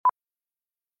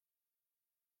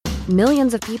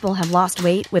Millions of people have lost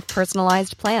weight with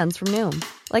personalized plans from Noom.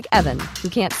 Like Evan, who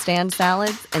can't stand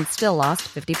salads and still lost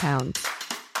 50 pounds.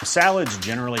 Salads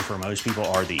generally for most people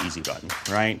are the easy button,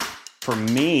 right? For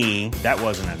me, that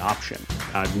wasn't an option.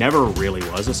 I never really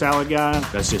was a salad guy.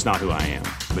 That's just not who I am.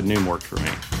 But Noom worked for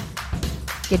me.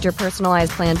 Get your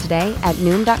personalized plan today at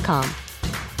Noom.com.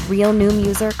 Real Noom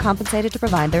user compensated to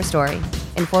provide their story.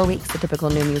 In 4 weeks, the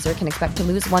typical Noom user can expect to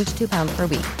lose 1 to 2 pounds per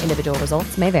week. Individual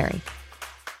results may vary.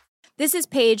 This is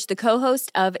Paige, the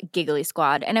co-host of Giggly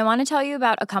Squad, and I want to tell you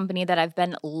about a company that I've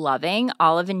been loving,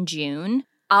 Olive & June.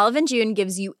 Olive & June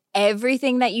gives you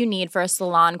everything that you need for a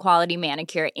salon-quality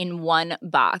manicure in one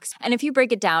box. And if you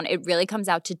break it down, it really comes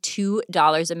out to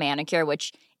 $2 a manicure,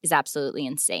 which is absolutely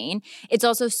insane. It's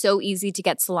also so easy to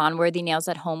get salon-worthy nails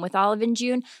at home with Olive &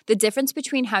 June. The difference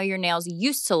between how your nails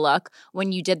used to look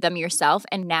when you did them yourself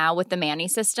and now with the Mani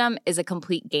system is a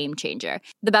complete game changer.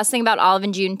 The best thing about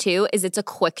Olive & June, too, is it's a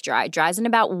quick dry. Dries in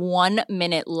about 1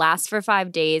 minute, lasts for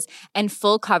 5 days, and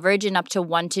full coverage in up to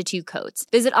 1 to 2 coats.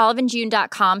 Visit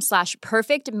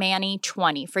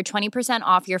oliveandjune.com/perfectmani20 for 20%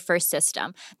 off your first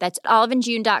system. That's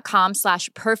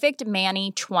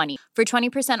oliveandjune.com/perfectmani20 for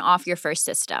 20% off your first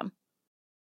system.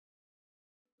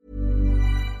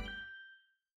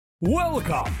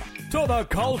 Welcome to the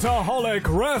Cultaholic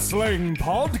Wrestling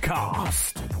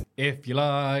Podcast. If you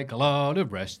like a lot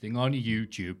of wrestling on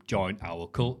YouTube, join our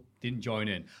cult. Didn't join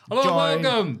in. Hello, Join.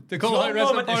 welcome to Cultaholic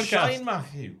Wrestling To Podcast. shine,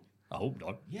 Matthew. I hope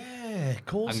not. Yeah, of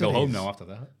course. I can go home now after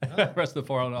that. Rest of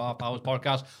the 4.5 hours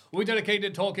podcast. We're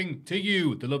dedicated to talking to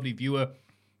you, the lovely viewer,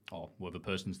 or whoever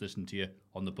person's listening to you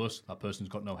on the bus. That person's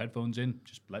got no headphones in,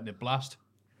 just letting it blast.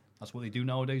 That's what they do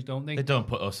nowadays, don't they? They don't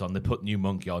put us on. They put New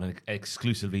Monkey on,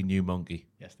 exclusively New Monkey.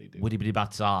 Yes, they do. Woody Bitty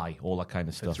Bat's Eye, all that kind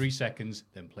of For stuff. 3 seconds,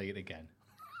 then play it again.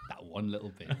 That one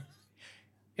little bit.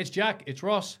 It's Jack. It's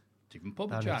Ross. It's even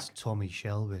Pub And Jack. it's Tommy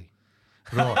Shelby.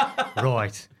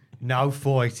 Right. Now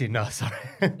fighting. No, sorry.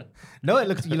 No, you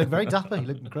look very dapper. You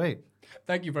look great.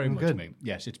 Thank you very much, good. mate.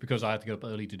 Yes, it's because I had to get up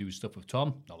early to do stuff with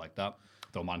Tom. Not like that.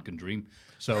 Though man can dream.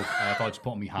 So I thought I'd just put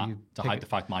on my hat to hide the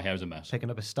fact my hair's a mess.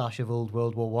 Picking up a stash of old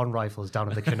World War I rifles down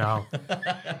at the canal.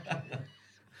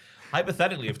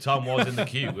 Hypothetically, if Tom was in the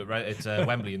queue at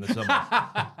Wembley in the summer,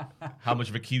 how much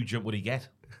of a queue jump would he get?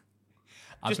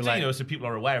 Just so people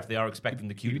are aware if they are expecting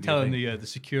the queue You'd to be be a telling thing. the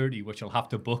security which I'll have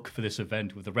to book for this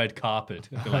event with the red carpet.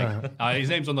 I'd be like, his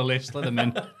name's on the list, let him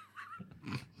in.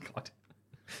 God.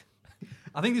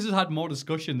 I think this has had more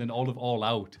discussion than all of All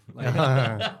Out.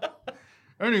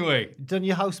 Anyway. Done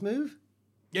your house move?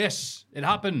 Yes, it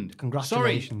happened.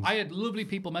 Congratulations. Sorry, I had lovely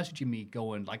people messaging me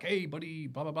going like, hey, buddy,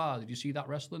 blah, blah, blah. Did you see that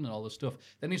wrestling and all this stuff?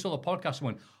 Then they saw the podcast and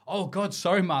went, oh, God,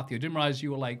 sorry, Matthew. I didn't realize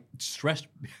you were like stressed,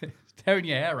 tearing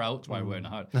your hair out. That's why we're wearing a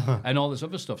hat. And all this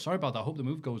other stuff. Sorry about that. I hope the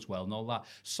move goes well and all that.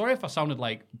 Sorry if I sounded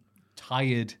like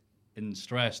tired and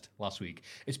stressed last week.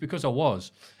 It's because I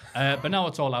was. But now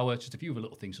it's all out. Just a few other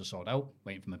little things to sort out.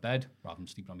 Waiting for my bed rather than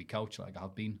sleeping on my couch like I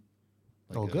have been.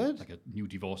 All good. Like a new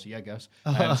divorcee, I guess.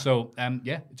 It's all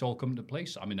come to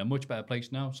place. I'm in a much better place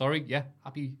now. Sorry,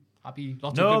 happy, lots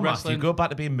of good wrestling. Matthew, go back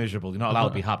to being miserable. You're not allowed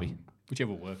to be happy.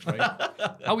 Whichever works, right?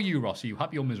 How are you, Ross? Are you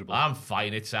happy or miserable? I'm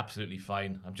fine. It's absolutely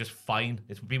fine. I'm just fine.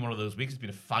 It's been one of those weeks. It's been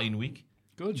a fine week.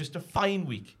 Good. Just a fine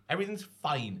week. Everything's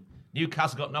fine.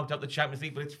 Newcastle got knocked out the Champions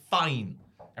League, but it's fine.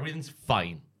 Everything's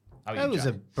fine. That was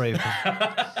a brave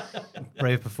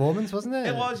performance, wasn't it?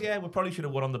 It was, yeah. We probably should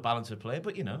have won on the balance of play,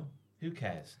 but who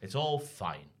cares? It's all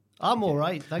fine. I'm all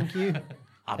right, thank you.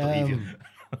 I believe you.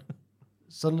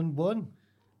 Sunderland won.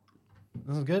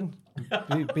 That was good.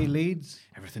 Beat Leeds.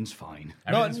 Everything's fine.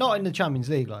 Not in the Champions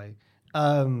League, like.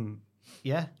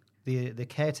 The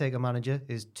caretaker manager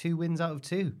is 2 wins out of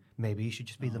 2. Maybe he should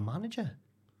just be the manager.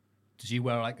 Does he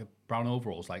wear like a brown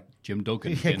overalls like Jim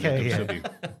Duggan in Okay, WWE?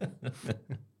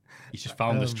 He's just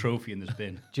found this trophy in this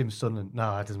bin. Jim Sunderland.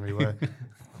 No, that doesn't really work.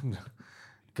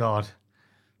 God.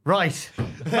 Right.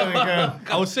 There we go.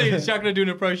 I was saying, is Jack going to do an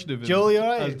impression of him? Joel, you all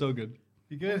right? That's Duggan.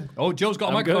 You good? Oh, Joe's got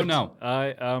a microphone now.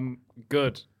 I am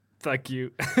good. Thank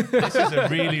you. This is a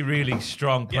really, really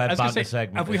strong I was gonna banter say,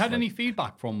 segment. have we this had one. any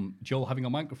feedback from Joel having a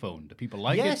microphone? Do people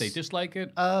like Yes. it? They dislike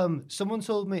it? Someone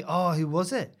told me, who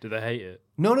was it? Do they hate it?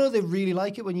 No, they really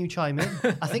like it when you chime in.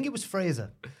 I think it was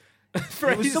Fraser.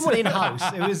 It was someone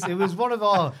in-house. It was one of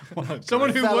our...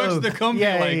 Someone who works at the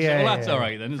company. That's all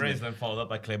right then, isn't Fraser it? then followed up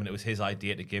by claiming it was his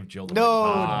idea to give Joel the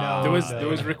No. There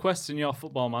was requests in your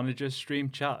Football Manager stream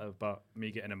chat about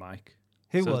me getting a mic.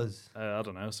 Who was? I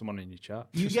don't know, someone in your chat.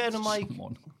 You getting a mic?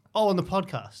 Someone. Oh, on the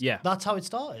podcast? Yeah. That's how it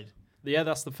started? Yeah,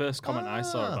 that's the first comment I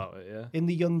saw about it, yeah. In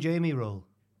the young Jamie role?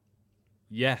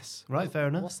 Yes. Right, fair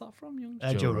enough. What's that from, young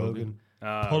Joe Rogan.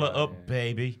 Pull it up,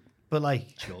 baby. But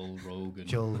like Joel Rogan.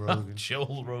 Joel Rogan.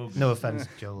 Joel Rogan. No offense,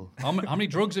 Joel. How many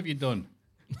drugs have you done?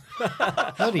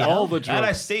 Bloody All hell. the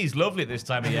drugs. LSD's lovely at this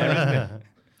time of year, isn't it?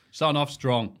 Starting off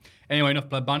strong. Anyway, enough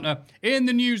blood banter. In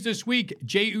the news this week,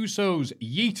 Jey Uso's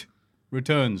Yeet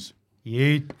returns.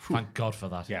 Yeet. Thank God for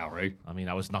that. Yeah, right. I mean,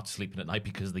 I was not sleeping at night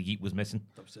because the yeet was missing.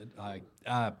 He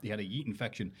had a yeet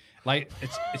infection. Like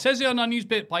it says here on our news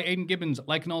bit by Aidan Gibbons,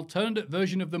 like an alternate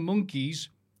version of the Monkees,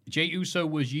 Jey Uso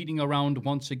was yeeting around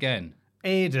once again.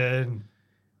 Aiden.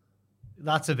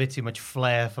 That's a bit too much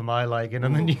flair for my liking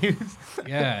on the news.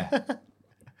 Yeah.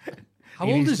 How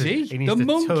He old needs is to- he? he needs The to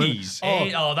tone- Monkees.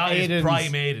 That is Aiden's-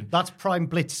 prime Aiden. That's prime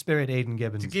Blitz Spirit Aiden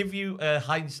Gibbons. To give you a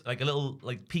a little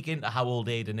peek into how old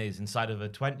Aiden is inside of a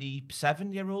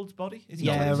 27-year-old's body. Is he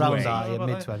Yeah, older? around Way. that, About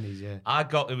mid-20s,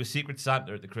 yeah. It was Secret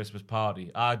Santa at the Christmas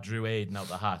party. I drew Aiden out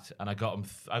the hat, and I got him.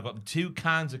 I got him 2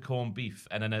 cans of corned beef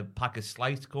and then a pack of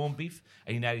sliced corned beef,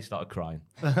 and he nearly started crying.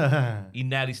 He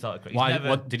nearly started crying. Why?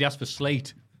 What did he ask for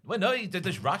Slate? Well, no, he did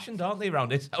this rationed, aren't they,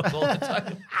 around his house all the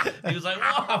time? He was like,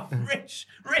 "Oh, rich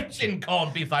in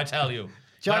corned beef, I tell you."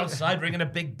 Jack- Outside ringing a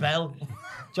big bell.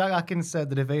 Jack Atkins said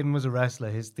that if Aiden was a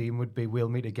wrestler, his theme would be "We'll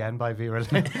Meet Again" by Vera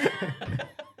Lynn.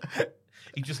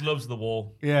 He just loves the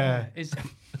war. Yeah.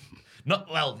 Not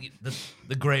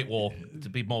the Great War, to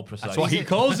be more precise. That's what he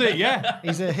calls it. Yeah.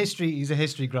 He's a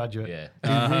history graduate.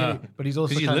 Yeah. But he's also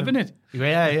Because he's kind of- living it.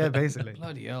 Yeah, basically.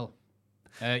 Bloody hell.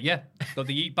 Yeah, got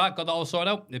the Yeet back, got that all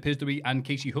sorted out. It appears to be and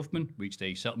Casey Huffman reached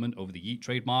a settlement over the Yeet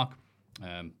trademark.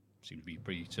 Seems to be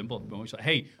pretty simple. But it's like,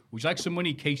 hey, would you like some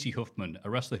money, Casey Huffman, a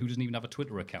wrestler who doesn't even have a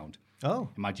Twitter account? Oh.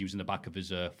 Imagine using the back of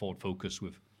his Ford Focus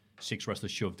with 6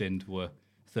 wrestlers shoved into a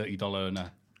 $30 and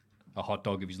a hot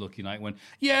dog if he's lucky night. Went,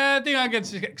 yeah, I think I can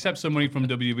accept some money from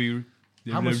WWE.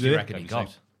 How much do you reckon he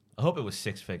got? I hope it was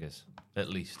 6 figures, at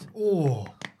least. Oh.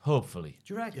 Hopefully.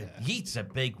 Do you reckon? Yeet's a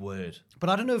big word. But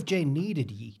I don't know if Jay needed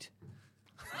Yeet.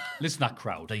 Listen to that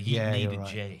crowd. The Yeet Yeah, you're needed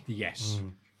right. J. Yes.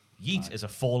 Yeet is a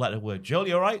 4-letter word. Joel,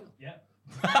 you all right? Yeah.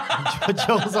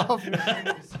 Joel's off.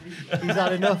 He's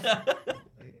had enough.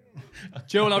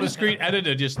 Joel, our discreet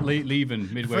editor, just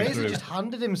leaving midway Fraser through. just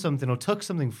handed him something or took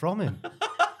something from him.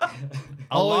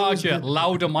 A larger, it was the- louder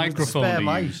It was the microphone spare to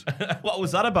mic. use. What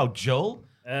was that about, Joel?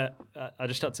 I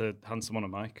just had to hand someone a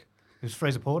mic. It was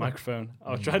Fraser Porter. Microphone. I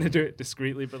was trying to do it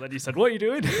discreetly, but then you said, "What are you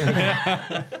doing?"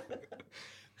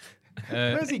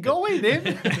 Where's he going,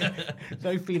 in?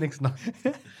 No Phoenix, no.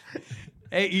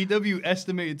 AEW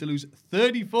estimated to lose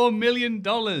 $34 million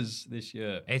this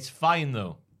year. It's fine,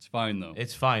 though. It's fine, though.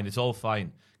 It's fine. It's all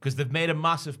fine. Because they've made a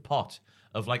massive pot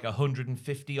of like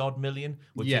 150 odd million,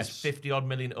 which Yes. is 50 odd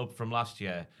million up from last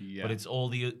year. Yeah. But it's all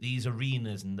these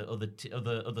arenas and the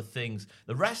other things.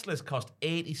 The wrestlers cost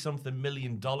 80 something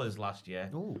million dollars last year,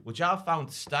 which I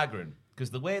found staggering. Because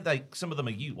the way some of them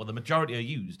are used, well, the majority are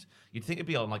used, you'd think it'd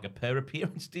be on like a per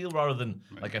appearance deal rather than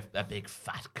like a big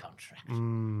fat contract.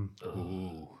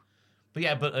 Ooh. But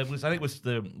yeah, I think it was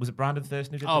it Brandon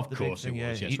Thurston who did Of the big course it thing?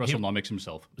 was. Yeah. Yes, WrestleManics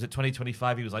himself. Was it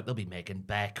 2025? He was like, they'll be making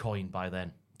bare coin by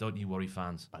then. Don't you worry,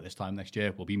 fans. By this time next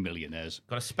year, we'll be millionaires.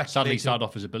 Got a speculation. Sadly, start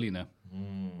off as a billionaire.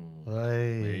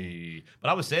 Hey. But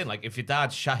I was saying, like, if your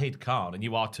dad's Shahid Khan and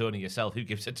you are Tony yourself, who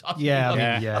gives a toss? Yeah, I mean,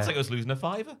 Yeah. yeah. That's like us losing a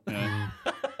fiver.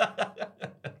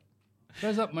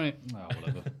 Where's that money? Oh,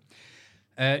 whatever.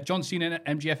 John Cena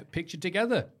and MGF pictured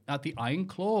together at the Iron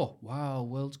Claw. Wow,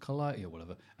 Worlds Collide or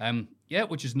whatever. Yeah,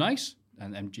 which is nice.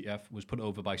 And MGF was put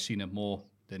over by Cena more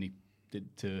than he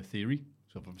did to Theory.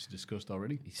 So I've obviously discussed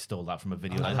already. He stole that from a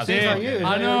video. that Is hasn't that come you? out Is yet.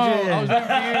 I that know. you? I was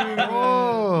waiting for you.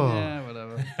 Oh. Yeah,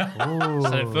 whatever.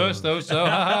 Said it first, though, so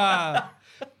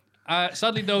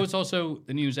sadly, though, it's also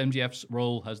the news MGF's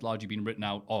role has largely been written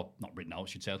out, or not written out, I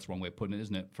should say, that's the wrong way of putting it,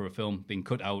 isn't it, for a film being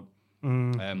cut out. He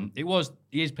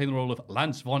is playing the role of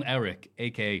Lance Von Erich,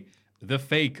 a.k.a. the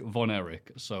fake Von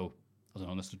Erich. So, I don't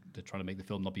know, unless they're trying to make the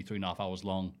film not be 3.5 hours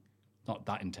long, not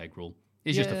that integral.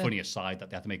 It's just a funny aside that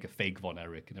they had to make a fake Von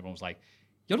Erich, and everyone was like,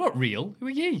 you're not real, who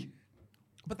are ye?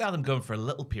 But they had them going for a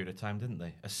little period of time, didn't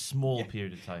they? A small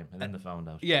period of time, and then they found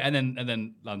out. Yeah, and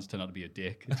then Lance turned out to be a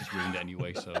dick. It just ruined it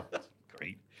anyway, so it's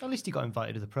great. At least he got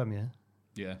invited to the premiere.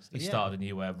 Yeah. He started a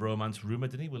new romance rumour,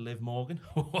 didn't he, with Liv Morgan?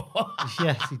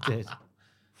 Yes, he did.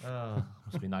 Oh,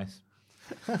 must be nice.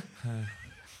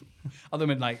 Other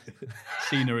than like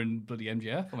Cena and bloody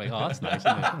MJF. I'm like, oh, that's nice,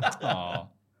 isn't it?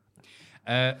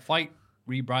 Aw. Fight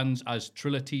rebrands as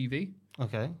Triller TV.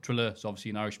 Okay. Triller is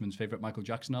obviously an Irishman's favourite Michael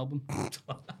Jackson album.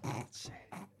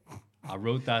 I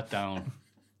wrote that down.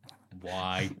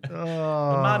 Why?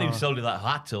 The man who sold you that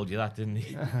hat told you that, didn't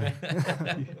he?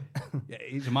 Yeah,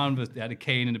 he's a man with had a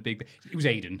cane and a big. It was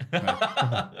Aiden.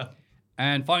 Right.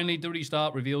 And finally, WWE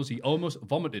star reveals he almost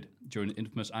vomited during an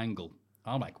infamous angle.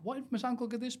 I'm like, what infamous angle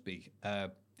could this be?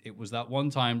 It was that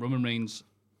one time Roman Reigns,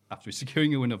 after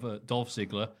securing a win over Dolph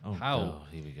Ziggler,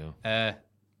 Here we go.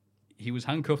 he was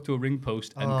handcuffed to a ring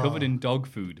post and covered in dog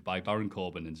food by Baron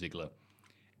Corbin and Ziggler.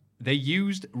 They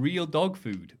used real dog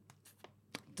food.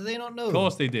 Do they not know? Of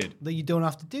course they did. That you don't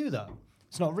have to do that.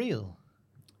 It's not real.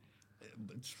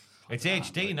 It's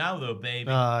HD now, though, baby.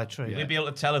 True. We'd be able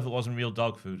to tell if it wasn't real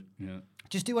dog food. Yeah.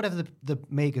 Just do whatever the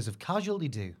makers of Casualty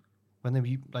do when they're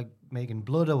like making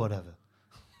blood or whatever.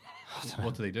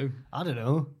 What do they do? I don't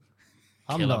know.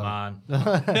 Kill a man.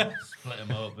 Split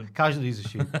him open. Casualties are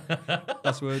shoot.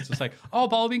 That's where it's just like, oh,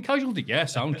 Ball being casualty. Yeah,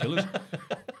 sound killers.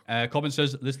 Corbin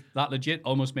says, that legit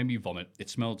almost made me vomit. It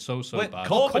smelled so Wait, bad.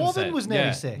 Corbin Corbin said, was nearly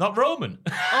Yeah. sick. not Roman.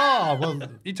 Oh, well,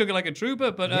 He took it like a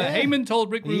trooper, but yeah. Heyman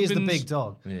told Rick he Rubens... is the big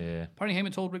dog. Yeah. Apparently,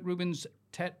 Heyman told Rick Rubens'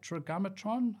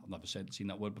 Tetragrammatron, I've never seen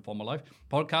that word before in my life,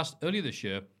 podcast earlier this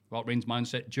year about Reigns'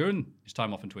 mindset during his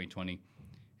time off in 2020.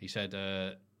 He said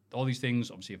all these things,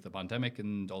 obviously, of the pandemic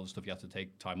and all the stuff you had to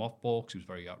take time off for because he was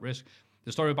very at risk.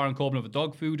 The story of Baron Corbin over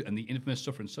dog food and the infamous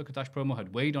Suffer and Succotash promo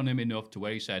had weighed on him enough to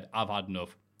where he said, I've had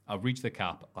enough. I've reached the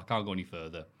cap. I can't go any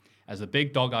further. As a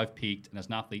big dog, I've peaked, and as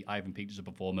an athlete, I haven't peaked as a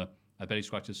performer. I barely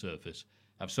scratched the surface.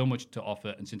 I have so much to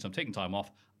offer, and since I'm taking time off,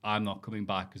 I'm not coming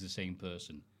back as the same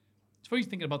person. It's funny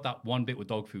thinking about that one bit with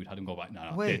dog food. Had him go back.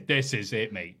 No, Wait. this is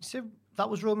it, mate. So that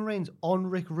was Roman Reigns on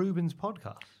Rick Rubin's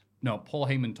podcast. No, Paul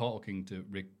Heyman talking to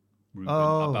Rick Rubin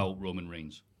Oh. about Roman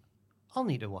Reigns. I'll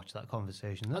need to watch that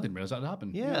conversation. I Then. didn't realize that had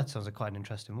happened. Yeah, that sounds like quite an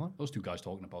interesting one. Those two guys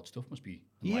talking about stuff must be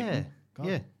Yeah, enlightening. God.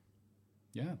 yeah.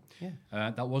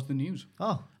 Yeah. That was the news.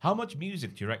 Oh, How much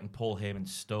music do you reckon Paul Heyman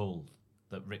stole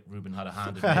that Rick Rubin had a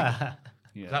hand in making?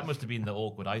 Yeah. That must have been the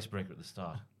awkward icebreaker at the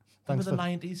start. thanks Remember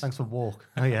for the 90s? Thanks for walk.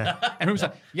 Oh yeah. And everyone's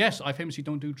like, yes, I famously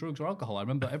don't do drugs or alcohol. I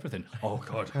remember everything. Oh,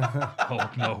 God.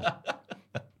 Oh, no.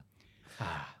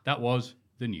 That was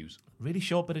the news. Really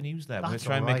short bit of news there. We're going That's to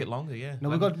try and make all right. it longer, yeah. No,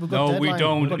 we've got No, we deadline.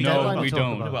 don't. We've got No, deadline we to talk don't.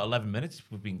 Only about. about 11 minutes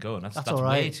we've been going. That's all way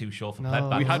right. too short for No. pleb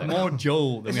banter. We had more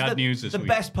Joel than This we is had news this the week.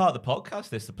 best part of the podcast,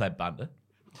 this, the pleb banter.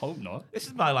 Hope not. This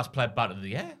is my last pleb banter of the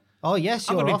year. Oh yes,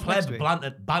 I'm you're going off to be next pleb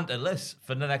week. banterless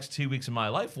for the next 2 weeks of my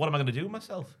life. What am I going to do with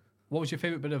myself? What was your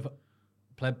favourite bit of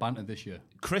pleb banter this year?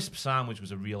 Crisp sandwich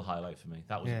was a real highlight for me.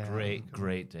 That was Yeah. a great,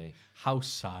 great day. How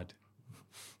sad.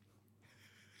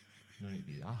 No need to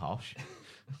be that harsh.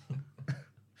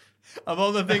 Of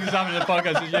all the things happening in the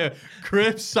podcast this year,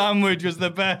 crisp sandwich was the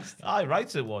best. Aye,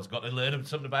 right it was. Got to learn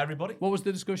something about everybody. What was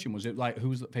the discussion? Was it like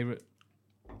whose favorite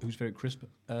crisp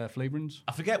flavorings?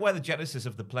 I forget where the genesis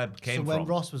of the pleb So came when from.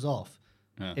 Ross was off,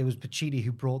 Yeah. it was Pacini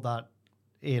who brought that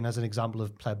in as an example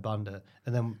of pleb banter,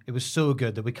 and then it was so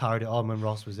good that we carried it on when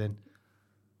Ross was in.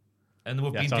 And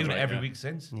we've Yeah, been sounds doing right, it every yeah. week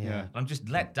since. Yeah. I'm just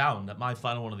let down that my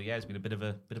final one of the year has been a bit of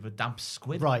a damp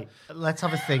squid. Right, let's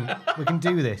have a think. We can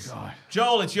do this.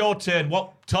 Joel, it's your turn.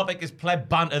 What topic is pleb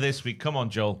banter this week? Come on,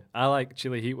 Joel. I like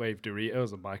chili heatwave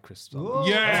Doritos and my crisps.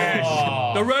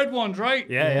 Yes! The red ones, right?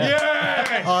 Yeah.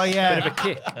 Yes! Oh yeah, Bit of a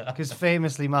kick. because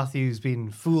famously Matthew's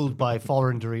been fooled by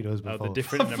foreign Doritos Oh, before. the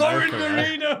different in Foreign America.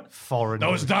 Right? Dorito! foreign.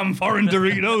 Those damn foreign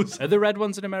Doritos! Are the red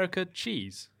ones in America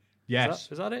cheese? Yes.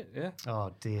 Is that it? Yeah. Oh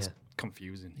dear.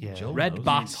 Confusing. Yeah. Joel Red knows.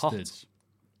 means hot. Bastards.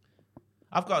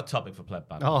 I've got a topic for pleb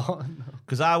banter. Oh,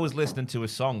 Because I was listening to a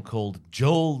song called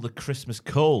Joel the Christmas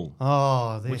Coal,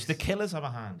 oh, this. which the Killers have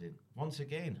a hand in. Once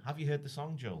again, have you heard the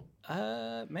song, Joel?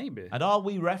 Maybe. And are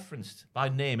we referenced by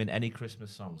name in any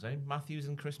Christmas songs? Any Matthews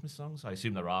and Christmas songs? I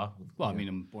assume there are. Well, I mean,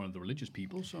 I'm one of the religious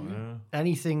people, so.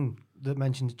 Anything that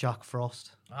mentions Jack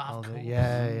Frost. Ah, of I'll do- course.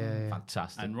 Yeah.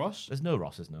 Fantastic. And Ross? There's no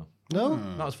Rosses, no. No,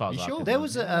 Not as far as You I sure? can there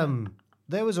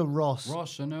tell. was a Ross.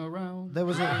 Rossing around. There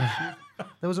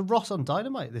was a Ross on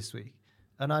Dynamite this week,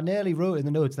 and I nearly wrote in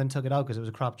the notes, then took it out because it was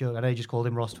a crap joke, and I just called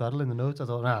him Ross Tweddle in the notes. I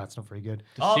thought, nah, it's not very good.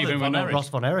 Oh, Stephen the Von Von Erich. Ross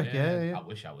Von Erich, yeah. I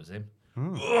wish I was him.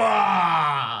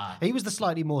 He was the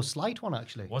slightly more slight one,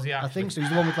 actually. Was he I actually? think so. He's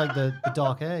the one with like the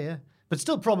dark hair, yeah. But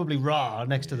still probably raw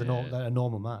next to a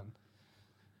normal man.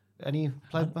 Any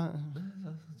played by?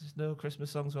 There's no Christmas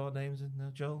songs or names in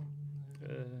Joel.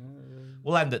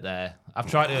 We'll end it there. I've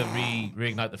tried to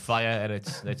reignite the fire, and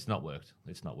it's not worked.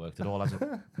 It's not worked at all, has it?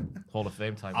 Hall of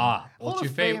Fame time. What's Hall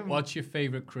your of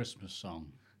favorite Christmas song?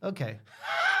 Okay.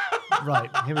 Right,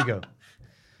 here we go.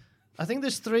 I think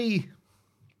there's three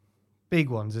big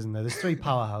ones, isn't there? There's three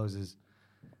powerhouses.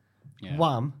 Yeah.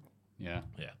 Wham, Yeah.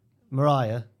 Yeah.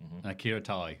 Mariah, Akira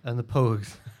Tai. and the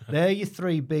Pogues. They're your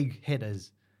three big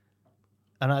hitters.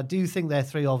 And I do think they're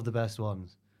three of the best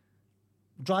ones.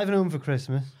 Driving Home for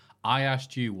Christmas. I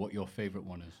asked you what your favorite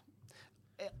one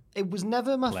is. It was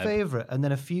never my favourite, and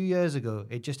then a few years ago,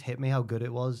 it just hit me how good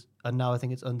it was, and now I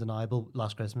think it's undeniable.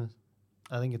 Last Christmas,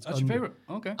 I think it's That's your favourite?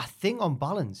 Okay. I think on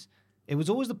balance, it was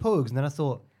always the Pogues, and then I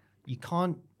thought you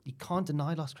can't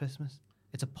deny Last Christmas.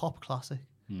 It's a pop classic.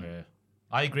 Yeah.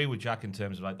 I agree with Jack in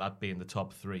terms of like that being the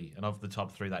top 3, and of the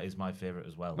top 3, that is my favourite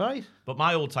as well. Right. But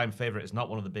my all-time favourite is not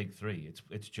one of the big 3.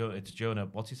 It's Jonah.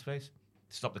 What's his face?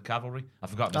 Stop the Cavalry. I've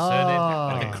forgotten his surname.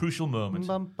 Like a crucial moment.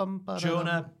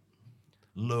 Jonah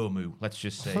Lomu. Let's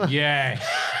just say. Yes.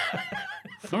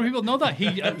 Not many people know that.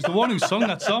 He was the one who sung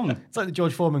that song. It's like the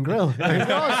George Foreman grill.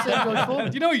 George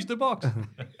Foreman. Do you know he's the box?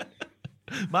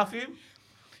 Matthew.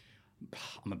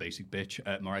 I'm a basic bitch.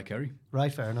 Mariah Carey.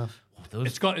 Right, fair enough.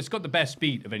 It's got the best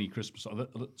beat of any Christmas song.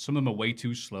 Some of them are way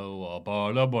too slow. Or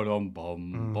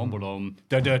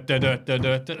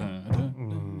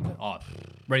oh,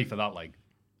 ready for that? Like,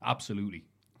 absolutely.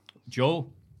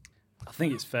 Joel. I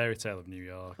think it's Fairy Tale of New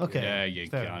York. Okay. Yeah, you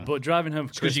can. But driving home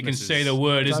for Because you can Christmas say the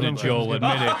word, isn't it, Joel?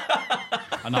 Admit it.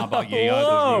 I know about you.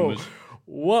 Whoa. There's rumours.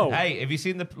 Whoa. Hey, have you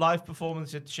seen the live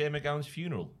performance at Shane McGowan's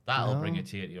funeral? That'll bring a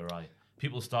tear to your eye.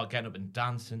 People start getting up and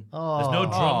dancing. There's no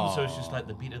drums, so it's just like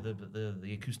the beat of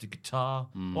the acoustic guitar.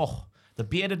 Oh, the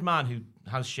bearded man who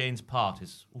has Shane's part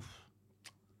is. Oof.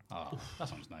 Oh, that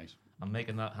sounds nice. I'm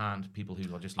making that hand. People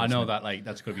who are just. I know listening. that like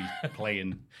that's going to be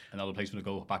playing another place when I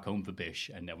go back home for Bish,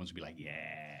 and everyone's going to be like,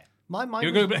 yeah. My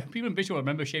mind. People in Bish will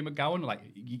remember Shane McGowan. Like,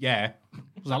 yeah,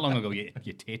 it was that long ago. You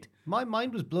tit. My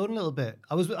mind was blown a little bit.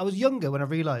 I was younger when I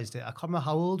realised it. I can't remember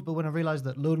how old, but when I realised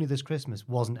that Lonely This Christmas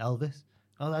wasn't Elvis.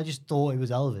 I just thought it was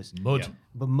Elvis. Mud. Yeah.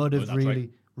 But Mud have that's really, right.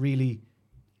 really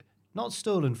not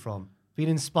stolen from, been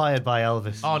inspired by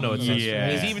Elvis. Oh no, it's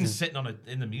Yeah. he's even sitting on it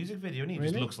in the music video, and he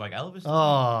just Really? looks like Elvis.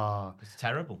 Oh. It's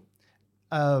terrible.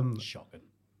 Shocking.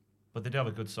 But they do have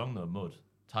a good song though, Mud.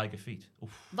 Tiger Feet.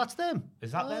 Oof. That's them.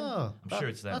 Is that them? Oh, I'm sure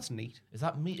it's them. That's neat. Is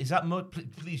that me? Is that Mud?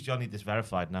 Please, John, need this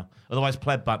verified now. Otherwise,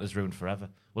 Pleb Banter's ruined forever.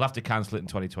 We'll have to cancel it in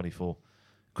 2024.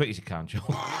 Quick as you can, Joel.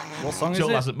 What song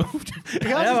Joel is it? hasn't moved.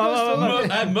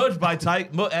 Yeah, Mud by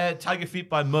Tiger Feet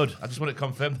by Mud. I just want to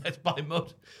confirm that it's by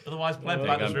Mud. Otherwise, Pleb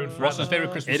Banter's ruined forever. Ross's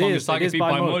favourite Christmas It song is. is Tiger It is Feet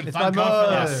by by Mud. Mud. It's by Thank God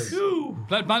for Mud. that. Whew.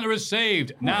 Pleb Banter is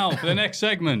saved. Now for the next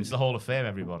segment. It's the Hall of Fame,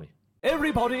 everybody.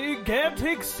 Everybody get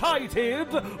excited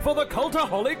for the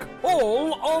Cultaholic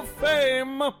Hall of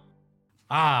Fame.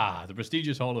 The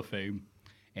prestigious Hall of Fame.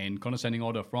 In condescending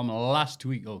order from last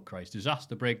week. Oh, Christ.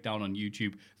 Disaster breakdown on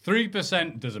YouTube.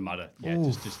 3%. Doesn't matter. Yeah,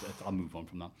 just I'll move on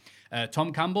from that.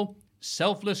 Tom Campbell,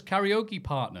 selfless karaoke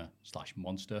partner /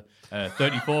 monster.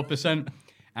 34%.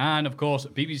 And, of course,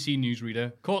 BBC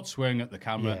newsreader caught swearing at the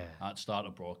camera at start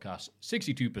of broadcast.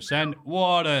 62%.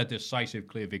 What a decisive,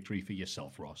 clear victory for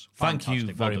yourself, Ross. Thank you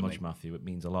Fantastic. very Well done, much, mate. Matthew. It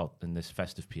means a lot in this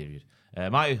festive period.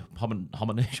 My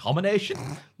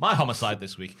homicide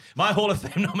this week, my Hall of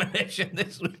Fame nomination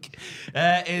this week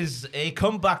is a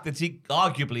comeback that's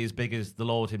arguably as big as the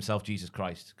Lord himself, Jesus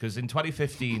Christ. Because in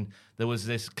 2015, there was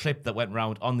this clip that went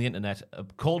round on the internet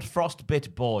called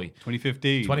Frostbit Boy.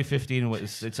 2015. 2015,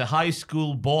 it's a high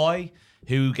school boy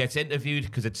who gets interviewed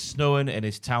because it's snowing in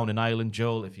his town in Ireland.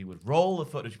 Joel, if you would roll the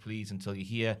footage, please, until you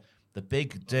hear the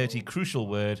big, dirty, crucial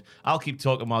word. I'll keep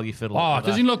talking while you fiddle. Oh, with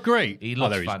does that. he look great? He looks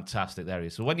there he is. fantastic. There he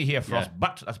is. So when you hear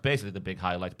Frostbite, that's basically the big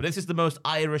highlight. But this is the most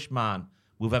Irish man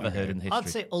we've ever heard in history. I'd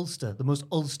say Ulster, the most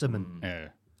Ulsterman. Yeah.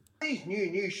 These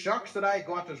new shocks that I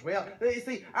got as well. You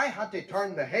see, I had to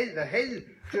turn the hill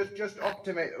just up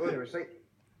to my.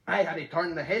 I had to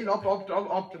turn the hill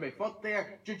up to my foot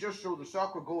there, just so the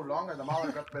sock would go longer. The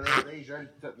mother got these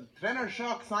trainer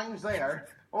shock things there.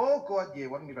 Oh God, you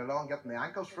wouldn't be long getting the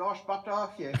ankles frostbite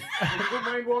off you. You don't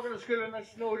mind walking to school in the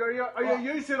snow. Are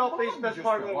you used to it up this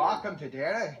part of the walking to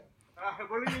Derry.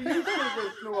 Well, are you used to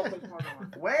the snow up this part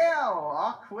of the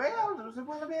Well,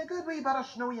 there'll be a good wee bit of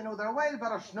snow, you know. There's a wild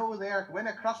bit of snow there. When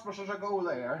a Christmas is a go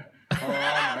there.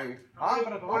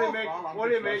 What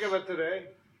do you make of it today?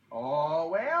 Oh,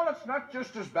 well, it's not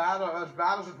just as bad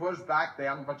as it was back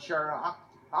then, but sure,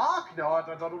 no,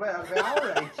 it'll be all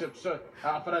right.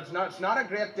 But it's not a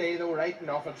great day, though, right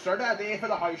enough. It's sort of a day for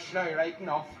the house now, right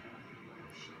enough.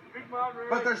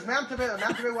 But there's meant to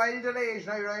be wild delays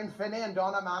now around Finney and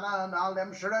Donamana and all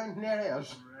them surrounding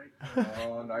areas.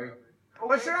 Oh, no.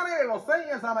 But sure, anyway, we'll see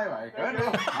you anyway.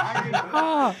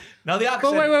 Now the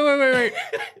accent. But wait.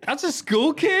 That's a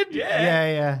school kid?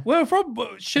 Yeah. We're from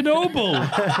Chernobyl.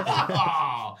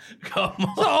 Oh, come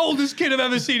on. The oldest kid I've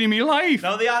ever seen in my life.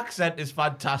 Now the accent is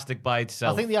fantastic by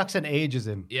itself. I think the accent ages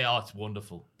him. Yeah, it's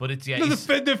wonderful. But it's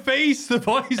The face, the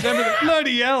voice, everything.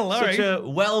 Bloody hell, all such right. a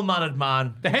well-mannered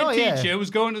man. The head Oh, yeah. teacher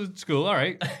was going to the school, all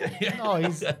right. Oh,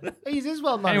 he's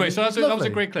well mannered. Anyway, so that was a lovely.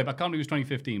 great clip. I can't believe it was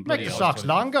 2015. Make Bloody the hell. socks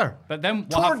longer. But then then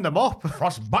torn them up.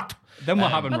 Frostbutt. Then we're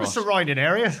having And the Ross. surrounding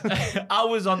area. I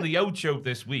was on the Ocho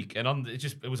this week, and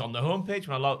it was on the homepage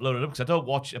when I loaded it up because I don't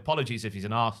watch. Apologies if he's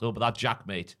an arsehole, but that Jack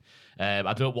mate,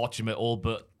 I don't watch him at all.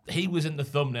 But he was in the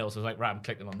thumbnail, so I was like, right, I'm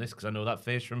clicking on this because I know that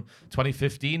face from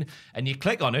 2015. And you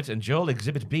click on it, and Joel,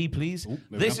 Exhibit B, please.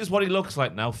 This is what he looks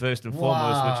like now, first and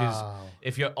foremost, which is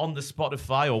if you're on the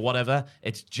Spotify or whatever,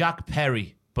 it's Jack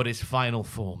Perry. But his final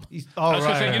form. I was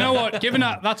going to say, you know what? Given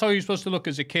that's how you're supposed to look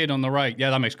as a kid on the right. Yeah,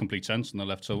 that makes complete sense on the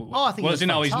left. So, I think what is he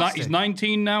now? He's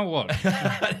 19 now. What?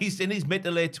 He's in his mid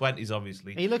to late 20s,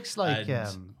 obviously. He looks like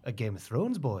a Game of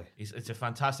Thrones boy. It's a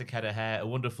fantastic head of hair, a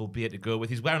wonderful beard to go with.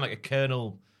 He's wearing like a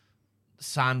Colonel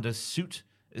Sanders suit.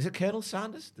 Is it Colonel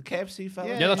Sanders, the KFC fella?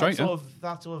 Yeah, that's right.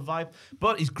 That sort of vibe.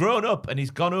 But he's grown up and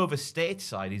he's gone over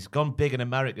stateside. He's gone big in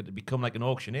America to become like an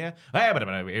auctioneer.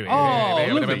 Lovely.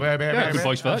 Yeah, good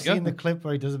voice for that. I've seen the clip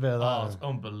where he does a bit of that. Oh, it's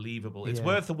unbelievable. It's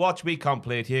worth a watch. We can't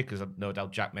play it here because no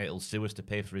doubt Jack Mate will sue us to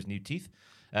pay for his new teeth.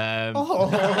 They are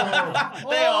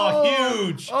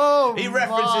huge. He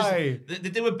references. They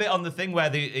do a bit on the thing where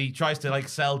he tries to like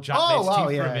sell Jack Mate's teeth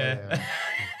for him. Yeah.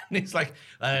 And he's like,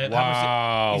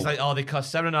 wow. He's like, oh, they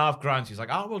cost $7,500. He's like,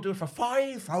 oh, we'll do it for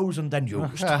 5,000 then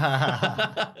used.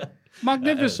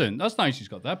 Magnificent. That's nice he's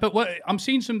got that. But I'm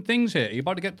seeing some things here. Are you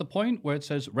about to get to the point where it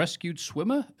says rescued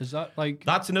swimmer? Is that like...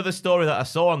 That's another story that I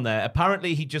saw on there.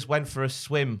 Apparently, he just went for a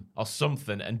swim or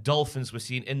something, and dolphins were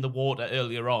seen in the water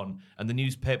earlier on, and the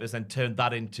newspapers then turned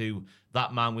that into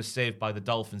that man was saved by the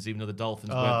dolphins, even though the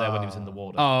dolphins weren't there when he was in the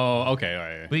water. Oh, okay. All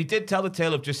right. But he did tell the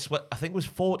tale of just, I think it was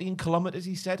 14 kilometers,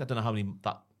 he said. I don't know how many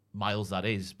miles that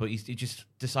is, but he just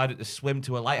decided to swim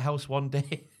to a lighthouse one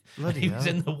day. He was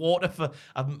in the water for,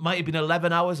 it might have been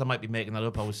 11 hours. I might be making that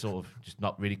up. I was sort of just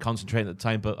not really concentrating at the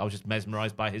time, but I was just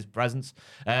mesmerized by his presence.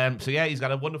 So yeah, he's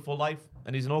got a wonderful life,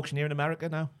 and he's an auctioneer in America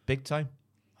now, big time.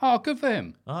 Oh, good for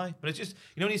him. Aye, but it's just,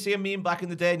 you know, when you see a meme back in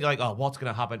the day and you're like, oh, what's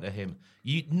going to happen to him?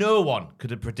 No one could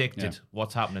have predicted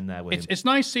what's happening there with him. It's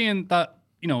nice seeing that,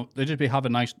 you know, they just have a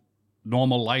nice,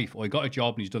 normal life. Or he got a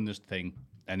job and he's done this thing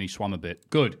and he swam a bit.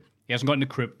 Good. He hasn't got into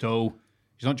crypto.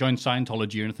 He's not joined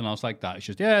Scientology or anything else like that. It's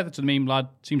just, that's a meme lad.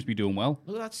 Seems to be doing well.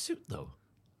 Look at that suit, though.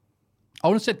 I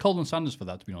would have said Colin Sanders for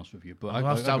that, to be honest with you. But I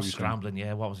was scrambling,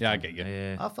 What was it? Yeah, I get you.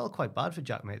 Yeah. I felt quite bad for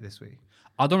Jack Mate this week.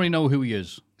 I don't really know who he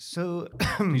is. So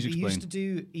Please he explain.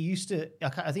 used to,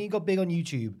 I think he got big on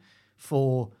YouTube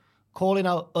for calling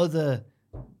out other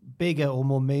bigger or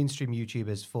more mainstream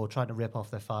YouTubers for trying to rip off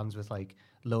their fans with like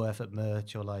low effort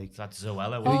merch or like. That's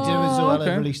Zoella. What he did with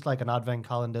Zoella, released like an advent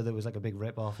calendar that was like a big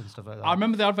rip off and stuff like that. I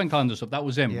remember the advent calendar stuff. That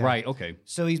was him. Yeah. Right, okay.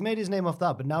 So he's made his name off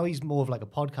that, but now he's more of like a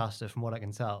podcaster from what I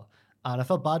can tell. And I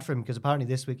felt bad for him because apparently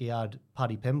this week he had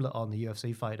Paddy Pimblett on, the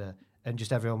UFC fighter, and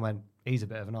just everyone went, he's a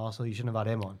bit of an arsehole, you shouldn't have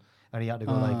had him on. And he had to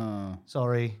go like,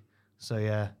 sorry. So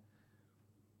yeah.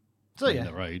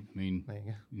 Right. I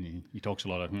mean, he talks a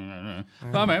lot of...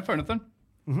 But mate, fair enough then.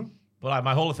 Mm-hmm. But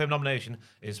my Hall of Fame nomination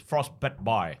is Frostbite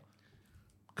By.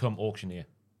 Come auctioneer,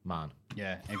 man.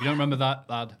 Yeah, and if you don't remember that,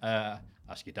 lad,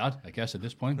 ask your dad, I guess, at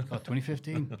this point.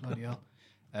 2015, bloody hell.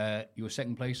 You were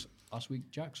second place last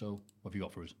week, Jack, so what have you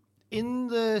got for us? In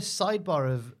the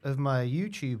sidebar of my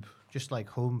YouTube, just like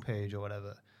homepage or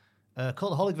whatever, a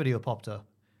Cultaholic video popped up.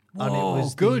 Whoa, and it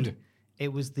was good.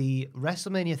 It was the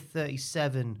WrestleMania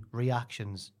 37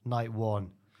 reactions, night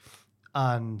one.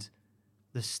 And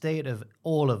the state of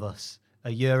all of us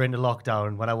a year into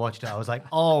lockdown, when I watched it, I was like,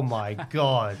 oh my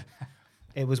God.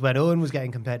 It was when Owen was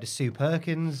getting compared to Sue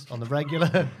Perkins on the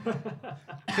regular.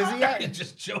 He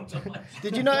just choked on my...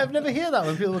 Did you not? I've never heard that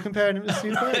when people were comparing him to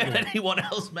Sue Perkins. Anyone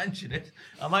else mention it?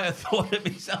 I might have thought it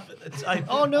myself at the time.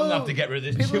 Oh no! I'm gonna have to get rid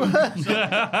of this. People were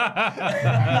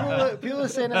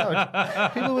saying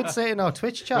it. People would say it in our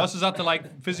Twitch chat. Ross has had to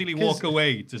like physically walk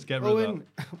away to get rid of Owen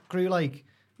grew like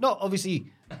obviously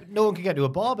no one could get to a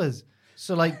barber's,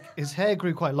 so like his hair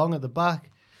grew quite long at the back.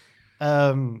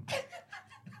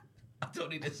 I don't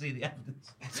need to see the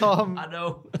evidence. Tom, I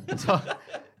know.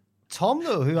 Tom,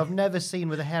 though, who I've never seen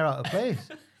with a hair out of place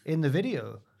in the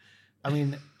video. I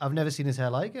mean, I've never seen his hair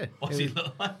like it. What's he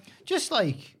look like? Just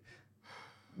like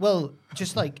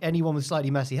anyone with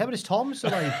slightly messy hair, but it's Tom, so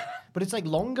like, but it's like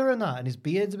longer and that, and his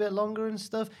beard's a bit longer and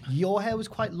stuff. Your hair was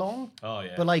quite long. Oh,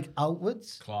 yeah. But like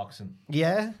outwards. Clarkson.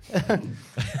 Yeah.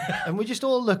 And we just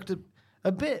all looked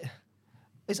a bit...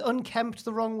 Is unkempt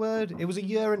the wrong word? It was a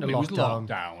year into lockdown. It was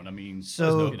lockdown. I mean,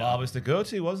 so no barbers to go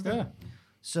to, wasn't there? Yeah.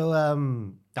 So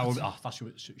that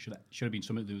should have been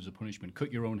something that was a punishment.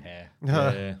 Cut your own hair.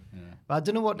 Yeah. But I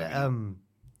don't know what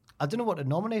to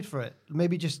nominate for it.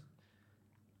 Maybe just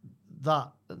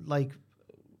that, like,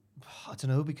 I don't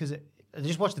know, because I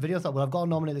just watched the video and thought, well, I've got to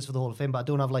nominate this for the Hall of Fame, but I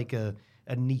don't have like a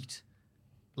neat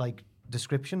like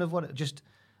description of what it just.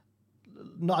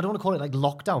 No, I don't want to call it like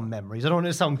lockdown memories. I don't want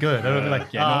it to sound good. I don't want to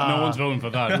be like, no one's voting for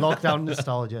that. Lockdown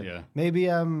nostalgia. Yeah. Maybe.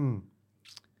 I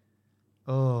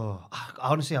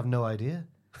honestly have no idea.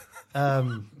 I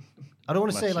don't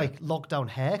want to say like lockdown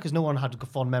hair because no one had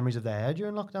fond memories of their hair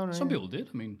during lockdown. Or Some anything. people did.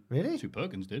 I mean, Really? Sue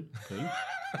Perkins did. clearly.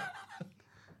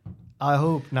 I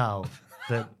hope now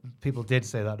that people did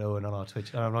say that Owen on our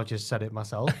Twitch, and I've not just said it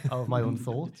myself out of my own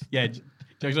thoughts. Yeah,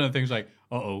 Jack's one of the things like,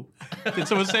 did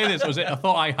someone say this? Was it a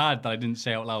thought I had that I didn't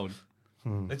say out loud?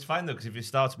 It's fine though, because if you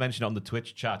start to mention it on the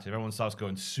Twitch chat, if everyone starts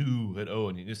going Sue at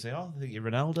Owen, you just say, "Oh, I think you're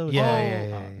Ronaldo."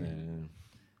 Yeah.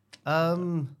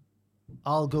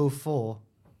 I'll go for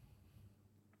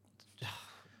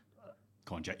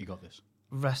Come on, Jack, you got this.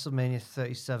 WrestleMania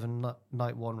 37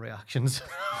 Night 1 reactions.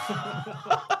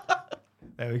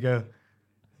 There we go.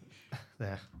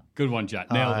 There. Good one, Jack.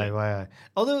 Nailed it. Aye.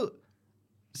 Although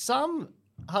Sam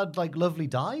had like lovely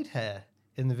dyed hair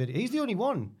in the video. He's the only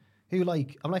one who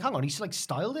like, I'm like, hang on, he's like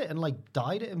styled it and like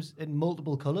dyed it in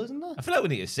multiple colours and that. I feel like we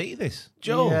need to see this,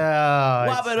 Joe. Yeah.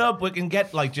 Wrap it up. We can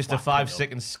get like just a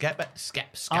 5-second skep.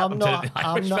 I'm not- What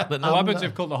happens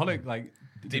if Cultaholic like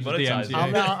Demonetized.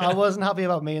 DMs you? I wasn't happy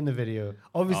about me in the video.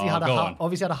 Obviously had a go hat. on.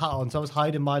 Obviously had a hat on, so I was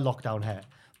hiding my lockdown hair.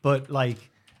 But like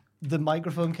the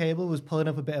microphone cable was pulling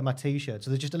up a bit of my t-shirt,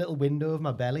 so there's just a little window of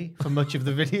my belly for much of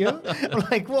the video. I'm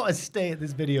like, what a state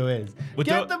this video is.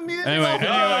 Get the music off.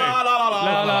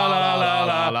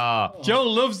 Joe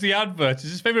loves the adverts.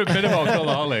 It's his favourite bit about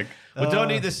Cultaholic. We don't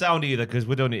need the sound either because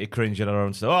we don't need to cringe at our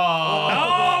own stuff.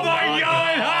 Oh my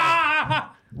God!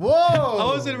 Whoa! I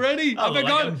wasn't ready. I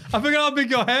forgot how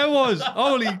big your hair was.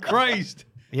 Holy Christ!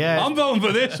 Yeah. I'm voting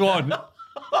for this one.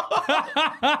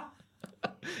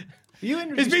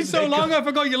 It's been so long, I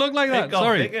forgot you look like that. It got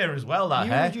Sorry. bigger as well, that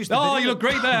You hair. introduced the Oh, video. you look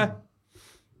great there.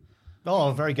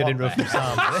 Oh, very good intro from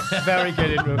Sam. Very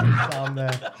good intro from Sam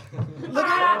there. Look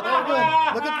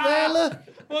at there, look.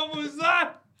 What was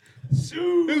that?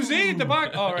 Who's he at the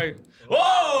back? All right.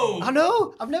 Whoa! I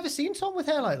know. I've never seen Tom with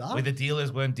hair like that. Well, the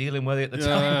dealers weren't dealing with it at the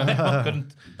time.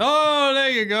 Couldn't. Oh, there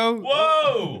you go.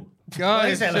 Whoa!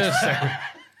 Guys, just...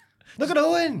 Look at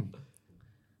Owen.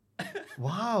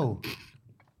 Wow.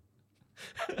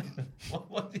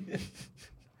 What do you...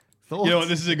 You know what?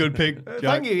 This is a good pick, Jack.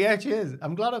 Thank you. Yeah, cheers.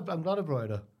 I'm glad I brought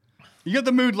it up. You got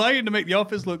the mood lighting to make the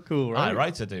office look cool, right? Aye,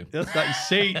 right, I do. That's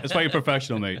why you're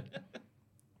professional, mate.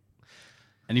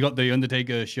 And you got the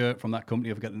Undertaker shirt from that company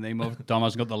I forget the name of. Tom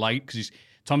hasn't got the light because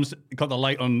Tom's got the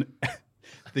light on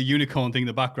the unicorn thing in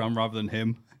the background rather than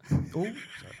him.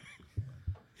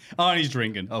 Oh, and he's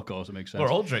drinking. Of course, it makes sense.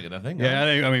 We're all drinking, I think. Yeah,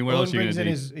 I mean, what else are you going to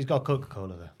do? He's got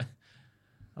Coca-Cola there.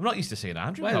 I'm not used to seeing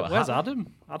Andrew. Where's Adam?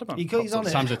 Adam. He's on it.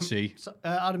 Sam's at sea.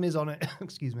 Adam is on it.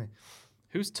 Excuse me.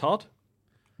 Who's Todd?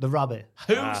 The rabbit.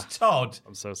 Who's Todd?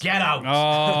 I'm so sorry. Get out!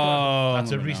 Oh,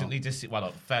 That's a recently deceased, well,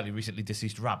 a fairly recently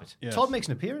deceased rabbit. Yes. Todd makes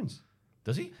an appearance.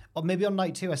 Does he? Or maybe on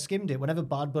night 2, I skimmed it. Whenever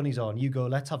Bad Bunny's on, you go,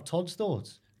 let's have Todd's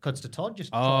thoughts. Cuts to Todd.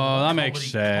 Just Oh, that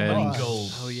makes Comedy sense.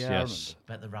 gold. Oh, yeah, I Yes.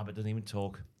 Bet the rabbit doesn't even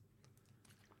talk.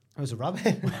 It was a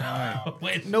rabbit.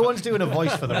 Wait. No one's doing a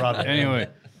voice for the rabbit. Anyway,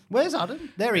 Where's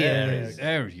Adam? There he is.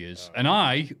 there he is. And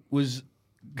I was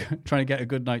trying to get a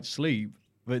good night's sleep,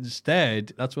 but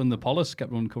instead, that's when the police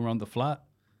kept on coming around the flat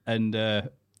and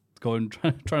trying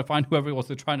to find whoever it was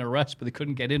they're trying to arrest, but they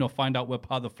couldn't get in or find out where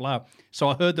part of the flat. So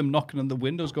I heard them knocking on the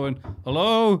windows, going,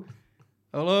 "Hello,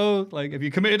 hello, like, have you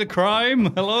committed a crime?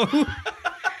 Hello."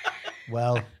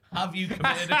 Well, Have you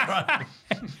committed a crime?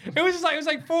 It was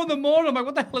like 4 a.m. I'm like,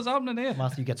 what the hell is happening here?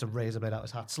 Matthew gets a razor blade out of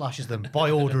his hat, slashes them by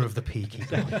order of the Peaky.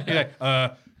 He's like,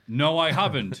 no, I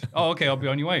haven't. Oh, okay, I'll be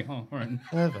on your way. Oh, all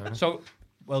right. So,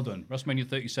 well done. WrestleMania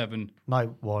 37, Night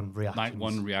 1 reactions. Night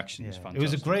 1 reactions. Yeah. Fantastic. It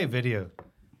was a great video.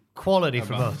 Quality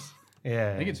from us.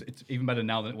 Yeah. I think it's even better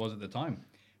now than it was at the time.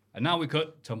 And now we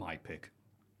cut to my pick.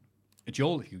 It's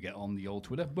Joel, if you get on the old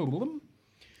Twitter.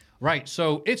 Right,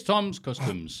 so it's Tom's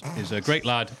Customs. Is a great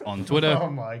lad on Twitter.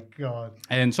 Oh my God.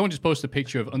 And someone just posted a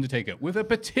picture of Undertaker with a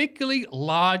particularly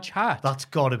large hat. That's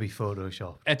got to be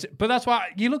Photoshop. But that's why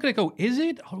you look at it and go, is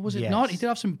it or was it Yes. not? He did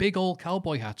have some big old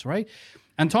cowboy hats, right?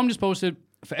 And Tom just posted,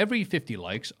 for every 50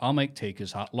 likes, I'll make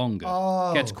Taker's hat longer.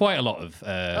 Oh. Gets quite a lot of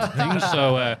things,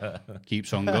 so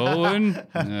keeps on going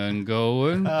and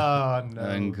going Oh, no.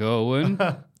 and going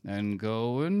and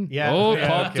going. Yeah, Oh, yeah,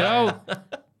 popped okay. out.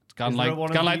 It's kind Is of there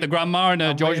one of like the- the grandma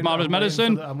in George Martin's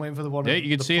Medicine. I'm waiting for the one. Yeah, of you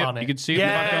can the see planet. it. You can see it in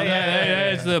the background. Yeah,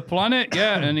 it's the planet.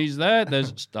 Yeah, and he's there.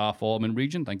 There's Star Foreman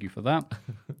region. Thank you for that.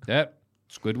 Yeah,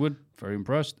 Squidward. Very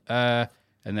impressed. And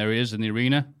there he is in the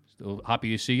arena. Still happy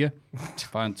to see you.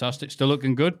 Fantastic. Still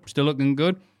looking good. Still looking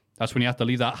good. That's when he had to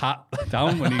leave that hat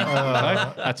down. When he,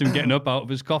 right? That's him getting up out of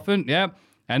his coffin. Yeah.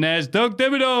 And there's Doug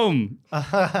Dimmadome.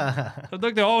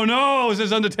 Oh no,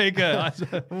 says Undertaker.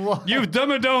 You've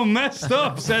Dimmadome messed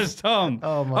up, says Tom.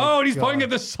 And he's pointing at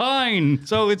the sign.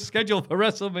 So it's scheduled for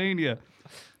WrestleMania.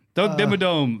 Doug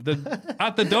Dimmadome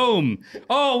at the Dome.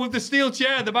 Oh, with the steel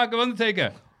chair at the back of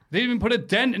Undertaker. They didn't even put a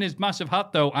dent in his massive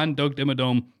hat, though. And Doug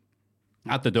Dimmadome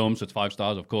at the Dome, so it's 5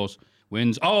 stars, of course,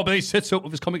 wins. Oh, but he sits up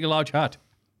with his comically large hat.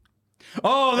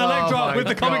 Oh, the leg drop with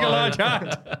the comically large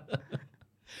hat.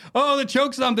 Oh, the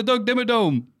chokeslam to Doug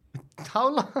Dimmadome. How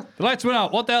long? The lights went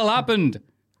out. What the hell happened?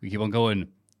 We keep on going.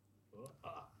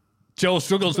 Joe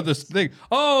struggles with this thing.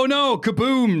 Oh, no.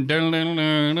 Kaboom.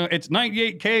 It's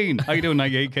 98 Kane. How you doing,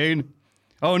 98 Kane?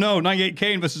 Oh, no. 98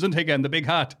 Kane versus Undertaker and the big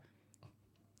hat.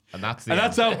 And that's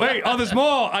how. Wait, there's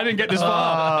more. I didn't get this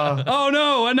far. Oh,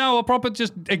 no. And now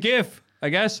just a gif, I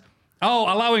guess.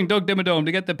 Oh, allowing Doug Dimmadome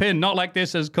to get the pin. Not like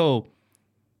this, says Cole.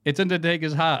 It's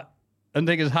Undertaker's hat.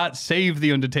 Undertaker's hat saved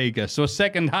the Undertaker. So a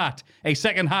second hat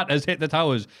has hit the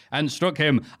towers and struck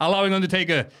him, allowing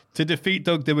Undertaker to defeat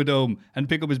Doug Dimmadome and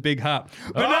pick up his big hat.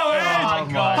 But now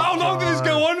Edge! How long did this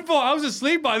go on for? I was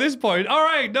asleep by this point. All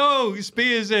right, no, he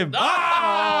spears him.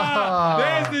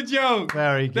 There's the joke.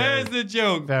 Very good. There's the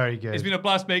joke. Very good. It's been a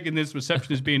blast making this.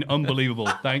 Reception has been unbelievable.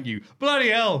 Thank you.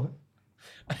 Bloody hell.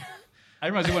 I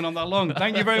didn't realize it went on that long.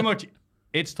 Thank you very much.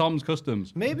 It's Tom's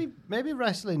Customs. Maybe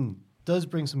wrestling does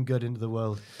bring some good into the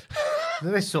world.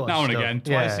 This sort of now and stuff. again.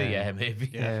 Twice a year,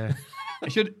 maybe. Yeah.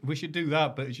 We should do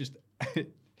that, but it's just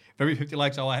very 50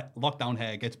 likes our lockdown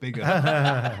hair gets bigger.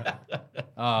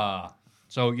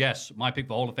 So yes, my pick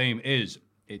for Hall of Fame is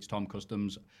it's Tom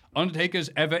Customs'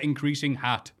 Undertaker's ever increasing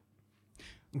hat.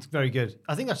 It's very good.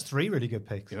 I think that's 3 really good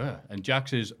picks. Yeah, and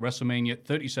Jax's WrestleMania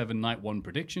 37 Night 1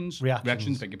 predictions.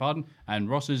 Reactions, beg your pardon. And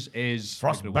Ross's is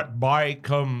Frostbite by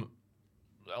come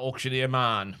auctioneer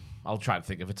man. I'll try and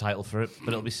think of a title for it, but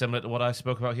it'll be similar to what I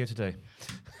spoke about here today.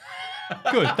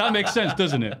 Good. That makes sense,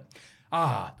 doesn't it?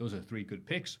 Those are 3 good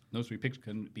picks. Those 3 picks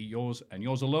can be yours and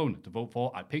yours alone to vote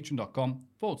for at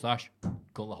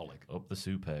patreon.com/Cultaholic. Up the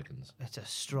Sue Perkins. It's a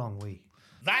strong week.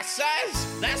 This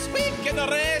week in the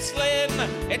wrestling.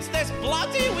 It's this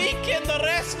bloody week in the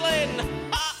wrestling.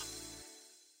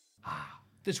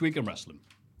 This week in wrestling.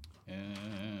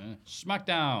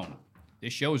 SmackDown.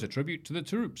 This show is a tribute to the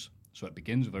troops. So it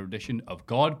begins with a rendition of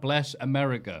God Bless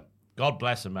America. God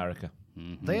Bless America.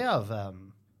 Mm-hmm. They have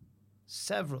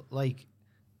several,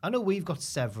 I know we've got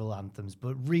several anthems,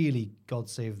 but really God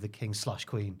Save the King /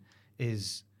 Queen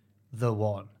is the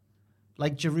one.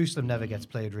 Like Jerusalem never gets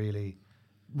played, really.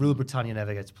 Rule Britannia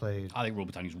never gets played. I think Rule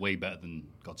Britannia is way better than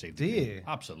God Save the King. Do you?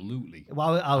 Absolutely.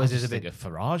 Well, ours is a bit of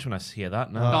Farage when I hear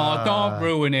that now. No, don't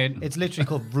ruin it. It's literally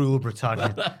called Rule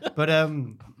Britannia. But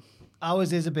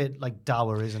ours is a bit like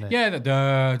dour, isn't it? Yeah,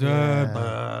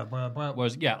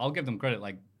 whereas, I'll give them credit,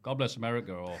 like God Bless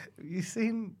America or... You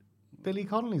seen Billy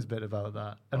Connolly's bit about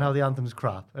that and how the anthem's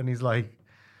crap? And he's like,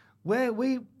 we're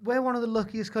one of the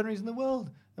luckiest countries in the world.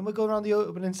 And we're going around the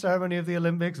opening ceremony of the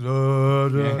Olympics.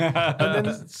 And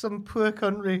then some poor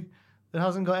country that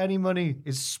hasn't got any money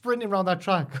is sprinting around that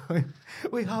track going,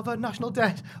 we have a national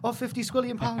debt of 50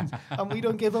 squillion pounds and we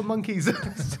don't give up monkeys. All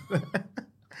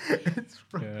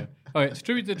right, it's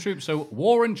tribute to the troops. So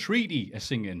War and Treaty are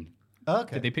singing.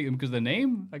 Okay. Did they pick them because of their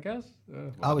name, I guess?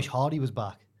 I wish Hardy was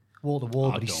back. Wall to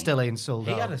wall, but he still ain't sold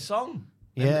out. He had a song.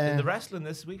 Yeah. In the wrestling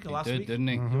this week or last week. Didn't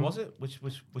he? Who was it? Which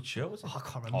show was it? I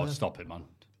can't remember. Oh, stop it, man.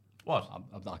 What?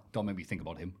 Don't make me think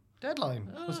about him.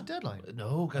 Deadline. Was it Deadline?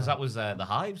 No, because that was the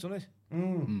Hives, wasn't it?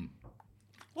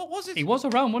 What was it? He was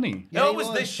around, wasn't he? No, it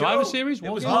was this show. Survivor Series?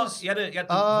 It was hard. He had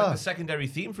the secondary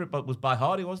theme for it, but was by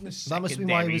Hardy, wasn't it? That must be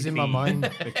why he was in my mind.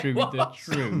 The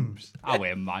troops.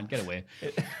 Away, man. Get away.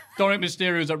 Dominic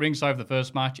Mysterio is at ringside for the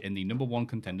first match in the number 1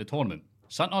 contender tournament.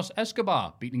 Santos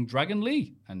Escobar beating Dragon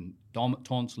Lee, and Dom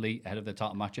taunts Lee ahead of the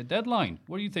title match at Deadline.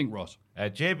 What do you think, Ross?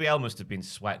 JBL must have been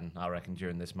sweating, I reckon,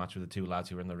 during this match with the 2 lads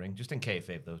who were in the ring. Just in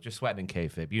kayfabe, though. Just sweating in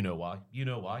kayfabe. You know why. You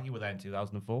know why. You were there in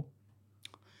 2004.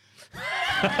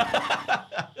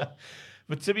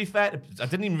 But to be fair, I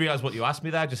didn't even realise what you asked me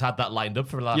there. I just had that lined up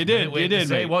for the last minute. You did,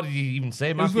 mate. What did you even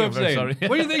say, Matthew? I'm very sorry.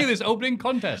 What do you think of this opening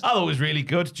contest? I thought it was really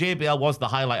good. JBL was the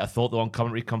highlight, I thought, though, on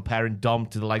commentary, comparing Dom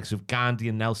to the likes of Gandhi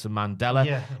and Nelson Mandela.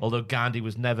 Yeah. Although Gandhi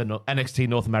was never NXT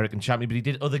North American champion, but he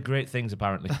did other great things,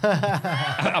 apparently.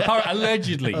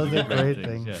 Allegedly. Other great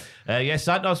things. Yeah,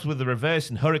 Santos with the reverse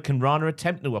and Hurricane Rana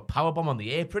attempting to a powerbomb on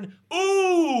the apron.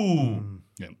 Ooh!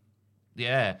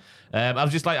 Yeah. I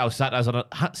was just like how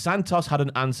Santos had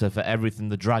an answer for everything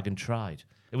the Dragon tried.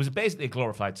 It was basically a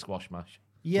glorified squash match.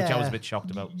 Yeah. Which I was a bit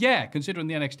shocked about. Yeah, considering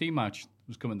the NXT match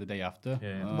was coming the day after.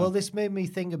 Yeah. Well, this made me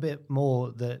think a bit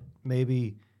more that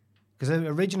maybe... Because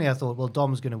originally I thought, well,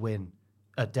 Dom's going to win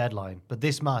at Deadline. But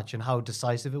this match and how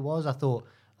decisive it was, I thought,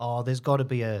 oh, there's got to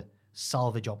be a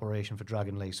salvage operation for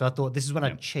Dragon Lee. So I thought this is when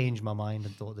I changed my mind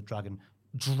and thought the Dragon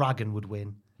would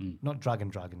win. Not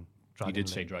Dragon. You did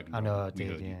say Dragon. I know, I We did,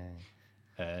 heard you.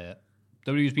 yeah.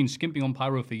 WWE's been skimping on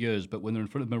pyro for years, but when they're in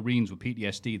front of Marines with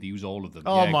PTSD, they use all of them.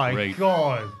 Oh Yeah, my great.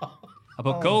 God.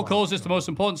 But Cole calls this the most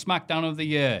important SmackDown of the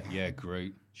year. Yeah,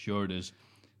 great. Sure it is.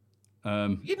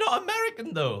 You're not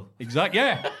American, though. Exactly.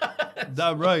 Yeah.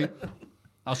 That right.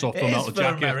 I saw Full It is Metal for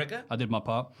Jacket. America. I did my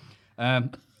part.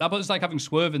 But it's like having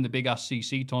Swerve in the big ass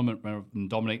CC tournament rather than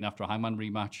dominating after a Hangman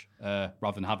rematch,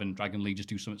 rather than having Dragon Lee just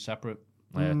do something separate.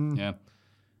 Yeah.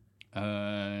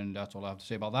 And that's all I have to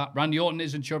say about that. Randy Orton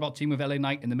isn't sure about teaming with LA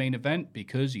Knight in the main event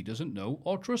because he doesn't know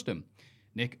or trust him.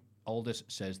 Nick Aldis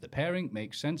says the pairing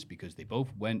makes sense because they both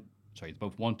want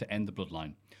to end the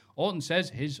bloodline. Orton says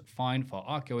his fine for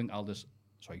RKOing Aldis.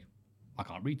 Sorry, I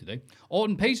can't read today.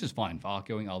 Orton pays his fine for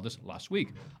RKOing Aldis last week.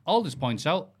 Aldis points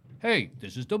out, hey,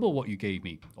 this is double what you gave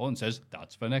me. Orton says,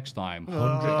 that's for next time.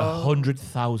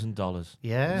 $100,000.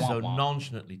 Yeah. So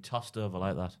nonchalantly tossed over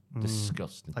like that.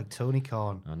 Disgusting. Like Tony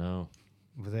Khan. I know.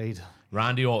 With Ada.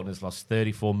 Randy Orton has lost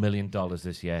 $34 million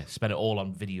this year. Spent it all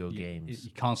on video games.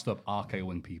 You can't stop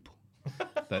RKOing people.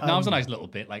 That was a nice little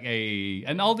bit. Like, hey,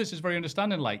 and Aldis is very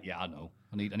understanding. Like, yeah, I know.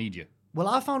 I need you. Well,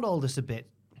 I found all this a bit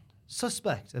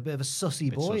suspect, a bit of a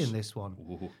sussy boy sus. in this one.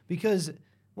 Ooh. Because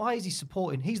why is he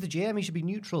supporting? He's the GM, he should be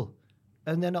neutral.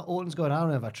 And then Orton's going, I don't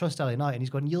know if I trust LA Knight. And he's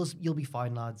going, you'll be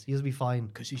fine, lads. You'll be fine.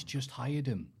 Because he's just hired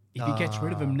him. If he gets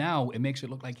rid of him now, it makes it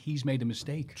look like he's made a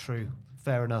mistake. True.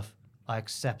 Fair enough. I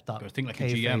accept that. Gotta think like a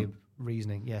kayfabe GM.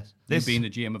 reasoning, yes. This being the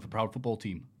GM of a proud football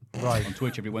team. Right. On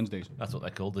Twitch every Wednesdays. That's what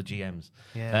they're called, the GMs.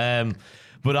 Yeah.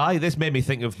 But this made me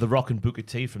think of The Rock and Booker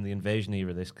T from the Invasion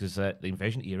era. The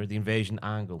Invasion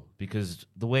angle, because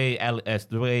the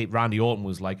way Randy Orton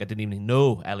was like, I didn't even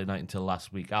know LA Knight until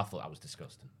last week. I thought that was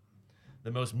disgusting.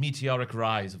 The most meteoric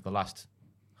rise of the last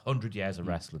 100 years of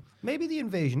wrestling. Maybe the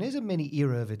Invasion is a mini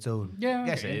era of its own. Yeah.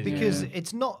 Yes, it is. Because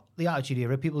it's not the Attitude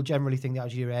Era. People generally think the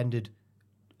Attitude Era ended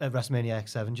at WrestleMania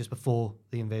X7 just before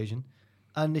the Invasion.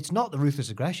 And it's not the Ruthless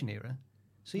Aggression Era.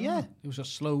 So, yeah. It was a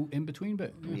slow in-between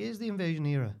bit. It is the Invasion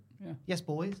Era. Yeah. Yes,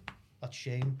 boys. That's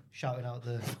Shane shouting out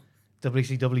the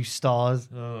WCW stars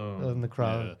in the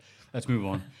crowd. Yeah. Let's move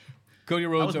on. Cody That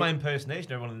Rhodes. was my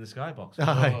impersonation, everyone in the skybox.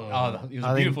 It was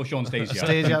a beautiful Sean Stacey.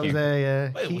 Stacey out there,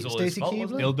 yeah. Well, it was all his Stacey fault,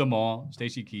 wasn't Keebler? Ilda Moore,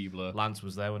 Stacey Keebler, Lance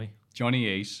was there, wasn't he? Johnny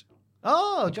Ace,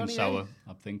 Oh, and Johnny Sauer, Ace.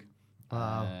 I think.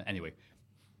 Wow. Anyway,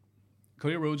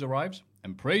 Cody Rhodes arrives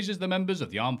and praises the members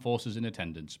of the armed forces in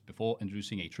attendance before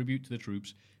introducing a tribute to the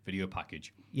troops video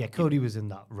package. Yeah, Cody was in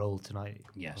that role tonight.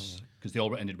 Yes, because they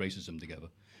all ended racism together.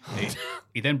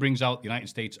 He then brings out the United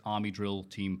States Army drill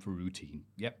team for routine.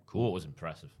 Yep, Cool, it was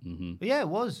impressive. But yeah, it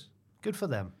was. Good for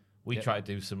them. We tried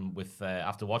to do some with,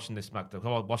 after watching this SmackDown,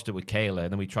 I watched it with Kayla,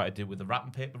 and then we tried to do it with the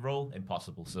wrapping paper roll.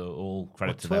 Impossible. So all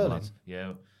credit to them, twirling? lads.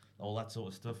 Yeah, all that sort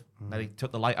of stuff. Then he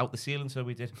took the light out the ceiling, so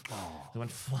we did. They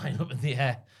went flying up in the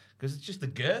air. Because it's just the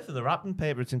girth of the wrapping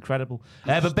paper. It's incredible.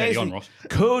 But Steady on, basically, Ross.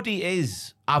 Cody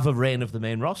is Ava Rain of the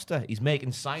main roster. He's making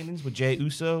signings with Jey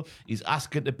Uso. He's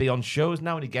asking to be on shows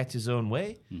now, and he gets his own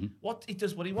way. He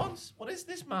does what he wants. What is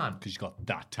this man? Because he's got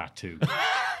that tattoo.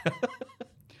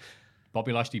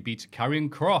 Bobby Lashley beats Karrion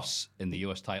Kross in the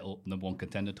US title #1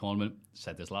 contender tournament.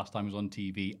 Said this last time he was on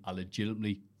TV. I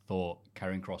legitimately thought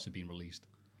Karrion Kross had been released.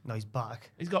 No, he's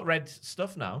back. He's got red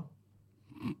stuff now.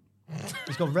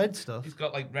 He's got red stuff. He's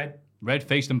got like red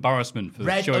Red-faced embarrassment for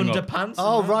red showing up. underpants.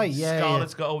 Oh, and that. right, yeah,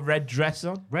 Scarlett's got a red dress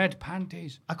on. Red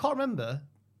panties. I can't remember.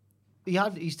 He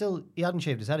hadn't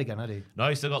shaved his head again, had he? No,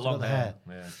 he's still got long got the hair.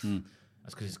 Yeah.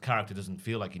 That's because his character doesn't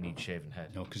feel like he needs shaven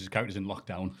head. No, because his character's in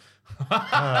lockdown.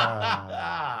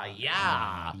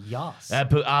 Yeah. Yes.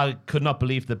 But I could not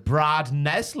believe that Brad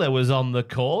Nessler was on the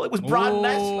call. It was Brad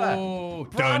Nessler.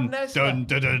 Brad Nessler. Dun,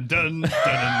 dun, dun, dun,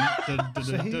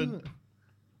 So dun, dun.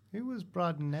 who was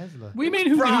Brad Nesler? What do you mean,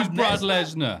 who's Brad Brad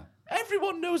Lesnar. Lesnar?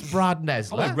 Everyone knows Brad I like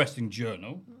Nessler. Wrestling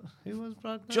Journal. Who was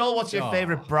Brad Nesler? Joel, what's your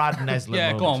favourite Brad Nessler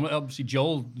Yeah, go moment? on. Obviously,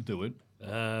 Joel do it.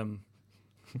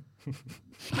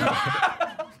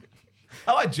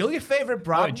 Oh, right, Joel, your favourite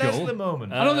Brad Right, Joel. Nessler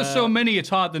moment? I know there's so many, it's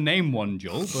hard to name one,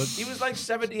 Joel, but He was like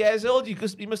 70 years old. He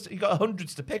got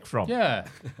hundreds to pick from. yeah.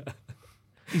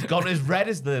 He's got as red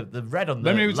as the red on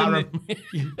the Remember he was in Laramie.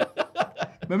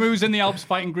 Remember he was in the Alps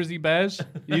fighting grizzly bears?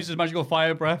 He used his magical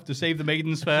fire breath to save the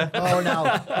Maidens Fair. Oh,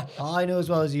 now I know as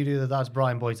well as you do that that's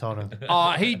Brian Boitano.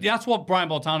 That's what Brian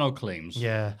Boltano claims.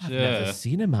 Yeah. I've never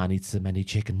seen a man eat so many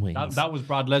chicken wings. That was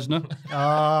Brad Lesnar.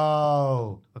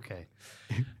 Oh, okay.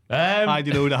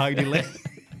 Heidi Loader, Heidi Lit.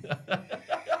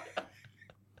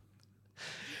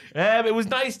 It was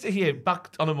nice to hear,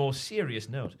 back on a more serious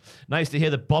note, nice to hear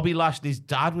that Bobby Lashley's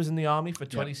dad was in the army for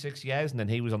 26 years, and then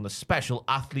he was on the special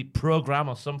athlete program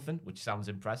or something, which sounds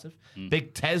impressive.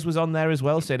 Big Tez was on there as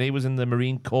well, saying he was in the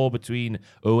Marine Corps between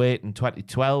 2008 and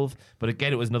 2012, but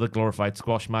again, it was another glorified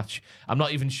squash match. I'm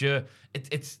not even sure.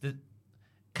 It's the...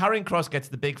 Karrion Kross gets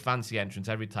the big fancy entrance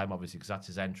every time, obviously, because that's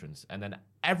his entrance, and then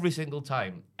every single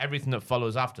time, everything that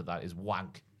follows after that is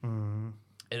wank.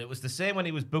 And it was the same when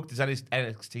he was booked as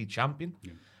NXT champion,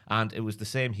 and it was the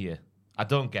same here. I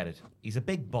don't get it. He's a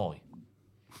big boy.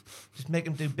 Just make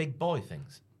him do big boy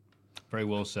things. Very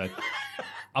well said.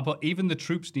 But even the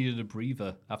troops needed a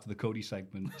breather after the Cody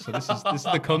segment. So this is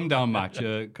the come down match,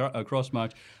 a cross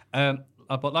match.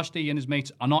 But Lashley and his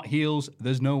mates are not heels.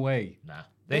 There's no way. Nah.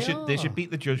 They should beat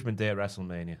the Judgment Day at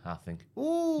WrestleMania, I think.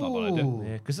 Ooh. Not what I do.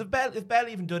 Yeah, because they've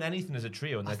barely even done anything as a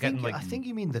trio, and they're getting like... I think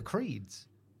you mean the Creeds.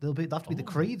 They'll have to be the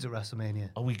Creeds at WrestleMania.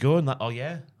 Are we going that? Oh,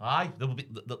 yeah. Aye.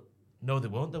 No, they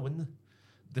won't, though, wouldn't they?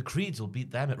 The Creeds will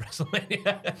beat them at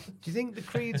WrestleMania. Do you think the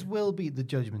Creeds will beat the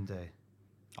Judgment Day?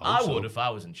 I would if I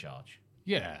was in charge.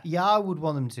 Yeah. Yeah, I would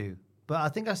want them to. But I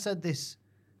think I said this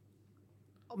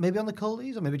maybe on the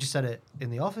Culties, or maybe just said it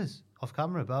in the office, off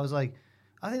camera. But I was like,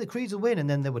 I think the Creeds will win, and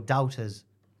then there were doubters.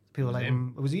 People were like,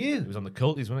 was it you? It was on the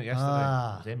Culties, wasn't it, yesterday?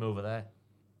 Ah. It was him over there.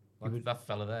 That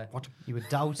fella there. What? You were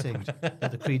doubting that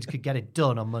the Creeds could get it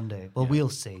done on Monday. Well, we'll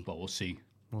see. But we'll see.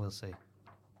 We'll see.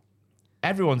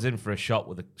 Everyone's in for a shot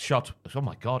with a shot. Oh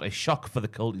my god, a shock for the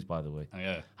Culties, by the way. Oh,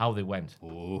 yeah. How they went.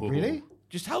 Ooh. Really?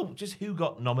 Just who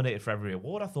got nominated for every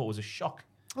award, I thought was a shock.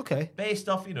 Okay. Based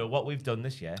off, what we've done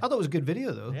this year. I thought it was a good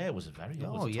video, though. Yeah, it was a very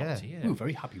Oh, top yeah. tier. We were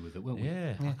very happy with it, weren't we?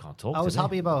 Yeah, I can't talk. I was today.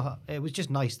 happy about it. Was just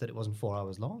nice that it wasn't 4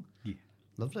 hours long. Yeah.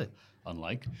 Lovely.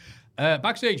 Unlike.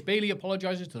 Backstage, Bayley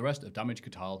apologizes to the rest of Damage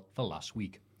Catal for last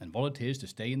week and volunteers to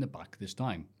stay in the back this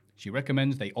time. She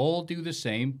recommends they all do the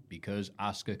same because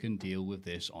Asuka can deal with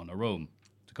this on her own.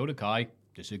 Dakota Kai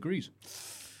disagrees.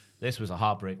 This was a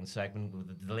heartbreaking segment with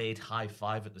a delayed high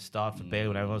five at the start for Bayley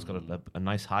when everyone's got a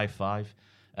nice high five.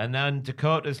 And then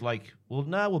Dakota's like, well,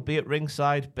 no, we'll be at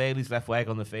ringside. Bayley's left leg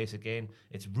on the face again.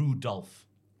 It's Rudolph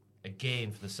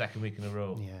again for the second week in a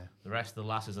row. Yeah. The rest of the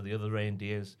lasses are the other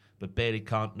reindeers, but Bayley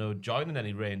can't join in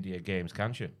any reindeer games,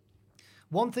 can't she?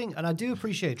 One thing, and I do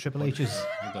appreciate Triple H's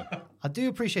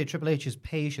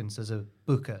patience as a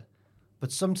booker,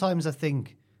 but sometimes I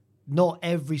think not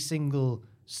every single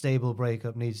stable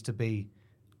breakup needs to be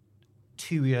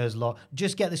 2 years long.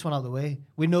 Just get this one out of the way.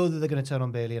 We know that they're going to turn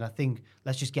on Bayley, and I think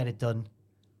let's just get it done.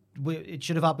 It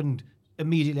should have happened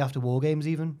immediately after War Games,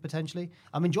 even, potentially.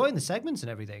 I'm enjoying the segments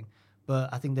and everything, but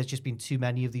I think there's just been too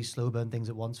many of these slow burn things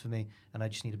at once for me, and I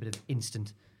just need a bit of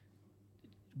instant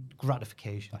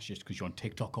gratification. That's just because you're on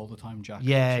TikTok all the time, Jack.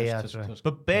 That's right.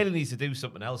 But Bayley needs to do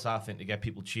something else, I think, to get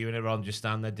people cheering her on. Just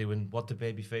stand there doing what do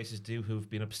baby faces do who've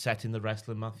been upset in the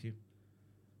wrestling, Matthew?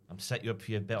 I'm set you up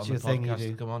for your bit on the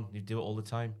podcast. Come on, you do it all the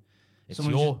time. It's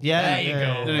there you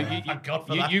go. Thank God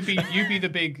for that. You be the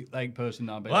big person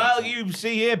now. Well, you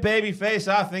see here, baby face.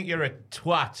 I think you're a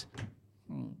twat.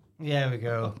 Yeah, we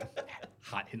go.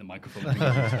 Hat in the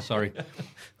microphone. Sorry.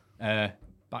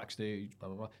 Backstage, blah,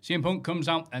 blah, blah. CM Punk comes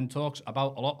out and talks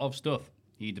about a lot of stuff.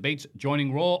 He debates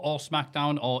joining Raw or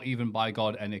SmackDown or even, by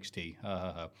God, NXT.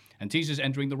 And teases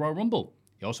entering the Royal Rumble.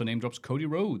 He also name drops Cody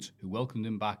Rhodes, who welcomed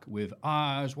him back with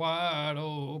eyes wide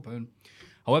open.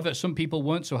 However, some people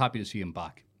weren't so happy to see him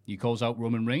back. He calls out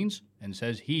Roman Reigns and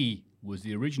says he was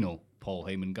the original Paul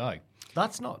Heyman guy.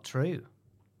 That's not true.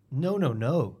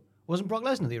 No. Wasn't Brock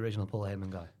Lesnar the original Paul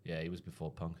Heyman guy? Yeah, he was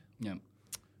before Punk. Yeah.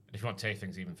 If you want to take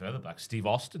things even further back, Steve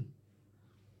Austin.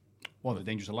 Well, the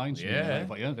Dangerous Alliance. Yeah.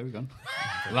 Yeah, there we go.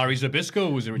 Larry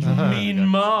Zbyszko was the original. Mean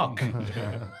Mark.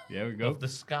 There we go. Of the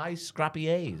Sky Scrappy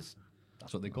A's.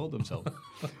 That's what they called themselves.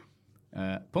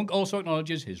 Punk also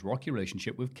acknowledges his rocky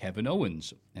relationship with Kevin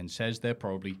Owens and says they're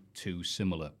probably too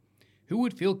similar. Who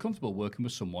would feel comfortable working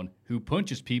with someone who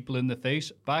punches people in the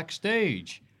face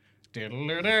backstage?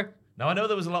 Now, I know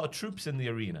there was a lot of troops in the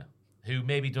arena who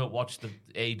maybe don't watch the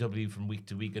AEW from week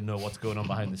to week and know what's going on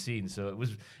behind the scenes. So it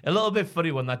was a little bit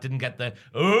funny when that didn't get the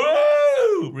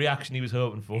reaction he was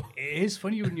hoping for. It is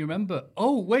funny when you remember,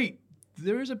 oh, wait,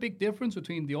 there is a big difference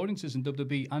between the audiences in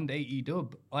WWE and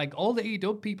AEW. Like, all the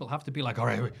AEW people have to be like, all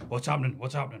right, wait, what's happening?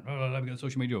 What's happening? Let me get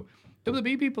social media.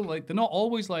 WWE people, like, they're not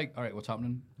always like, all right, what's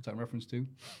happening? What's that in reference to?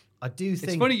 I do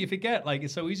think... It's funny, you forget, like,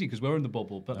 it's so easy because we're in the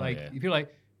bubble. But, if you're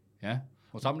like, yeah,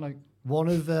 what's happening? Like, one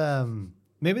of...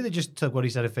 maybe they just took what he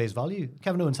said at face value.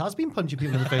 Kevin Owens has been punching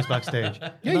people in the face backstage.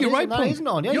 Yeah, you're right, Punk. Isn't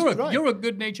on. Yeah, you're a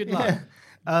good-natured lad.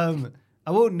 I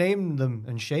won't name them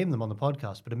and shame them on the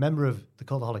podcast, but a member of the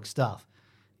Cultaholic staff...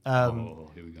 here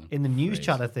we go. In the news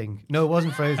chat, I think. No, it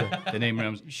wasn't Fraser. The name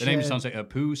sounds like a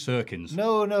Pooh Serkins.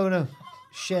 No.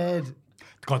 Shared...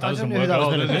 God, that doesn't work at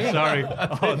all, does it? Sorry.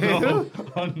 Oh, no.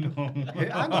 Oh, no.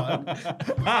 Hang on.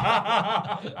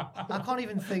 I can't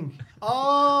even think.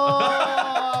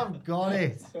 Oh, I've got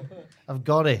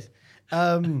it.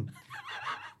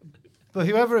 But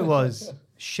whoever it was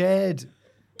shared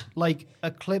like a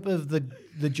clip of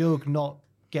the joke not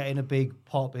getting a big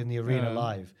pop in the arena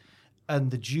live.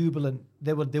 And the jubilant,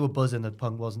 they were buzzing that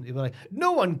Punk wasn't. They were like,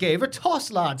 no one gave a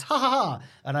toss, lads. Ha ha ha.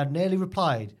 And I'd nearly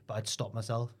replied, but I'd stopped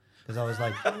myself. Because I was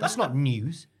like, that's not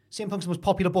news. CM Punk's the most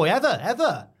popular boy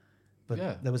ever.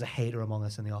 But there was a hater among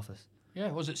us in the office. Yeah,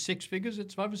 was it 6 figures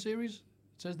at Survivor Series? It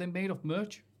says they made off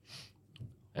merch.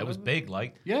 It was big,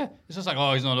 like. Yeah, it's just like,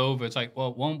 oh, he's not over. It's like,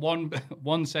 well,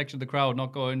 one section of the crowd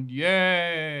not going,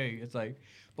 yay. It's like,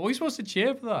 but we're supposed to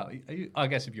cheer for that. I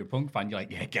guess if you're a Punk fan, you're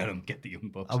like, yeah, get him, get the Young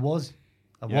Bucks. I was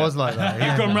like that.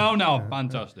 You've come round now,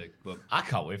 fantastic. But I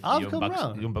can't wait for the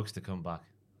Young Bucks to come back.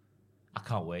 I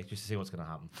can't wait just to see what's going to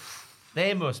happen.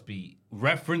 They must be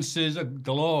references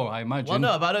galore, I imagine. Well,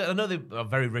 no, but I know they are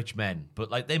very rich men,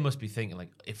 but like they must be thinking, like,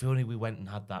 if only we went and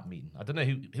had that meeting. I don't know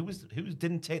who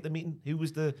didn't take the meeting. Who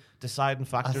was the deciding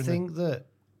factor? I think that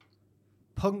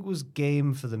Punk was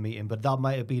game for the meeting, but that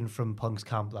might have been from Punk's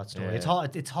camp. That story. Yeah. It's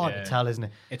hard to tell, isn't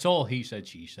it? It's all he said,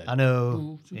 she said. I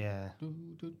know. Yeah.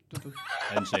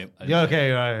 I didn't say it. Yeah.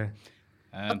 Okay. Right.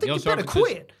 I think you better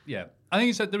quit. Yeah. I think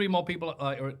he said there be more people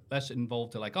are less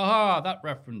involved to like, that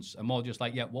reference, and more just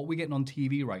like, yeah, what are we getting on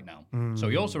TV right now? So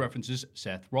he also references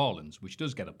Seth Rollins, which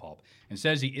does get a pop, and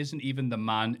says he isn't even the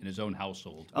man in his own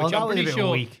household. Which I'm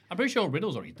pretty sure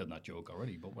Riddle's already done that joke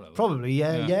already, but whatever. Probably,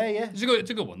 yeah. It's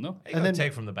a good one though. And then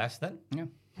take from the best then. Yeah.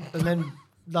 And then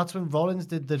that's when Rollins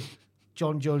did the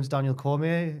John Jones Daniel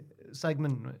Cormier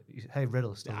segment. Hey,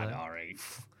 Riddle still there. All right.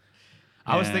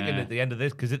 I was thinking at the end of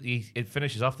this, because it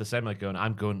finishes off the segment going,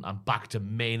 I'm back to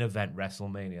main event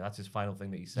WrestleMania. That's his final thing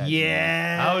that he said.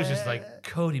 Yeah. I was just like,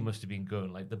 Cody must have been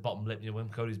going, like the bottom lip, when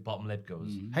Cody's bottom lip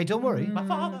goes. Hey, don't worry. My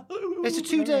father. It's a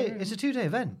 2-day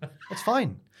event. It's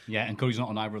fine. Yeah, and Cody's not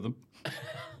on either of them.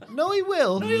 No, he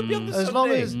will. No, he'll be on the as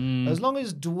long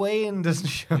as Dwayne doesn't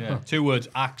show up. 2 words,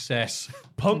 access.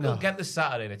 Punk will get the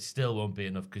Saturday and it still won't be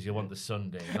enough because you want the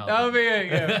Sunday. That'll be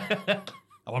it, yeah.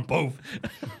 I want both.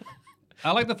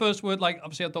 I like the first word, like,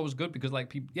 obviously I thought it was good because, like,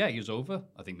 people, he was over.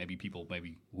 I think people, for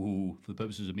the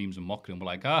purposes of memes and mocking him, were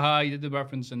like, you did the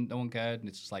reference and no one cared. And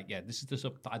it's just like, this is the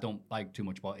stuff that I don't like too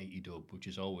much about AEW, which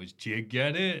is always, do you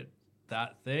get it?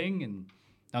 That thing? And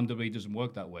WWE doesn't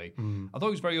work that way. I thought it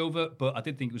was very over, but I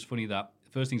did think it was funny that the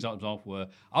first things out of off were,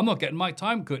 I'm not getting my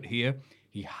time cut here.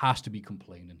 He has to be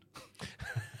complaining.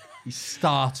 He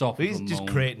starts off He's just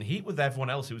creating heat with everyone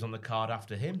else who was on the card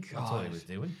after him. That's all he was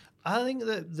doing. I think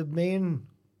that the main...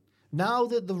 Now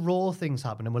that the Raw thing's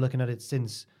happened, and we're looking at it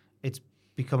since it's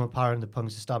become apparent that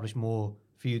Punk's established more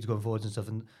feuds going forwards and stuff,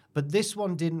 but this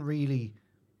one didn't really...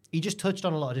 He just touched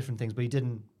on a lot of different things, but he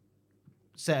didn't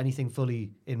set anything fully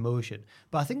in motion.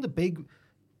 But I think the big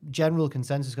general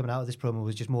consensus coming out of this promo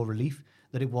was just more relief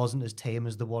that it wasn't as tame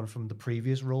as the one from the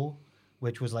previous Raw,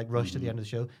 which was like rushed at the end of the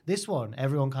show. This one,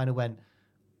 everyone kind of went...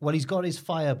 Well, he's got his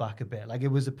fire back a bit. Like, it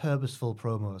was a purposeful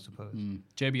promo, I suppose.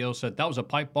 JBL said, that was a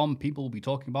pipe bomb people will be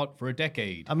talking about for a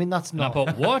decade. I mean, that's not... And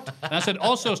I thought, what? And I said,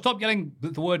 also, stop yelling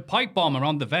the word pipe bomb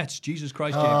around the vets. Jesus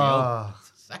Christ, JBL.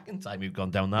 It's the second time you've gone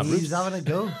down that route. He's having a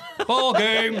go. Ball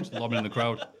games. Lobbing in the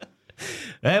crowd.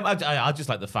 I just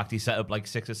like the fact he set up like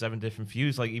 6 or 7 different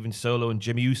feuds. Like, even Solo and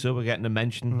Jimmy Uso were getting a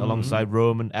mention alongside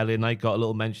Roman. LA Knight got a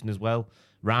little mention as well.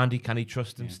 Randy, can he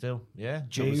trust him still? Yeah.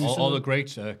 All the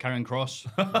greats, Karen Cross.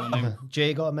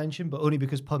 Jay got a mention, but only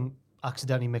because Punk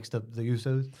accidentally mixed up the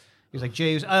Usos. He was like,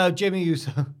 Jimmy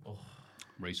Uso.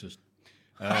 Racist.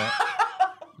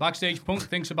 Backstage, Punk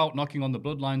thinks about knocking on the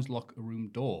Bloodline's locker room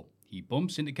door. He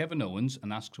bumps into Kevin Owens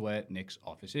and asks where Nick's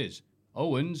office is.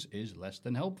 Owens is less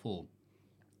than helpful.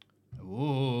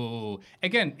 Ooh.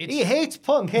 Again, he hates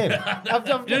Punk, him. I've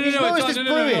noticed this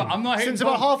brewing. I'm not hating Since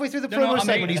about halfway through the promo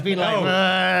segment, he's been like...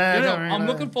 I'm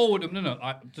looking forward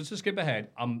to... Just to skip ahead,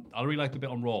 I really like the bit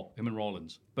on Raw, him and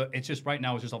Rollins. But it's just, right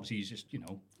now, it's just obviously, he's just,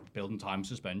 building time,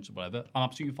 suspense, whatever. I'm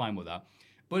absolutely fine with that.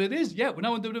 But it is, we're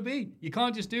now in WWE. You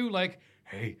can't just do like,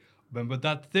 hey, remember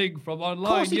that thing from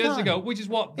online years ago, which is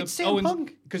what it's the CM Owens,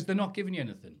 Punk. because they're not giving you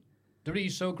anything. WWE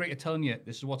is so great at telling you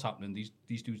this is what's happening.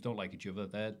 These dudes don't like each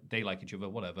other. They like each other.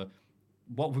 Whatever.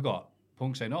 What have we got?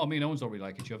 Punk saying, "Oh, me and Owens don't really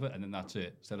like each other," and then that's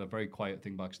it. Instead of a very quiet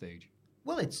thing backstage.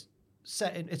 Well, it's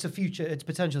set. It's a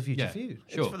potential future Yeah, feud.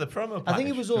 sure. It's for the promo. I think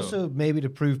it was also maybe to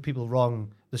prove people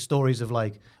wrong. The stories of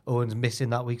like Owens missing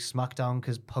that week's SmackDown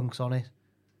because Punk's on it.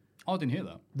 Oh, I didn't hear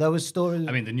that. There was stories.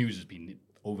 I mean, the news has been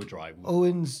overdrive.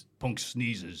 Owens Punk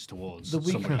sneezes towards the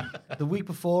week somebody. the week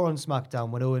before on SmackDown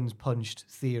when Owens punched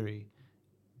Theory,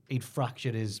 he'd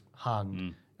fractured his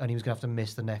hand and he was gonna have to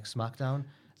miss the next SmackDown.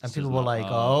 And people were like,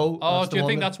 "Oh, do you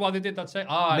think that's why they did that?" Say,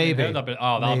 I Maybe. didn't hear that bit.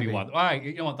 Oh, that'll Maybe. be why. All right,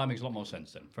 you know what? That makes a lot more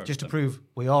sense then. Fair just to enough. prove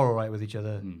we are all right with each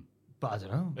other. But I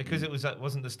don't know. Because it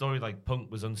wasn't the story like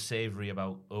Punk was unsavory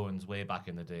about Owens way back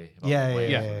in the day. about Yeah, the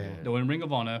way- Yeah. No, in Ring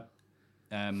of Honor,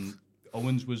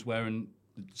 Owens was wearing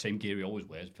the same gear he always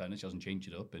wears. In fairness, he hasn't changed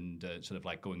it up, and sort of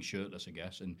like going shirtless, I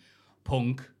guess. And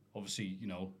Punk, obviously,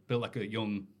 built like a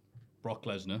young Brock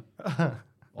Lesnar.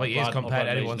 Well, he is compared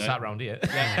to anyone Lesnar. sat around here.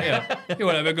 Yeah,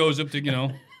 whatever goes up to,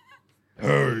 hey.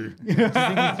 Do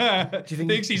you think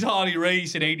Thinks he's Harley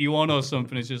Race in 81 or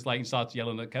something. It's just like he starts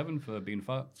yelling at Kevin for being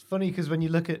fat. it's funny because when you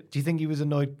look at, do you think he was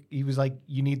annoyed? He was like,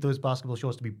 "You need those basketball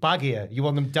shorts to be baggier. You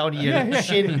want them down to your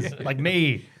shins, like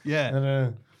me."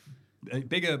 Yeah.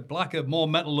 Bigger, blacker, more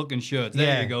metal looking shirts.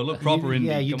 There you go. Look proper indie.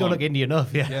 Yeah, you Come don't on. look indie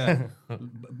enough. Yeah.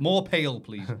 More pale,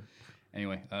 please.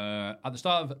 Anyway, at the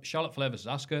start of Charlotte Flair versus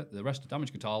Asuka, the rest of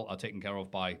Damage Control are taken care of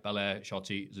by Belair,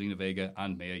 Shotzi, Zelina Vega,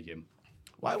 and Mia Yim.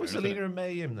 Why was Selena and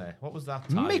May in there? What was that?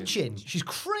 tie-in? Mitchin, she's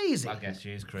crazy. I guess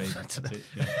she is crazy. That's it.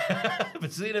 Yeah.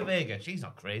 But Selena Vega, she's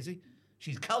not crazy.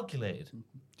 She's calculated.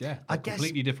 Yeah, I guess-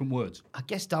 completely different words. I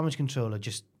guess Damage Control are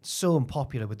just so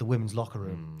unpopular with the women's locker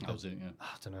room. That was it, yeah. I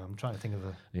don't know. I'm trying to think of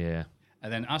a. Yeah.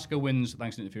 And then Asuka wins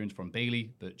thanks to interference from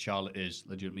Bayley, but Charlotte is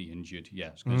legitimately injured. Yeah,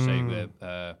 I was going to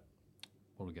say,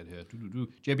 what do we get here?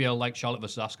 JBL liked Charlotte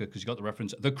versus Asuka because you got the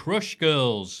reference. The Crush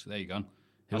Girls. There you go.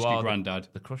 Who Asuka are Granddad.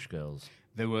 The Crush Girls.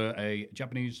 They were a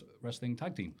Japanese wrestling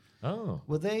tag team. Oh.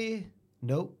 Were they?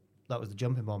 Nope. That was the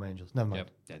Jumping Bomb Angels. Never mind. Yep,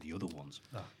 they're the other ones.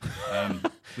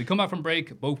 We come back from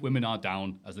break. Both women are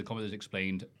down. As the commentators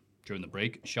explained during the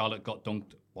break, Charlotte got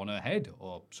dunked on her head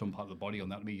or some part of the body on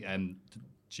that.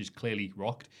 She's clearly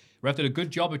rocked. Ref did a good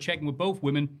job of checking with both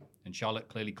women, and Charlotte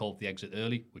clearly called for the exit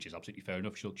early, which is absolutely fair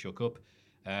enough. She looked shook up.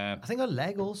 I think her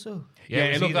leg also. Yeah, it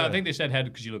was it looked. either- I think they said head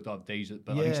because you looked out of days,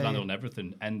 but I think she Yeah, landed yeah. on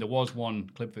everything. And there was one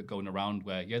clip of it going around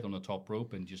where they're on the top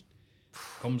rope and just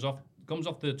comes off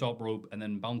the top rope and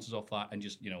then bounces off that and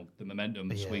just the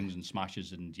momentum swings and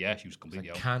smashes and she was completely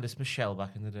out. Candice Michelle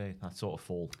back in the day. That sort of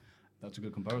fall. That's a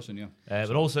good comparison, yeah.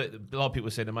 But also, a lot of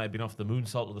people say they might have been off the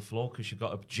moonsault to the floor because she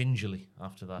got up gingerly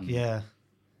after that. Yeah.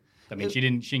 I mean, she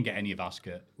didn't get any of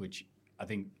Asuka, which I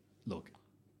think. Look,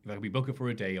 if I could be booking for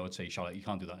a day, I would say Charlotte, you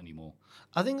can't do that anymore.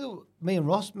 I think that me and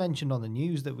Ross mentioned on the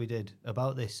news that we did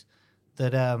about this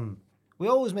that we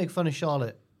always make fun of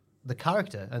Charlotte, the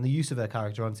character, and the use of her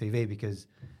character on TV because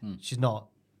she's not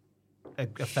a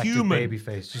effective Human.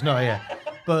 babyface. She's not, yeah.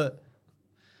 But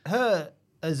her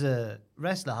as a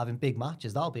wrestler having big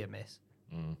matches, that'll be a miss.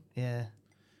 Yeah.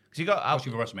 Because you got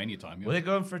Especially for WrestleMania time, yeah. Were they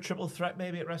going for a triple threat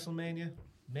maybe at WrestleMania?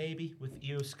 Maybe with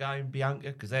Io Sky and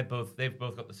Bianca because they've both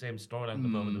got the same storyline at the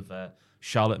moment of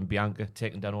Charlotte and Bianca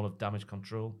taking down all of Damage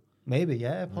Control. Maybe,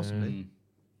 yeah, possibly.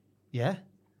 Yeah.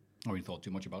 I really thought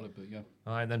too much about it, but yeah.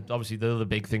 And then obviously the other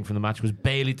big thing from the match was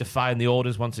Bayley defying the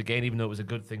orders once again, even though it was a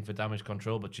good thing for Damage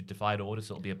Control, but she defied orders,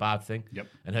 so it'll be a bad thing. Yep.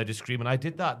 And her just screaming, I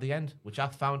did that at the end, which I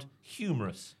found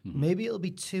humorous. Maybe it'll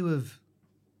be 2 of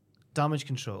Damage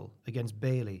Control against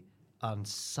Bayley and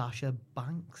Sasha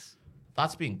Banks.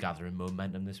 That's been gathering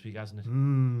momentum this week, hasn't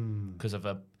it? Because of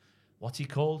what's he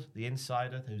called? The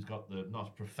insider who's got the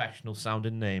not professional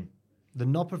sounding name. The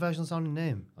not professional sounding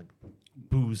name. Like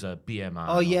Boozer, BMI.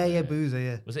 Oh, yeah, Boozer,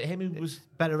 yeah. Was it him who was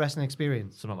Better wrestling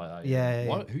experience. something like that? Yeah.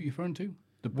 What? Who are you referring to?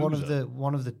 The One Boozer?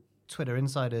 of the Twitter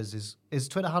insiders is his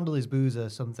Twitter handle is Boozer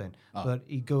something, but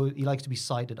he likes to be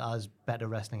cited as Better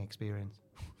Wrestling Experience.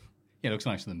 Yeah, it looks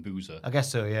nicer than Boozer. I guess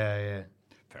so. Yeah.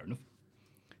 Fair enough.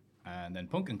 And then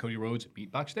Punk and Cody Rhodes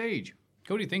meet backstage.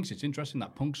 Cody thinks it's interesting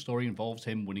that Punk's story involves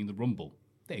him winning the Rumble.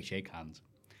 They shake hands.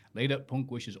 Later,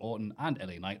 Punk wishes Orton and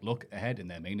LA Knight luck ahead in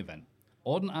their main event.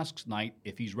 Orton asks Knight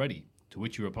if he's ready, to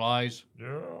which he replies,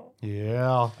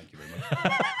 Yeah. Thank you very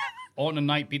much. Orton and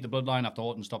Knight beat the Bloodline after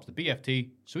Orton stops the BFT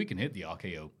so he can hit the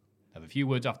RKO. Have a few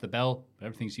words after the bell, but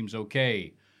everything seems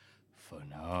okay. For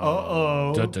now.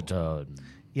 Uh-oh. Dun, dun, dun.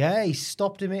 Yeah, he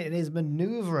stopped him in his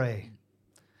maneuver.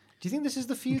 Do you think this is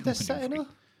the feud they're setting up?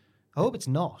 I hope it's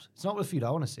not. It's not the feud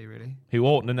I want to see, really. Who,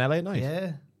 Orton and LA Knight?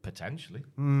 Yeah. Potentially.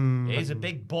 It is a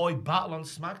big boy battle on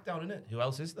SmackDown, isn't it? Who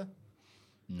else is there?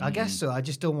 I guess so. I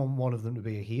just don't want one of them to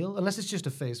be a heel, unless it's just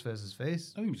a face versus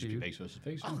face. I think it's just face versus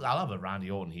face. I'll have a Randy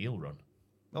Orton heel run.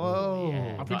 Oh.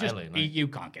 Yeah, If we just, LA Knight. you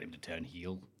can't get him to turn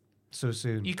heel. So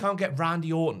soon. You can't get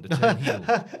Randy Orton to turn heel.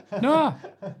 No.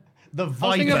 The I was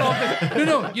thinking Viper. about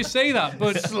no, you say that,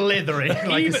 but slithering like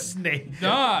a Even- snake.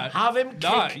 nah, Have him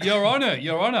nah, kick. Your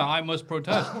Honor, I must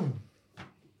protest.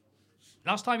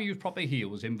 Last time he was properly heel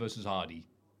was him versus Hardy,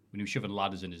 when he was shoving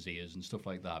ladders in his ears and stuff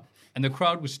like that, and the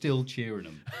crowd was still cheering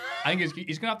him. I think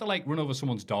he's gonna have to like run over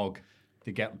someone's dog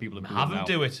to get people to boo Have him him now.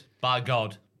 do it, by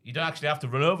God. You don't actually have to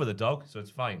run over the dog, so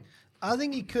it's fine. I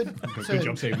think he could. Good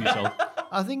job saving yourself.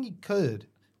 I think he could,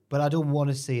 but I don't want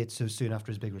to see it so soon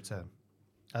after his big return.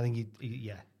 I think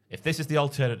yeah. If this is the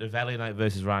alternative, LA Knight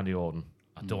versus Randy Orton,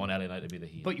 I don't want LA Knight to be the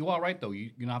heel. But you are right though. You're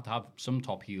gonna have to have some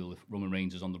top heel if Roman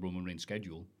Reigns is on the Roman Reigns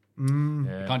schedule. Yeah.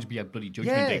 It can't just be a bloody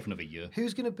Judgment Day for another year.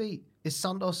 Who's going to beat? Is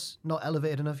Santos not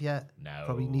elevated enough yet? No.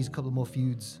 Probably needs a couple more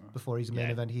feuds before he's a main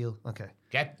Yeah. event heel. Okay.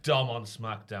 Get Dom on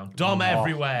SmackDown. Dom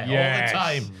everywhere, yes.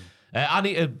 all the time. I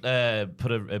need to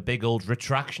put a big old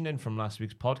retraction in from last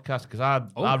week's podcast because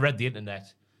I read the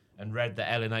internet and read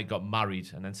that LA Knight got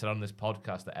married and then said on this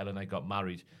podcast that LA Knight got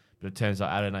married. But it turns out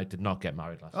LA Knight did not get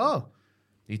married last week. Oh.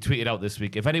 He tweeted out this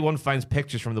week, if anyone finds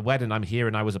pictures from the wedding I'm here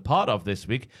and I was a part of this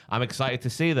week, I'm excited to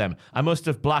see them. I must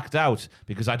have blacked out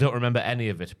because I don't remember any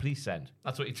of it. Please send.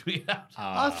 That's what he tweeted out.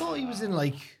 I thought he was in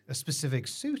like a specific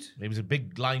suit. He was a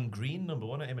big lime green number,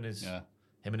 wasn't it?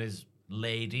 Him and his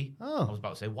lady. Oh. I was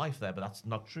about to say wife there, but that's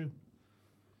not true.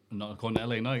 Not according to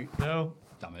LA Knight. No.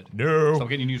 Damn it. No. Stop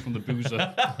getting news from the boozer.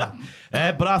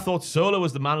 But I thought Solo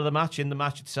was the man of the match. In the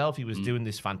match itself, he was doing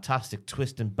this fantastic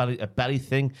twist and belly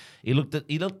thing. He looked.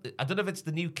 I don't know if it's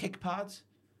the new kick pads,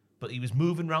 but he was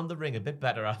moving around the ring a bit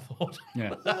better. I thought.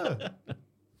 Yeah.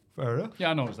 Fair enough.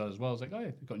 Yeah, I noticed that as well. I was like, oh,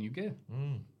 they've got new gear.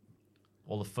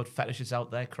 All the foot fetishes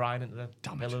out there crying into the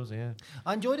pillows. Yeah.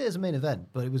 I enjoyed it as a main event,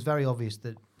 but it was very obvious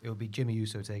that it would be Jimmy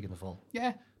Uso taking the fall.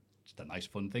 Yeah. Just a nice,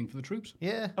 fun thing for the troops.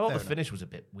 Yeah. Oh, the fair enough. finish was a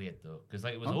bit weird though, because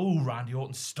like it was Randy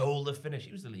Orton stole the finish.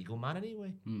 He was the legal man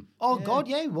anyway. Oh, God,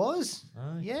 yeah, he was.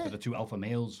 Yeah. The two alpha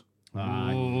males.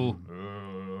 Ooh.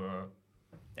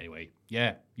 Anyway,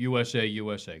 yeah,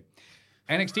 USA.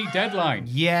 NXT Deadline.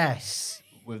 Yes.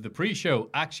 With the pre-show,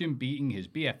 Action beating his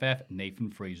BFF, Nathan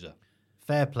Fraser.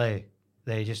 Fair play.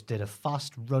 They just did a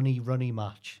fast, runny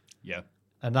match. Yeah.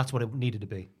 And that's what it needed to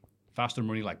be. Fast and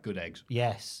runny like good eggs.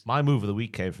 Yes. My move of the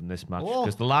week came from this match Oh.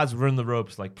 because the lads run the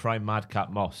ropes like prime Madcap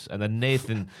Moss, and then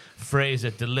Nathan Fraser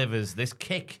delivers this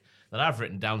kick that I've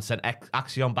written down, sent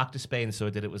Axiom back to Spain, so I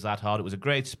did it was that hard. It was a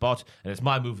great spot, and it's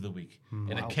my move of the week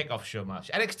in a kickoff show match.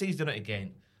 NXT's done it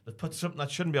again. They've put something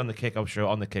that shouldn't be on the kickoff show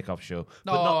on the kickoff show.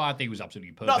 No, I think it was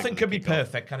absolutely perfect. Nothing for can the be kickoff.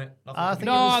 perfect, can it? I think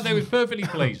No, they was perfectly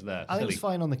placed there. I think Silly. it's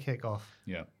fine on the kickoff.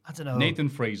 Yeah. I don't know. Nathan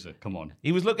Fraser, come on.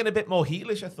 He was looking a bit more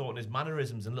heelish, I thought, in his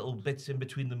mannerisms and little bits in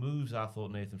between the moves, I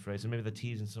thought, Nathan Fraser. Maybe they're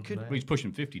teasing something there. Well, he's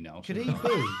pushing 50 now. Could so he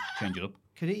be? change it up.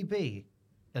 Could he be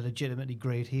a legitimately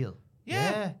great heel?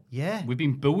 Yeah. Yeah. We've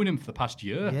been booing him for the past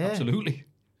year. Yeah. Absolutely.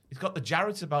 He's got the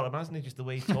Jarretts about him, hasn't he? Just the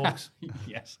way he talks.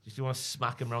 Yes. Just you want to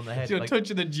smack him around the head. You're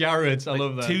touching the Jarretts. I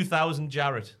love that. 2,000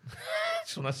 Jarrett.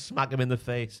 Just want to smack him in the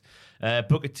face.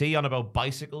 Booker T on about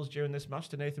bicycles during this match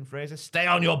to Nathan Fraser. Stay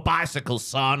on your bicycle,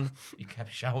 son. He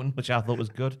kept shouting, which I thought was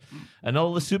good. And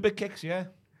all the super kicks, yeah.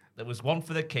 There was one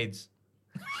for the kids.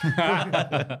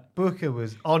 Booker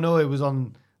was. Oh, no, it was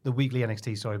on the weekly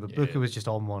NXT, sorry, but Booker was just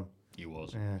on one. He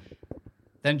was. Yeah.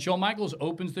 Then Shawn Michaels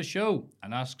opens the show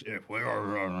and asks if we're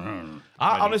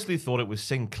I honestly thought it was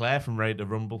Sinclair from Ready to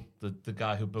Rumble, the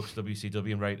guy who books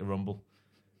WCW and Ready to Rumble.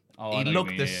 Oh, He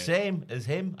looked the same as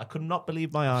him. I could not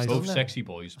believe my eyes. Both sexy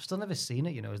boys. I've still never seen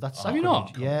it, you know. Is that Have you not?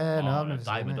 sacrilege? Yeah, no, I've never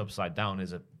seen Diamond it. Upside Down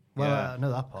is a... Well, I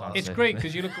know that part. It's great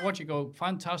because you look at what you go,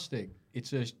 fantastic.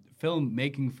 It's a film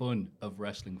making fun of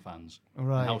wrestling fans.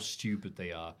 Right. And how stupid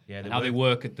they are. Yeah, and they how they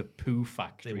work- work at the poo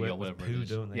factory work or with whatever poo, it is.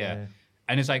 don't they? Yeah. Yeah.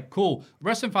 And it's like, cool.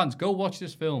 Wrestling fans, go watch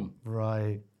this film.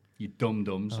 Right. You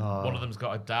dum-dums. One of them's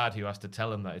got a dad who has to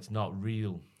tell him that it's not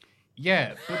real.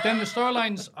 Yeah, but then the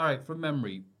storylines, all right, from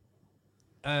memory.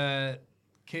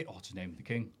 What's his name? The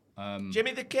King.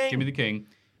 Jimmy the King. Jimmy the King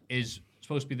is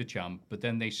supposed to be the champ, but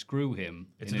then they screw him.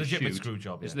 It's in a legitimate shoot. screw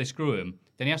job, So yeah. they screw him.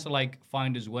 Then he has to like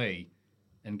find his way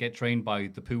and get trained by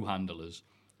the poo handlers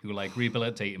who like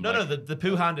rehabilitate him. No, like, no, the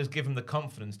poo handers give him the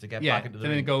confidence to get back into the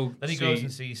then ring. they go Then he goes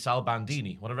and sees Sal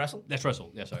Bandini. Want to wrestle? Let's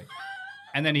wrestle. Yeah, sorry.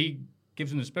 And then he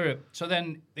gives him the spirit. So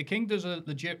then the King does a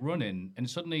legit run-in, and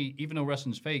suddenly, even though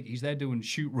wrestling's fake, he's there doing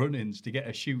shoot run-ins to get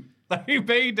a shoot. Like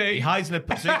payday. He hides in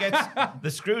a... So he gets...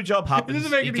 The screw job happens. doesn't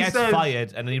make He any gets sense.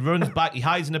 fired, and then he runs back. He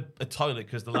hides in a toilet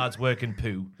because the lad's working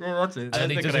poo. Oh, that's it. And then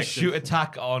he does a shoot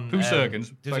attack on... Pooh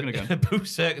Serkins. Back again. Pooh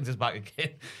Serkins is back again.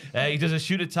 He does a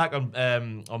shoot attack on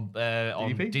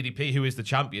DDP, who is the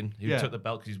champion, who took the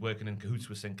belt because he's working in cahoots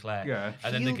with Sinclair. Yeah.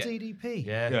 And then Heel they get, DDP.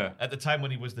 Yeah. At the time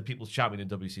when he was the people's champion in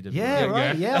WCW. Yeah,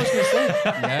 right. Yeah, I was going to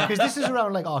say. Because this is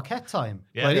around like Arquette time.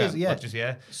 Yeah, Well, it is, Not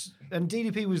just, And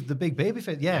DDP was the big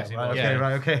babyface. Yeah, he right, was. okay, Yeah.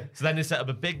 right, okay. So then they set up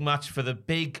a big match for the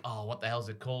big... Oh, what the hell is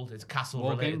it called? It's Castle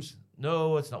War related. Games?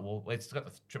 No, it's not War. It's got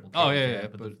the triple. Oh, K, yeah.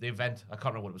 But the event, I can't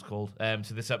remember what it was called.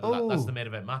 So they set up that's the main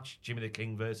event match. Jimmy the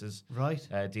King versus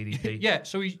DDP. Yeah,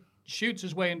 so he shoots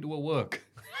his way into a work.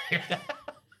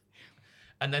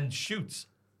 And then shoots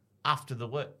after the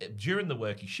work. During the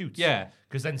work, he shoots. Yeah.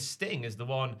 Because then Sting is the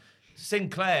one...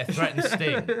 Sinclair threatens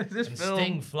Sting. And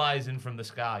Sting flies in from the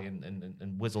sky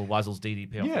and whizzles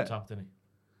DDP off the top, doesn't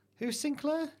he? Who's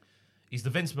Sinclair? He's the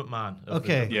Vince McMahon. Of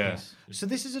Okay. The Yeah. So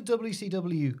this is a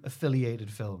WCW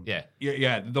affiliated film. Yeah.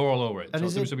 Yeah, they're all over it. And So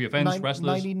is it WCW events, wrestlers.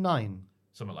 99?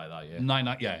 Something like that, yeah.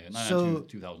 99, So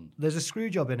 2000. there's a screw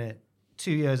job in it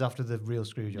 2 years after the real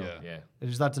screw job. Yeah. Yeah.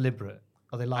 Is that deliberate?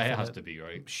 Are they laughing It has at to be,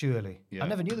 right? Surely. Yeah. I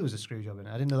never knew there was a screw job in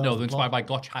it. I didn't know that No, was they're the plot. inspired by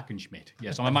Gotch Hackenschmidt.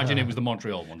 Yes, I imagine it was the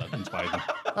Montreal one that inspired them.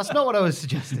 That's not what I was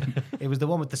suggesting. It was the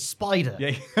one with the spider.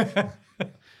 Yeah.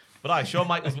 But Shawn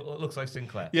Michaels looks like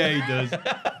Sinclair. Yeah, he does.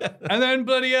 And then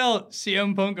bloody hell,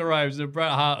 CM Punk arrives in a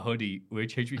Bret Hart hoodie,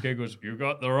 which HBK goes, "You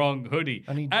got the wrong hoodie,"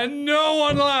 and no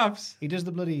one laughs. He does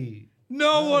the bloody.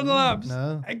 No one laughs.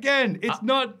 No. Again, it's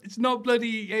not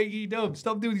bloody AEW.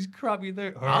 Stop doing these crappy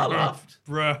things. I laughed.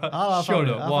 Bruh. I Shut found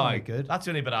up. it Why? good. That's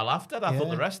the only bit I laughed at. I thought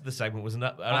Yeah. the rest of the segment was an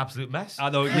absolute mess. I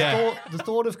know, yeah. The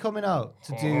thought of coming out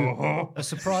to do a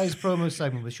surprise promo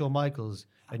segment with Shawn Michaels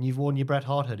and you've worn your Bret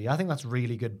Hart hoodie, I think that's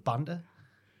really good banter.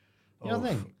 You know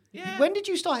what I think? Yeah. When did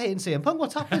you start hating CM Punk?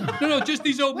 What's happened? No, just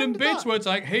these opening did bits that- where it's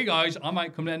like, "Hey guys, I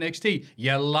might come to NXT."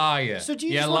 You liar. So do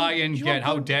you you just want- lying do you jet. want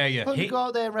How Punk- dare you? Punk to go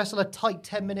out there and wrestle a tight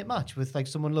 10-minute match with like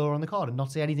someone lower on the card and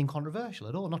not say anything controversial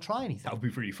at all, not try anything. That would be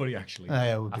pretty funny, actually.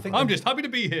 Yeah, it would be think I'm just happy to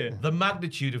be here. the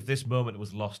magnitude of this moment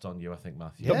was lost on you, I think,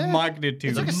 Matthew. The Yeah. magnitude.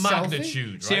 It's like a The selfie.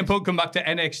 magnitude, CM right? Punk come back to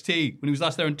NXT when he was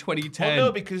last there in 2010. Well,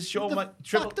 no, because Shawn The Michaels...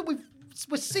 fact that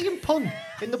we're seeing Punk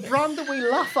in the brand that we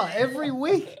laugh at every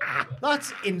week.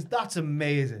 That's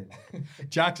amazing.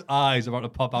 Jack's eyes are about to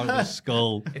pop out of his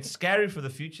skull. It's scary for the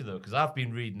future, though, because I've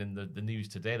been reading in the news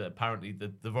today that apparently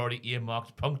they've already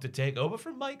earmarked Punk to take over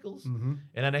from Michaels in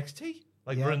NXT.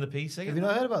 Like, Yeah. run the PC. Have you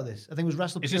not heard about this? I think it was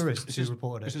Wrestle Is this, Purists is who this,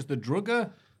 reported is it. this the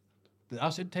drugger? The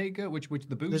acid taker? Which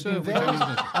the There's booster? been Which one is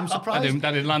various- this? I'm surprised.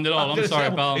 That didn't land at all. I'm sorry,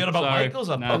 pal. You got about Sorry. Michaels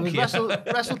or No. It Punk? was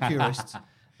Wrestle Purists,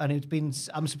 and it's been.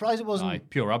 I'm surprised it wasn't Aye,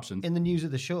 pure absinthe. in the news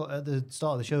at the show at the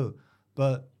start of the show.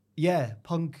 But yeah,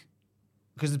 Punk,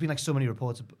 because there's been like so many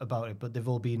reports about it, but they've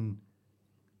all been.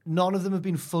 None of them have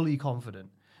been fully confident,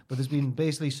 but there's been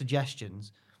basically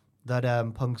suggestions that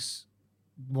Punk's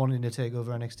wanting to take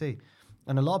over NXT,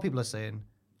 and a lot of people are saying,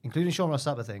 including Sean Ross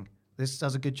Sapp, I think this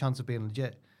has a good chance of being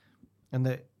legit, and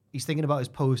that he's thinking about his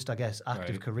post, I guess,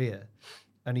 active Right. career,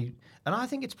 and I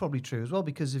think it's probably true as well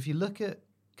because if you look at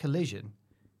Collision,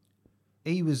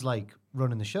 he was like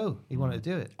running the show. He wanted to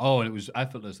do it. Oh, and it was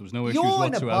effortless. There was no issues You're in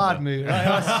a whatsoever. bad mood.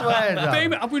 I swear. Dan.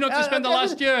 Fame- have we not just spent the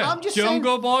last year? I'm just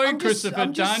Jungle saying, Boy, I'm just- Christopher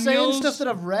I'm just Daniels? saying stuff that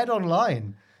I've read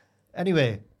online.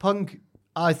 Anyway, Punk,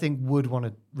 I think, would want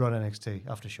to run NXT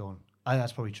after Sean. I think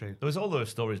that's probably true. There was all those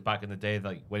stories back in the day,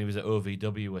 like when he was at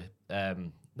OVW with,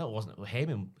 no, it wasn't.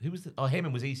 Heyman. Who was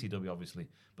Heyman was ECW, obviously.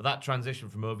 But that transition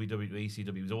from OVW to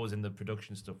ECW was always in the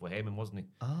production stuff with Heyman, wasn't he?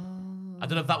 I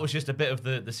don't know if that was just a bit of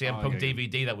the CM Punk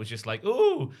DVD that was just like,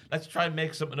 ooh, let's try and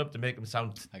make something up to make him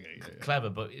sound clever.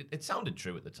 But it sounded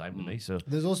true at the time to me. So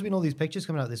There's also been all these pictures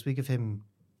coming out this week of him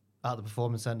at the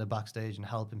Performance Center backstage and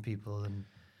helping people. And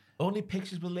only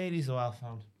pictures with ladies, though, I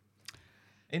found.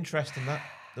 Interesting that.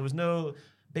 There was no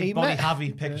big He body met-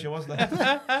 heavy picture, was there?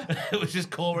 It was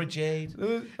just Cora Jade.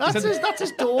 that's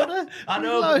his daughter. I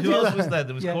know, No, but who do else that. was there?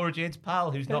 There was Yeah. Cora Jade's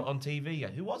pal, who's not on TV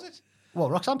yet. Who was it? What,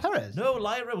 Roxanne Perez? No,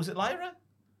 Lyra. Was it Lyra?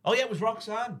 Oh, yeah, it was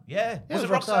Roxanne. Yeah. Yeah, Was it it was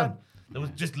Roxanne? Roxanne. There was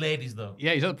just ladies, though.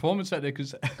 Yeah, he's at the performance center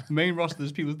because main roster,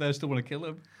 there's people there still want to kill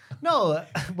him. No,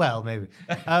 well, maybe.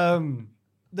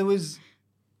 There was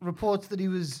reports that he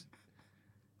was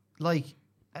like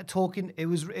talking.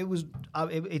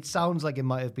 It sounds like it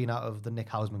might have been out of the Nick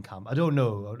Hausman camp. I don't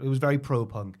know. It was very pro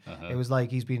Punk. It was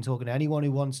like he's been talking to anyone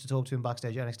who wants to talk to him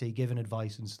backstage at NXT, giving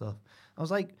advice and stuff. I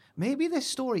was like, maybe this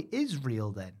story is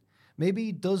real then. Maybe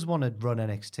he does want to run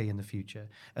NXT in the future.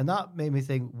 And that made me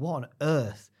think, what on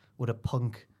earth would a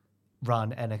Punk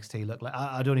ran NXT look like?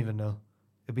 I don't even know.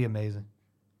 It'd be amazing.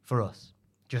 For us.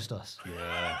 Just us.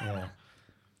 Yeah.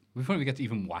 We've only get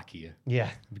even wackier. Yeah,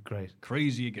 it'd be great.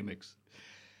 Crazier gimmicks.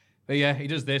 But yeah, he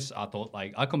does this. I thought,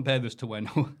 like, I compared this to when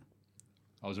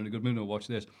I was in a good mood to watch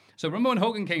this. So remember when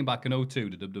Hogan came back in 2002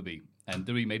 to WWE and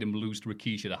WWE made him lose to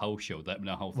Rikishi at a house show, let him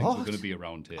know how things were going to be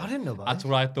around here. I didn't know about That's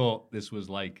what I thought this was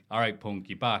like. All right, Punk,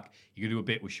 you're back. You can do a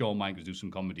bit with Shawn Michaels, do some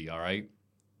comedy, all right?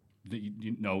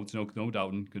 No, it's no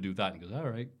doubting. Could do that. And he goes, all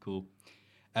right, cool.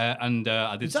 I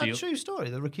did Is that see a true story?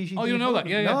 The Rikishi? Oh, you don't know that?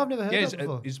 Yeah, No, yeah. I've never heard that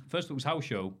before. His first look was house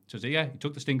show. So yeah, he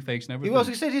took the stink face and He everything. was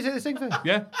excited. He said the same thing.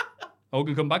 Yeah.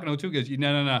 Hogan come back in 02 goes,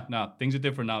 no. Things are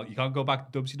different now. You can't go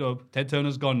back to WCW. Ted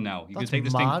Turner's gone now. You can That's take the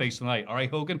stink mad. face tonight. All right,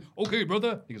 Hogan? Okay,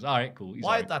 brother. He goes, all right, cool. He's Why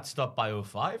all had right. that stopped by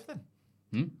 05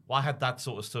 then? Why had that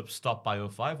sort of stuff stopped by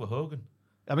 05 with Hogan?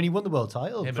 I mean, he won the world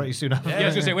title pretty soon after. Yeah, I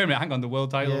was going to say, wait a minute, hang on, the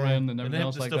world title Yeah. ran and And everything then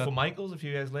else the like stuff that. with Michaels a few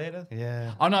years later.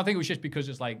 Yeah. Oh, no, I think it was just because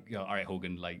it's like, all right,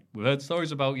 Hogan, like, we've heard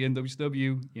stories about you in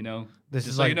WCW, This Just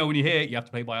is so like- you know, when you hear it, you have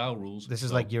to play by our rules. This is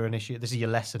So- like your initiate. This is your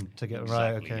lesson to get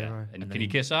right. Exactly, Okay, yeah. right. And can you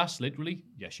kiss ass, literally?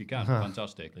 Yes, you can.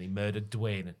 Fantastic. And he murdered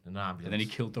Dwayne in an ambulance. And then he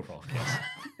killed The Rock, yes.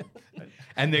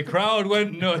 And the crowd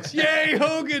went nuts. Yay,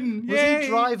 Hogan! Was Yay! he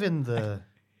driving the?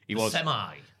 He was.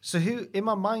 Semi. So who? In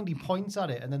my mind, he points at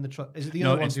it, and then the truck. Is it the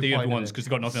No, other it's ones? who the other point at ones it? because they've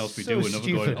got nothing else to So do. And they're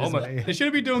stupid, going, oh isn't my, it? they should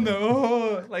have been doing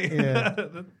the like.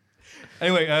 Yeah.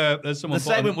 Anyway, there's someone. The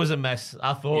segment was a mess.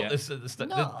 I thought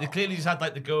Yeah. they clearly just had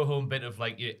like the go home bit of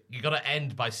like you got to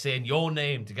end by saying your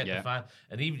name to get Yeah. the fan,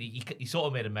 and even he sort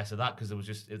of made a mess of that because it was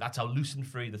just that's how loose and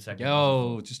free the segment.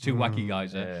 Yo, was. just two wacky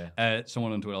guys.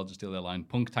 Someone on Twitter, I'll just steal their line.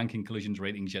 Punk tanking collisions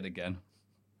ratings yet again.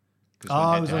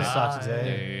 Oh, it was on head-to-head.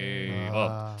 Saturday. Hey,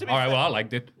 all To be right, fair- well, I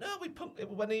liked it. No,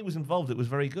 when he was involved, it was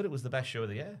very good. It was the best show of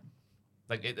the year.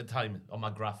 Like at the time on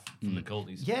my graph from the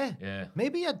Culties. Yeah. Yeah.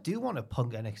 Maybe I do want a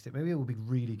Punk NXT. Maybe it would be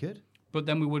really good. But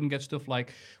then we wouldn't get stuff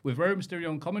like with Rey Mysterio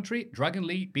on commentary, Dragon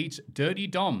Lee beats Dirty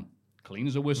Dom, clean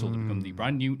as a whistle, to become the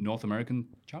brand new North American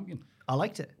champion. I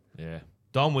liked it. Yeah.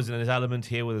 Dom was in his element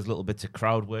here with his little bits of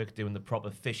crowd work, doing the proper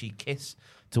fishy kiss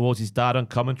towards his dad on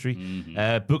commentary.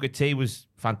 Booker T was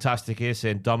fantastic here,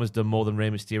 saying Dom has done more than Rey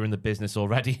Mysterio in the business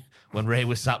already when Rey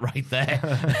was sat right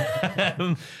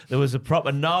there. There was a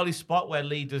proper gnarly spot where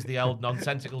Lee does the old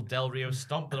nonsensical Del Rio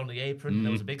stomping on the apron. And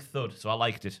there was a big thud, so I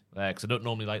liked it because I don't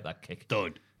normally like that kick.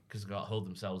 Thud. Because they've got to hold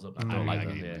themselves up. I don't like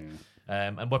that. Yeah.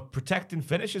 And we're protecting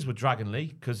finishes with Dragon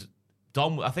Lee because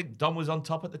I think Dom was on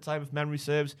top at the time, if memory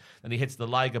serves. And he hits the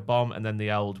Liger bomb and then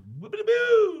the old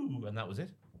whoop-a-doo, and that was it.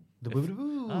 The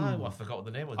woo-woo. I forgot what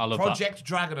the name was. I love Project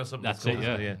Dragon or something. That's it's it,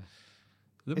 called, yeah.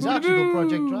 isn't It's actually called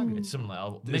Project Dragon. It's something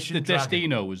like The Mission Dragon.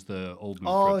 Destino was the old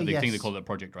move. Oh, They think they yes. call it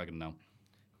Project Dragon now.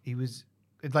 He was.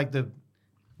 It's like the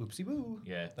whoopsie woo.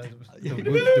 Yeah.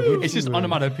 It's just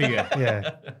onomatopoeia. Yeah.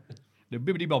 The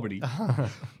bibbidi bobbidi.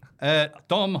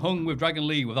 Dom hung with Dragon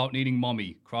Lee without needing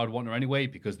mommy. Crowd want her anyway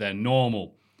because they're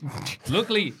normal.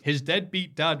 Luckily, his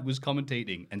deadbeat dad was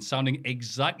commentating and sounding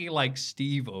exactly like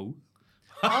Steve-O.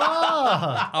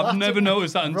 I've never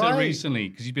noticed that until right. recently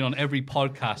because he's been on every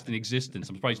podcast in existence.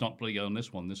 I'm surprised he's not bloody on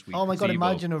this one this week. Oh my God, Steve-O.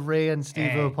 imagine a Ray and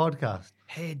Steve-O Hey. podcast.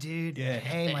 Hey, dude. Yeah.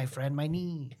 Hey, my friend, my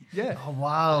knee. Yeah. Oh,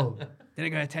 wow. Then I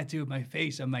got a tattoo of my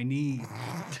face on my knee.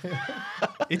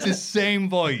 It's the same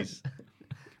voice.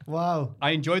 Wow.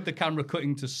 I enjoyed the camera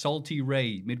cutting to Salty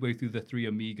Ray midway through the Three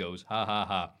Amigos. Ha ha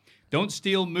ha. Don't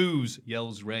steal moves,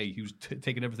 yells Ray, who's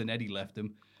taking everything Eddie left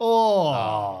him.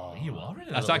 Oh. You are in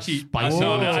a That's little actually spicy.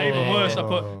 even worse. I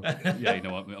put, yeah, you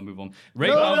know what? I'll move on. Ray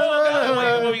Wait, bounced-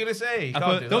 what were you going to say? You I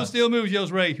can't put, do don't that. steal moves,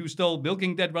 yells Ray, who stole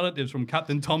milking dead relatives from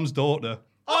Captain Tom's daughter.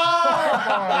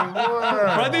 My word.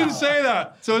 But I didn't say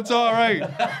that, so it's all right.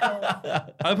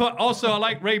 I put, also, I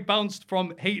like Ray bounced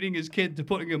from hating his kid to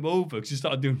putting him over because he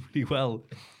started doing really well.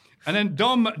 And then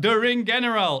Dom, the Ring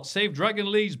General, saved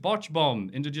Dragon Lee's botch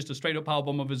bomb into just a straight-up power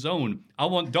bomb of his own. I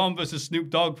want Dom versus Snoop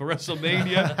Dogg for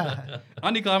WrestleMania.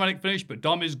 Anticlimactic finish, but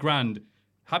Dom is grand.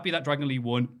 Happy that Dragon Lee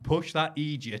won. Push that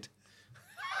Egypt.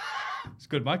 It's a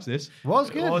good match, this. Was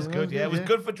good. It was good, yeah. It was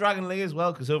good for Dragon Lee as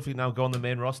well because hopefully now go on the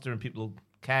main roster and people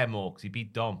care more because he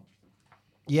beat Dom.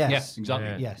 Yes. Yes, exactly.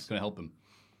 Yeah. Yes. It's going to help him.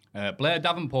 Blair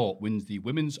Davenport wins the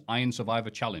Women's Iron Survivor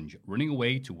Challenge, running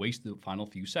away to waste the final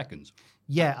few seconds.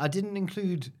 Yeah, I didn't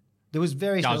include. There was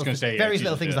various I was little, going to say, various Jesus,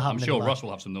 little things that I'm happened. sure in the Ross match.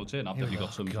 will have some notes in. I've definitely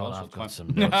got some as well. God, So I've it's got fine. some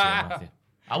notes here, Matthew.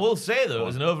 I will say though,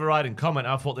 as an overriding comment,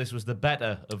 I thought this was the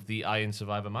better of the Iron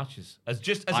Survivor matches. As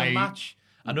a match,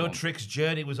 I know Trick's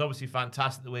journey was obviously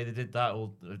fantastic the way they did that,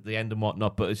 or the end and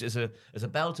whatnot. But as a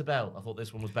bell to bell, I thought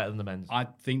this one was better than the men's. I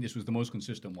think this was the most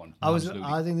consistent one. I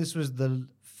think this was the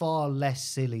far less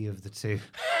silly of the two.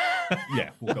 Yeah,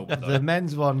 we'll go with that. The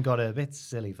men's one got a bit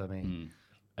silly for me.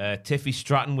 Tiffy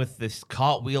Stratton with this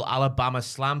cartwheel Alabama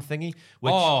slam thingy.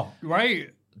 Which, right.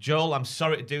 Joel, I'm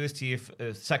sorry to do this to you for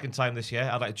the second time this year.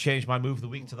 I'd like to change my move of the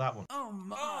week to that one. Oh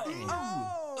my.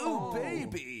 Oh,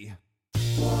 baby.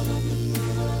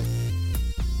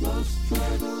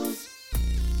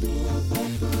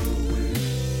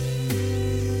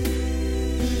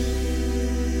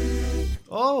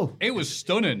 Oh, it was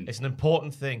stunning. It's an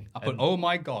important thing. I put, oh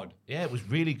my God. Yeah, it was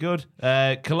really good.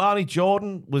 Kalani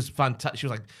Jordan was fantastic. She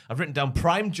was like, I've written down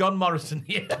prime John Morrison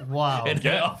here. Wow. In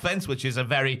her offense, which is a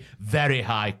very, very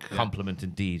high compliment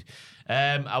indeed.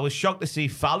 I was shocked to see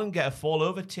Fallon get a fall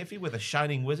over Tiffy with a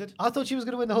shining wizard. I thought she was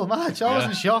going to win the whole match. I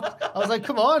wasn't shocked. I was like,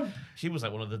 come on. She was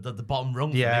like one of the bottom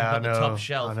rung. Yeah, the top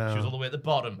shelf. She was all the way at the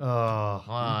bottom. Oh.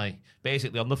 Aye.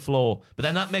 Basically on the floor. But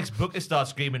then that makes Booker start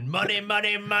screaming, money,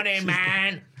 money, money,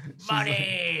 man.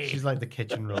 Money. She's like the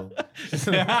kitchen roll.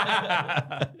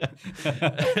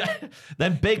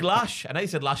 Then Big Lash. And I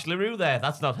said Lash LaRue there.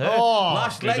 That's not her. Oh.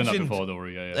 Lash We've done that Legend. before, though,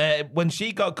 yeah. When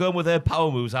she got going with her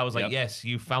power moves, I was like, Yep. yes,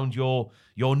 you found your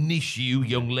niche, you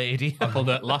young lady. I called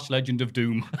it Lash Legend of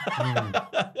Doom.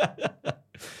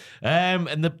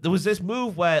 And there was this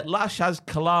move where Lash has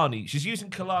Kalani. She's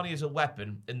using Kalani as a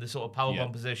weapon in the sort of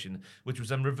powerbomb position, which was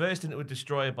then reversed into a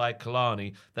destroyer by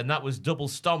Kalani. Then that was double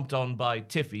stomped on by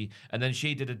Tiffy, and then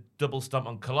she did a double stomp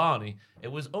on Kalani.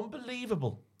 It was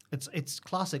unbelievable. It's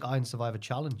classic Iron Survivor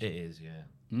challenge. It is, yeah.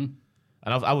 And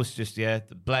I was just,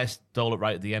 blessed, stole it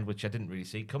right at the end, which I didn't really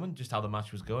see coming, just how the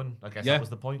match was going. I guess that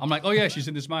was the point. I'm like, oh yeah, she's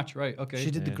in this match, right? Okay.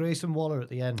 She did the Grayson Waller at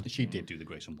the end. She did do the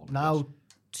Grayson Waller. Now,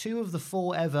 2 of the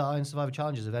 4 ever Iron Survivor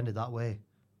challenges have ended that way.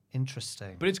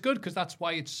 Interesting. But it's good because that's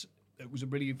why it was a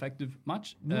really effective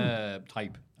match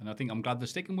type, and I think I'm glad they're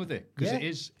sticking with it because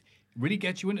it really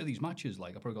gets you into these matches.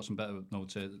 Like I probably got some better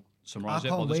notes to summarize I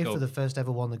it. can't wait for the first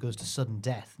ever one that goes to sudden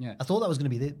death. Yeah. I thought that was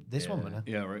going to be this one, wasn't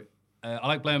it? Yeah, right. I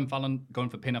like Blair and Fallon going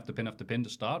for pin after pin after pin to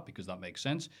start because that makes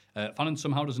sense. Fallon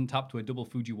somehow doesn't tap to a double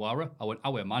Fujiwara. I went,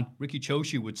 oh, man, Ricky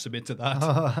Choshu would submit to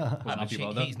that.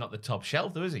 He's not the top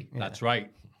shelf, though, is he? Yeah. That's right.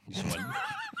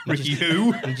 Ricky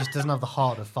who? He just doesn't have the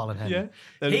heart of Fallon Henry.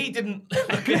 Yeah. He didn't.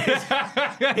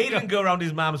 He didn't go around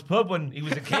his mum's pub when he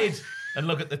was a kid and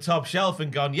look at the top shelf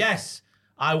and gone, yes,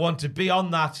 I want to be on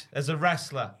that as a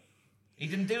wrestler. He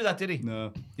didn't do that, did he?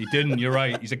 No, he didn't. You're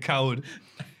right. He's a coward.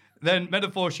 Then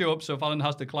Metaphor show up, so Fallon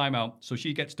has to climb out. So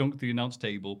she gets dunked to the announce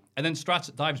table. And then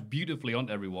Strats dives beautifully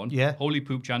onto everyone. Yeah. Holy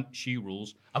poop chant, she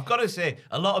rules. I've got to say,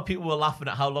 a lot of people were laughing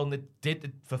at how long they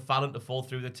did for Fallon to fall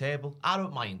through the table. I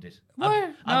don't mind it.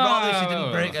 I'd rather she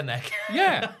didn't break her neck.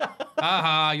 Yeah.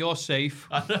 Aha, you're safe.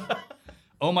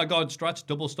 Oh my God, Strats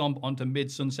double stomp onto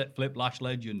mid-sunset flip Lash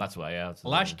Legend. That's why, yeah.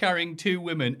 Lash carrying 2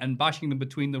 women and bashing them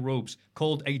between the ropes,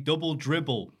 called a double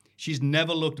dribble. She's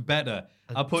never looked better.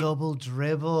 Double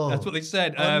dribble. That's what they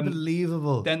said.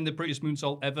 Unbelievable. Then the prettiest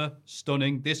moonsault ever.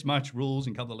 Stunning. This match rules.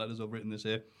 In capital letters, I've written this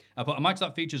here. I put a match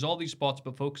that features all these spots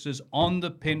but focuses on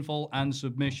the pinfall and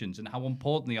submissions and how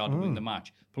important they are to win the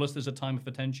match. Plus, there's a time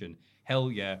for tension. Hell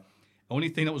yeah. Only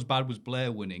thing that was bad was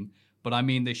Blair winning. But I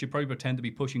mean, they should probably pretend to be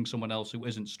pushing someone else who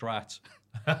isn't Strat.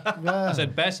 I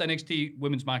said best NXT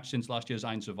women's match since last year's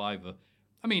Iron Survivor.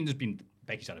 I mean,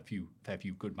 Becky's had a fair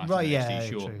few good matches in NXT,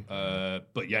 sure.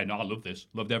 But yeah, no, I love this.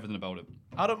 Loved everything about it.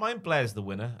 I don't mind Blair's the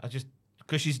winner. I just,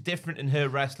 because she's different in her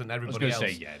wrestling than everybody else. I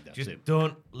was going to say, yeah, that's just it.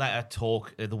 don't let her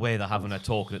talk the way they're having her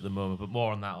talking at the moment, but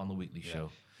more on that on the weekly show.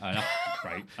 And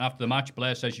after the match,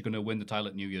 Blair says she's going to win the title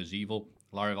at New Year's Evil.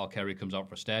 Larry Valkyrie comes out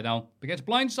for a stare down, but gets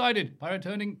blindsided by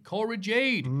returning Cora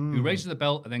Jade, who raises the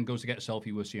belt and then goes to get a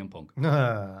selfie with CM Punk.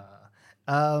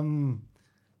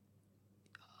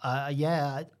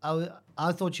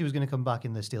 I thought she was going to come back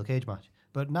in the steel cage match,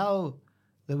 but now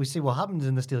that we see what happens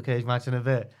in the steel cage match in a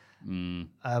bit, we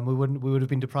would have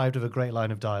been deprived of a great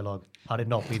line of dialogue had it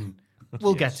not been.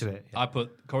 We'll get to it. I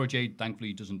put Cora Jade.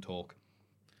 Thankfully, doesn't talk.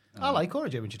 I like Cora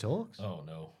Jade when she talks. Oh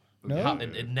no. No?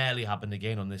 It nearly happened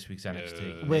again on this week's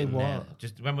NXT. Wait, what?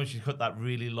 Just remember when she cut that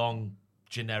really long,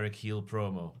 generic heel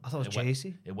promo. I thought it was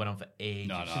JC. It went on for ages.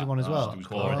 No, She did one as well. It was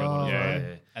Cora.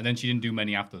 Yeah. And then she didn't do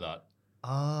many after that.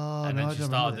 Oh, And no, then I she don't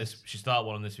started remember this. She started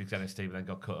one on this week's NXT, but then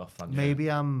got cut off. Maybe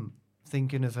I'm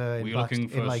thinking of her. We're looking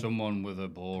for someone with a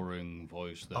boring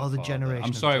voice. Oh, the generation.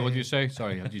 I'm sorry. What did you say?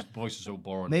 Sorry, these voices are so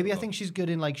boring. Maybe I think she's good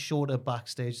in like shorter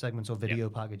backstage segments or video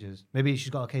packages. Maybe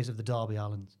she's got a case of the Darby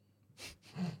Allins.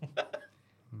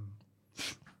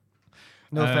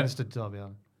 No offense to Darby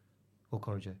Allin or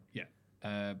Cora Jade. Yeah.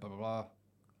 Blah, blah, blah.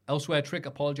 Elsewhere, Trick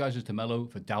apologizes to Mello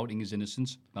for doubting his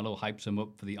innocence. Mello hypes him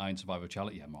up for the Iron Survivor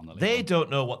challenge. Yeah, I'm on the They don't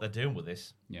know what they're doing with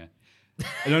this. Yeah.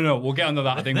 No, we'll get onto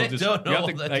that. I think They we'll just. don't know we have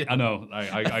what to, they're I know,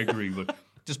 I agree. But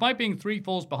despite being 3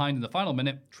 falls behind in the final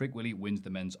minute, Trick Willie wins the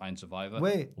men's Iron Survivor.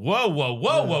 Wait.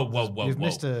 Whoa. You've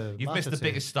missed a You've match missed or the two.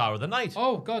 biggest star of the night.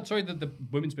 Oh, God, sorry, the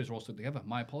women's bits are all stuck together.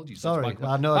 My apologies. Sorry, That's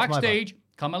my- I know it's my Backstage,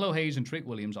 Carmelo Hayes and Trick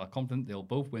Williams are confident they'll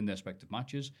both win their respective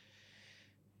matches.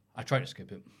 I tried to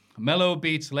skip it. Mello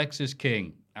beats Lexis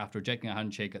King after ejecting a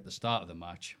handshake at the start of the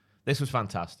match. This was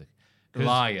fantastic. 'Cause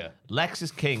Liar.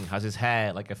 Lexis King has his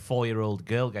hair like a 4-year-old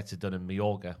girl gets it done in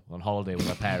Mallorca on holiday with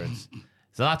her parents.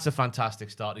 So that's a fantastic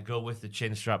start to go with the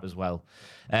chin strap as well.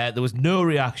 There was no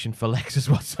reaction for Lexis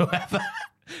whatsoever.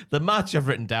 The match I've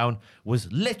written down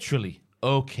was literally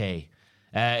okay.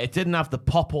 It didn't have the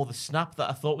pop or the snap that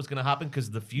I thought was going to happen because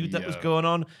of the feud that was going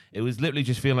on. It was literally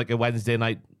just feeling like a Wednesday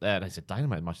night, I said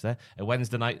Dynamite match there, a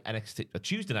Wednesday night NXT, a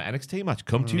Tuesday night NXT match.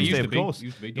 Come Tuesday, of course.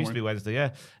 Used to be, Used to be Wednesday,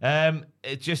 yeah.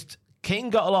 It just, King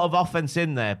got a lot of offense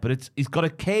in there, but he's got a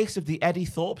case of the Eddie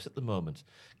Thorpes at the moment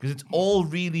because it's all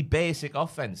really basic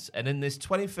offense. And in this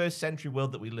 21st century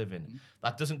world that we live in,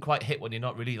 that doesn't quite hit when you're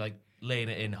not really like laying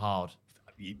it in hard.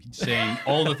 Saying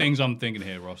all the things I'm thinking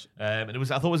here, Ross. And I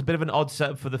thought it was a bit of an odd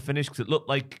setup for the finish because it looked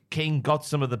like King got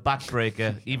some of the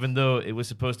backbreaker, even though it was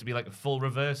supposed to be like a full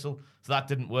reversal. So that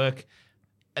didn't work.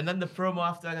 And then the promo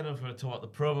after, I don't know if we're going to talk about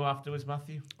the promo afterwards,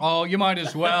 Matthew. Oh, you might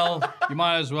as well. You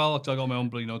might as well. I got my own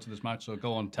bloody notes of this match, so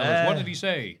go on. Tell us. What did he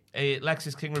say?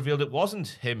 Lexis King revealed it wasn't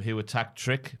him who attacked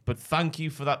Trick, but thank you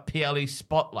for that PLE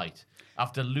spotlight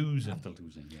after losing.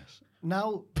 Yes.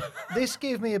 Now, this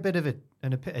gave me a bit of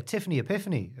a Tiffany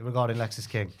epiphany regarding Lexis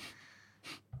King.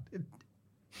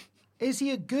 Is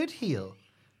he a good heel?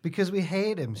 Because we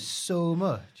hate him so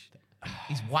much.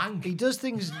 He's wank. He does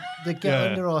things that get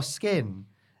under our skin.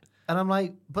 And I'm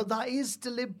like, but that is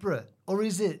deliberate. Or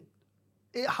is it?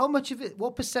 How much of it,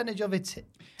 what percentage of it's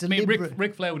deliberate? I mean,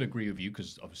 Ric Flair would agree with you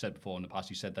because I've said before in the past,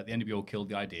 he said that the NWO killed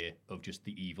the idea of just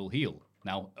the evil heel.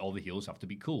 Now, all the heels have to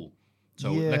be cool.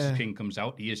 So Lexis King comes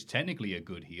out. He is technically a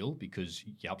good heel because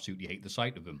you absolutely hate the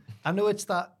sight of him. I know it's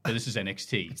that. But this is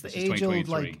NXT. It's this the is age-old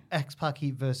 2023. like X-Pac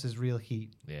heat versus real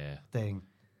heat thing.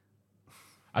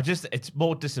 It's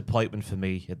more disappointment for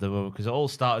me at the moment because it all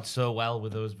started so well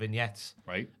with those vignettes,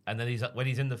 right? And then when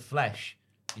he's in the flesh,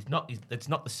 it's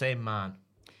not the same man.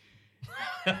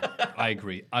 I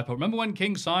agree. I remember when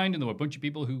King signed and there were a bunch of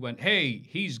people who went, "Hey,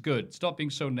 he's good. Stop being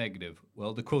so negative."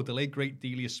 Well, to quote the late great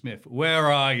Delia Smith,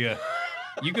 "Where are you?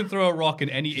 You can throw a rock in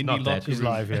any indie locker She's room."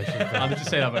 live, yeah. I'll just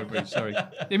say that very brief. Sorry.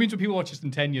 It means when people watch this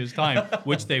in 10 years' time,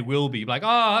 which they will be, like,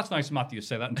 "Oh, that's nice, Matthew, to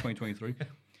say that in 2023."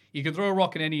 You can throw a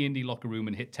rock in any indie locker room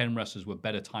and hit 10 wrestlers with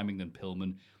better timing than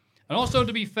Pillman. And also,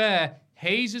 to be fair,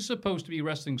 Hayes is supposed to be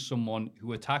wrestling someone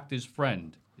who attacked his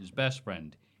friend, his best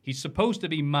friend. He's supposed to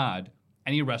be mad,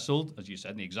 and he wrestled, as you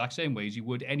said, in the exact same way as he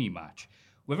would any match.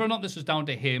 Whether or not this is down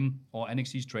to him or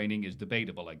NXT's training is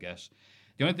debatable, I guess.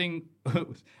 The only thing,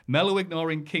 Mello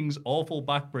ignoring King's awful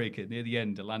backbreaker near the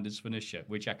end to land his finisher,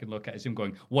 which I can look at as him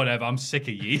going, "Whatever, I'm sick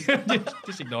of ye."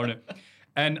 just ignoring it.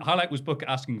 And highlight was Booker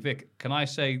asking Vic, "Can I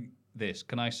say this?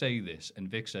 Can I say this?" And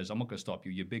Vic says, "I'm not going to stop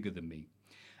you. You're bigger than me."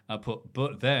 I put,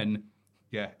 "But then,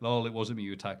 yeah, lol, it wasn't me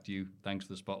who attacked you. Thanks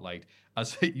for the spotlight." I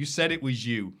said, "You said it was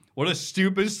you. What a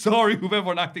stupid story with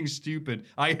everyone acting stupid.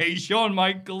 I hate Shawn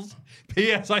Michaels.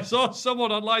 P.S. I saw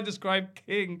someone online describe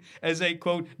King as a,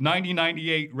 quote,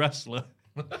 1998 wrestler."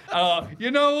 You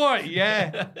know what?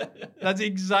 Yeah, that's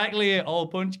exactly it. All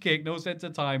punch kick, no sense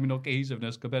of time, no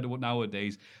cohesiveness compared to what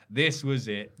nowadays. This was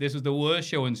it. This was the worst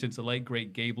showing since the late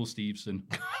great Gable Steveson.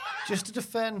 Just to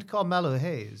defend Carmelo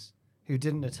Hayes, who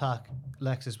didn't attack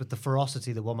Lexis with the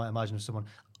ferocity that one might imagine of someone,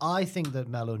 I think that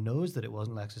Mello knows that it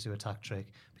wasn't Lexis who attacked Trick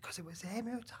because it was him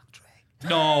who attacked Trick.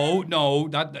 No,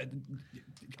 that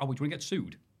oh, we want to get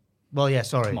sued. Well, yeah,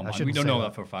 sorry. Come on, I man. shouldn't We don't say know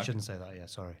that for a fact. Shouldn't say that, yeah,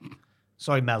 sorry.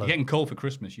 Sorry, Mello. You're getting cold for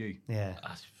Christmas, you. Yeah.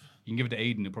 You can give it to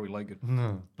Aiden, he'll probably like it.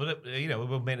 But, we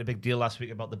were making a big deal last week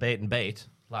about the bait and bait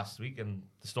last week and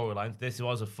the storylines. This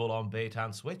was a full-on bait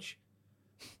and switch.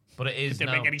 But it is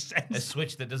didn't now make any sense. a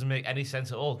switch that doesn't make any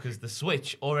sense at all because the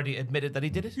switch already admitted that he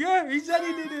did it. Yeah, he said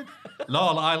he did it.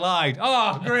 Lol, I lied.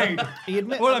 Oh, great.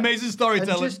 What an amazing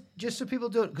storytelling. Just so people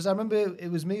don't, because I remember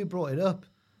it was me who brought it up,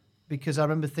 because I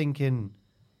remember thinking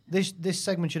this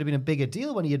segment should have been a bigger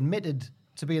deal when he admitted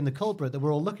to being the culprit that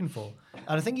we're all looking for.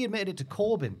 And I think he admitted it to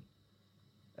Corbin.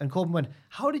 And Corbin went,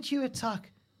 "How did you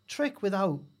attack Trick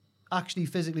without actually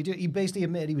physically doing it?" He basically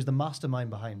admitted he was the mastermind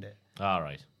behind it. All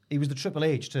right. He was the Triple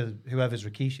H to whoever's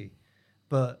Rikishi.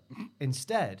 But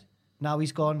instead, now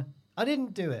he's gone, "I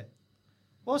didn't do it.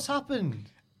 What's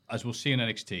happened?" as we'll see in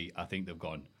NXT, I think they've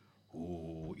gone,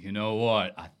 oh, you know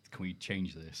what? Can we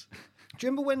change this? Do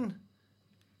you remember when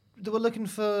they were looking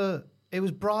for... It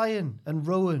was Brian and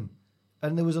Rowan,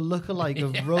 and there was a lookalike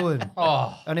of Rowan.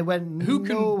 And it went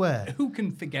nowhere. Who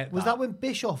can forget Was that when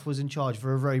Bischoff was in charge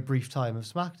for a very brief time of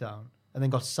SmackDown and then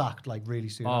got sacked like really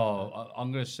soon?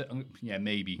 I'm going to say, yeah,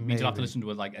 maybe. Means I'll have to listen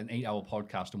to like an 8-hour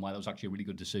podcast on why that was actually a really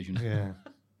good decision. Yeah.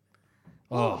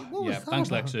 What yeah. Thanks,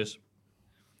 about? Lexus.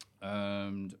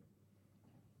 And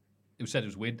it was said it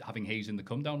was weird having Hayes in the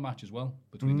come down match as well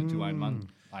between the two Iron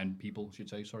people, I should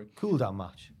say. Sorry. Cool down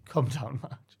match. Come down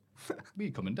match. You're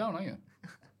coming down, aren't you?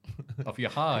 Off your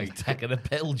high. Taking a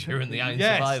pill during the Iron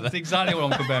Yes, Survivor. that's exactly what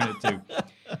I'm comparing it to.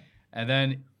 And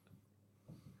then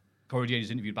Corey Jade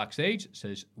is interviewed backstage.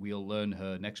 Says we'll learn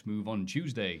her next move on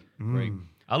Tuesday. Great.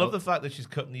 I love the fact that she's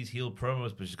cutting these heel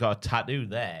promos, but she's got a tattoo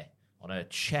there on her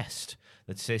chest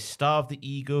that says "Starve the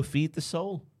ego, feed the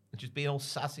soul." And just being all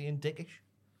sassy and dickish.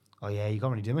 Oh yeah, you can't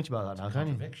really do much about that now, can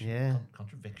you? Yeah.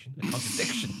 Contradiction. A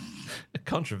contradiction. A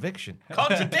contradiction.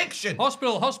 Contradiction.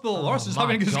 Hospital. Horse is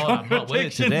having his God, I'm not with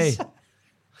it today.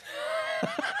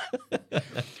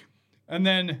 And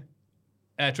then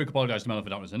Trick apologized to Melo for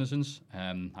doubting his innocence,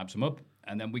 hypes him up,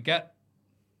 and then we get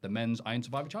the men's Iron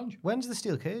Survivor Challenge. When's the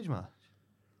steel cage match?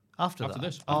 After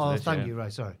this. Thank you.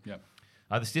 Right, sorry. Yeah.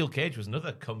 The steel cage was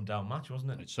another come down match,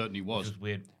 wasn't it? It certainly was. Which was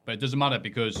weird. But it doesn't matter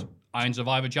because Iron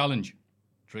Survivor Challenge.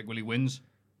 Trick Willie wins.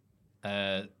 What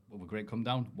a great come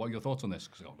down. What are your thoughts on this?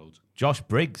 Because I got loads. Josh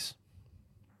Briggs.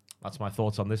 That's my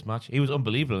thoughts on this match. He was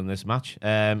unbelievable in this match.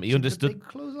 He understood. Big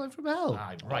clothesline from hell.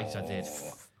 I did.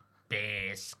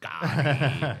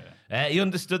 Biscotty. He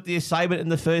understood the assignment in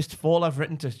the first fall I've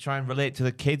written to try and relate to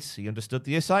the kids. He understood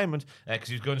the assignment because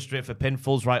he was going straight for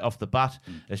pinfalls right off the bat.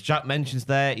 As Jack mentions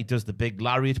there, he does the big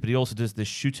lariat, but he also does the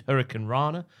shoot Hurricane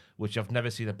Rana, which I've never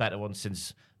seen a better one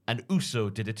since an Uso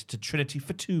did it to Trinity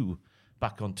for 2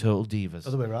 back on Total Divas.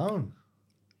 Other way around.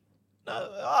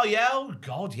 Oh,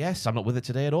 God, yes. I'm not with it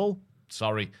today at all.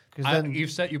 Sorry.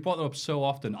 You brought that up so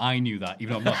often, I knew that,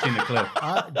 even though I've not seen the clip.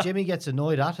 Jimmy gets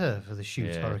annoyed at her for the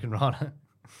shoot Hurricane Rana.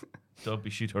 Don't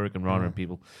be shoot Hurricane Rana,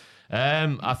 people.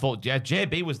 I thought,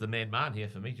 JB was the main man here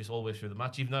for me, just all the way through the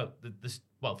match, even though,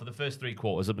 for the first 3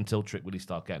 quarters, up until Trick Willie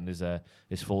start getting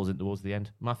his falls in towards the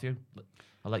end. Matthew,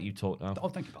 I'll let you talk now. Oh,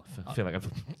 thank you, pal. I feel like I've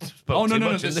spoken too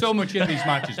much. There's so much in these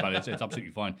matches, man. It's absolutely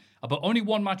fine. But only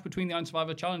one match between the Iron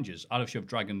Survivor Challenges. I'd have shoved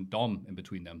Dragon Dom in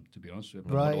between them, to be honest. But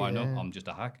what do I know? I'm just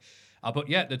a hack. But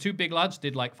yeah, the two big lads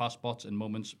did like fast spots and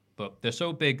moments, but they're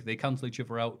so big, they cancel each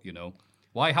other out, you know.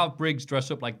 Why have Briggs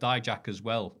dress up like Dijak as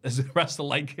well as a wrestler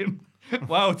like him?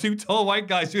 Wow, 2 tall white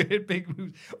guys who hit big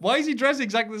moves. Why is he dressed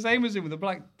exactly the same as him with the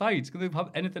black tights? Can they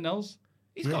have anything else?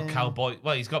 He's got cowboy.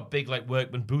 Well, he's got big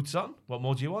workman boots on. What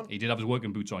more do you want? He did have his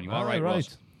working boots on. You are right,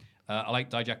 Ross. I like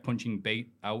Dijak punching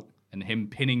bait out, and him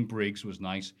pinning Briggs was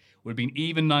nice. Would have been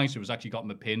even nicer if it was actually got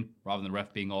him a pin rather than the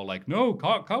ref being all like, "No,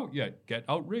 can't count yet. Get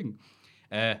out ring."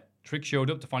 Trick showed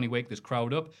up to finally wake this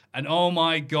crowd up, and oh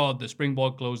my God, the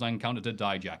springboard clothesline counter to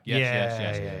Dijak.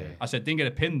 Yes. I said, didn't get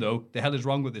a pin though. The hell is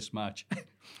wrong with this match?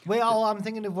 Wait, I'm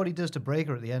thinking of what he does to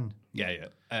Breaker at the end. Yeah.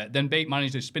 Then Bate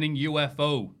managed a spinning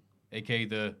UFO, aka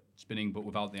the spinning but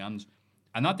without the hands,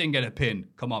 and that didn't get a pin.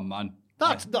 Come on, man.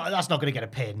 That's not going to get a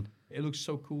pin. It looks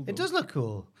so cool, though. It does look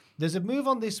cool. There's a move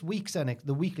on this week's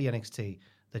the weekly NXT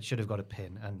that should have got a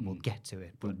pin, and we'll get to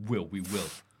it. But we will.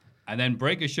 And then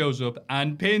Breaker shows up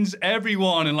and pins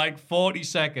everyone in like 40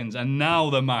 seconds, and now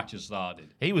the match has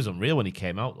started. He was unreal when he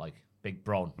came out, like Big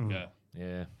Braun.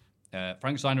 Yeah.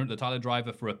 Frank Steiner at the Tyler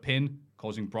Driver for a pin,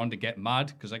 causing Braun to get mad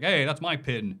because hey, that's my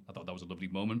pin. I thought that was a lovely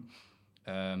moment.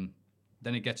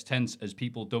 Then it gets tense as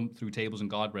people dump through tables and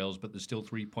guardrails, but there's still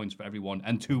 3 points for everyone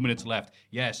and 2 minutes left.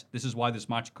 Yes, this is why this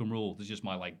match can rule. This is just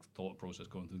my thought process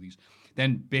going through these.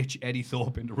 Then bitch Eddie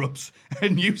Thorpe interrupts,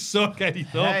 and you suck, Eddie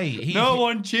Thorpe. Hey, no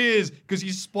one cheers because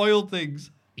you spoiled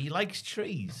things. He likes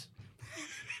trees,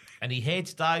 and he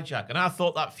hates Dijak. And I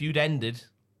thought that feud ended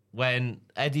when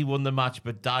Eddie won the match,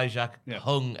 but Dijak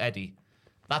hung Eddie.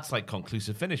 That's like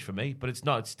conclusive finish for me, but it's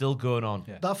not. It's still going on.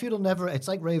 Yeah. That feud will never. It's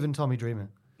like Raven Tommy Dreamer.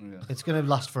 Yeah. It's going to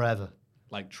last forever.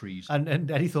 Like trees.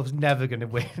 And Eddie Thorpe's never going to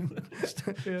win.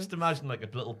 Just imagine like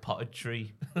a little potted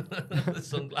tree. The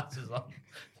sunglasses on.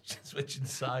 Switching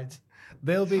sides.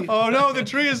 They'll be... Oh no, the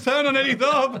tree has turned on Eddie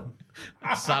Thorpe.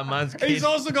 Sandman's kid. He's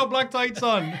also got black tights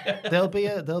on. There'll be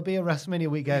a WrestleMania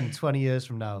weekend 20 years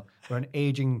from now where an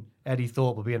aging Eddie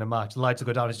Thorpe will be in a match. The lights will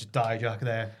go down. It's just Dijak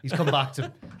there. He's come back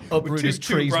to uproot his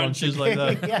trees branches like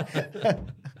that. Yeah.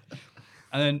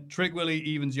 And then Trick Willie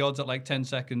evens the odds at like 10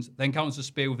 seconds, then counters a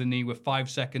spear with a knee with 5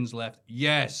 seconds left.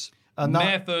 Yes. And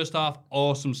Mere first half,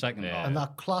 awesome second And half.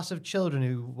 that class of children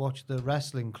who watch the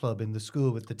wrestling club in the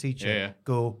school with the teacher Yeah.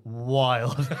 go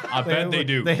wild. I bet they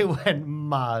do. They went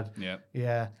mad. Yeah.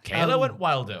 Yeah. Kayla went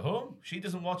wild at home. She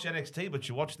doesn't watch NXT, but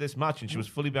she watched this match and she was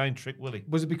fully behind Trick Willie.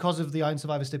 Was it because of the Iron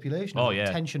Survivor stipulation? Oh, The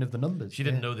yeah. tension of the numbers. She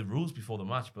didn't know the rules before the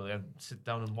match, but then sit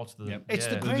down and watch the. Yep. It's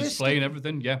the The greatest display and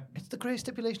everything, yeah. It's the greatest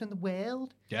stipulation in the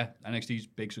world. Yeah, NXT's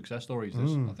big success stories,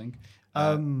 this, I think.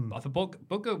 I thought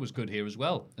Booker was good here as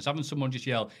well. As having someone just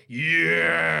yell,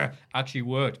 yeah, actually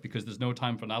worked because there's no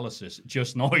time for analysis,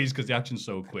 just noise because the action's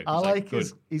so quick. I It's like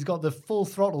good. he's got the full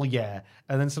throttle, yeah,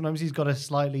 and then sometimes he's got a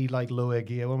slightly like lower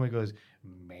gear one where he goes,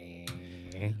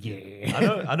 man,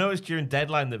 yeah. I noticed during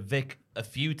Deadline that Vic a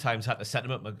few times had to set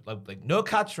him up like no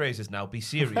catchphrases now, be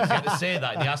serious. He had to say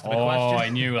that and he asked him a Oh, question. I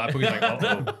knew. I thought he was like,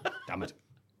 oh, damn it.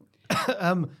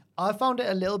 I found it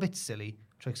a little bit silly,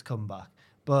 Trick's comeback,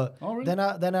 but Oh, really?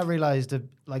 then I realized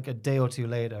like a day or two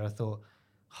later, I thought,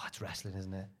 oh, it's wrestling,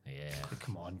 isn't it? Yeah.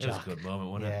 Come on, It was Jack. a good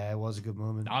moment, wasn't it? Yeah, it was a good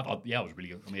moment. I thought, yeah, it was really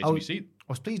good. On the edge I of my was, seat.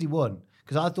 I was pleased he won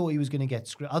because I thought he was going to get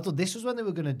screwed. I thought this was when they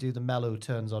were going to do the mellow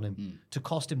turns on him to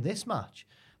cost him this match,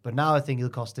 but now I think it'll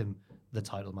cost him the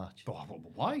title match. But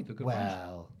why? They're good friends.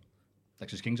 Well,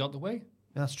 Lexus King's out the way.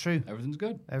 that's true. Everything's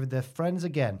good. They're friends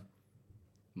again.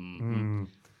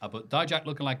 But Dijak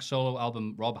looking like solo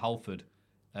album Rob Halford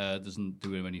doesn't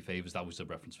do him any favors. That was a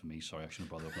reference for me. Sorry, I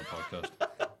shouldn't have brought that up on the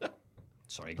podcast.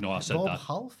 Sorry, ignore I said Rob that.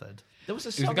 Halford. There was a He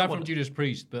was the song guy that from won- Judas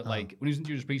Priest, but like when he was in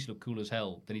Judas Priest, he looked cool as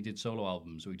hell. Then he did solo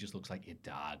albums, so he just looks like your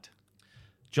dad.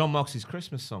 John Moxley's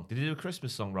Christmas song. Did he do a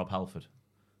Christmas song, Rob Halford?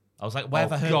 I was like, where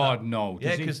have I heard God, that? no. Yeah,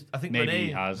 Does he? because I think Maybe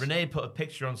he has. Renee put a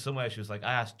picture on somewhere. She was like,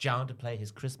 I asked John to play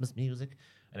his Christmas music.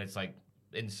 And it's like,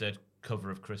 insert cover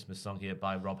of Christmas song here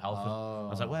by Rob Halford. I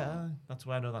was like, well, that's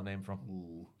where I know that name from.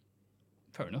 Ooh.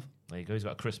 Fair enough. There you go. He's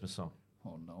got a Christmas song.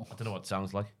 Oh no. I don't know what it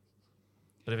sounds like.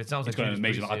 But if it sounds It's like got an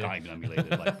Judas amazing. Priest, I can't even emulate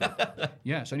it. Like that.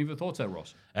 Yeah. So any of your thoughts there,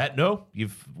 Ross? No,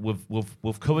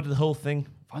 we've covered the whole thing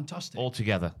Fantastic. all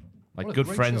together, like What a good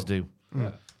great friends show.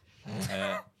 do.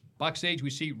 Backstage, we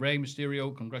see Rey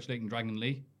Mysterio congratulating Dragon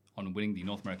Lee on winning the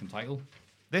North American title.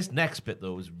 This next bit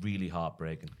though is really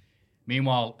heartbreaking.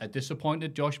 Meanwhile, a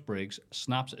disappointed Josh Briggs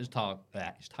snaps at his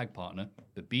tag partner,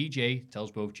 but BJ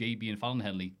tells both JB and Fallon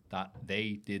Henley that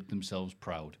they did themselves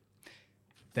proud.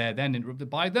 They're then interrupted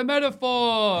by the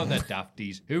metaphor, the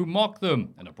dafties, who mock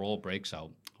them, and a brawl breaks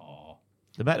out. Aww.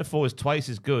 The metaphor is twice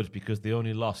as good because they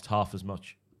only lost half as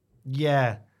much.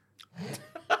 Yeah.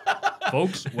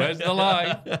 Folks, where's the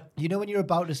lie? You know when you're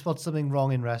about to spot something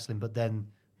wrong in wrestling, but then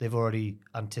they've already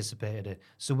anticipated it.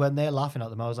 So when they're laughing at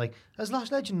them, I was like, has Lash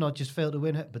Legend not just failed to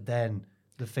win it? But then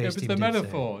the face Yeah, but it's team the did say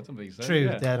metaphor. it. It doesn't make sense. True,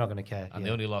 Yeah. they're not going to care. And yeah.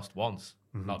 they only lost once,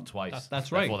 not twice.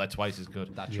 That's right. Therefore, they're twice as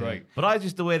good. That's right. But I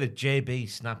just the way that JB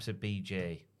snaps at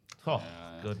BJ. Oh,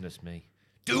 goodness me.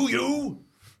 Do you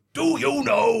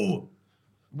know?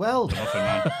 Well, Nothing,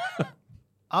 man.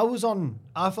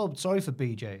 I felt sorry for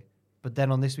BJ, but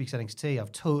then on this week's NXT,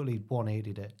 I've totally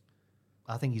 180'd it.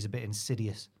 I think he's a bit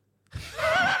insidious.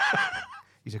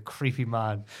 He's a creepy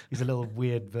man. He's a little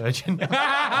weird virgin.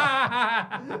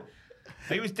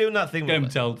 He was doing that thing. Get him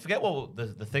with- told. Forget what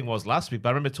the thing was last week, but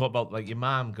I remember talking about like your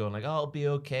mom going like, "Oh, it'll be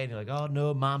okay," and you're like, "Oh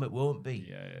no, mom, it won't be."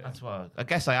 Yeah. That's why I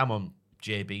guess I am on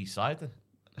JB's side. Then.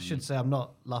 I should say I'm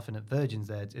not laughing at virgins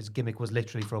there. His gimmick was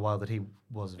literally for a while that he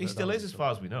was. He still is, as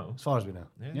far as we know. As far as we know.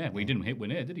 Yeah, we didn't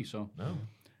win here, did he? So No.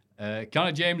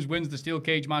 Kiana James wins the steel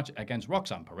cage match against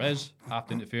Roxanne Perez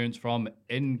after interference from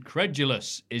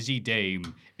incredulous Izzy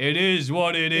Dame. It is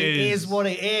what it is. It is what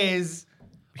it is.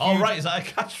 All right, is that a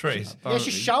catchphrase? Yeah, she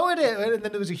shouted it, and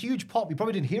then there was a huge pop. You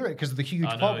probably didn't hear it because of the huge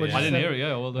I know, pop. when yeah. she I didn't said hear it.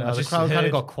 Yeah, well done. The just crowd kind heard-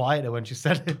 of got quieter when she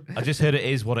said it. I just heard it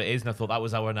is what it is, and I thought that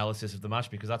was our analysis of the match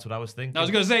because that's what I was thinking. I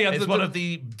was gonna say, it's one of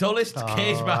the dullest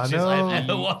cage I matches know. I've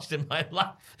ever watched in my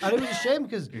life. And it was a shame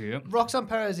because Yep. Roxanne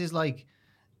Perez is like,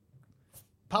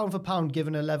 pound for pound,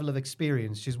 given her level of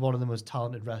experience, she's one of the most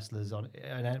talented wrestlers on,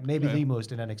 and maybe the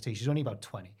most in NXT. She's only about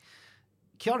 20.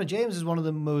 Kiana James is one of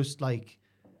the most like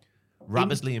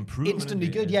Rapidly improving. instantly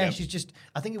isn't he? good. Yeah, she's just.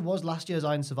 I think it was last year's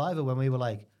Iron Survivor when we were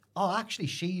like, oh, actually,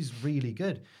 she's really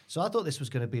good. So I thought this was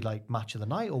going to be like match of the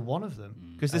night or one of them.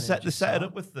 Because they And it set it just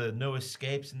up with the no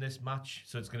escapes in this match,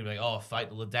 so it's going to be like, oh, fight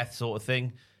till the death sort of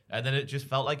thing, and then it just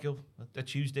felt like a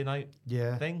Tuesday night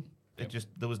thing. It just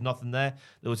there was nothing there.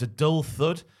 There was a dull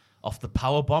thud off the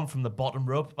power bomb from the bottom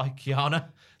rope by Kiana.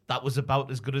 That was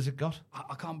about as good as it got.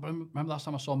 I can't remember last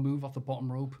time I saw a move off the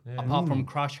bottom rope, apart from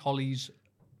Crash Holly's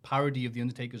parody of The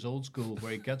Undertaker's Old School,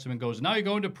 where he gets him and goes, now you're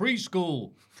going to preschool.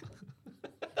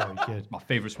 Very good. My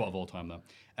favourite spot of all time, though.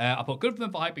 I put good for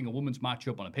them for hyping a women's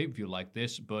matchup on a pay-per-view like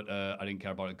this, but I didn't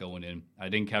care about it going in. I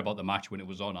didn't care about the match when it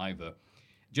was on either.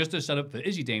 Just a setup for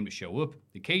Izzy Dame to show up.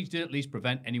 The cage did at least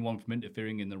prevent anyone from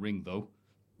interfering in the ring, though,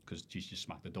 because she just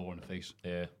smacked the door in the face.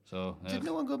 Yeah. So Did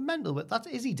no one go mental? But that's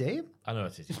Izzy Dame. I know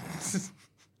it's Izzy.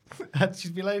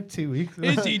 She's been like 2 weeks.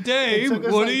 Izzy Dame,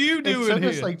 what are you doing It took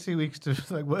us here? like 2 weeks to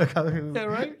like work out who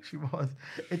right? she was.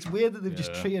 It's weird that they've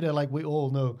just treated her like we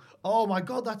all know. Oh my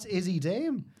god, that's Izzy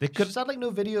Dame. She's had like no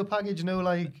video package, no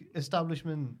like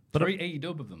establishment. But very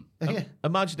AEW of them. Yeah.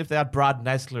 Imagine if they had Brad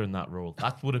Nesler in that role.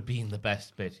 That would have been the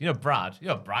best bit. You know Brad,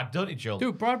 don't you, Joel?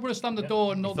 Dude, Brad would have slammed the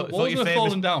door and all the Thought walls your would have favourite-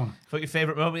 fallen down. Thought your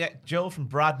favourite moment yet, Joel, from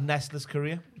Brad Nesler's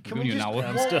career? Can we just, I'm what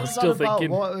still was that about?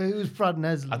 thinking. Who's Brad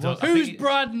Nesler? I don't- Who's think-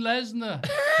 Brad Lesnar?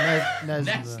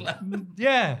 Nesler.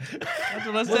 Yeah. That's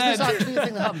what I Was this said. actually a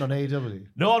thing that happened on AEW?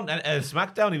 No, on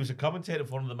SmackDown, he was a commentator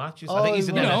for one of the matches. I Oh, think he's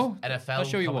an you know, NFL I'll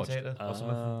show you what. commentator or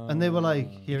something. And they were like,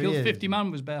 here he Killed is. 50 man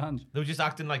with his bare hands. They were just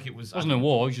acting like it was... It wasn't a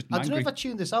war, he was just I don't know angry. if I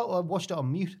tuned this out or I watched it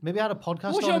on mute. Maybe I had a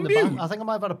podcast Watch it on in on the mute? back. I think I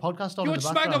might have had a podcast on You in watch the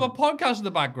SmackDown background. have a podcast in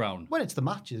the background. When it's the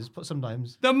matches, but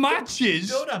sometimes. The matches?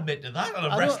 Don't admit to that on a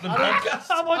don't- wrestling I don't- podcast.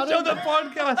 I watch I don't- on the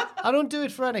podcast. I don't do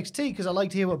it for NXT because I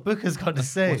like to hear what Booker's got to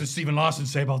say. What does Stephen Larson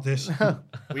say about this? Were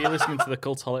you listening to the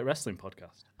Cultaholic Wrestling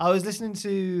podcast? I was listening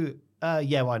to,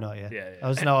 yeah, why not? Yeah, Yeah. I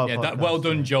was now. Yeah, well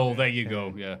done, Joel. There you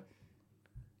go. Yeah.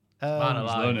 Man He's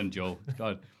alive. learning, Joel.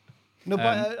 God. No,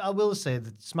 but I will say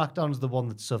that SmackDown's the one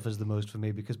that suffers the most for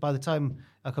me because by the time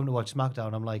I come to watch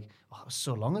SmackDown, I'm like, oh, it was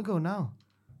so long ago now.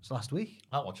 It's last week.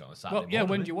 I'll watch it on a Saturday Well, yeah, morning,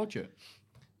 when mate. did you watch it?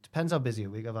 Depends how busy a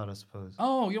week I've had, I suppose.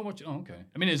 Oh, you don't watch it? Oh, okay.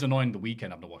 I mean, it's annoying the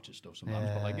weekend having to watch this stuff sometimes,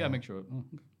 but like, yeah, make sure.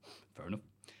 Okay. Fair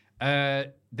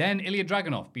enough. Then Ilya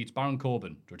Dragunov beats Baron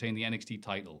Corbin to retain the NXT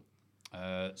title.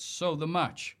 So the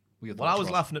match. Well, I was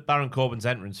laughing at Baron Corbin's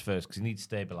entrance first because he needs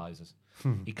stabilizers.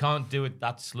 He can't do it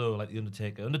that slow like The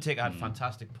Undertaker. Undertaker had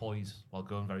fantastic poise while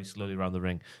going very slowly around the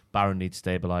ring. Baron needs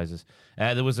stabilizers.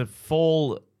 There was a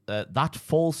fall, that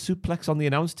fall suplex on the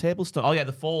announce table.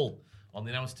 The fall on the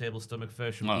announce table stomach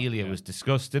first from Ilya was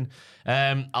disgusting.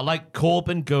 I like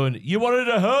Corbin going, you wanted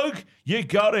a hug? You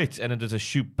got it. And then there's a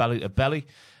shoot belly to belly.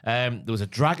 There was a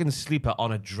dragon sleeper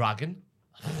on a dragon.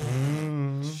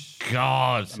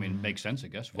 God. I mean, makes sense, I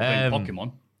guess. We're playing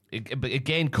Pokemon. But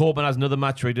again, Corbin has another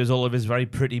match where he does all of his very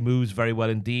pretty moves very well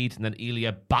indeed, and then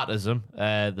Ilya batters him.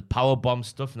 The power bomb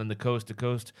stuff, and then the coast to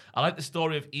coast. I like the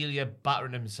story of Ilya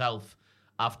battering himself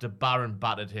after Baron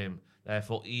battered him.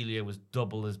 Therefore, Ilya was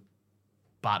double as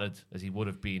battered as he would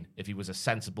have been if he was a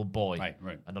sensible boy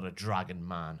and not a dragon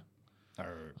man.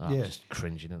 I'm just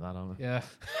cringing at that, aren't I? Yeah.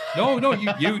 No,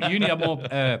 you need to have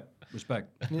more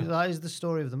respect. Yeah, that is the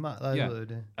story of the match.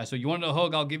 So you wanted a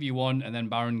hug, I'll give you one, and then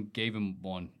Baron gave him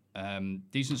one.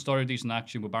 Decent story, decent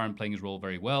action with Baron playing his role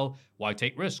very well. Why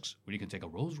take risks when you can take a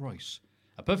Rolls Royce?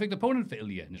 A perfect opponent for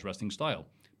Ilya in his wrestling style.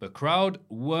 But crowd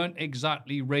weren't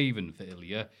exactly raving for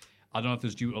Ilya. I don't know if it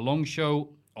was due to a long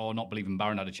show or not believing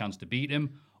Baron had a chance to beat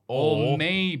him. Or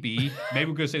maybe we're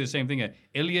going to say the same thing here.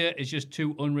 Ilya is just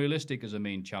too unrealistic as a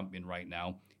main champion right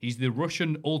now. He's the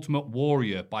Russian Ultimate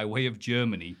Warrior by way of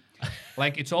Germany.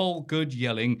 Like, it's all good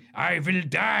yelling, I will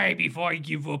die before I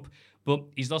give up. But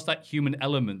he's lost that human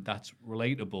element that's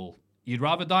relatable. You'd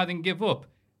rather die than give up.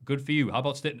 Good for you. How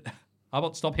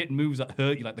about stop hitting moves that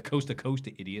hurt you like the coast to coast,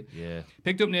 idiot? Yeah.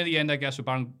 Picked up near the end, I guess, with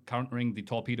Baron countering the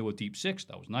torpedo with deep six.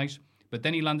 That was nice. But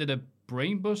then he landed a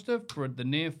brainbuster for the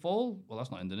near fall. Well,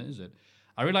 that's not ending it, is it?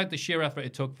 I really like the sheer effort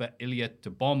it took for Ilya to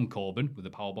bomb Corbin with a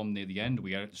powerbomb near the end.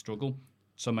 We had to struggle.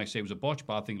 Some might say it was a botch,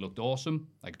 but I think it looked awesome.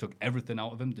 Like, it took everything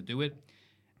out of him to do it.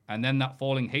 And then that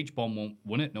falling H-bomb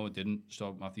won it. No, it didn't.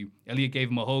 Stop, Matthew. Ilya gave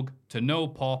him a hug to no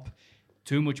pop.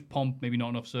 Too much pomp, maybe not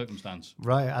enough circumstance.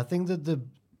 Right. I think that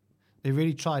they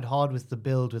really tried hard with the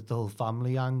build with the whole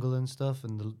family angle and stuff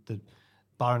and the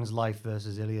Baron's life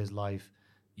versus Ilya's life.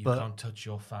 You can't touch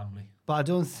your family. But I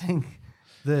don't think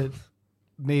that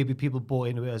maybe people bought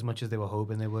into it as much as they were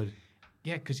hoping they would.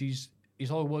 Yeah, because he's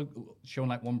all showing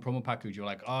like one promo package. You're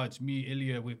like, oh, it's me,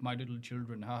 Ilya, with my little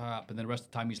children, haha. But then the rest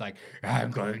of the time he's like, I'm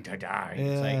going to die. Yeah.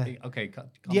 It's like, okay, calm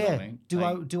down, mate.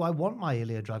 Do I want my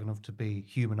Ilya Dragunov to be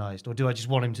humanized, or do I just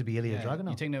want him to be Ilya Dragunov?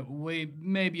 You're taking it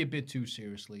maybe a bit too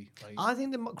seriously. Like, I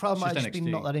think the crowd might have just been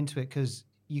NXT. not that into it because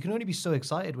you can only be so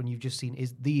excited when you've just seen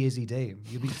the Izzy Dame.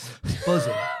 You'll be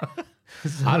buzzing.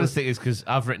 I just think it's because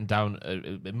I've written down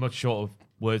a much shorter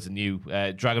words than you.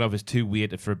 Dragunov is too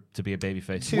weird to be a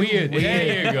babyface. Weird.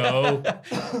 There you go.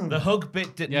 The hug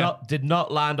bit did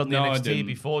not land on the NXT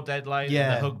before Deadline.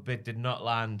 Yeah. The hug bit did not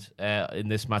land in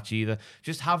this match either.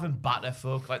 Just having batter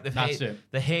folk like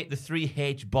the 3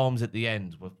 H bombs at the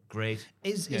end were great.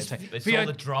 It's all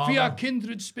the drama. For your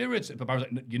kindred spirits. But I was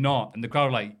like, "No, you're not," and the crowd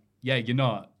were like, "Yeah, you're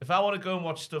not." If I want to go and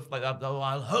watch stuff like that,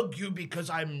 I'll hug you because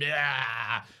I'm.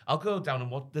 I'll go down and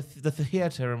watch the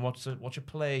theatre and watch a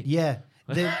play. Yeah.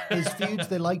 His feuds,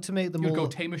 they like to make them You'd all go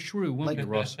tame a shrew, wouldn't you,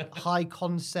 Ross? high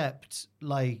concept,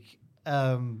 like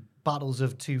battles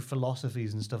of two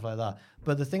philosophies and stuff like that.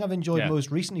 But the thing I've enjoyed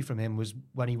most recently from him was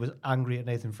when he was angry at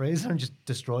Nathan Fraser and just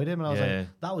destroyed him. And I was like,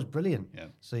 that was brilliant. Yeah.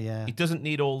 So, yeah. He doesn't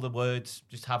need all the words,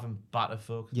 just have him batter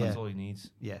folk. Yeah. That's all he needs.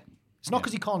 Yeah. It's not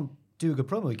because he can't do a good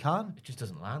promo, he can. It just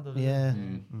doesn't land, does it? Yeah.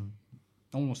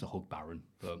 No one wants to hug Baron.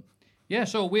 But yeah,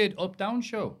 so a weird up-down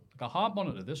show. Like a hard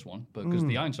monitor this one, but because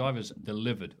the Iron Survivors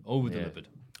delivered, over-delivered.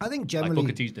 I think generally, like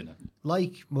Booker T's dinner.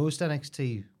 Like most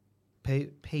NXT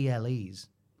PLEs,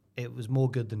 it was more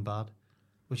good than bad,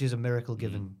 which is a miracle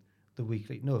given the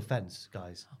weekly. No offense,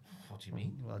 guys. What do you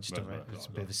mean? Well, it's a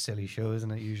bit of a silly show,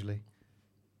 isn't it, usually?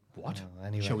 What?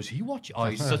 Anyway. Shows he watching? Oh,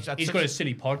 he's got a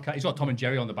silly podcast. He's got Tom and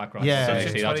Jerry on the background. Yeah.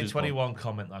 Such a 2021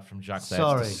 comment that from Jack there.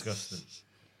 Sorry. It's disgusting.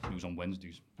 He was on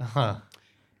Wednesdays. Uh-huh.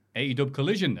 AEW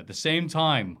Collision at the same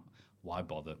time. Why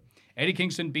bother? Eddie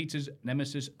Kingston beats his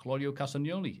nemesis Claudio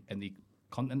Castagnoli in the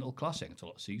Continental Classic. That's a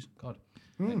lot of C's. God.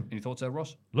 Any thoughts there,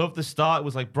 Ross? Love the start. It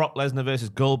was like Brock Lesnar versus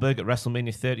Goldberg at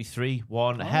WrestleMania 33.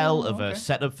 One hell of a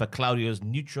setup for Claudio's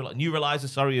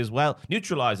neuralizer, as well.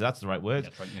 Neutralizer, that's the right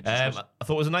word. Yeah, I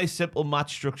thought it was a nice, simple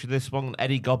match structure, this one.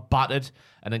 Eddie got battered,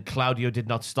 and then Claudio did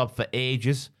not stop for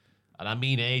ages. And I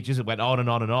mean ages. It went on and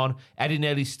on and on. Eddie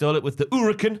nearly stole it with the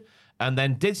Hurricane, and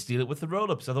then did steal it with the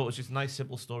roll-ups. I thought it was just a nice,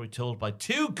 simple story told by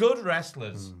two good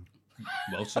wrestlers.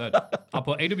 Well said. I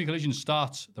put AEW Collision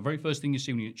starts. The very first thing you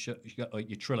see when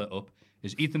you trill it up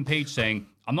is Ethan Page saying,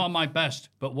 "I'm not at my best,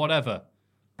 but whatever."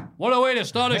 What a way to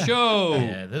start a show!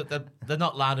 Yeah, they're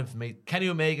not landing for me. Kenny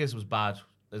Omega's was bad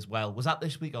as well. Was that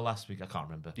this week or last week? I can't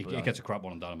remember. He gets a crap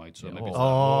one on Dynamite, so maybe.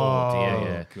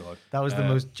 Dear, God. That was the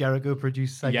most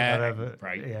Jericho-produced segment I've ever.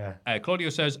 Right. Yeah.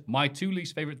 Claudio says, "My two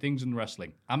least favorite things in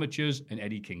wrestling: amateurs and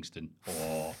Eddie Kingston."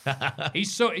 Oh,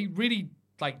 he really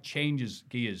changes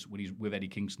gears when he's with Eddie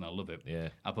Kingston. I love it. Yeah.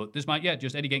 I put this might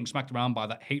just Eddie getting smacked around by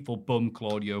that hateful bum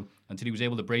Claudio until he was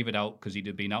able to brave it out because he'd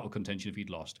have been out of contention if he'd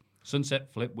lost.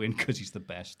 Sunset flip win because he's the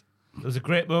best. There was a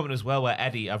great moment as well where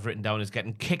Eddie, I've written down, is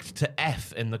getting kicked to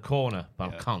F in the corner,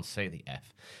 but I can't say the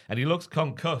F. And he looks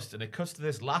concussed, and it cuts to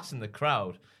this lass in the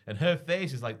crowd, and her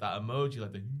face is like that emoji,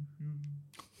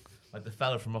 like the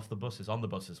fella from on the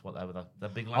buses, whatever,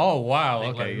 that big lamp. Oh, wow.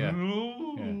 Big Okay, yeah.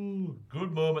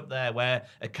 Good moment there where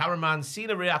a cameraman's seen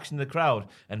a reaction in the crowd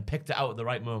and picked it out at the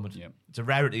right moment. Yeah. It's a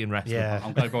rarity in wrestling. Yeah.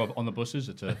 I'm glad to go on the buses.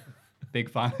 It's a big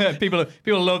fan. People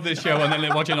love this show and then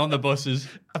they're watching on the buses.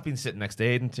 I've been sitting next to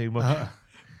Aiden too much.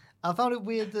 I found it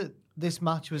weird that this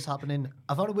match was happening.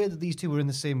 I found it weird that these two were in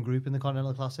the same group in the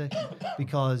Continental Classic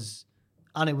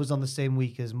and it was on the same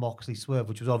week as Moxley Swerve,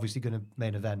 which was obviously going to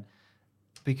main event,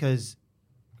 because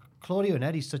Claudio and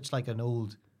Eddie's such like an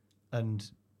old and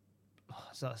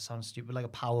that sounds stupid, like a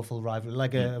powerful rivalry,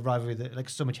 like a rivalry that like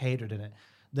so much hatred in it.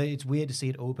 That it's weird to see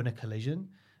it open a Collision,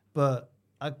 but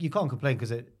you can't complain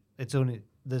because it's only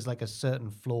there's like a certain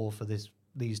floor for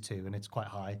these two, and it's quite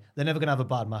high. They're never gonna have a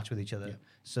bad match with each other. Yeah.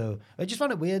 So I just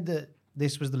found it weird that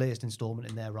this was the latest installment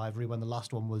in their rivalry when the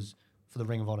last one was for the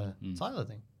Ring of Honor title, I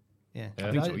think. Yeah,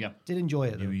 I think so, yeah. Did enjoy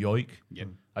it, though. New York. Yeah.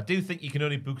 I do think you can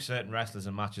only book certain wrestlers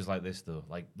in matches like this, though.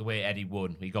 Like the way Eddie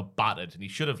won, he got battered, and he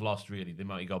should have lost, really, the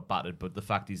amount he got battered. But the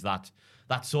fact is that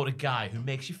sort of guy who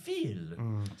makes you feel.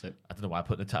 That's it. I don't know why I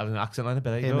put an Italian accent on it,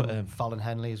 but there you Him go. and Fallon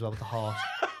Henley as well with the heart.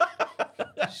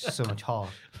 So much heart.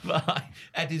 But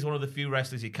Eddie's one of the few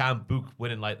wrestlers you can't book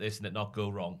winning like this and it not go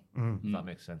wrong. If that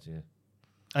makes sense, yeah.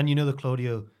 And you know the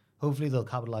Claudio, hopefully they'll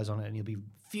capitalize on it and he'll be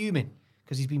fuming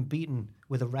because he's been beaten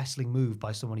with a wrestling move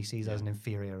by someone he sees as an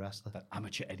inferior wrestler. That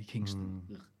amateur Eddie Kingston.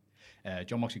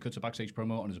 John Moxley cuts a backstage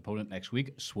promo on his opponent next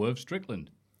week, Swerve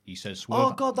Strickland. He says Swerve...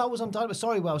 Oh, God, that was on Dynamite.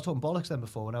 Sorry, I was talking bollocks then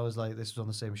before when I was like, this was on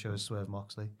the same show as Swerve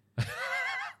Moxley.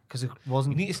 Because it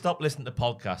wasn't... You need to stop listening to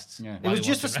podcasts. Yeah. It was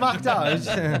just for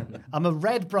SmackDown. I'm a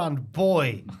Red Brand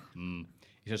boy. He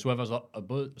says Swerve has a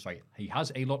buzz... Sorry, he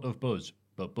has a lot of buzz,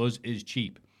 but buzz is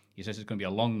cheap. He says it's going to be a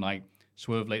long night.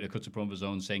 Swerve later cuts a promo of his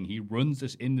own saying he runs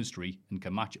this industry and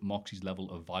can match Moxie's level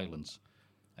of violence.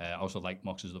 Also like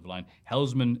Mox's other line,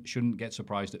 Hellsman shouldn't get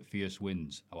surprised at fierce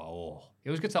wins. He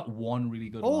always gets that one really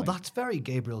good line. That's very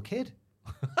Gabriel Kidd.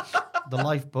 The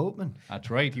life boatman. That's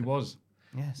right, he was.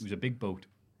 Yes. It was a big boat.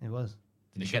 It was.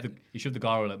 And he shoved the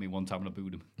gargoyle at me one time and I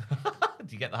booed him.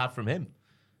 Did you get the hat from him?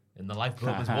 In the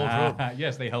lifeboatman's wardrobe.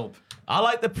 Yes, they help. I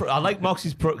like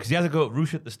Moxie's pro because he has a go at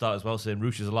Roosh at the start as well, saying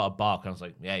Roosh is a lot of bark. And I was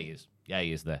like, yeah, he is. Yeah,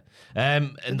 he is there.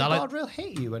 And Did the guardrail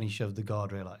hit you when he shoved the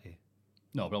guardrail at you?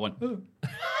 No, but I went, oh.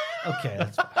 Okay,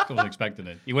 that's I wasn't expecting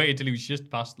it. He waited till he was just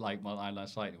past like my line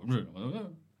last sight.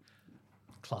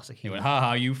 classic. He went, ha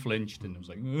ha, you flinched. And I was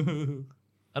like,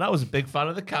 And I was a big fan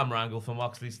of the camera angle for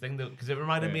Moxley's thing because it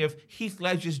reminded me of Heath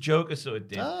Ledger's Joker, so it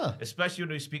did. Especially when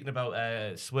he was speaking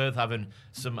about Swerve having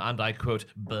some, and I quote,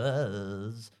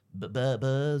 buzz. That's my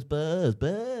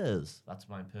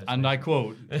impersonation. and I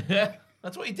quote,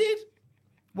 That's what he did.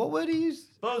 What word did he use?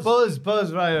 Buzz.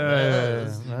 Buzz, right.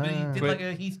 Buzz. But he did like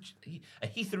a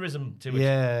Heatherism to it.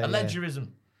 Yeah, A Ledgerism.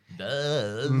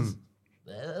 Buzz.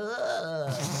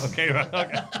 okay, right,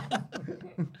 okay.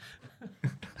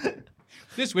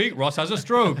 This week, Ross has a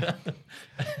stroke.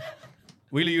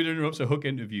 Wheeler Yuta interrupts a Hook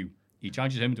interview. He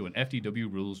challenges him to an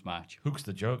FTW rules match. Hook's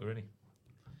the Joker, isn't he?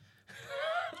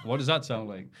 What does that sound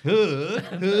like? No,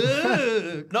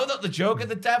 not the Joker,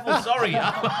 the devil. Sorry.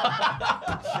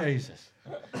 Jesus.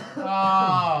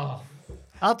 Oh.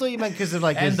 I thought you meant because of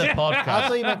like End his the podcast. I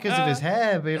thought you meant because of his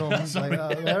hair being all like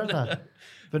there and that.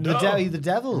 But No. the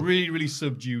devil. Really, really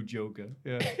subdued Joker.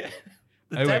 Yeah.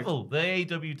 The Anyway. devil, the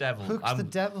AEW devil. Hook's the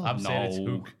devil. I'm saying it's No.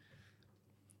 Hook.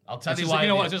 I'll tell It's you just, why. you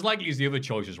know what? It's as likely as the other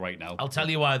choices right now. I'll tell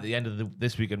you why at the end of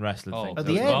this week in wrestling thing. At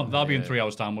the end? That'll be in 3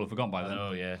 hours' time. We'll have forgotten by then.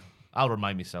 Oh yeah, I'll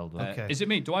remind myself. Okay. Is it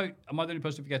me? Am I the only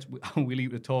person who forgets how Wheeler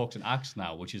Yuta talks and acts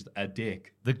now, which is a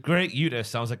dick? The great Yuta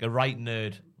sounds like a right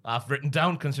nerd. I've written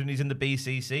down considering he's in the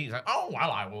BCC. He's like, oh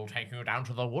well, I will take you down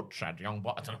to the woodshed, young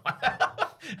button,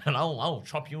 and I'll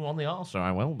chop you on the arse.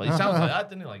 I will. But he sounds like that,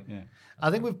 doesn't he? Like, Yeah. I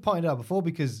think we've pointed out before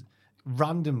because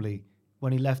randomly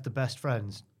when he left the best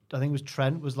friends, I think it was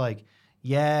Trent was like,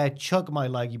 yeah, Chuck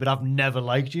might like you, but I've never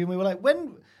liked you. And we were like,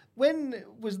 when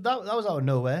was that? That was out of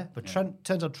nowhere. But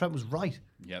turns out Trent was right.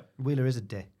 Yep. Wheeler is a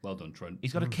dick. Well done, Trent.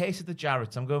 he's got a case of the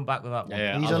Jarretts. I'm going back to that one.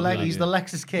 Yeah, He's I love that he's idea. the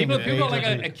Lexus King. People of got like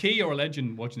AEW. a key or a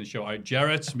legend watching the show. All right,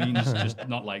 Jarrett's means just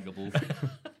not likable.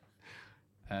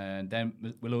 And then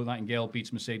Willow Nightingale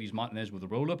beats Mercedes Martinez with a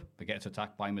roll-up, but gets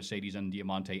attacked by Mercedes and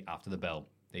Diamante after the bell.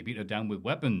 They beat her down with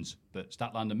weapons, but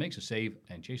Statlander makes a save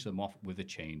and chases them off with a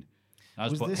chain. I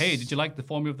was put, hey, did you like the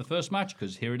formula of the first match?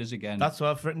 Because here it is again. That's what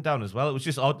I've written down as well. It was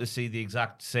just odd to see the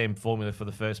exact same formula for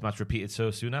the first match repeated so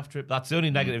soon after it. That's the only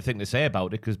negative thing to say about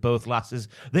it, because both lasses,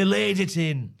 they laid it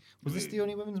in. Was this the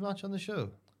only women's match on the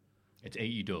show? It's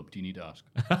AE dub. Do you need to ask?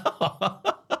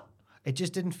 It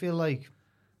just didn't feel like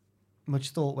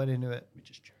much thought went into it. Let me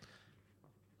just check.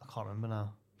 I can't remember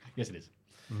now. Yes, it is.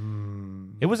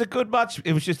 It was a good match.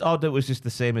 It was just odd that it was just the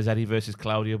same as Eddie versus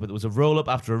Claudio, but there was a roll-up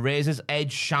after a Razor's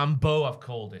Edge Shambo, I've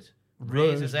called it.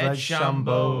 Razor's Edge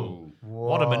Shambo.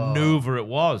 What a maneuver it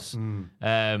was.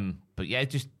 But yeah,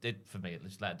 for me, it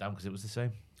just let it down because it was the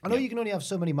same. I know you can only have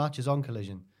so many matches on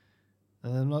Collision.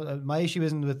 My issue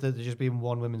isn't with there just being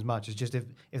one women's match. It's just if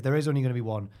there is only going to be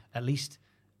one, at least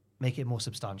make it more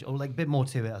substantial, or like a bit more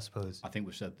to it, I suppose. I think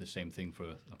we've said the same thing for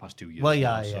the past 2 years. Well,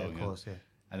 now, yeah, so, of course, yeah.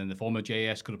 And then the former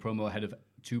JAS cut a promo ahead of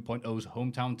 2.0's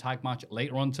hometown tag match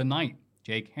later on tonight.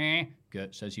 Jake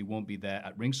Gert says he won't be there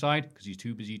at ringside because he's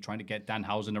too busy trying to get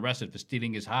Danhausen arrested for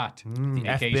stealing his hat. The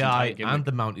FBI and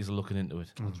the Mounties are looking into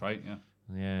it. That's right, yeah.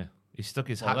 Yeah. He stuck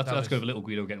his Well, hat down that's his... good for little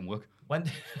Guido getting work. When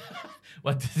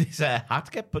did his hat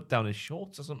get put down his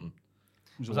shorts or something?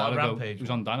 It was a Was that while a ago. Rampage? It was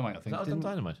on Dynamite, I think. Was that on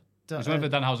Dynamite? It was whenever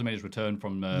Danhausen made his return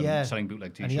from selling bootleg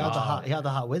and t-shirts. he had the hat. He had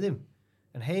the hat with him,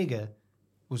 and Hager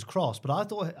was cross. But I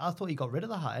thought he got rid of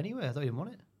the hat anyway. I thought he didn't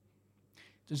want it.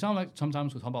 Does it sound like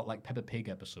sometimes we talk about like Peppa Pig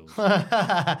episodes?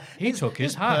 He took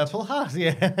his hat. Purple hat,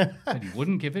 yeah. And he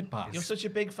wouldn't give it back. You're such a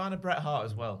big fan of Bret Hart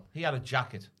as well. He had a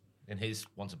jacket in his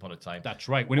Once Upon a Time. That's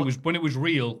right. When it was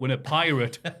real, when a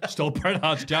pirate stole Bret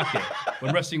Hart's jacket,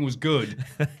 when wrestling was good.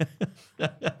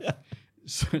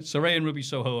 Saraya and Ruby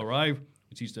Soho arrive.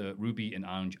 It sees Ruby and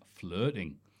Ange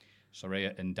flirting.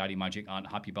 Saraya and Daddy Magic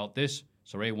aren't happy about this.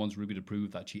 Saraya wants Ruby to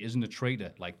prove that she isn't a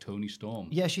traitor like Tony Storm.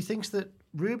 Yeah, she thinks that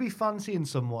Ruby fancying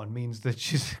someone means that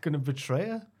she's going to betray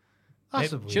her.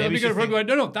 That's a weird. She'll be good for her.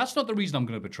 No, that's not the reason I'm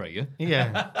going to betray you.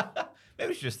 Yeah.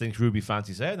 Maybe she just thinks Ruby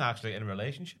fancies her and they're actually in a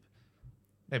relationship.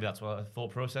 Maybe that's what her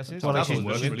thought process is. Well, like That's she's, what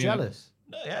works, she's really, jealous.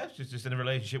 No, yeah, she's just in a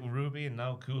relationship with Ruby, and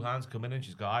now Cool Hand's coming in.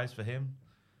 She's got eyes for him.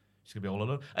 She's gonna be all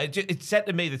alone. It said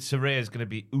to me that Saraya is gonna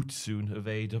be out soon of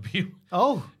AEW.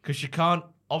 Oh, because she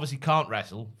obviously can't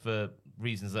wrestle for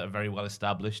reasons that are very well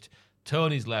established.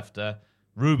 Tony's left her.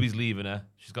 Ruby's leaving her.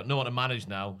 She's got no one to manage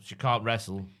now. She can't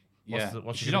wrestle. Yeah,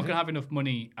 she's not going to have enough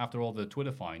money after all the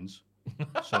Twitter fines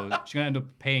So she's going to end up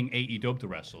paying 80 dub to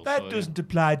wrestle. That so, doesn't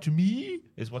apply to me,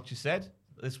 is what she said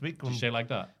this week. Did you say it like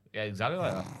that? Yeah, exactly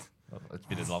like that. Well, it's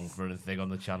been a long-running thing on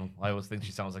the channel. I always think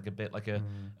she sounds like a bit like a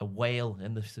whale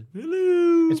in the...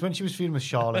 Hello! It's when she was feuding with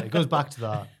Charlotte. It goes back to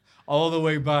that. All the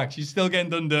way back. She's still getting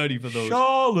done dirty for those.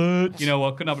 Charlotte! You know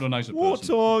what? Couldn't have a nicer What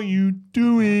person. are you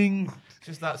doing?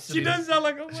 Just that silly... She does sound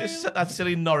like a It's whale. just that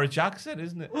silly Norwich accent,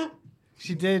 isn't it?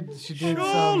 She did sound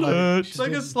Charlotte! like... It's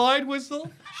like a slide whistle.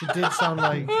 She did sound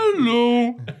like...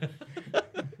 Hello.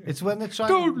 It's when they're trying...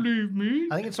 Don't leave me.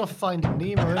 I think it's off Finding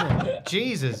Nemo, isn't it?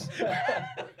 Jesus.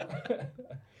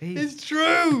 It's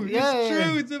true. Yeah, It's yeah.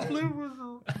 true. It's a blue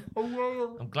whistle. A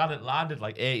whale. I'm glad it landed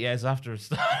like 8 years after it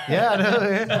started. Yeah,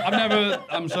 I know, yeah.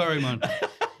 I'm sorry, man.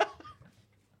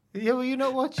 Yeah, were you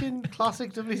not watching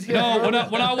classic WCW? No,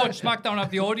 when I watch SmackDown, I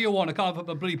have the audio one. I can't have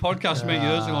a bloody podcast made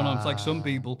years ago on. It's like some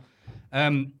people.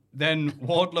 Then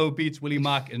Wardlow beats Willie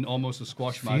Mack in almost a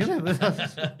squash match.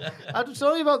 I'm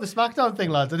sorry about the SmackDown thing,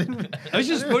 lads. I didn't. It's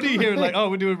just funny hearing like, oh,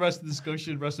 we're doing wrestling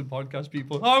discussion, wrestling podcast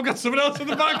people. Oh, I've got someone else in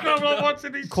the background while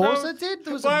watching these Of course shows. I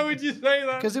did. Why would you say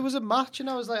that? Because it was a match, and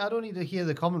I was like, I don't need to hear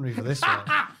the commentary for this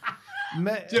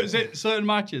one. Is it certain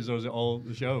matches or is it all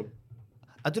the show?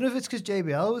 I don't know if it's because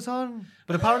JBL was on,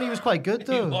 but apparently he was quite good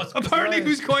though. Apparently he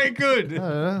was quite good. I don't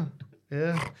know.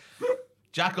 Yeah.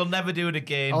 Jack will never do it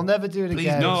again. I'll never do it Please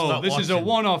again. No, stop this is a watching.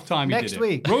 one-off time. He Next did it.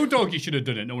 week. Road Dogg, you should have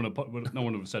done it. No one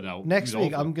would have said no. Next He was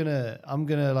week, awful. I'm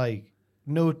gonna like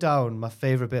note down my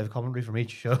favorite bit of commentary from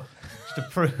each show, just to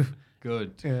prove.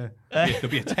 Good. Yeah. There'll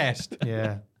be a test.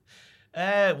 Yeah.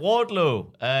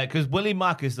 Wardlow, because Willie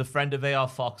Mack is the friend of AR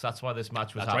Fox. That's why this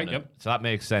match was That's right, happening. yep. So that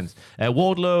makes sense.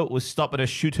 Wardlow was stopping a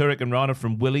shoot Hurricane Rana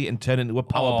from Willie and turned into a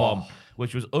power bomb,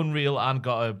 which was unreal and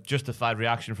got a justified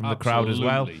reaction from the crowd as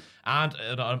well. Absolutely.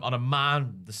 And on a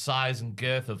man the size and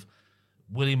girth of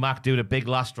Willie Mack doing a big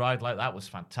last ride like that was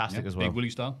fantastic as well. Big Willie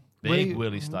style. Big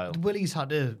Willie style. Willie's had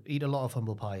to eat a lot of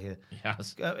humble pie here.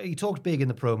 Yes. He talked big in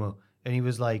the promo, and he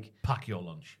was like, Pack your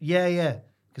lunch. "Yeah,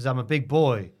 because I'm a big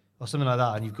boy." Or something like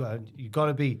that, and you've got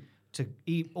to be to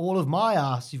eat all of my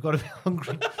ass. You've got to be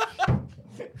hungry.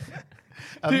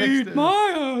 To eat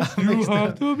my ass, you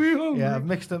have to be hungry. Yeah, I've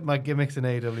mixed up my gimmicks in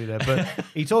AEW there, but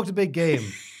he talked a big game,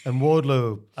 and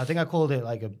Wardlow, I think I called it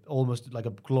like almost like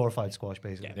a glorified squash,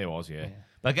 basically. It was, yeah.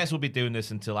 But I guess we'll be doing this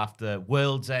until after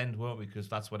World's End, won't we? Because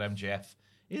that's what MJF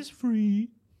is free.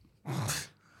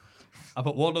 I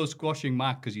put Wardlow squashing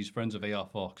Mac because he's friends of AR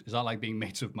Fox. Is that like being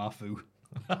mates of Mafu?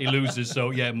 He loses,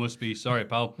 so yeah, it must be. Sorry,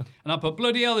 pal. And I put,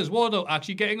 bloody hell, is Wardlow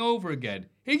actually getting over again?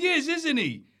 He is, isn't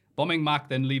he? Bombing Mac,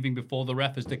 then leaving before the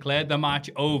ref has declared the match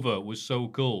over was so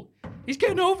cool. He's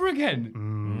getting over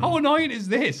again. How annoying is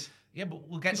this? Yeah, but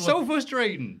we'll get It's to so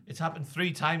frustrating. It's happened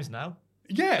 3 times now.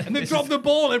 Yeah, and they This drop is- the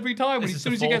ball every time. this As is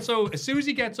soon the as he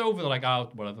gets fourth. over, they're like, oh,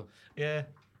 whatever. Yeah.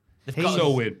 They've He's got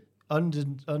So weird.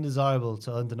 Undesirable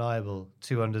to undeniable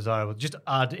to undesirable. Just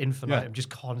add infinitum, Yeah. just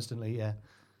constantly, yeah.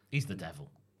 He's the devil.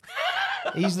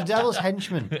 He's the devil's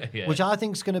henchman, Yeah. which I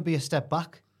think is going to be a step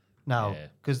back now. Yeah.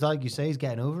 Because like you say, he's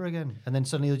getting over again. And then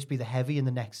suddenly he'll just be the heavy in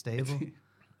the next stable.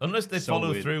 Unless they So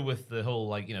follow weird. through with the whole,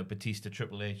 like, Batista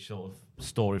Triple H sort of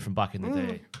story from back in the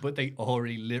day. But they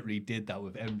already literally did that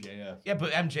with MJF. Yeah,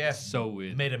 but MJF So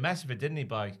weird. made a mess of it, didn't he,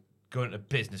 by going into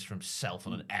business for himself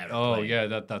on an aeroplane? Oh, yeah,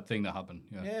 that thing that happened.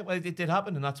 Yeah, Yeah, well, it did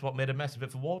happen, and that's what made a mess of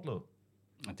it for Wardlow.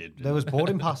 I did. There was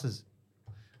boarding passes.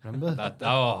 Remember?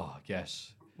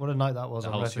 Yes. What a night that was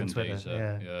The on Wrestling halcyon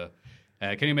Twitter. days,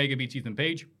 yeah. Kenny Omega beats Ethan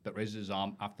Page, but raises his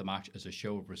arm after the match as a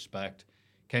show of respect.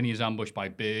 Kenny is ambushed by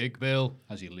Big Bill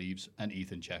as he leaves, and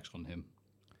Ethan checks on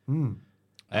him.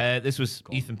 This was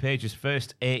Ethan Page's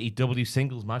first AEW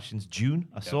singles match since June,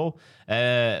 I saw.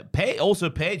 Page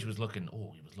was looking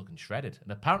shredded.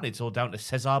 And apparently it's all down to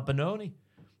Cesar Bononi.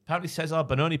 Apparently Cesar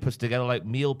Bononi puts together like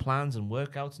meal plans and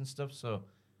workouts and stuff, so...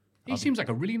 He seems like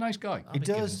a really nice guy. He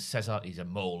does. Cesar, he's a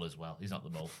mole as well. He's not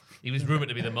the mole. He was rumoured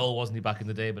to be the mole, wasn't he, back in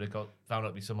the day, but it got found out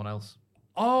to be someone else.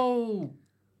 Oh,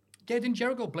 yeah, didn't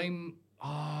Jericho blame...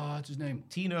 what's his name?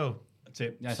 Tino. That's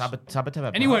it, yes.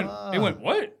 Sabataba. And he went,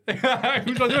 what? He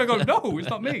was like, I go, no, it's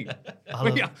not me.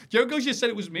 Wait, Jericho just said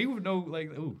it was me with no, like,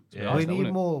 ooh. Yeah. We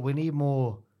need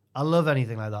more. I love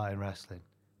anything like that in wrestling.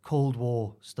 Cold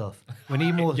War stuff. We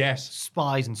need more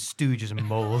spies and stooges and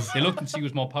moles. They looked and see who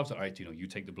was more powerful. All right, you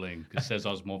take the blame because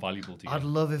Cesar's more valuable to you. I'd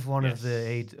love if one of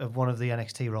the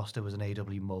NXT roster was an AW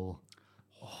mole.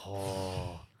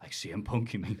 Oh, like CM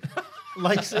Punk, you mean?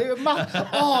 Like say,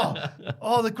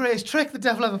 the greatest trick the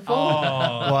devil ever pulled.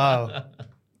 Wow.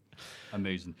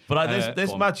 Amazing. But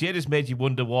this match here just made you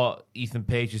wonder what Ethan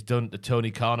Page has done to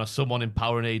Tony Khan or someone in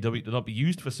Power and AEW to not be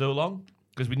used for so long.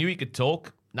 Because we knew he could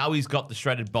talk now he's got the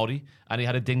shredded body, and he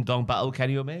had a ding dong battle with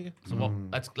Kenny Omega. So what?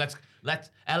 Let's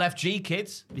LFG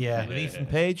kids. Yeah. With Ethan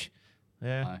Page.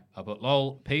 Yeah. But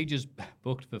lol, Page is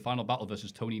booked for Final Battle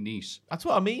versus Tony Nese. That's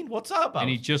what I mean. What's that about? And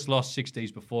he just lost 6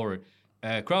 days before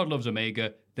it. Crowd loves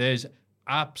Omega. There's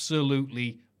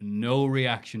absolutely no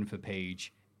reaction for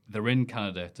Page. They're in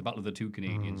Canada. It's a battle of the two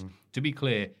Canadians. To be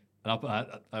clear, and I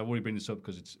already bring this up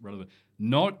because it's relevant,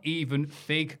 not even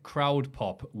fake crowd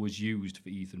pop was used for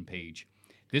Ethan Page.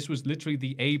 This was literally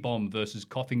the A-bomb versus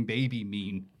coughing baby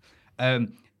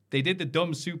meme. They did the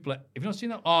dumb suplex. Have you not seen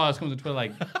that? Oh, it's coming to Twitter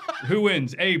like, who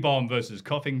wins? A-bomb versus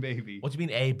coughing baby. What do you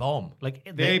mean A-bomb? Like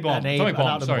The A-bomb. Atomic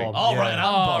bomb, sorry. Oh, right, an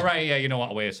atom bomb. Right, yeah, you know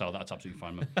what? Away I saw. That's absolutely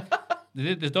fine, man. They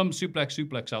did the dumb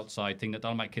suplex outside thing that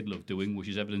Dynamite Kid loved doing, which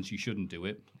is evidence you shouldn't do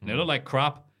it. And it looked like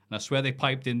crap. And I swear they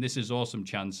piped in "This is awesome"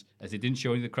 chants as they didn't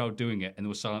show any of the crowd doing it, and they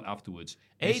were silent afterwards.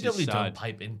 AEW don't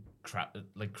pipe in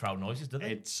crowd noises, do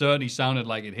they? It certainly sounded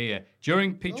like it here.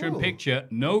 During picture-in-picture,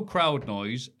 no crowd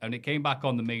noise, and it came back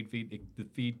on the main feed.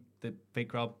 The fake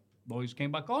crowd noise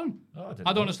came back on. Oh,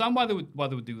 I don't understand why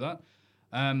they would do that.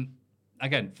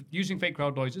 Again, using fake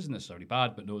crowd noise isn't necessarily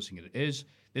bad, but noticing it is.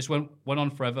 This went on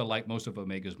forever, like most of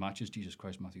Omega's matches. Jesus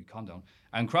Christ, Matthew, calm down.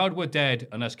 And crowd were dead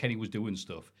unless Kenny was doing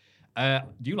stuff.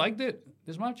 Do you like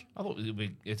this match? I thought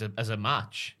as a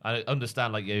match. I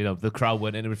understand, the crowd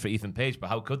weren't in it for Ethan Page, but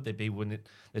how could they be when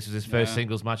this was his first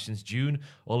singles match since June?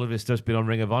 All of his stuff's been on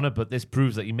Ring of Honor, but this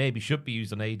proves that he maybe should be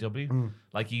used on AEW.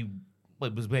 Like he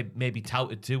was maybe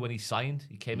touted to when he signed.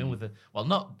 He came in with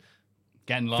not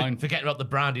getting line, forgetting about the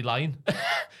Brandy line.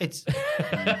 It's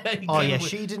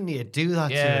she didn't need to do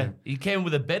that. Yeah, to him. he came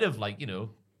with a bit of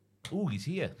ooh, he's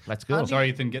here. Let's go. Sorry,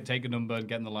 Ethan, take a number and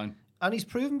get in the line. And he's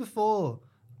proven before,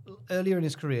 earlier in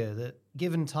his career, that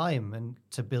given time and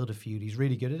to build a feud, he's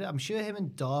really good at it. I'm sure him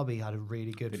and Darby had a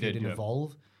really good feud in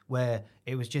Evolve, where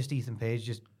it was just Ethan Page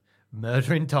just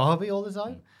murdering Darby all the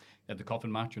time. Had the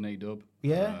coffin match on A-Dub.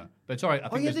 Yeah. But it's all right. I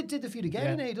think they did the feud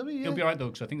again in AEW. Yeah. He'll be all right, though,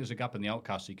 because I think there's a gap in the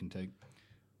Outcasts he can take.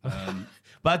 But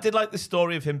I did like the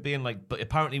story of him being but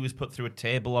apparently he was put through a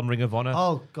table on Ring of Honor.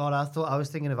 Oh, God, I was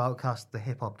thinking of Outcast, the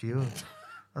hip-hop duo.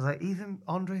 I was like, Ethan,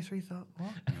 Andre 3000, what?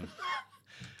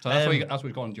 So that's what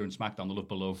he got on during SmackDown, the Love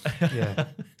Below. Yeah.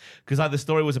 Because the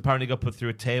story was apparently got put through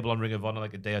a table on Ring of Honor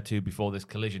like a day or two before this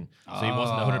collision. So he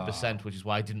wasn't 100%, which is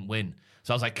why he didn't win.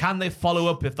 So I was like, can they follow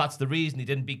up if that's the reason he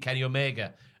didn't beat Kenny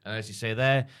Omega? And as you say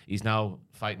there, he's now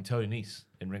fighting Tony Nese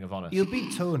in Ring of Honor. He'll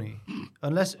beat Tony.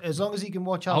 as long as he can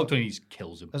watch out. Oh, Tony Nese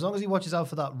kills him. As long as he watches out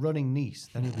for that running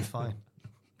Nese, then he'll be fine.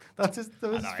 That was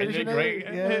his finishing great.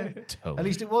 Yeah. At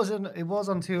least it was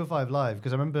on 205 Live,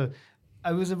 because I remember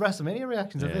it was a WrestleMania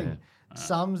reactions, I think.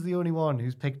 Sam's the only one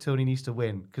who's picked Tony Nese to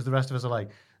win, because the rest of us are like,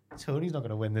 Tony's not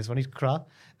going to win this one, he's crap.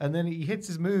 And then he hits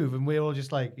his move, and we're all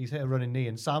just like, he's hit a running knee,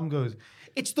 and Sam goes,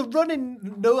 it's the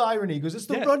running, no irony, he goes, it's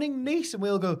the running Nese, and we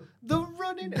all go, the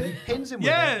running, and he pins him with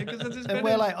it. because that's his and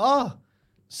we're like,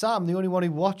 Sam, the only one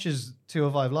who watches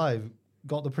 205 Live,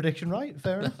 got the prediction right.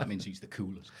 Fair enough. That means he's the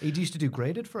coolest. He used to do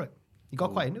graded for it. He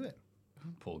got quite into it.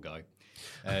 Poor guy.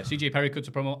 CJ Perry cuts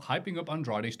a promo hyping up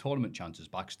Andrade's tournament chances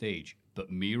backstage, but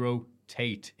Miro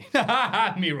Tate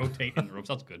interrupts.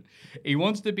 That's good. He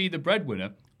wants to be the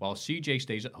breadwinner while CJ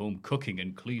stays at home cooking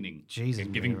and cleaning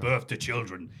and giving birth to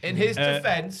children. In his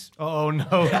defense... Oh, no.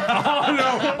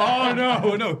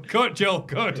 No. Cut, Joe,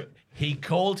 cut. He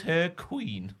called her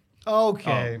queen.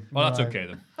 Okay. Well, that's okay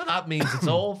then. That means it's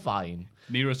all fine.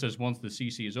 Miro says once the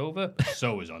CC is over,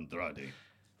 so is Andrade.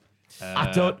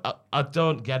 I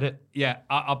don't get it. Yeah,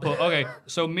 I'll put... Okay,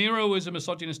 so Miro is a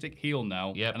misogynistic heel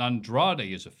now, and Andrade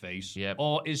is a face. Yep.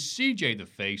 Or is CJ the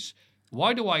face?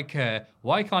 Why do I care?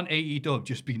 Why can't AEW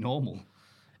just be normal?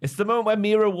 It's the moment when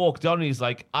Miro walked on and he's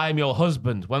like, I'm your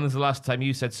husband. When was the last time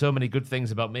you said so many good things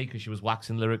about me? Because she was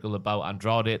waxing lyrical about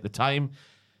Andrade at the time.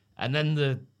 And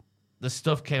then the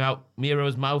stuff came out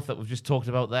Miro's mouth that we've just talked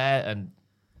about there, and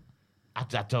I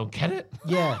don't get it.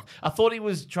 Yeah. I thought he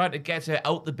was trying to get her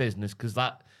out the business because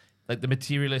that, the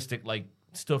materialistic,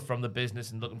 stuff from the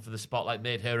business and looking for the spotlight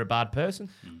made her a bad person.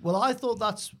 Well, I thought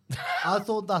that's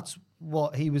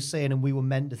what he was saying, and we were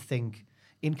meant to think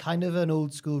in kind of an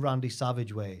old school Randy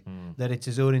Savage way that it's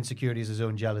his own insecurities, his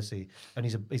own jealousy, and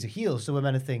he's a heel. So we're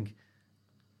meant to think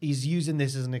he's using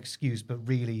this as an excuse, but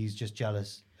really he's just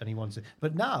jealous and he wants it.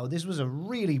 But now this was a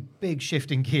really big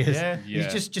shift in gears. Yeah.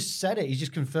 He's just said it. He's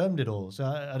just confirmed it all. So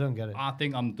I don't get it. I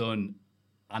think I'm done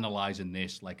analysing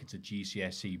this like it's a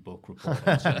GCSE book report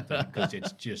or something, because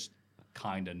it's just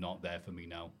kind of not there for me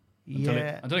now. Until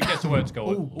it gets to where it's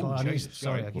going.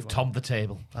 Sorry. We've tombed the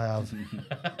table. I have.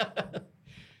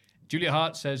 Julia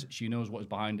Hart says she knows what is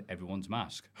behind everyone's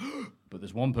mask, but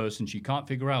there's one person she can't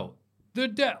figure out.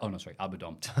 Oh, no, sorry,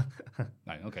 Abaddon.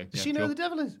 Right, okay. Does she know who the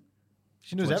devil is?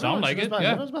 She knows Well, it everyone. sound She like knows it, Mask,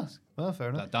 yeah. everyone's Mask. Well, fair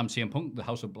enough. That damn CM Punk, the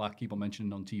House of Black, keep on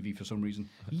mentioning on TV for some reason.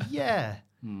 Yeah.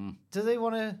 Do they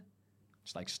want to...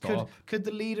 It's like, stop. Could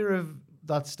the leader of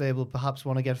that stable perhaps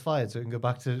want to get fired so it can go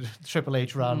back to Triple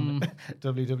H ran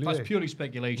WWE? That's purely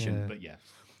speculation, but yeah.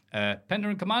 Penta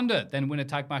and Commander then win a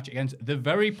tag match against the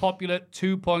very popular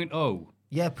 2.0.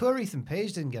 Yeah, poor Ethan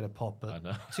Page didn't get a pop, but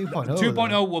 2.0.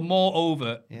 2.0 were more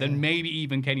over than maybe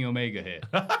even Kenny Omega here.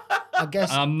 I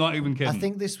guess. I'm not even kidding. I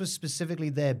think this was specifically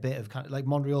their bit of like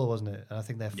Montreal, wasn't it? And I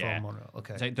think they're from Montreal.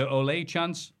 Okay. It's like the Olay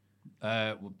chance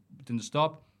didn't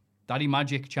stop. Daddy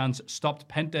Magic chance stopped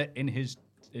Penta in his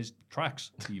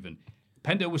tracks, even.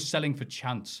 Penta was selling for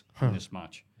chants in this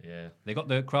match. Yeah. They got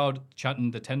the crowd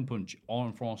chanting the 10 punch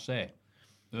en français.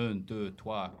 1, 2, 3,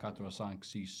 4, 5,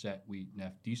 6, 7, 8,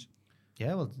 9, 10.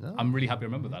 Yeah, well, no. I'm really happy I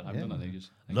remember that. I've done that ages.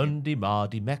 Lundi,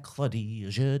 mardi, mercredi,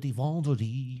 jeudi,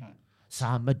 vendredi,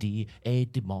 samedi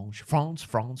et dimanche. France,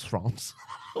 France, France.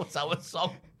 What's our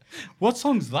song? What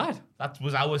song's that? That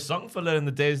was our song for learning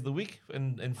the days of the week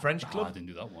in French club. I didn't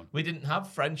do that one. We didn't have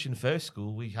French in first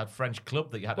school. We had French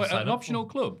club that you had to sign an up optional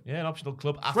for. club? Yeah, an optional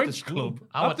club after French school. club?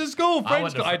 I went- After school, French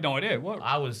went to club? I had no idea. What?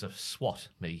 I was a SWAT,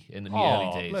 me, in the Oh, early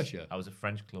days. bless you. I was a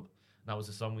French club. That was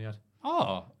the song we had.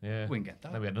 Oh, Yeah. we can get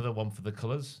that. Then we had another one for the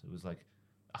colours. It was like,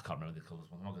 I can't remember the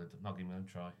colours one. I'm not giving them a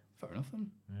try. Fair enough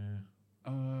then.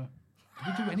 Yeah.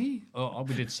 Did we do any? Oh,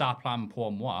 we did Ça Plan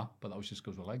Pour Moi, but that was just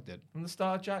because we liked it. From the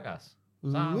Star Jackass.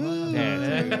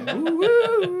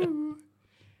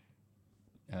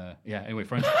 Yeah, anyway,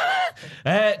 French.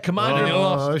 Commander.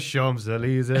 Oh,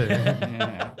 Champs-Élysées.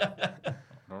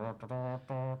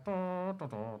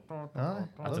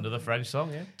 That's another French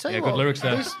song, yeah. Tell Yeah, you good what, lyrics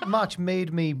there. This match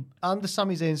made me, and the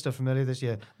Sami Zayn stuff from earlier this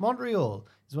year. Montreal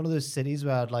is one of those cities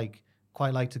where I'd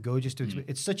quite like to go just to experience.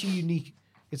 It's such a unique.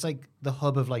 It's like the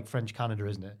hub of like French Canada,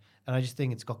 isn't it? And I just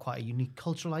think it's got quite a unique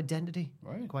cultural identity.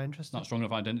 Right. Quite interesting. Not strong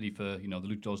enough identity for, the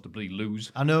luchadors to bloody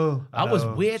lose. I know. That was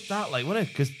weird, that, like, wasn't it?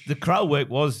 Because the crowd work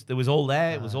was all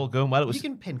there. It was all going well. It was. You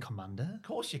can pin Commander. Of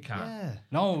course you can. Yeah.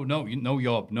 No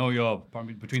yob.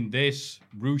 Between this,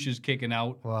 Roosh is kicking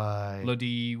out. Why?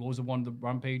 Bloody, what was the one, the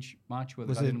Rampage match where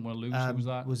the guy didn't want to lose? Who was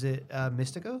that? Was it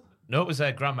Mystico? No, it was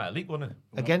Grand Metal Elite, wasn't it?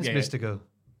 Against Yeah. Mystico.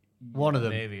 One of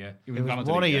them. Maybe, yeah. It It was Grand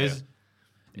one of Metal, yours.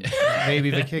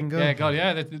 Maybe Vikingo. Yeah, God,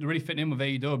 yeah, they're really fitting in with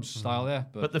AEW's style there.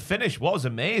 But the finish was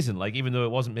amazing, like, even though it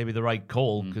wasn't maybe the right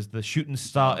call, because the shooting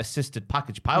star assisted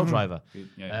package pile driver.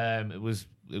 Yeah. It was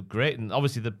great. And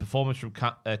obviously the performance from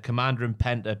Commander and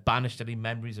Penta banished any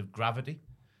memories of gravity.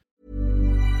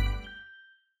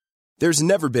 There's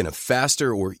never been a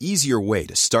faster or easier way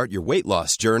to start your weight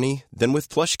loss journey than with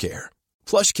PlushCare.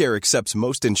 PlushCare accepts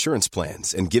most insurance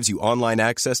plans and gives you online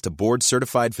access to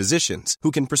board-certified physicians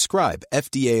who can prescribe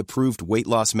FDA-approved weight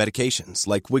loss medications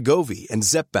like Wegovy and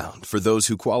Zepbound for those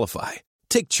who qualify.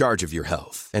 Take charge of your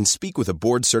health and speak with a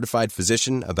board-certified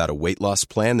physician about a weight loss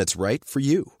plan that's right for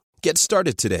you. Get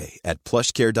started today at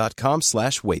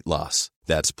plushcare.com/weight loss.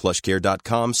 That's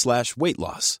plushcare.com/weight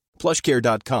loss.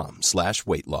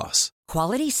 plushcare.com/weight loss.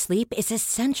 Quality sleep is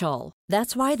essential.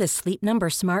 That's why the Sleep Number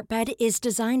Smart Bed is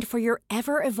designed for your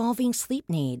ever-evolving sleep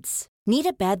needs. Need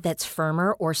a bed that's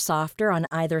firmer or softer on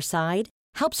either side?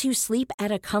 Helps you sleep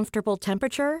at a comfortable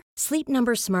temperature? Sleep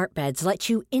Number Smart Beds let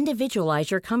you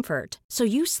individualize your comfort, so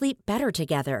you sleep better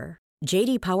together.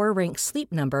 J.D. Power ranks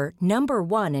Sleep Number number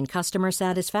 1 in customer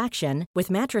satisfaction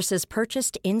with mattresses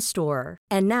purchased in-store.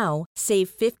 And now, save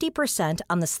 50%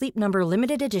 on the Sleep Number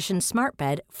Limited Edition Smart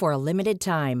Bed for a limited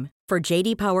time. For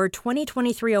J.D. Power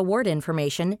 2023 award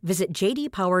information, visit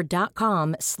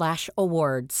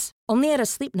jdpower.com/awards. Only at a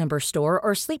Sleep Number store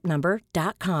or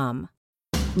sleepnumber.com.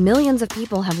 Millions of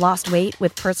people have lost weight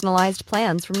with personalized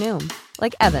plans from Noom,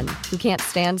 like Evan, who can't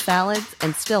stand salads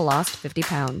and still lost 50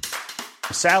 pounds.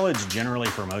 Salads generally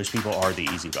for most people are the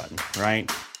easy button,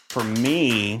 right? For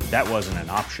me, that wasn't an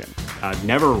option. I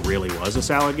never really was a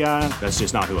salad guy. That's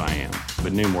just not who I am.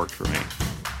 But Noom worked for me.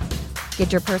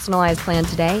 Get your personalized plan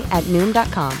today at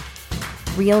Noom.com.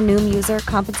 Real Noom user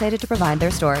compensated to provide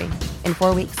their story. In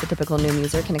 4 weeks, the typical Noom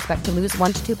user can expect to lose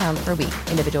 1 to 2 pounds per week.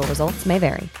 Individual results may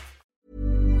vary.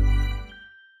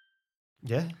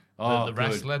 Yeah. Oh, the good.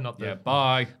 wrestler, not the... Yeah,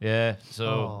 bye. Yeah, so...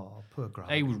 Oh, poor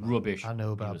Gravity. He was rubbish. I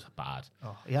know, He but was bad.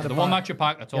 he had The a one bad- match you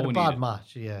packed, that's he all had we a bad needed.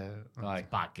 match, yeah. Aye.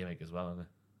 Bad gimmick as well, isn't it?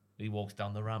 He walks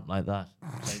down the ramp like that.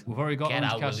 We've already got Get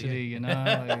Orange out with Cassidy, you.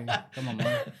 like, come on,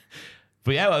 man.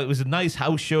 But yeah, well, it was a nice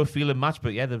house show feeling match,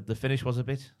 but yeah, the finish was a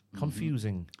bit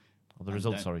confusing. Or the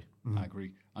result, sorry. I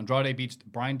agree. Andrade beats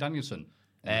Bryan Danielson.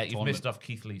 You've missed off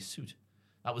Keith Lee's suit.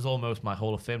 That was almost my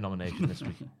Hall of Fame nomination this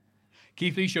week.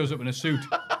 Keith Lee shows up in a suit.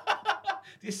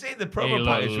 you see the promo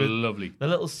package with lovely. the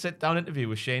little sit-down interview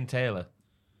with Shane Taylor?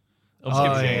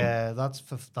 Yeah, that's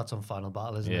on Final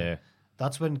Battle, isn't Yeah. it?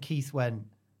 That's when Keith went,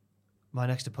 my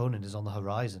next opponent is on the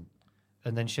horizon.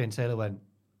 And then Shane Taylor went,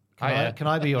 can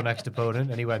I be your next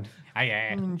opponent? And he went,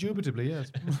 indubitably,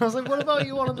 yes. I was like, what about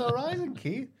you on the horizon,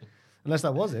 Keith? Unless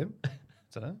that was him. I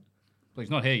don't know. But he's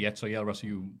not here yet, so yeah, I'll wrestle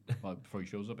you before he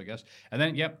shows up, I guess. And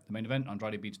then, the main event,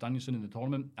 Andrade beats Danielson in the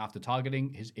tournament after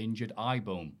targeting his injured eye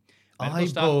bone. Eye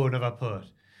bone have I put?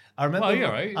 I remember,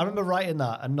 right. I remember writing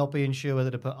that and not being sure whether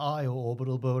to put eye or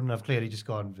orbital bone, and I've clearly just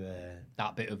gone,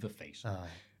 that bit of the face. Aye.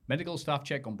 Medical staff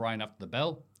check on Bryan after the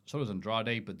bell. So does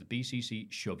Andrade, but the BCC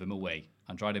shove him away.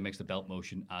 Andrade makes the belt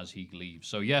motion as he leaves.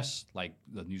 So yes, like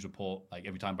the news report, like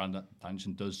every time Bryan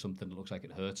Danielson does something that looks like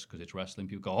it hurts because it's wrestling,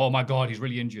 people go, oh my God, he's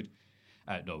really injured.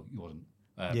 No, he wasn't.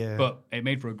 But it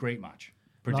made for a great match,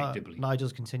 predictably.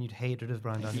 Nigel's continued hatred of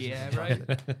Bryan Danielson. Yeah,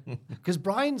 right. Because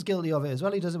Bryan's guilty of it as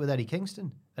well. He does it with Eddie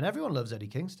Kingston. And everyone loves Eddie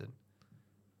Kingston.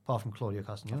 Apart from Claudio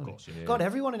Castagnoli. Of course. Yeah. God,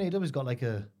 everyone in AEW's got like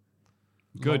a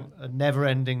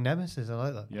never-ending nemesis. I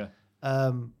like that. Yeah.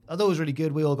 Although it was really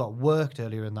good, we all got worked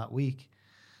earlier in that week.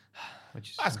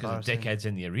 Which is That's because of embarrassing. dickheads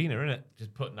in the arena, isn't it?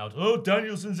 Just putting out,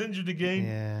 Danielson's injured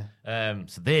again. Yeah.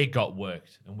 So they got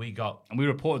worked, and we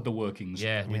reported the workings.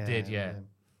 Yeah, we did. Yeah.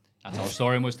 That's our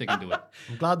story, and we're sticking to it.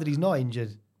 I'm glad that he's not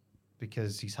injured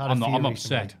because he's had I'm a few I'm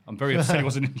recently. upset. I'm very upset he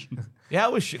wasn't injured. Yeah,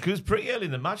 because it was pretty early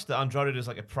in the match that Andrade does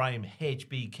like a prime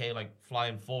HBK, like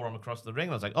flying forearm across the ring.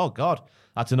 And I was like, oh God,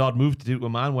 that's an odd move to do to a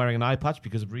man wearing an eye patch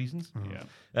because of reasons.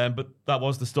 Yeah. But that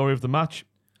was the story of the match.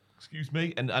 Excuse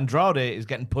me. And Andrade is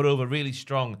getting put over really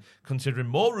strong, considering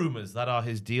more rumors that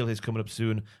his deal is coming up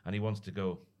soon and he wants to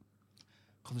go.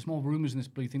 God, there's more rumors in this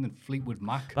bloody thing than Fleetwood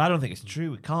Mac. But I don't think it's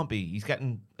true. It can't be. He's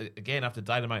getting, again, after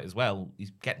Dynamite as well,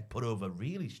 he's getting put over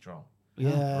really strong.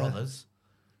 Yeah. Brothers.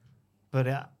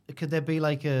 But could there be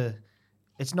like a...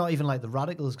 It's not even like the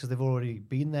Radicals because they've already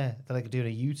been there. They're like doing a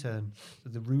U-turn.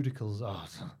 The Rudicals.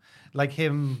 Like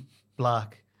him,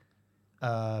 Black,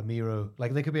 Miro.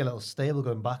 Like there could be a little stable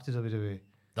going back to WWE.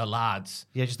 The lads.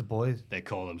 Yeah, just the boys. They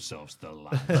call themselves the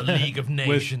lads. The League of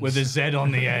Nations. With a Z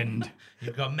on the end.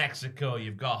 You've got Mexico,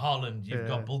 you've got Holland, you've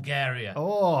got Bulgaria.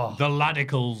 Oh. The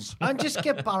Ladicals. And just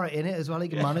get Barrett in it as well. He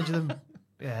can manage them.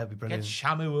 Yeah, it'd be brilliant. Get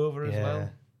Shamu over as well.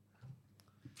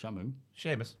 Shamu?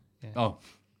 Sheamus. Yeah. Oh.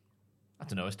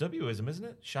 That's an OSW-ism, isn't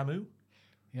it? Shamu?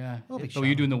 Yeah. We'll be So were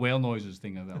you doing the whale noises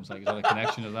thing? I was like, is that a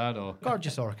connection to that? Or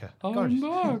Gorgeous Orca. Oh, Gorgeous.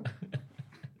 Mark.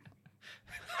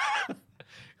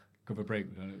 Go for a break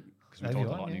because we Have talked you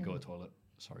a lot on, and you yeah. go to the toilet.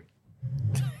 Sorry.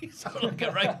 You sound like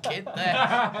a right kid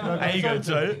there. There you go,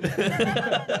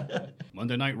 Joe.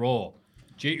 Monday Night Raw.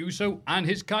 Jey Uso and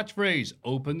his catchphrase,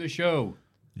 open the show.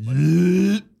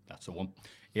 That's the one.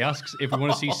 He asks if we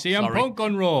want to see CM Punk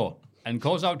on Raw and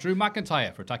calls out Drew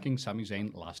McIntyre for attacking Sami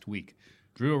Zayn last week.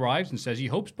 Drew arrives and says he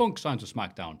hopes Punk signs to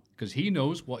SmackDown because he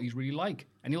knows what he's really like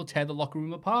and he'll tear the locker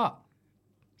room apart.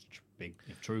 Big,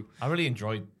 if true. I really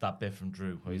enjoyed that bit from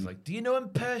Drew where he's like, do you know him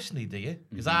personally, do you?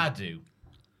 Because I do.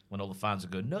 When all the fans are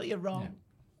going, no, you're wrong. Yeah.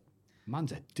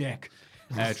 Man's a dick.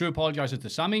 Drew apologizes to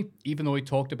Sami, even though he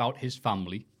talked about his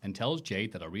family, and tells Jay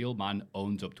that a real man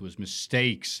owns up to his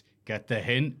mistakes. Get the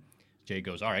hint? Jay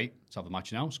goes, all right, let's have a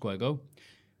match now. Square go.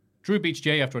 Drew beats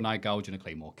Jay after an eye gouge and a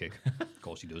Claymore kick. Of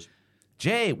course he does.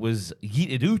 Jay was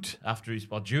yeeted out after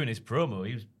during his promo.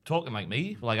 He was talking like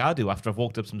me, like I do after I've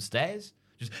walked up some stairs.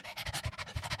 Just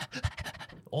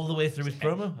all the way through his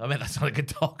promo. I mean, that's not a good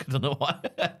talk. I don't know why.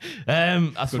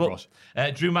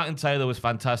 Drew McIntyre, though, was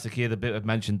fantastic here. The bit I've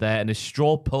mentioned there. And his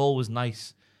straw poll was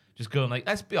nice. Just going like,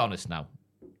 let's be honest now.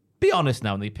 Be honest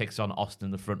now. And he picks on Austin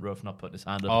in the front row for not putting his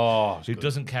hand up. Oh, who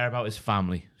doesn't care about his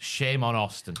family. Shame on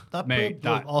Austin. That mate,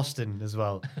 Austin as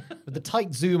well. With the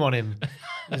tight zoom on him.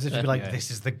 As if you'd be like,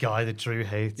 this is the guy that Drew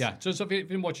hates. Yeah, so if you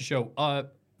didn't watch the show,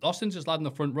 Austin's just lad in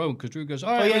the front row because Drew goes,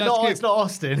 all Oh, right, yeah, no, it's not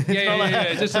Austin. Yeah,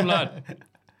 it's just some lad.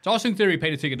 So Austin Theory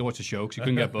paid a ticket to watch the show because he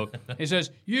couldn't get booked. He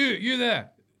says, you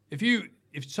there,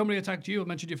 if somebody attacked you or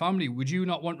mentioned your family, would you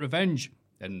not want revenge?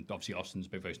 And obviously Austin's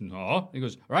big face, no. He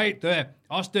goes, right there,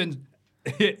 Austin's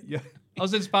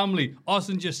family.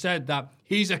 Austin just said that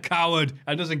he's a coward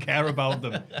and doesn't care about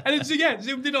them. And it's,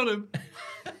 zoomed in on him.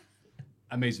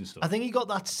 Amazing stuff. I think he got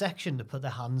that section to put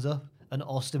their hands up, and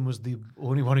Austin was the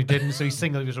only one who didn't, so he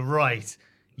singled, he was right,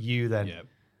 you then.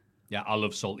 Yeah, I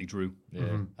love Salty Drew.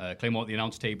 Yeah. Claymore at the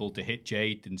announce table to hit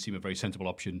Jay didn't seem a very sensible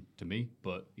option to me,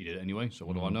 but he did it anyway, so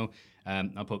what do I know?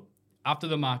 I put, after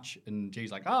the match, and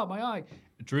Jay's like, my eye.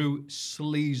 Drew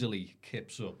sleazily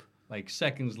kips up, like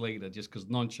seconds later, just because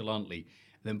nonchalantly,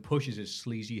 then pushes his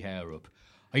sleazy hair up.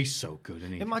 He's so good,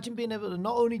 isn't he? Imagine being able to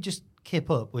not only just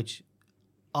kip up, which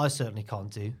I certainly can't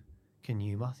do. Can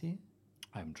you, Matthew?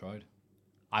 I haven't tried.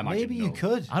 Maybe you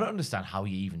could. I don't understand how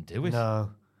you even do it.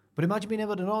 No. But imagine being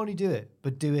able to not only do it,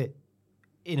 but do it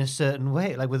in a certain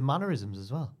way, like with mannerisms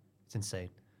as well. It's insane.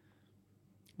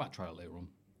 Might try it later on.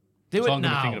 Do So it I'm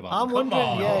gonna now. think about I'm it.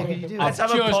 wondering, yeah, can you do Let's it?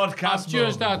 have a podcast. I've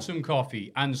just moment. had some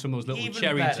coffee and some of those little Even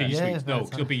cherry better. tea Yeah, sweets. No,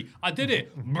 that's it'll be, I did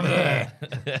it.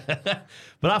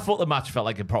 But I thought the match felt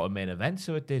like a proper main event,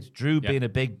 so it did. Drew being a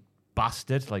big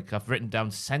bastard, like I've written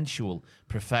down sensual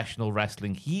professional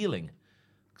wrestling healing.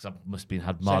 Because I must have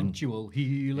had Marvin. Sensual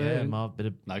healing. Yeah, bit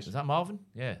of, Nice. Is that Marvin?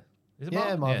 Yeah. Is it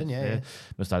Yeah, Marvin, yeah.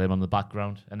 Must have had him on the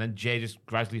background. And then Jay just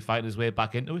gradually fighting his way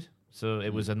back into it. So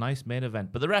it was a nice main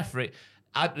event. But the referee,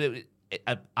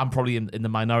 I'm probably in the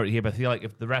minority here, but I feel like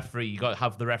if the referee, you got to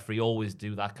have the referee always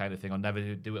do that kind of thing or never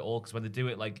do it all. Because when they do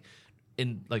it like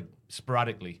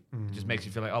sporadically, it just makes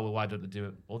you feel like, oh, well, why don't they do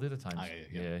it all the other times?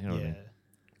 Yeah. You know what I mean?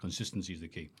 Consistency is the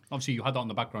key. Obviously, you had that on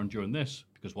the background during this,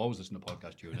 because while I was listening to the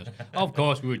podcast during this, of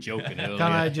course, we were joking earlier.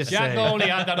 Can I just Jack say... only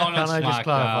had that on Can I just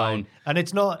clarify? SmackDown. And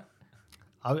it's not...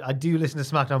 I do listen to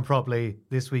SmackDown properly.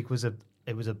 This week was a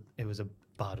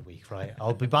bad week, right?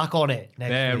 I'll be back on it next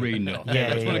Fair week. enough. Yeah,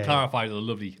 I just want to yeah. clarify to the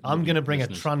lovely. I'm going to bring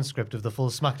listeners. a transcript of the full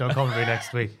SmackDown commentary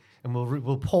next week, and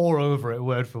we'll pour over it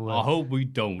word for word. I hope we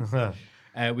don't.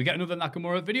 We get another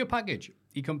Nakamura video package.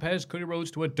 He compares Cody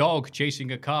Rhodes to a dog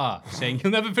chasing a car, saying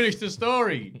he'll never finish the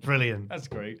story. Brilliant. That's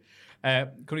great.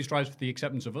 Cody strives for the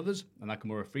acceptance of others, and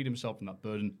Nakamura freed himself from that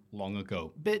burden long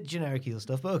ago. Bit generic heel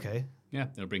stuff, but okay. Yeah,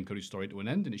 they'll bring Cody's story to an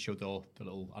end, and it showed the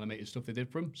little animated stuff they did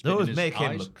for him. Those his make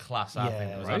him eyes. look class, I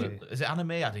think. Yeah, Right? Is it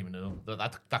anime? I don't even know. That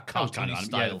That was kind cartoony of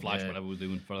style. the Flash, whatever was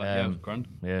doing for that. Yeah, it was grand.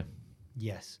 Yeah.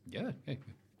 Yes. Yeah.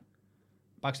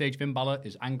 Backstage, Finn Balor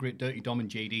is angry at Dirty Dom and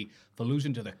JD for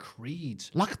losing to the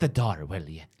Creeds. Lock the door, will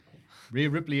you? Rhea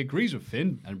Ripley agrees with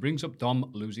Finn and brings up Dom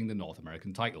losing the North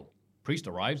American title. Priest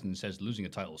arrives and says losing a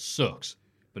title sucks,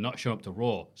 but not showing up to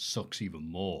Raw sucks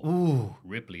even more. Ooh.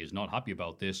 Ripley is not happy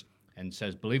about this and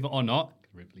says, believe it or not,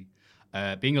 Ripley,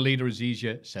 being a leader is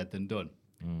easier said than done.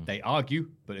 They argue,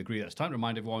 but agree that it's time to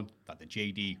remind everyone that the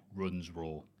JD runs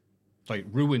Raw. Sorry,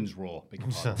 ruins Raw. Beg your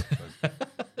pardon.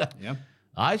 Yeah.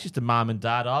 It's just a mum and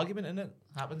dad argument, isn't it?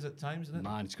 Happens at times, isn't it?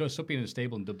 Man, it's got to stop being in a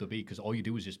stable in WWE because all you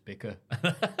do is just bicker.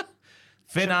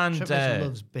 Finn and Triple H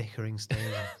loves bickering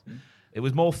stables. it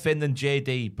was more Finn than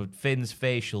JD, but Finn's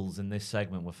facials in this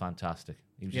segment were fantastic.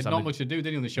 He was He had just not much to do,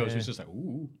 did he, on the show? So it's just like,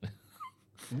 ooh,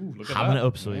 look at hamming that. it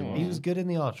up. So he was. He was good in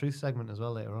the R-Truth segment as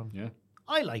well later on. Yeah.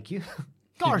 I like you.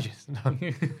 Gorgeous.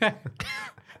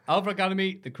 Alpha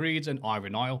Academy, the Creeds, and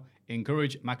Iron Isle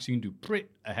encourage Maxine Dupri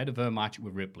ahead of her match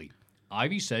with Ripley.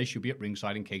 Ivy says she'll be at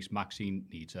ringside in case Maxine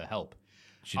needs her help.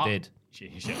 She did. She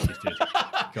did.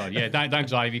 God, yeah,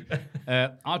 thanks, Ivy.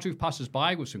 R-Truth passes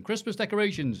by with some Christmas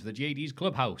decorations for the JD's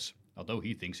clubhouse, although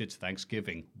he thinks it's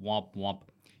Thanksgiving. Womp womp.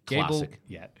 Classic.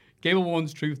 Gable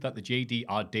warns Truth that the JD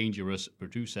are dangerous,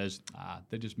 but Truth says,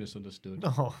 they're just misunderstood.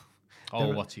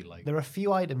 What's he like? There are a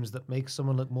few items that make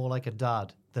someone look more like a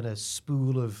dad than a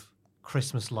spool of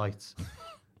Christmas lights.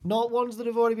 Not ones that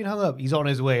have already been hung up. He's on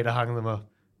his way to hang them up.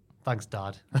 Thanks,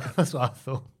 Dad. That's what I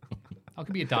thought. How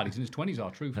can be a dad? He's in his 20s,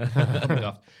 R-Truth.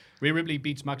 Rhea Ripley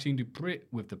beats Maxine Dupri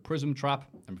with the Prism Trap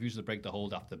and refuses to break the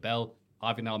hold after the bell.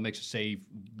 Ivy now makes a save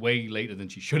way later than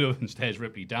she should have and stares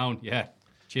Ripley down. Yeah.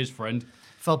 Cheers, friend.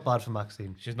 Felt bad for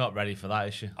Maxine. She's not ready for that,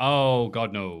 is she? Oh,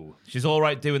 God, no. She's all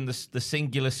right doing the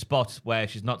singular spot where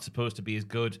she's not supposed to be as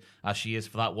good as she is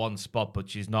for that one spot, but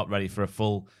she's not ready for a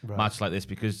full match like this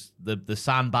because the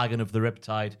sandbagging of the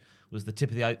Riptide was the tip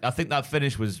of the... I think that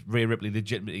finish was Rhea Ripley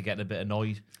legitimately getting a bit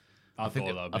annoyed. I thought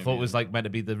it was like meant to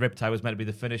be the Riptide was meant to be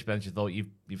the finish, but then she thought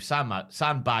you've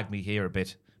sandbagged me here a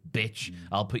bit, bitch.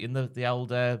 I'll put you in the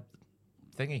old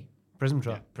thingy. Prism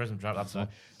Trap. Yeah, Prism Trap, that's all.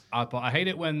 But I hate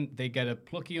it when they get a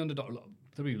plucky underdog.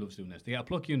 WWE loves doing this. They get a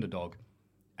plucky underdog,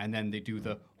 and then they do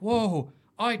the, whoa,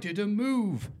 I did a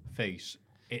move face.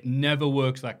 It never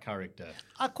works, that character.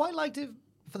 I quite liked it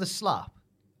for the slap.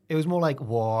 It was more like,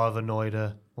 whoa, I've annoyed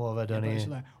her. What have I done It's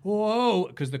here? like, whoa,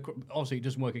 because obviously it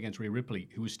doesn't work against Rhea Ripley,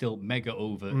 who is still mega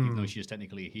over, even though she is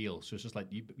technically a heel. So it's just like,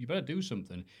 you better do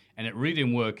something. And it really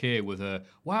didn't work here with her,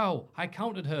 wow, I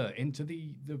counted her into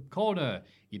the corner.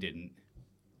 You didn't.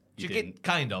 You get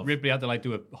kind of. Ripley had to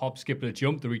do a hop, skip, and a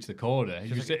jump to reach the corner.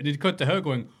 And it cut to her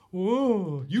going,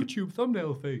 whoa, YouTube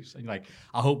thumbnail face. And you're like,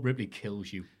 I hope Ripley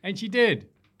kills you. And she did.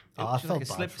 I She's felt like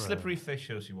a bad for her. slippery fish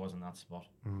show she was in that spot.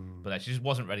 But she just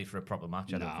wasn't ready for a proper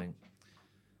match, I don't think.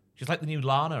 She's like the new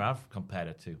Lana I've compared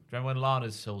her to. Do you remember when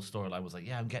Lana's whole storyline was like,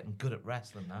 yeah, I'm getting good at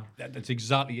wrestling now? That's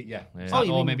exactly it, yeah. Oh,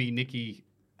 Or maybe Nikki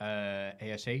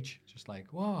ASH, just like,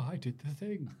 whoa, I did the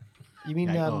thing. You mean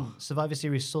Yeah, Survivor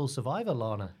Series Soul Survivor,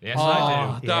 Lana? Yes,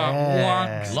 I do.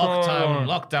 That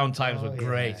Lockdown times were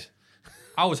great.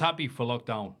 I was happy for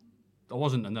lockdown. I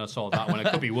wasn't, and then I saw that one.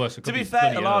 It could be worse. It To could be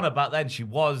fair, bloody Alana back then, she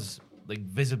was like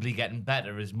visibly getting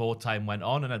better as more time went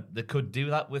on, and they could do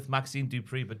that with Maxine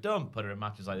Dupree, but don't put her in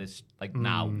matches like this like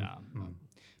now.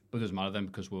 But it doesn't matter then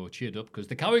because we were cheered up because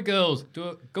the Cowie girls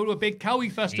go to a big Cowie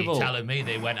festival. You're telling me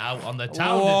they went out on the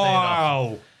town, did Wow.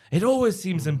 they not? It always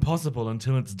seems impossible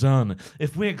until it's done.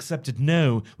 If we accepted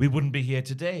no, we wouldn't be here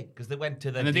today because they went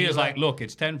to the. And the deal's like, look,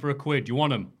 it's 10 for a quid. Do you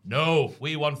want them? No,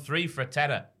 we want 3 for a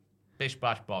tenner. Bish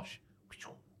bash bosh.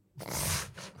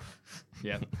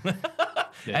 Yeah.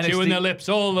 Chewing their lips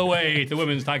all the way to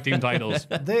women's tag team titles.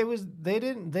 It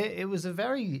was a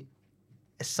very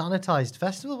sanitized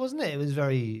festival, wasn't it? It was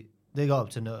very. They got up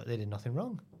to no. They did nothing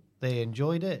wrong. They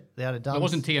enjoyed it. They had a dance. There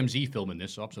wasn't TMZ filming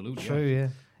this, so absolutely. True, yeah.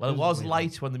 Well, it was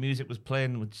light when the music was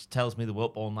playing, which tells me they were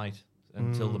up all night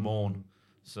until the morn.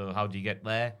 So how do you get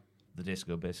there? The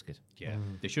Disco Biscuit. Yeah,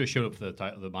 they should have showed up for the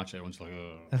title of the match. Everyone's like,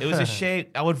 it was a shame.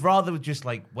 I would rather just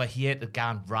like we're here to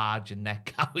garn Raj and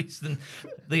Neck Cowies than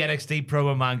the NXT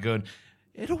promo man going.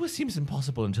 It always seems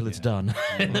impossible until it's done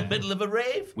in the middle of a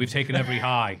rave. We've taken every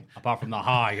high, apart from the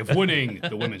high of winning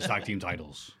the women's tag team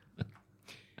titles.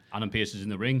 Adam Pearce is in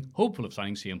the ring, hopeful of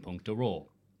signing CM Punk to Raw.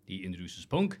 He introduces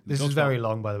Punk. This is very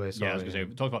long, by the way. Sorry. Yeah, I was going to say,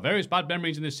 we talked about various bad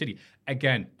memories in this city.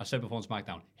 Again, I said before on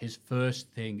SmackDown, his first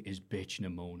thing is bitching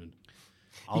and moaning.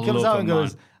 He comes out and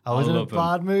goes, I was in a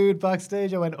bad mood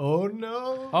backstage. I went, oh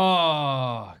no.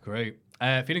 Oh, great.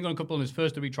 Feeling uncomfortable in his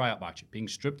first WWE tryout match, being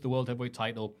stripped of the World Heavyweight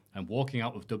title and walking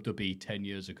out of WWE 10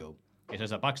 years ago. It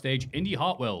says that backstage, Indy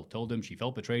Hartwell told him she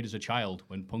felt betrayed as a child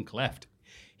when Punk left.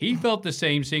 He felt the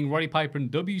same seeing Roddy Piper in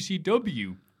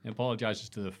WCW and apologizes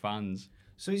to the fans.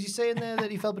 So is he saying there that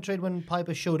he felt betrayed when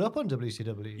Piper showed up on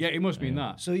WCW? Yeah, it must be in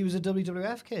that. So he was a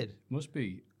WWF kid? Must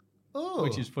be. Oh.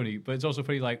 Which is funny, but it's also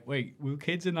funny, like, wait, we were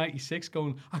kids in 96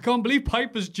 going, I can't believe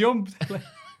Piper's jumped.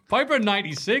 Piper in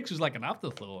 96 was like an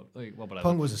afterthought. Like, well, whatever.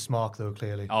 Punk was a smark, though,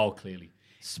 clearly. Oh, clearly.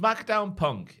 SmackDown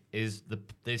Punk is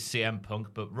this CM Punk,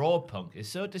 but Raw Punk is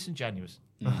so disingenuous.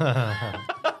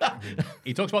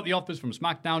 He talks about the offers from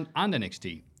SmackDown and NXT.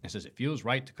 He says it feels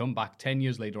right to come back 10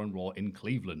 years later on Raw in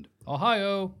Cleveland,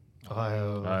 Ohio.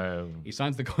 He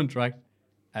signs the contract.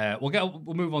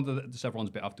 We'll move on to the Seth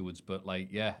Rollins bit afterwards, but like,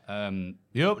 yeah.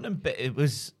 The opening bit,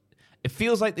 it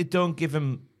feels like they don't give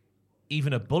him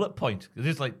even a bullet point. It's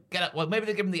just like, well, maybe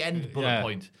they give him the end bullet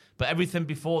point, but everything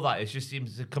before that, it just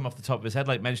seems to come off the top of his head,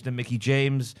 like mentioning Mickey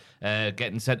James,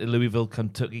 getting sent to Louisville,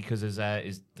 Kentucky, because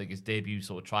his debut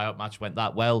sort of tryout match went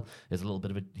that well. There's a little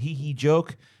bit of a hee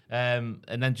joke, and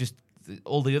then just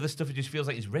all the other stuff, it just feels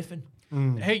like he's riffing.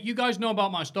 Hey, you guys know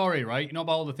about my story, right? You know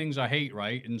about all the things I hate,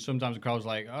 right? And sometimes the crowd's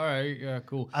like, all right, yeah,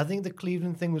 cool. I think the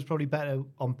Cleveland thing was probably better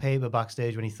on paper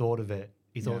backstage when he thought of it.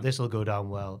 He thought this will go down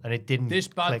well, and it didn't. This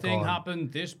bad thing on.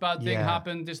 happened. This bad thing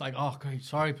happened. This like, oh, okay,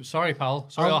 sorry, pal.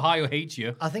 Sorry, Ohio hates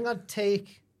you. I think I'd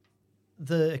take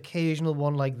the occasional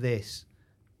one like this.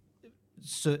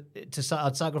 So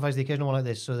I'd sacrifice the occasional one like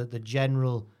this so that the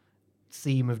general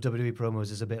theme of WWE promos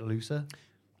is a bit looser.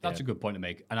 That's a good point to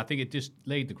make, and I think it just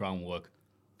laid the groundwork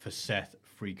for Seth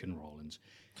freaking Rollins.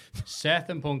 Seth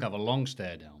and Punk have a long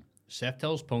stare down. Seth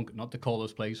tells Punk not to call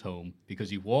this place home because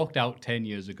he walked out 10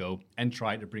 years ago and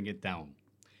tried to bring it down.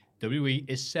 WWE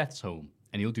is Seth's home,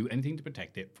 and he'll do anything to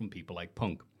protect it from people like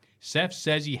Punk. Seth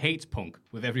says he hates Punk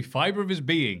with every fiber of his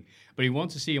being, but he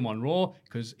wants to see him on Raw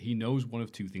because he knows one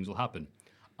of two things will happen.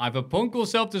 Either Punk will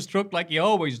self-destruct like he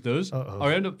always does,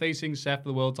 or end up facing Seth for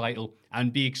the world title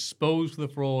and be exposed for the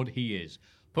fraud he is.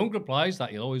 Punk replies that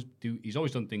he's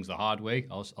always done things the hard way,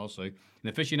 also, and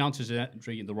officially announces his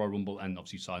entry in the Royal Rumble and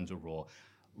obviously signs a Raw.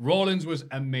 Rollins was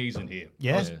amazing here.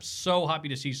 Yeah. I was so happy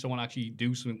to see someone actually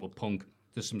do something with Punk.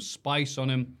 There's some spice on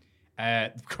him.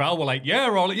 The crowd were like, yeah,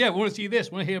 Rollins, yeah, we want to see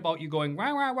this. We want to hear about you going,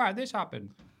 wow, this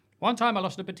happened. One time I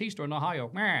lost to Batista in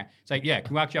Ohio. Wah. It's like, yeah,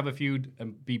 can we actually have a feud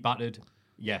and be battered?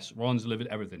 Yes, Rollins delivered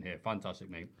everything here. Fantastic,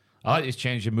 mate. I like he's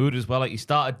changed your mood as well. Like he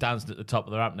started dancing at the top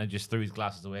of the ramp and then just threw his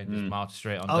glasses away and just marched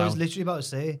straight on down. I was literally about to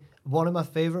say, one of my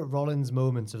favourite Rollins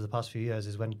moments of the past few years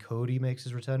is when Cody makes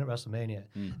his return at WrestleMania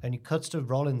and he cuts to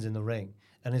Rollins in the ring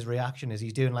and his reaction is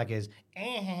he's doing like his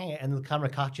and the camera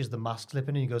catches the mask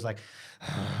slipping and he goes like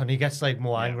and he gets like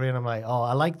more angry and I'm like, oh,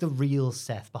 I like the real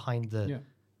Seth behind the... Yeah.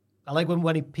 I like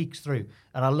when he peeks through.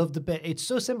 And I love the bit. It's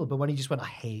so simple, but when he just went, I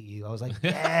hate you, I was like,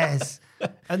 yes.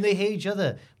 And they hate each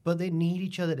other, but they need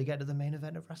each other to get to the main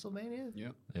event of WrestleMania. Yeah.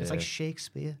 It's like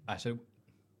Shakespeare. I said,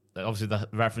 obviously the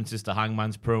references to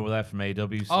Hangman's promo there from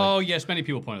AEW. So yes, many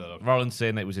people pointed that out. Rollins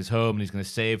saying that it was his home and he's going to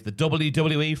save the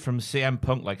WWE from CM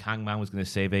Punk, like Hangman was going to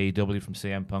save AEW from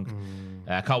CM Punk.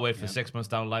 I can't wait for 6 months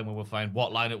down the line when we'll find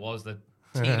what line it was that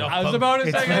teed off I was Punk. about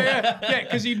to say, yeah,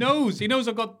 because he knows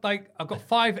I've got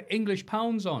 £5 English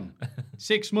on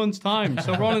 6 months time.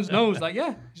 So Rollins knows,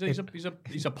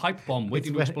 he's a pipe bomb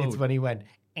waiting to explode. It's when he went.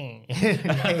 Do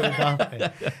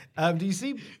you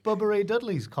see Bubba Ray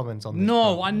Dudley's comments on this?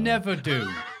 No, I never do.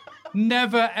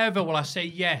 Never ever will I say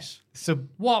yes. So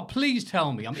what? Please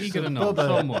tell me. I'm eager to know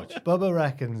so much. Bubba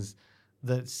reckons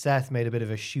that Seth made a bit of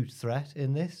a shoot threat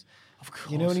in this. Of course,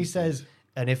 you know when he says,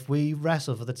 "And if we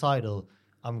wrestle for the title,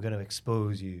 I'm going to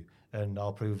expose you, and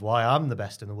I'll prove why I'm the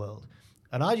best in the world."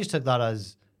 And I just took that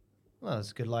as, well,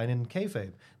 that's a good line in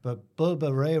kayfabe. But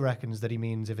Bubba Ray reckons that he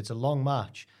means if it's a long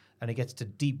match and it gets to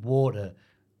deep water,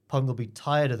 Punk will be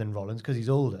tireder than Rollins because he's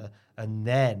older, and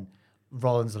then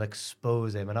Rollins will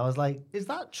expose him. And I was like, is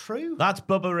that true? That's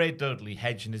Bubba Ray Dudley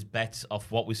hedging his bets off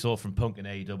what we saw from Punk in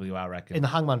AEW, I reckon. In the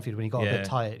Hangman feud when he got a bit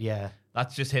tired, yeah.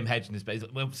 That's just him hedging his bets.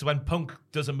 So when Punk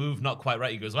does a move not quite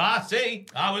right, he goes, see,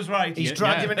 I was right. He's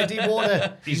dragged him into deep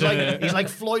water. He's like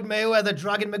Floyd Mayweather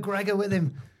dragging McGregor with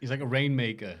him. He's like a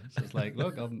rainmaker. So it's like,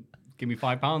 look, give me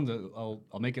 £5,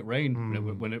 I'll make it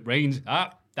rain. When it rains,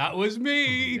 that was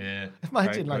me. Yeah.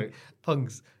 Imagine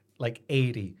Punk's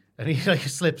 80 and he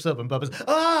slips up and Bubba's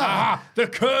the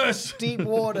curse. Deep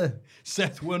water.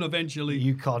 Seth won eventually.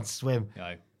 You can't swim.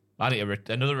 Yeah. I need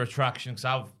another retraction because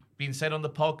I've been said on the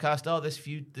podcast, this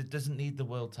feud doesn't need the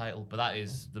world title, but that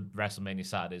is the WrestleMania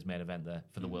Saturday's main event there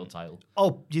for the world title.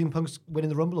 Oh, do you think Punk's winning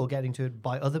the Rumble or getting to it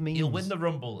by other means? He'll win the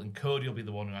Rumble and Cody will be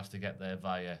the one who has to get there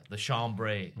via the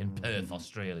Chambray in Perth,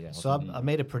 Australia. So I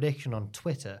made a prediction on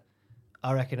Twitter.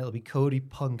 I reckon it'll be Cody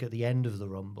Punk at the end of the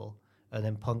Rumble, and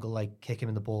then Punk will kick him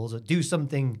in the balls or do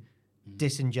something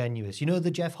disingenuous. You know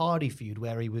the Jeff Hardy feud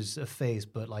where he was a face,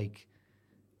 but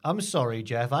I'm sorry,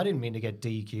 Jeff, I didn't mean to get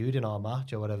DQ'd in our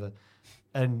match or whatever.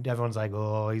 And everyone's like,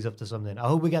 oh, he's up to something. I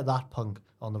hope we get that Punk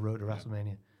on the road to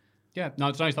WrestleMania. Yeah, no,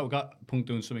 it's nice that we got Punk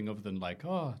doing something other than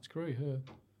it's great here.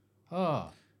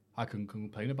 I can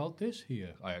complain about this here.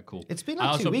 All right, cool. It's been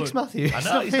 2 weeks, Matthew. I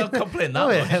know, he's not complaining that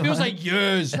much. It feels like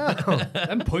years.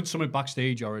 Then put someone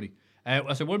backstage already.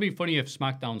 I said, would it be funny if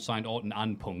SmackDown signed Orton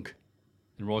and Punk?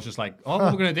 And Raw's just like, what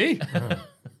are we going to do?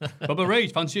 Bubba Ray,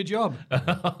 fancy a job.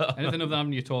 Anything other than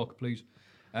having your talk, please.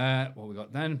 What we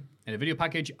got then? In a video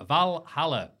package,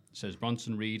 Valhalla says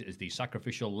Bronson Reed is the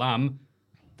sacrificial lamb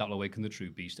that will awaken the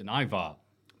true beast in Ivar.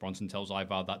 Bronson tells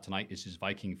Ivar that tonight is his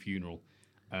Viking funeral.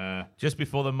 Just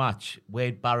before the match,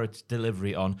 Wade Barrett's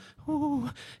delivery on,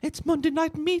 it's Monday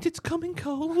Night Meat, it's coming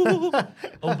cold.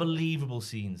 Unbelievable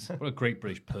scenes. What a great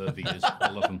British perv he is. I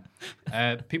love him.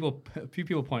 A few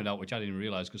people pointed out, which I didn't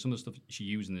realise, because some of the stuff she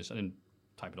used in this, I didn't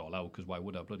type it all out, because why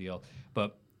would I, bloody hell.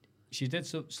 But she did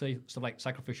say stuff like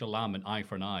sacrificial lamb and eye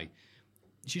for an eye.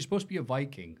 She's supposed to be a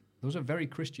Viking. Those are very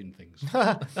Christian things.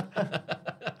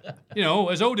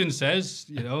 As Odin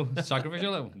says,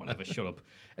 sacrificial lamb. Whatever, shut up.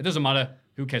 It doesn't matter.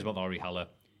 Who cares about Valhalla?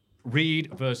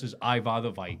 Reed versus Ivar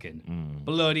the Viking.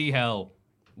 Bloody hell.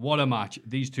 What a match.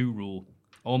 These two rule.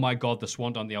 Oh my God, the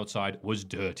swan on the outside was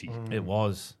dirty. It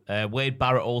was. Wade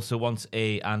Barrett also wants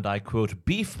and I quote,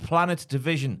 Beef Planet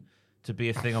division to be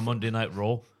a thing on Monday Night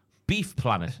Raw. Beef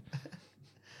Planet.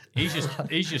 He's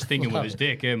just thinking with his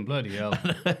dick, bloody hell.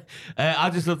 I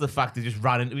just love the fact they just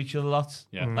ran into each other lots.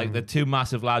 Yeah. Like the two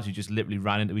massive lads who just literally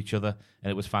ran into each other, and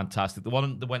it was fantastic. The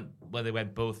one that where they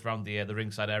went both around the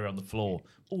ringside area on the floor.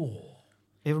 Oh,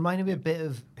 it reminded me a bit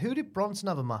of, who did Bronson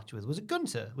have a match with? Was it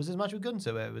Gunter? Was his match with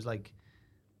Gunter where it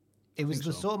was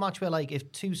the sort of match where if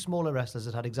two smaller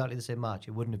wrestlers had exactly the same match,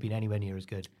 it wouldn't have been anywhere near as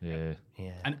good. Yeah.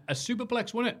 And a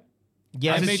superplex won it.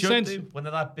 Yeah, it made sense. When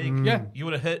they're that big, yeah, you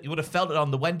would have felt it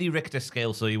on the Wendy Richter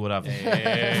scale, so you would have.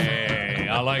 Hey,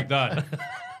 I like that.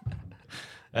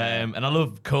 And I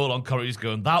love Cole on commentary just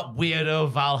going, that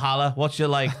weirdo Valhalla. What's you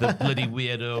like, the bloody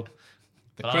weirdo?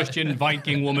 The Christian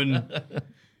Viking woman.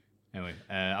 Anyway,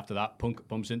 after that, Punk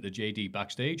bumps into JD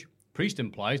backstage. Priest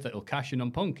implies that he'll cash in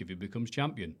on Punk if he becomes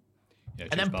champion. Yeah,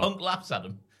 and then Punk laughs at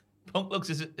him. Punk looks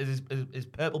at his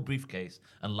purple briefcase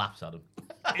and laughs at him.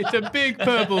 It's a big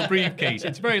purple briefcase.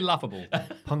 It's very laughable.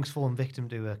 Punk's fallen victim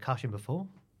to a cash-in before.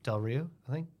 Del Rio,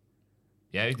 I think.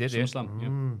 Yeah, he did. SummerSlam.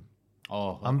 Yeah.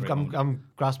 Oh, I'm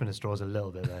grasping at straws a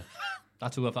little bit there.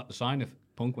 That's who I've had to sign if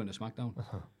Punk went to SmackDown.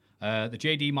 The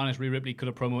JD minus Rhea Ripley cut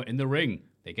a promo in the ring.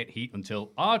 They get heat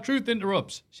until R-Truth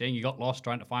interrupts, saying he got lost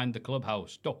trying to find the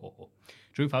clubhouse.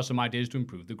 Truth has some ideas to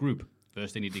improve the group.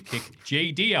 First, they need to kick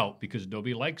JD out because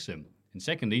nobody likes him. And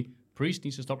secondly, Priest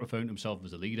needs to stop referring to himself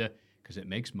as a leader because it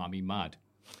makes Mammy mad.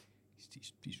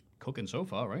 he's cooking so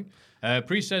far, right?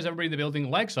 Priest says everybody in the building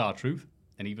likes R-Truth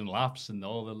and even laughs and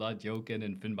all the lad joking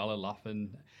and Finn Balor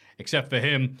laughing. Except for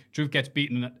him, Truth gets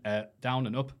beaten down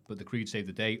and up, but the Creed saved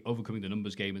the day, overcoming the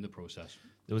numbers game in the process.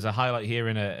 There was a highlight here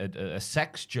in a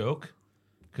sex joke,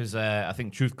 because I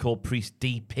think Truth called Priest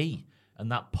DP,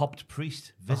 and that popped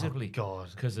Priest visibly. Oh, God.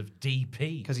 Because of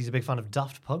DP. Because he's a big fan of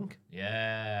Daft Punk.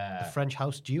 Yeah. The French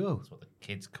house duo. That's what the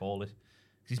kids call it.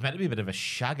 He's meant to be a bit of a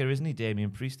shagger, isn't he,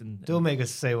 Damien Priest? Don't make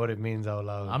us say what it means out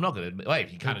loud. I'm not going to admit.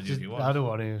 Wait, you can do if you want. I don't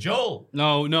want to. Joel!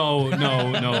 No.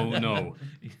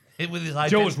 With his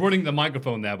Joel's running the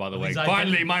microphone there, by the way.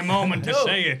 Finally, my moment to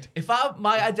say it. If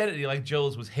my identity like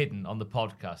Joel's was hidden on the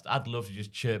podcast, I'd love to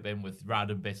just chirp in with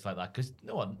random bits like that, because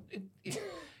no one...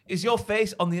 Is your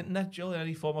face on the internet, Joel, in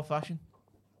any form or fashion?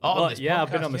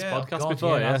 I've been on this podcast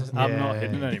before, I'm not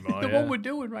hidden anymore. The one we're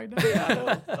doing right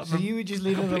now. So you were just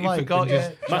leaving the mic.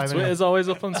 My Twitter's always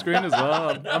up on screen as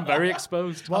well. I'm very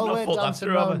exposed. While we're dancing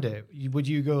around it, would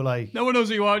you go like... No one knows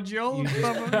who you are, Joel. You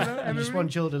just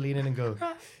want Joel to lean in and go,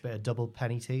 bit of double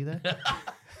penny tea there?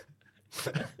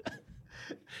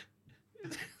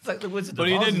 It's like the Wizard of Oz.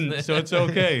 But he didn't, so it's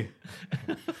okay.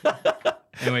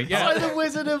 Anyway, yeah. It's like the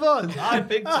Wizard of Oz.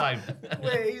 Big time.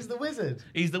 Wait, he's the wizard.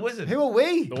 He's the wizard. Who are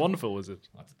we? The wonderful wizard.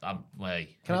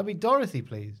 Can I be Dorothy,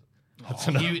 please?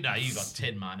 You got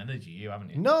Tin Man energy, haven't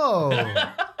you? No.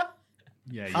 I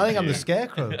think I'm the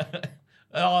Scarecrow.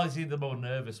 Is he the more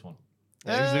nervous one?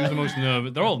 Yeah, who's the most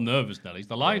nervous? They're all nervous, Nelly.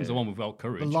 The lion's the one without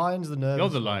courage. The lion's the nervous. You're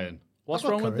the lion. What's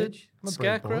wrong with the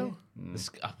Scarecrow?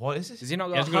 What is this? Has he not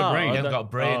He got hasn't got a brain. He hasn't got a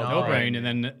brain. No brain, and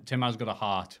then Tim has got a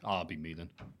heart. I'll be me then.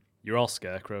 You're all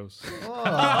scarecrows.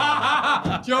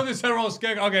 Joe, this are all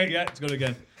scarecrows. Okay, yeah, it's good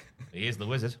again. He is the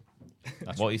wizard.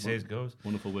 That's what he says goes.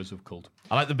 Wonderful wizard of cult.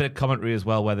 I like the bit of commentary as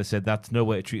well where they said that's no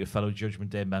way to treat a fellow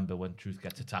Judgment Day member when Truth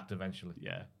gets attacked eventually.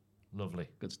 Yeah. Lovely.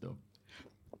 Good stuff.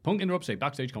 Punk interrupts a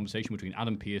backstage conversation between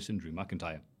Adam Pearce and Drew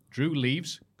McIntyre. Drew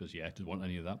leaves, because, doesn't want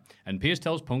any of that. And Pearce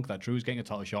tells Punk that Drew is getting a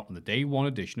title shot on the Day 1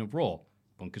 edition of Raw.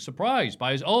 Punk is surprised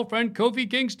by his old friend Kofi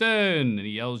Kingston. And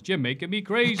he yells, "You're making me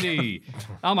crazy."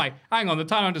 I'm like, hang on, the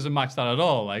timeline doesn't match that at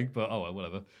all. But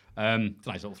whatever. It's a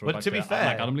nice little throwback. But to be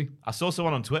fair, Adam Lee. I saw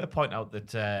someone on Twitter point out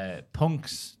that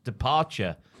Punk's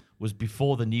departure was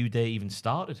before the New Day even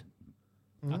started.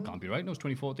 That can't be right. No, it was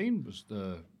 2014 was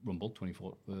the Rumble.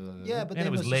 2014. Yeah, but it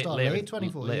was late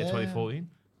 2014. Later 2014.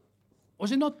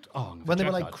 Was it not? Oh, when they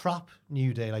were like crap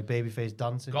New Day, like babyface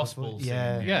dancing. Gospels.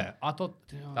 Yeah. I thought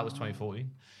that was 2014.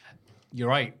 You're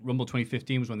right. Rumble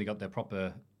 2015 was when they got their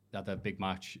proper, their big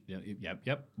match.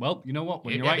 Yep. Well, you know what?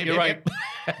 When you're right, you're right.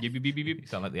 Yep. You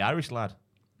sound like the Irish lad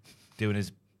doing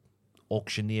his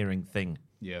auctioneering thing.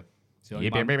 Yeah. So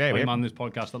only man on this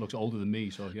podcast that looks older than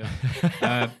me. So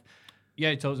yeah.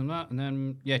 He tells him that, and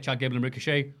then Chad Gable and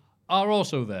Ricochet are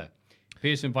also there.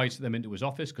 Pearce invites them into his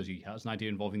office because he has an idea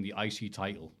involving the IC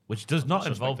title. Which does not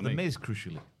involve The Miz,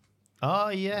 crucially. Oh,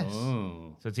 yes.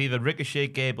 Oh. So it's either Ricochet,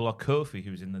 Gable, or Kofi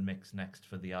who's in the mix next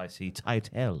for the IC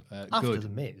title. After The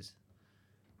Miz.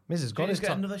 Miz has got his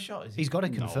another shot, is he? He's got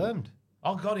it confirmed.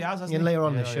 Oh, God, he has, hasn't And he? later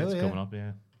on the show, it's coming up,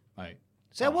 yeah. Right.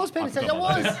 So I was paying attention. I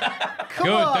was.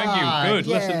 Good, thank you. Good.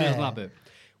 Listen to that bit.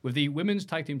 With the women's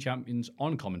tag team champions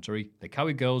on commentary, the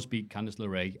Cowie girls beat Candice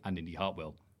LeRae and Indy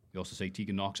Hartwell. We also say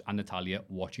Tegan Knox and Natalya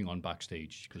watching on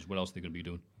backstage, because what else are they going to be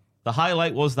doing? The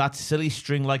highlight was that silly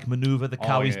string-like maneuver the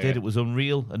Cowies did. It was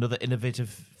unreal. Another innovative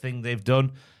thing they've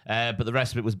done. But the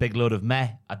rest of it was big load of meh.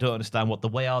 I don't understand what the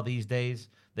way are these days.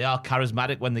 They are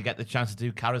charismatic when they get the chance to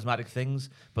do charismatic things,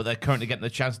 but they're currently getting the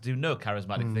chance to do no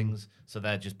charismatic things, so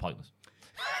they're just pointless.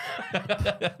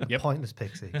 Pointless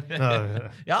pixie.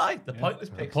 The pointless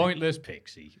pixie. The pointless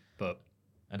pixie.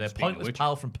 And a pointless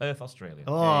pal from Perth, Australia.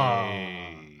 Oh.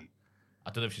 Hey. I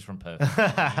don't know if she's from Perth.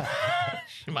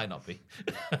 She might not be.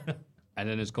 And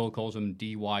then as Cole calls him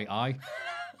DYI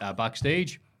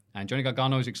backstage. And Johnny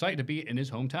Gargano is excited to be in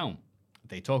his hometown.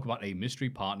 They talk about a mystery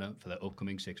partner for their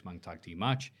upcoming 6-man tag team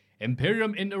match.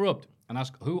 Imperium interrupt and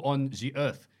ask who on the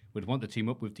earth would want to team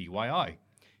up with DYI.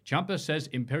 Ciampa says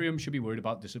Imperium should be worried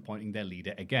about disappointing their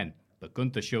leader again. But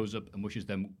Gunther shows up and wishes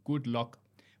them good luck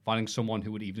finding someone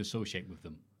who would even associate with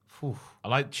them. I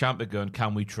like Ciampa going,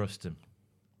 can we trust him?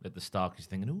 At the start, he's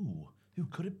thinking, ooh, who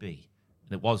could it be?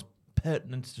 And it was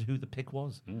pertinent to who the pick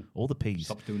was. All the P's.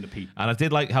 Stop doing the P. And I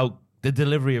did like how the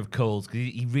delivery of Cole's, because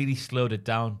he really slowed it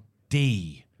down.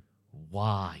 DYI.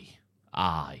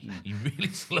 He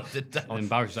really slowed it down. I'm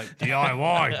embarrassed. Like,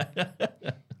 DIY.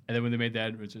 And then when they made the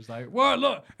entrance, it's like, well,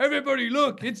 look, everybody,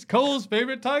 look, it's Cole's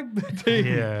favorite tag team.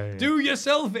 Yeah. Do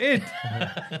yourself it.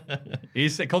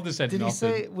 He's condescending. Did he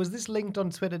say, was this linked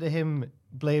on Twitter to him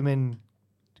blaming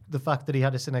the fact that he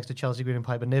had to sit next to Chelsea Green and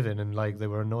Piper Niven and like they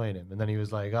were annoying him, and then he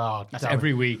was like, "Oh, That's damn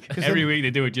every it." week. 'Cause Every then week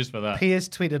they do it just for that. Pierce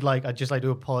tweeted like, "I'd just like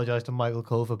to apologise to Michael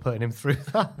Cole for putting him through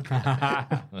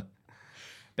that."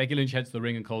 Becky Lynch heads to the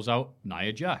ring and calls out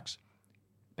Nia Jax.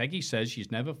 Becky says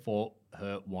she's never fought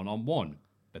her one-on-one,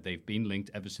 but they've been linked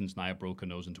ever since Nia broke her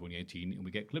nose in 2018, and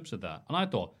we get clips of that. And I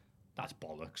thought, that's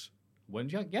bollocks. When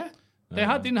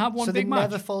didn't have one so big they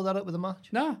match. never followed that up with a match?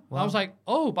 No. Wow. I was like,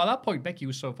 oh, by that point, Becky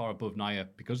was so far above Nia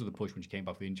because of the push when she came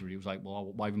back from the injury. It was like,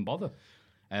 well, why even bother?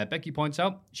 Becky points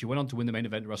out she went on to win the main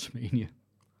event at WrestleMania,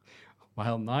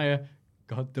 while Nia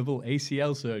got double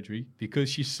ACL surgery because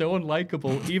she's so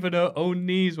unlikable, even her own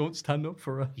knees won't stand up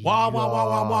for her. Wah, wah, wah,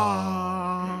 wah,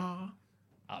 wah.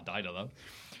 I died of that.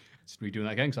 It's redoing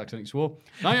that again because I accidentally swore.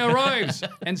 Nia arrives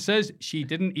and says she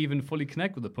didn't even fully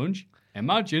connect with the punch.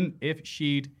 Imagine if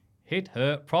she'd hit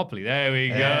her properly. There we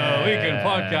go. We can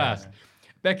podcast.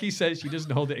 Becky says she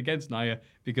doesn't hold it against Nia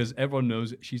because everyone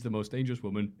knows she's the most dangerous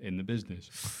woman in the business.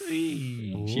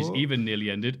 She's even nearly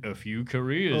ended a few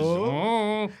careers.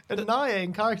 And Nia,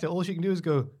 in character, all she can do is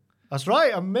go, "That's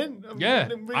right, I'm in."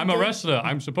 I'm a wrestler.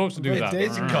 I'm supposed to do that.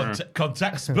 It's a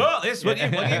contact sport. This what do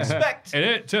you expect?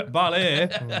 It took ballet.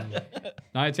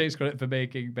 Nia takes credit for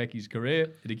making Becky's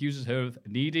career. It accuses her of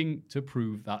needing to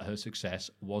prove that her success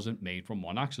wasn't made from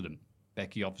one accident.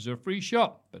 Becky offers her a free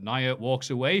shot, but Nia walks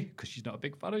away because she's not a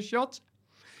big fan of shots,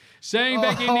 saying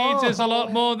Becky needs this a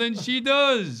lot more than she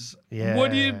does. Yeah.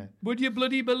 Would you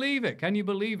bloody believe it? Can you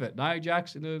believe it? Nia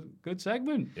Jax in a good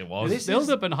segment. It was. It's build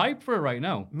up and hype for her right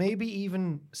now. Maybe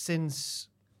even since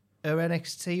her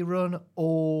NXT run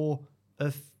or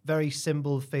a very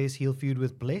simple face heel feud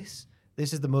with Bliss,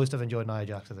 this is the most I've enjoyed Nia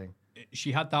Jax, I think.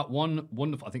 She had that one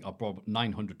wonderful, I think I've brought up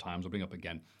 900 times, I'll bring up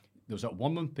again. There was that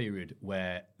 1 month period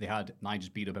where they had Nia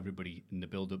just beat up everybody in the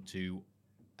build up to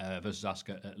versus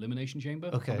Asuka at Elimination Chamber,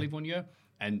 Okay. I believe, 1 year.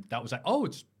 And that was like, oh,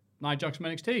 it's Nia Jax from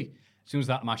NXT. As soon as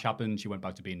that match happened, she went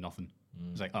back to being nothing.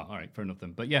 It was like, oh, all right, fair enough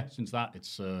then. But yeah, since that,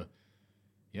 it's,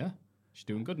 she's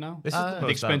doing good now. This is At the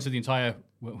expense of the entire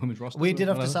women's roster. We did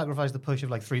have to whatever. sacrifice the push of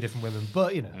like 3 different women,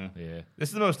 but you know. Yeah. This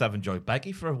is the most I've enjoyed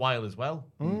Becky for a while as well.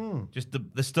 Just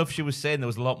the stuff she was saying, there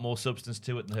was a lot more substance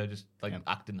to it than her just like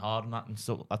acting hard and that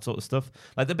sort of stuff.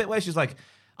 Like the bit where she's like,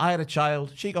 I had a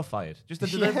child, she got fired. Just the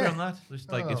delivery on that.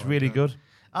 Just like it's really good.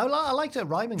 I liked her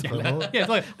rhyming promo. Yeah, it's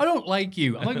like, I don't like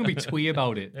you. I'm not going to be twee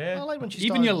about it. I like when she Even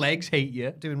started your legs hate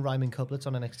you. doing rhyming couplets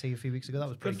on NXT a few weeks ago. That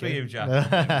was pretty Good for you, good.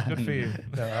 Jack. Good for you.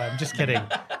 No, I'm just kidding.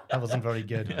 That wasn't very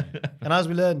good. And as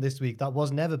we learned this week, that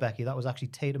was never Becky. That was actually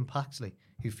Tatum Paxley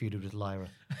who feuded with Lyra.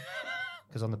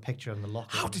 Because on the picture in the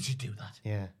locker. How did you do that?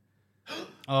 Yeah.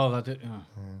 Oh, that did.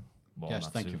 Well, Yes,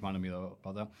 that's thank you it. for reminding me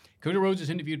about that. Cody Rhodes is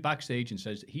interviewed backstage and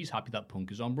says he's happy that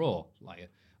Punk is on Raw, liar.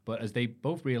 But as they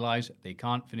both realise, they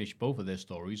can't finish both of their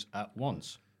stories at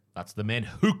once. That's the main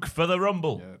hook for the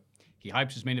Rumble. He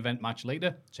hypes his main event match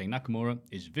later, saying Nakamura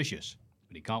is vicious,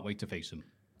 and he can't wait to face him.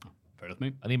 Oh, fair enough,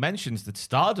 mate. And he mentions that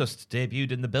Stardust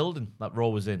debuted in the building that Raw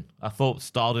was in. I thought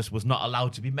Stardust was not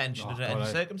allowed to be mentioned under any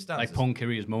circumstances. Like Punk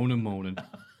here, he is moaning.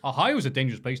 Ohio is a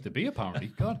dangerous place to be, apparently.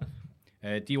 God.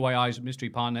 DIY's mystery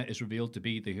partner is revealed to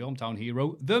be the hometown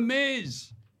hero, The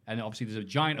Miz. And obviously there's a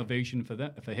giant ovation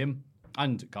for him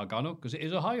and Gargano, because it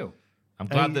is Ohio. I'm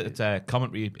glad that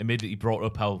commentary immediately brought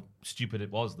up how stupid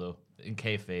it was, though, in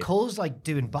kayfabe. Cole's like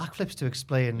doing backflips to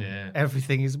explain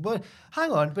everything. But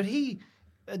hang on, but he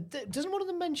doesn't one of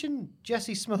them mention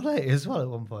Jesse Smollett as well at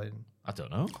one point? I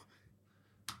don't know.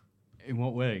 In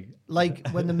what way? Like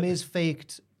when the Miz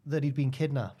faked that he'd been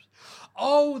kidnapped.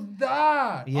 Oh,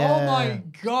 that! Yeah. Oh my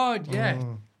God! Yeah.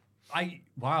 I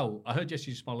heard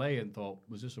Jesse Smollett and thought,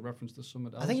 was this a reference to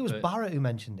someone else? I think it was But Barrett who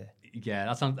mentioned it. Yeah,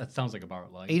 that sounds like a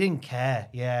Barrett line. He didn't care.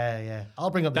 Yeah. I'll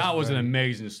bring up this. That was an very-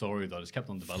 amazing story though. It's kept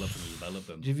on developing.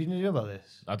 Do you know about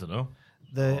this? I don't know.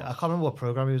 I can't remember what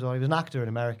program he was on. He was an actor in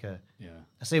America. Yeah.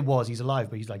 I say was, he's alive,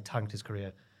 but he's like tanked his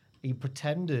career. He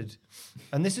pretended,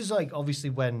 and this is like obviously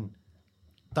when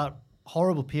that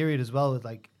horrible period as well with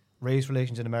like race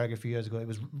relations in America a few years ago. It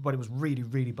was really,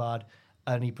 really bad,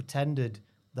 and he pretended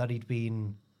that he'd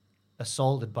been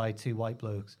assaulted by 2 white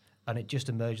blokes, and it just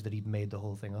emerged that he'd made the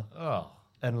whole thing up. Oh.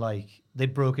 And like they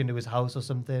broke into his house or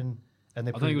something, and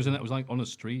they. I think it was like on a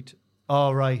street.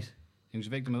 Oh right. He was a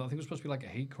victim of, I think it was supposed to be like a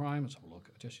hate crime. Let's have a look.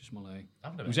 Jesse Smollett.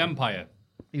 I've never It was heard of Empire.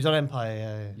 He was on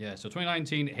Empire. Yeah. Yeah, so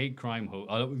 2019 hate crime.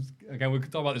 Again, we could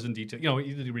talk about this in detail. You know,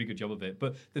 he did a really good job of it.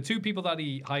 But the 2 people that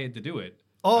he hired to do it.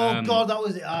 Oh God, that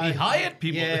was it. He hired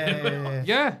people. Yeah.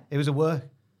 Yeah. It was a work.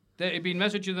 They'd been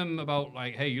messaging them about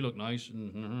like, hey, you look nice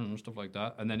and stuff like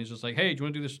that. And then he's just like, hey, do you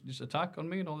want to do this attack on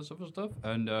me and all this other stuff?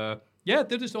 And yeah,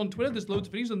 they're just on Twitter. There's loads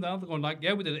of videos on there. They're going like,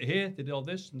 yeah, we did it here. They did all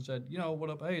this and said,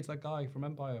 what up? Hey, it's that guy from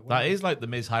Empire. That is like the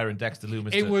Miz hiring Dexter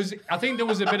Lumis. It was. I think there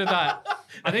was a bit of that.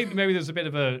 I think maybe there's a bit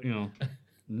of a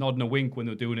nod and a wink when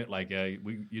they're doing it. Like,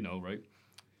 right.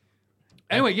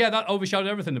 Anyway, yeah, that overshadowed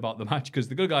everything about the match because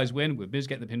the good guys win with Miz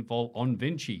getting the pinfall on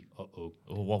Vinci. Uh-oh.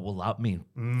 Oh, what will that mean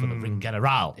for the Ring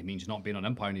General? It means not being on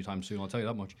Empire anytime soon, I'll tell you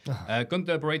that much.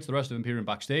 Gunther berates the rest of Imperium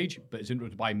backstage, but it's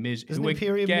interrupted by Miz. Doesn't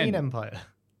Imperium mean Empire?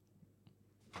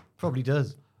 Probably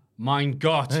does. Mein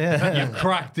Gott, you've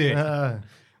cracked it.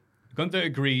 Gunther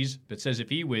agrees, but says if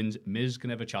he wins, Miz can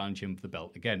never challenge him for the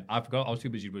belt again. I forgot, I was too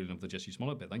busy reading up the Jesse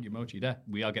Smollett bit. Thank you, Mochi. There.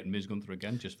 We are getting Miz Gunther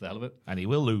again, just for the hell of it. And he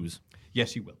will lose.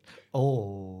 Yes, he will.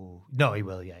 Oh, no, he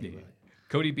will, he will.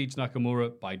 Cody beats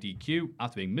Nakamura by DQ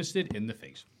after being misted in the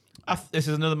face. This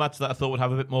is another match that I thought would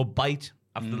have a bit more bite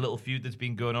after the little feud that's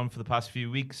been going on for the past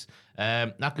few weeks.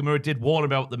 Nakamura did warn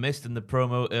about the mist in the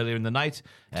promo earlier in the night.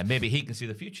 Maybe he can see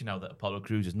the future now that Apollo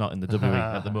Crews is not in the WWE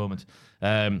at the moment.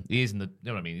 He is in the, you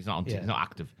know what I mean? He's not he's not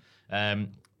active.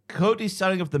 Cody's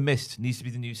selling of the mist needs to be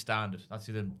the new standard. That's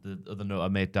the other note I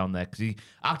made down there because he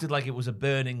acted like it was a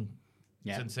burning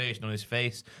sensation on his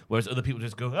face, whereas other people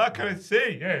just go, I can't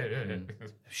see.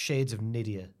 Shades of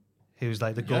Nydia, who's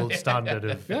like the gold standard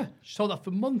of... Yeah, she saw that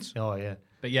for months. Oh, yeah.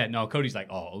 But yeah, no, Cody's like,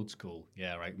 old school.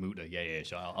 Yeah, right, Muta. Yeah,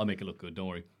 so I'll make it look good, don't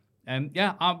worry.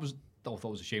 Yeah, I thought it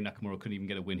was a shame Nakamura couldn't even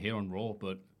get a win here on Raw,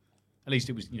 but at least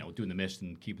it was, doing the mist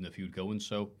and keeping the feud going.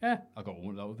 So, yeah, I got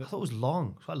one with it. I thought it was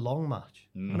long. It's quite a long match.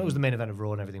 I know it was the main event of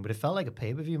Raw and everything, but it felt like a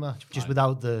pay-per-view match, just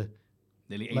without the...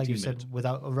 Nearly 18 like you minutes. said,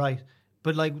 without... Right.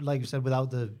 But like you said, without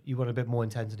the... You want a bit more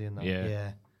intensity in that.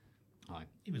 Yeah.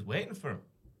 He was waiting for him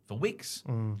for weeks.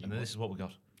 And then this is what we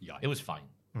got. Yeah. It was fine.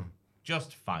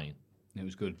 Just fine. It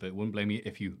was good, but it wouldn't blame you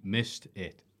if you missed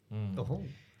it. Oh.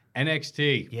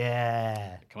 NXT.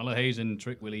 Yeah. Carmelo Hayes and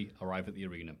Trick Willie arrive at the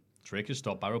arena. Trick is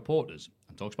stopped by reporters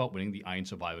and talks about winning the Iron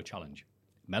Survivor Challenge.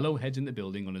 Mello heads in the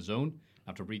building on his own.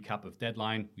 After a recap of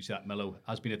Deadline, we see that Mello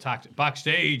has been attacked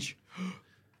backstage.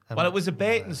 Well, it was a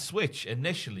bait and switch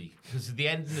initially because at the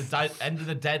end of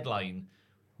the Deadline,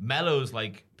 Mello's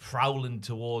like prowling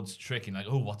towards Trick and like,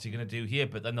 oh, what's he going to do here?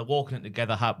 But then they're walking it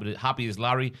together happy as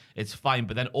Larry. It's fine.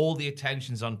 But then all the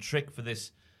attention's on Trick for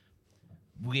this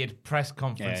weird press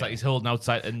conference that he's holding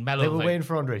outside. And Mello... They were waiting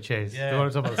for Andre Chase. They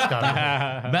want to talk about the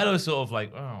scandal. Mello's sort of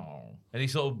like, oh. And he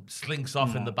sort of slinks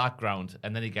off in the background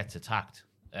and then he gets attacked.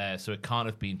 So it can't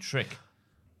have been Trick.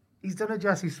 He's done a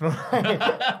Jesse Smollett.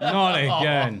 Not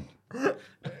again.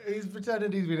 He's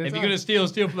pretending he's been attacked. If you're going to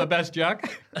steal from the best,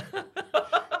 Jack.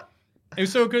 It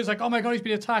was so good. It's like, oh my God, he's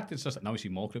been attacked. It's just like, now we see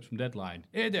more clips from Deadline.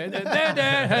 It's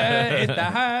the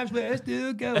hives, we're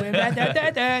still going.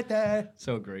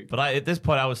 So great. But at this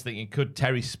point, I was thinking, could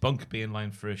Terry Spunk be in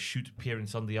line for a shoot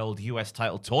appearance on the old US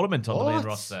title tournament on the main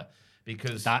roster?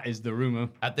 Because that is the rumor.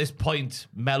 At this point,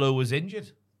 Mello was injured,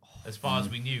 as far as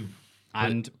we knew.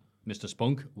 And Mr.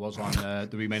 Spunk was on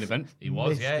the main event. He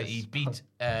was, He beat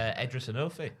Edris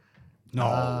Enofe.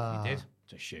 No, he did.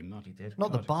 It's a shame that he did.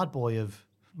 Not the bad boy of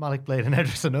Malik Blade and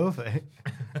Edris Enofe.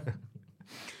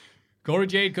 Cora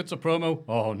Jade cuts a promo.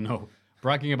 Oh no,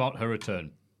 bragging about her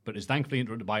return, but is thankfully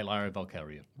interrupted by Lyra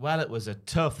Valkyria. Well, it was a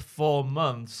tough 4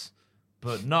 months,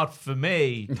 but not for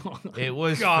me. It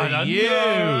was for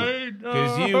you,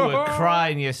 because you were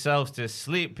crying yourselves to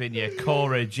sleep in your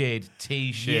Cora Jade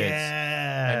t-shirts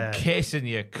and kissing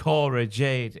your Cora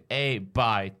Jade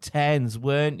 8x10s,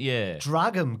 weren't you?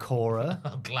 Drag 'em, Cora.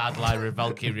 I'm glad Lyra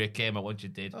Valkyria came out once you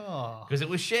did, because it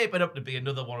was shaping up to be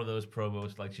another one of those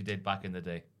promos like she did back in the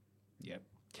day. Yep.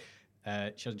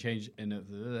 She hasn't changed.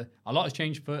 A lot has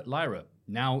changed for Lyra.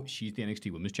 Now she's the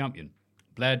NXT Women's Champion.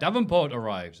 Blair Davenport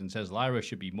arrives and says Lyra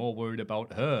should be more worried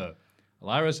about her.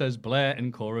 Lyra says Blair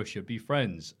and Cora should be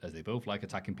friends, as they both like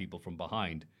attacking people from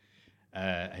behind.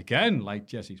 Again, like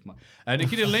Jesse's...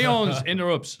 Nikita Lyons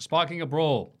interrupts, sparking a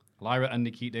brawl. Lyra and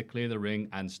Nikita clear the ring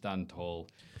and stand tall.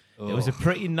 It was a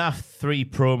pretty naff 3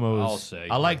 promos. I'll say.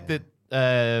 I like that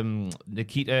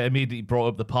Nikita immediately brought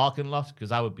up the parking lot,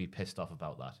 because I would be pissed off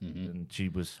about that. And she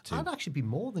was too. I'd actually be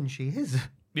more than she is.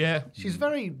 Yeah. She's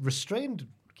very restrained,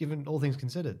 given all things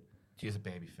considered. She is a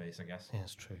baby face, I guess. Yeah,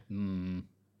 that's true.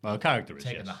 Well, character is,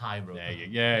 taking the high road. There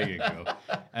you go.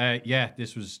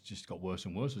 This was just got worse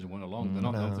and worse as it went along. They're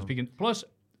not speaking. Plus,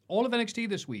 all of NXT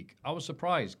this week, I was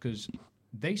surprised because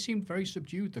they seemed very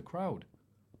subdued, the crowd.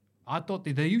 I thought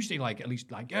they're usually like, at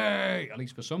least like, yay, at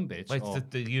least for some bits. Like or-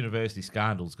 the university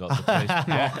scandals got the place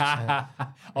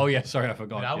blocked. Oh, yeah, sorry, I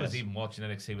forgot. I was yes. even watching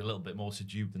NXT with a little bit more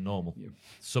subdued than normal.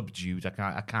 Subdued.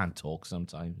 I can't talk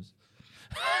sometimes.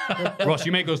 Ross,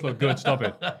 you make us look good. Stop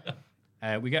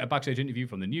it. We get a backstage interview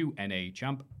from the new NA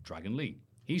champ, Dragon Lee.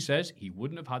 He says he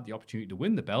wouldn't have had the opportunity to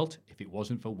win the belt if it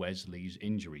wasn't for Wes Lee's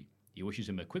injury. He wishes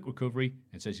him a quick recovery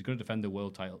and says he's going to defend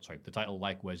the title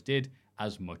like Wes did,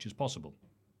 as much as possible.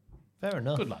 Fair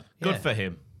enough. Good lad. Good for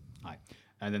him. Aye.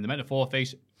 And then the Metaphor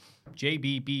face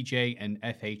JB, BJ, and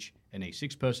FH in a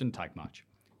 6-person tag match.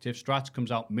 Tiff Stratz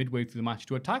comes out midway through the match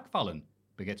to attack Fallon,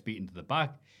 but gets beaten to the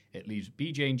back. It leaves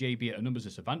BJ and JB at a numbers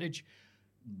disadvantage,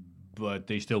 but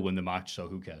they still win the match, so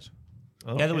who cares?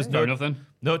 Okay. Yeah, there was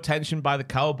no tension by the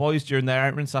Cowboys during their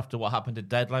entrance after what happened at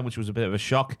Deadline, which was a bit of a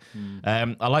shock.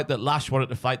 I like that Lash wanted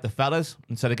to fight the fellas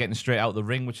instead of getting straight out of the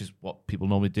ring, which is what people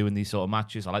normally do in these sort of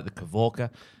matches. I like the Kavorka.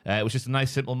 It was just a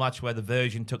nice, simple match where the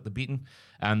Virgin took the beating,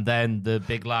 and then the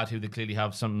big lad, who they clearly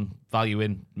have some value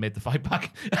in, made the fight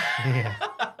back.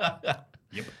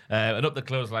 Yep. And up the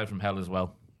clothesline from Hell as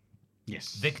well.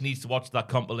 Yes. Vic needs to watch that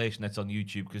compilation that's on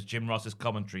YouTube because Jim Ross's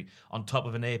commentary on top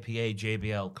of an APA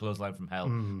JBL clothesline from Hell,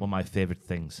 one of my favourite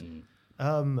things.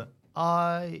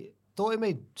 I thought it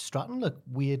made Stratton look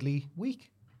weirdly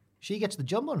weak. She gets the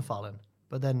jump on Fallon,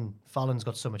 but then Fallon's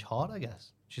got so much heart, I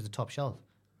guess. She's the top shelf.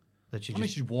 That she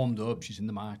she's warmed up, she's in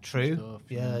the match. True. And stuff,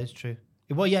 yeah, it's true.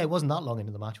 Well, yeah, it wasn't that long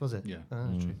into the match, was it? Yeah.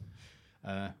 That's true.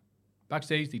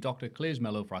 Backstage, the Doctor clears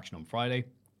Mello for action on Friday.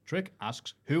 Trick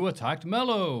asks, who attacked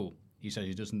Mello? He says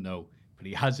he doesn't know, but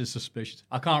he has his suspicions.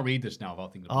 I can't read this now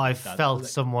without thinking about I that. felt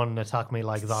someone attack me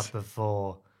like that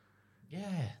before. Yeah.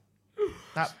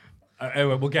 That.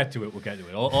 Anyway, we'll get to it.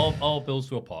 All builds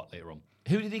to a part later on.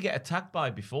 Who did he get attacked by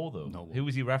before, though? No one. Who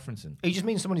was he referencing? He just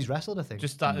means someone he's wrestled, I think.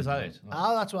 Just that, is that it?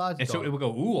 Oh, that's what I And so thought. it will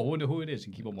go, ooh, I wonder who it is,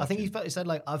 and keep on watching. I think he said,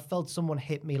 like, I've felt someone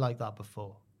hit me like that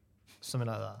before. Something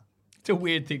like that. It's a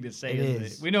weird thing to say, It isn't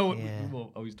is, it? We know yeah.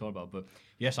 what he's talking about, but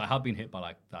yes, I have been hit by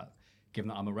like that, given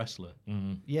that I'm a wrestler.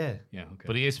 Yeah. Yeah, okay.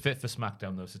 But he is fit for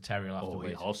SmackDown, though, so Terry will have to Oh,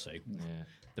 wait. yeah, I'll say. Yeah.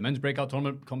 The men's breakout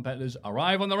tournament competitors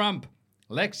arrive on the ramp.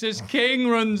 Lexus King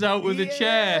runs out with a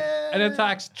chair and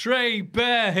attacks Trey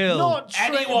Bearhill. Not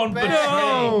Anyone but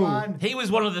Bearhill, Trey. man. He was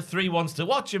one of the 3 ones to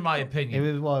watch, in my It opinion.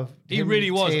 was what? He him,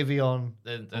 really was. Tavion.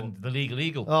 And the Legal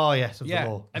Eagle. Oh, yes, of the Yeah,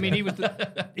 law. I mean, he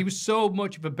was so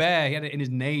much of a bear. He had it in his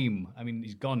name. I mean,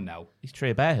 he's gone now, He's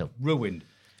Trey Bearhill. ruined.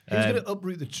 He was going to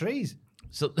uproot the trees.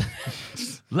 So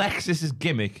Lexus's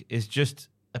gimmick is just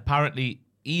apparently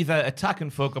either attacking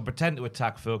folk or pretend to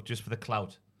attack folk just for the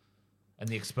clout and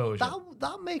the exposure.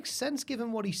 That makes sense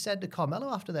given what he said to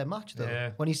Carmelo after their match, though.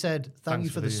 Yeah. When he said, thank Thanks you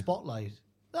for for the the- spotlight.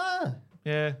 Ah,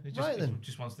 Yeah, he just, Right then. he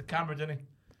just wants the camera, doesn't he?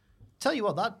 tell you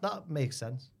what, that makes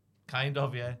sense. Kind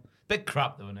of, yeah. Bit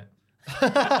crap, though, isn't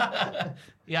it?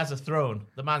 He has a throne.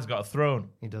 The man's got a throne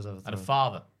He does have a and a throne.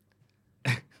 father.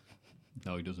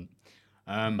 No, he doesn't.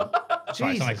 Sorry, I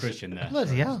sound like Christian there.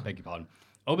 Bloody hell. Beg your pardon.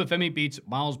 Obafemi beats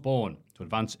Miles Bourne to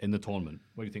advance in the tournament.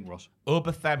 What do you think, Ross?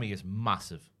 Obafemi is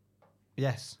massive.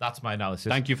 Yes. That's my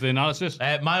analysis. Thank you for the analysis.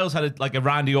 Miles had a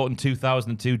Randy Orton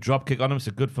 2002 dropkick on him,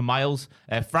 so good for Miles.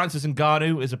 Francis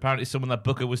Ngannou is apparently someone that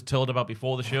Booker was told about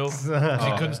before the show.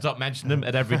 She couldn't stop mentioning him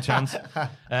at every chance.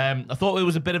 I thought it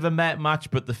was a bit of a match,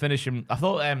 but the finishing... I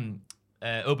thought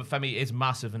Obafemi is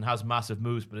massive and has massive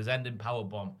moves, but his ending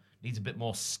powerbomb needs a bit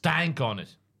more stank on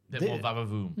it. A bit more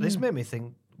vavavoom. This made me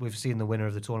think we've seen the winner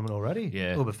of the tournament already.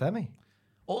 Yeah. Obafemi.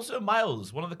 Also,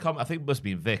 Miles, one of the I think it must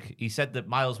be Vic, he said that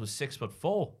Miles was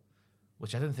 6'4",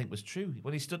 which I didn't think was true.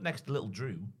 When he stood next to little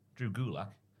Drew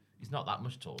Gulak, he's not that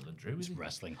much taller than Drew, is he?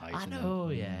 Wrestling height. I isn't it? know,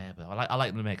 yeah, but I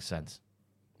like them to make sense.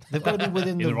 They've got to be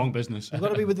within In the wrong business. They've got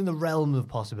to be within the realm of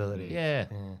possibility. Yeah.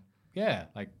 Yeah,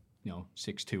 like,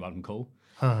 6'2" Adam Cole.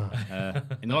 In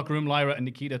the locker room, Lyra and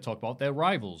Nikita talk about their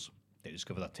rivals. They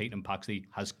discover that Tatum Paxley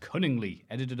has cunningly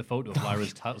edited a photo of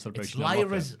Lyra's title It's celebration. in her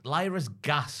locker. Lyra's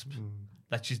gasp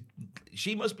that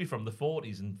she must be from the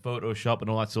 40s and Photoshop and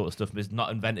all that sort of stuff is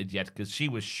not invented yet because she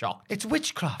was shocked. It's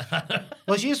witchcraft.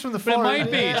 Well, she is from the But it forest.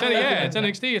 might be. It's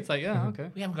NXT. It's like, yeah, okay.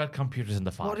 We haven't got computers in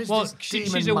the farm. What is Well, this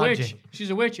she's demon a magic? witch. She's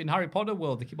a witch in Harry Potter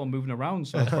world. They keep on moving around,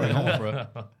 so it's probably normal for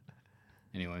her.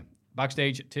 Anyway,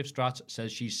 backstage, Tiff Stratz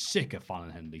says she's sick of Fallon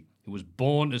Henley, who was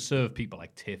born to serve people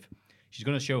like Tiff. She's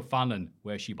going to show Fallon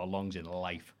where she belongs in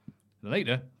life.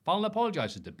 Later, Fallon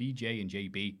apologizes to BJ and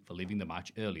JB for leaving the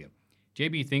match earlier.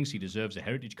 JB thinks he deserves a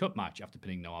Heritage Cup match after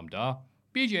pinning Noam Dar.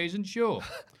 BJ isn't sure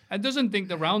and doesn't think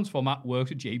the rounds format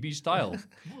works at JB's style.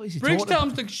 What is he Briggs talking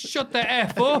tells him to shut the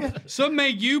F up. Some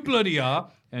make you bloody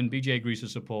are. And BJ agrees to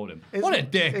support him. What a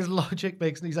dick. His logic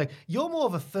makes... He's like, you're more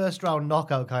of a first-round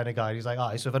knockout kind of guy. And he's like, all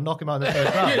right, so if I knock him out in the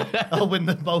first round, I'll win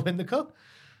the cup.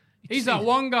 He's that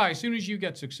one guy, as soon as you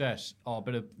get success, or a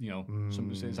bit of,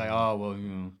 something says like, oh, well,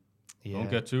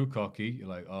 don't get too cocky. You're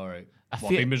like, all right.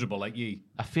 Be miserable like ye.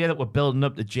 I fear that we're building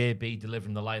up to JB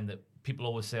delivering the line that people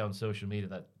always say on social media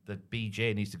that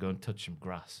BJ needs to go and touch some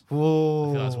grass. Whoa.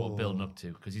 I feel that's what we're building up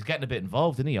to because he's getting a bit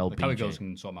involved, isn't he, old The BJ? Caligos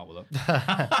can sort him out with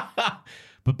that.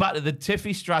 But back to the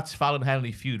Tiffy Strats Fallon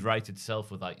Henley feud writes itself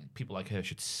with like people like her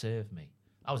should serve me.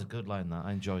 That was a good line. That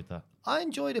I enjoyed that. I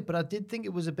enjoyed it, but I did think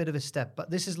it was a bit of a step. But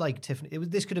this is like Tiffany.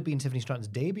 This could have been Tiffany Stratton's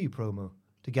debut promo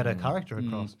to get her character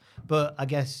across. But I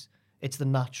guess it's the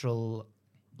natural,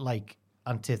 like,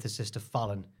 antithesis to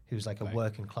Fallon, who's like a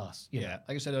working class. Yeah,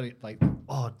 like I said earlier, like,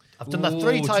 I've done that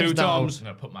 3 times two now. times. I'm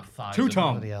gonna put my thighs. Two on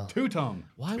Tom. Two Tom.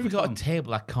 Why have we got a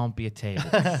table that can't be a table?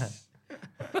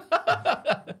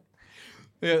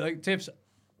 Yeah, like Tiff's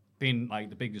been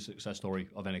like the biggest success story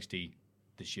of NXT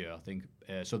this year, I think.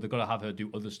 So they've got to have her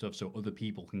do other stuff so other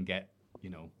people can get,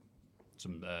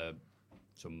 some.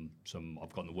 I've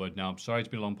forgotten the word now. I'm sorry, it's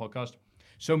been a long podcast.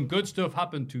 Some good stuff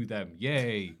happened to them.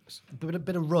 Yay!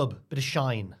 Bit of rub, bit of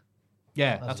shine.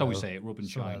 Yeah, that's how we say it. Rub and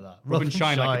shine. Like Rub and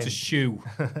shine like it's a shoe.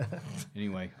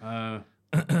 Anyway,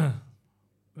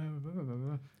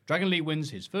 Dragon Lee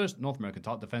wins his first North American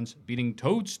title defense, beating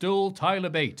Toadstool Tyler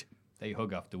Bate. They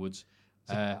hug afterwards.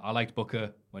 I liked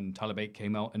Booker when Tyler Bate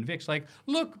came out, and Vic's like,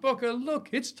 "Look, Booker, look,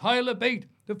 it's Tyler Bate,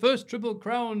 the first Triple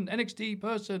Crown NXT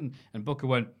person." And Booker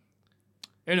went,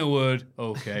 "In a word,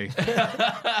 okay."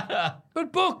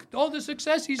 But Book, all the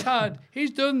success he's had, he's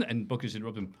done. And Booker's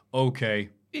interrupted him. Okay.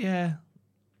 Yeah.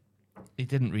 He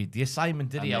didn't read the assignment,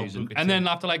 did he? And then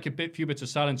after like a few bits of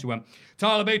silence, he went,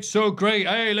 "Tyler Bate's so great.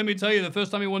 Hey, let me tell you, the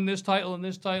first time he won this title and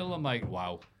this title," I'm like,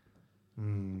 wow.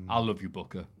 I love you,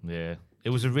 Booker. Yeah. It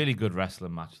was a really good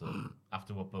wrestling match, though,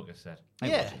 after what Booker said.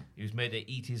 Yeah. He was made to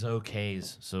eat his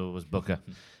okays, so was Booker.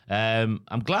 I'm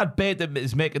glad Bate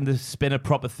is making the spin a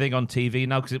proper thing on TV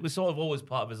now, because it was sort of always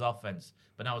part of his offense,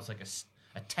 but now it's like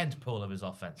a tent pole of his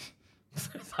offense.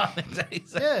 If that makes any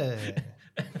sense. Yeah.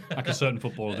 Like a certain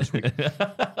footballer this week.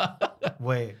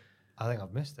 Wait, I think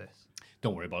I've missed this.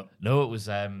 Don't worry about it. No, it was,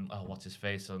 what's his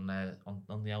face on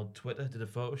the old Twitter? Did a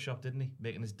Photoshop, didn't he?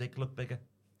 Making his dick look bigger.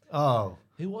 Oh.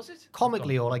 Who was it?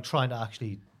 Comically or like trying to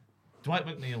actually... Dwight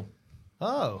McNeil.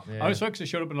 Oh. I was shocked it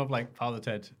showed up in like Father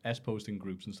Ted S-posting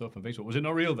groups and stuff on Facebook. Was it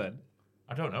not real then?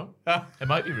 I don't know. It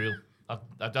might be real.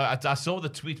 I saw the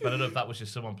tweet, but I don't know if that was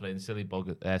just someone playing silly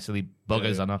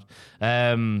buggers or not.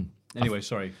 Anyway,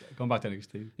 sorry. Going back to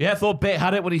NXT. Yeah, I thought Bate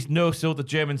had it when he's no-sold the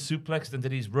German suplex, then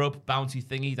did his rope bouncy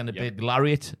thingy, then a big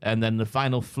lariat, and then the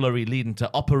final flurry leading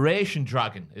to Operation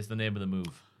Dragon is the name of the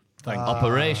move.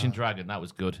 Operation Dragon, that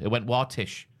was good. It went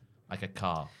war-tish, like a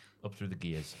car, up through the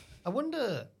gears. I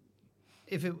wonder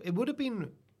if it would have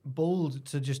been bold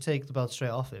to just take the belt straight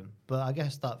off him, but I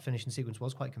guess that finishing sequence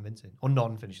was quite convincing. Or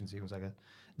non-finishing sequence, I guess.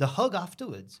 The hug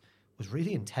afterwards was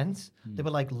really intense. They were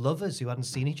like lovers who hadn't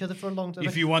seen each other for a long time.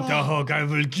 If you want a hug, I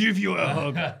will give you a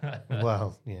hug.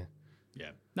 Well, yeah. Yeah.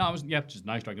 No, it was just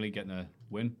nice Dragon Lee getting a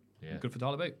win. Yeah. Good for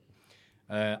Tyler Bate.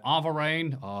 Ava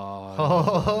Rain warns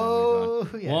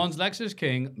Lexus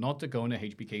King not to go into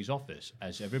HBK's office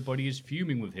as everybody is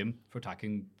fuming with him for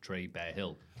attacking Trey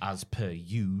Bearhill. As per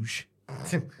usual.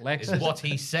 Lexus. Is what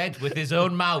he said with his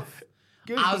own mouth.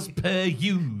 As per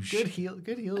usual. Good heel.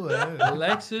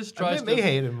 Lexus tries to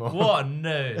hate him more. What a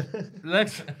nerd.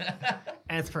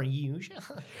 As per usual.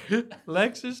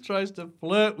 Lexus tries to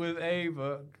flirt with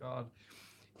Ava. God.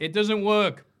 It doesn't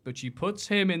work, but she puts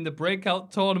him in the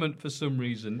breakout tournament for some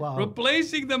reason,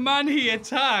 replacing the man he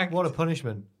attacked. What a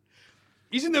punishment.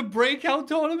 He's in the breakout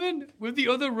tournament with the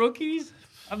other rookies.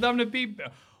 I'm having to be...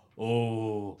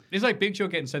 Oh. It's like Big Show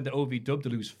getting sent to OV Dub to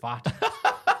lose fat.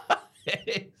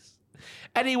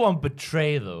 Anyone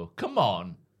betray, though? Come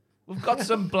on. We've got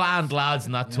some bland lads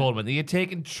in that tournament. You're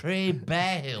taking Trey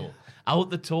Bearhill out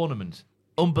the tournament.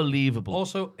 Unbelievable.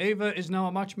 Also, Ava is now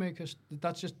a matchmaker.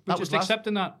 We're just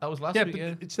accepting that. That was last week. Week,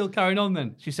 yeah. It's still carrying on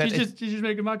then. She said she's just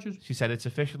making matches. She said it's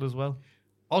official as well.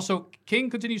 Also, King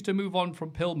continues to move on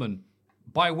from Pillman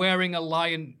by wearing a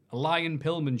Lion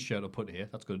Pillman shirt. I'll put it here.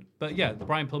 That's good. But yeah, the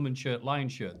Brian Pillman shirt, Lion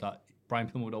shirt that Brian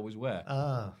Pillman would always wear.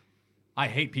 I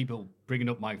hate people bringing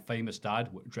up my famous dad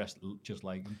dressed just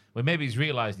like him. Well, maybe he's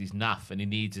realised he's naff and he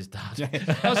needs his dad.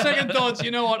 Now, second thoughts,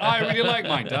 you know what? I really like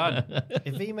my dad.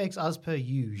 If he makes as per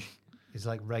usual his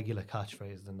like regular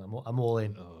catchphrase, then I'm all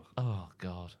in. Oh,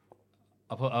 God.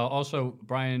 I put also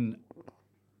Brian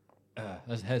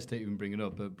I hesitate to even bring it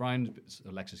up, but Brian,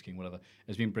 Lexus King, whatever,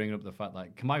 has been bringing up the fact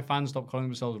like, can my fans stop calling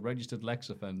themselves registered Lex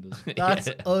offenders? That's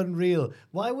unreal.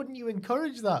 Why wouldn't you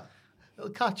encourage that? It'll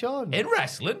catch on. In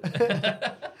wrestling.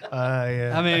 Yeah.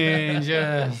 I mean,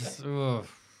 just...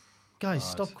 oof. Guys,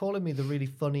 stop calling me the really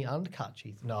funny and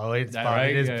catchy. No, it's fine. Right?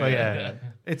 It is, Yeah, but yeah.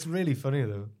 It's really funny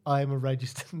though. I am a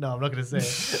registered. No, I'm not going to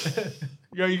say it.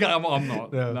 Yeah, you got. I'm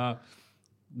not. No. Nah.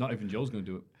 Not even Joe's going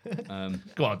to do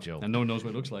it. Go on, Joe. And no one knows what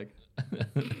it looks like.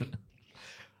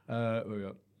 Where we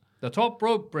go. The top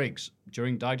rope breaks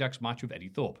during Dijak's match with Eddie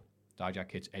Thorpe.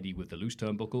 Dijak hits Eddie with the loose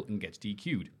turnbuckle and gets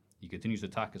DQ'd. He continues to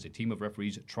attack as a team of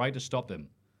referees try to stop him.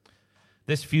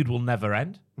 This feud will never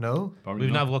end. No. Probably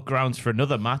We've not. now got grounds for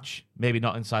another match. Maybe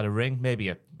not inside a ring. Maybe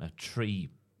a tree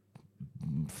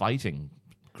fighting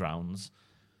grounds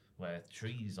where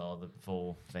trees are the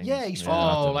four things. Yeah, he's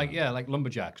like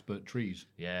lumberjacks, but trees.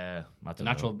 Yeah, I don't The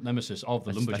natural know. nemesis of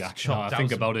the Let's lumberjacks. chop Now I down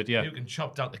think some- about it, yeah. You can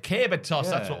chop down the caber toss.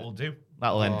 That's Yeah. what we'll do.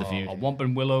 That'll end the feud. A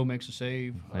Wampin' Willow makes a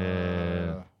save.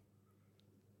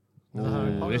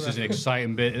 This is an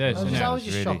exciting bit. This, I was isn't just, it? I was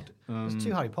just really. shocked. There's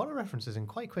 2 Harry Potter references in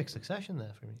quite quick succession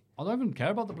there for me. I don't even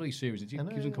care about the bloody series. It keeps know,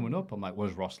 on yeah. coming up. I'm like, what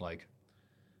is Ross like?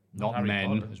 Not Harry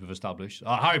men, Potter. as we've established.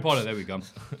 Harry Potter, there we go.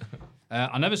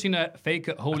 I've never seen a fake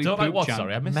Holy Don't like Poop what? chant.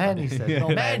 Sorry, I missed Men, that. he said.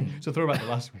 Not men. It's a throwback to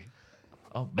last week.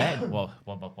 Oh, men. Well,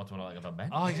 what do I like about men?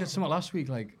 Oh, he said something last week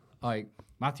like,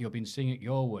 Matthew, I've been singing it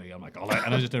your way. I'm like, and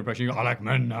I just did an impression. I like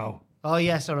men now. Oh,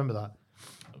 yes, I remember that.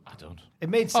 I don't. It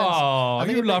made sense. Oh, I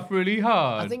think you it laugh really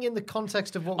hard. I think in the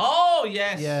context of what... Oh,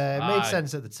 yes. Yeah, it made Aye.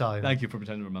 sense at the time. Thank you for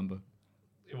pretending to remember.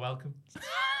 You're welcome.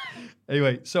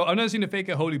 Anyway, so I've never seen a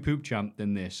faker Holy Poop chant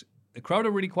than this. The crowd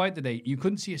are really quiet today. You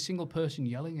couldn't see a single person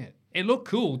yelling it. It looked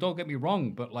cool, don't get me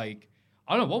wrong, but like,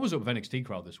 I don't know, what was up with NXT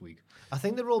crowd this week? I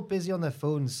think they're all busy on their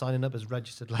phones signing up as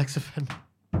registered Lex offender.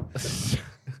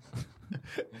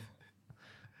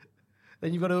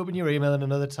 Then you've got to open your email in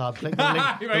another tab, click the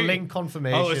link, the Right. link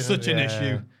confirmation. Oh, it's such an Yeah.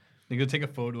 issue. They're going to take a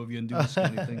photo of you and do this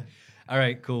kind of thing. All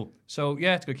right, cool. So,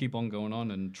 yeah, it's going to keep on going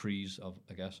on, and trees,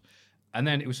 I guess. And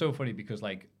then it was so funny because,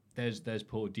 like, there's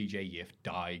poor DJ Yif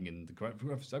dying, and the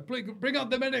ref's like, bring out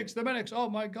the medics, oh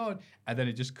my God. And then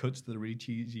it just cuts to the really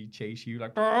cheesy chase you,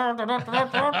 like,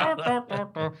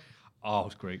 oh,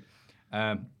 it's great.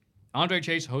 Andre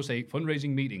Chase hosts a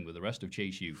fundraising meeting with the rest of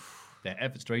Chase U. Their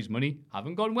efforts to raise money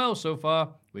haven't gone well so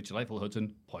far, which Delightful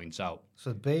Hudson points out.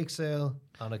 So bake sale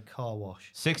and a car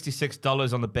wash.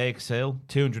 $66 on the bake sale,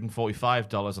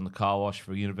 $245 on the car wash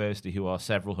for a university who are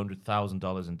several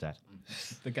 $100,000 in debt.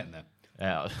 They're getting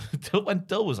there. When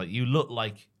Dull was like, you look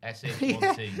like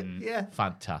SH1 Yeah.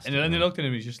 Fantastic. And then they looked at him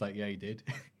and he's just like, yeah, he did.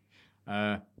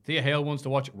 Thea Hale wants to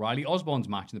watch Riley Osborne's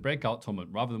match in the breakout tournament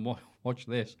rather than watch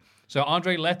this. So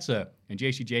Andre lets her, and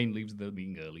JC Jane leaves the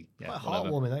meeting early. Yeah, Quite whatever.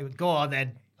 heartwarming. Go on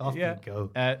then. Off Yeah. you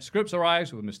go. Scripps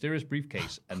arrives with a mysterious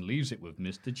briefcase and leaves it with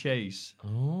Mr. Chase.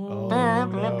 So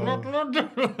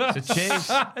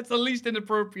Chase, It's the least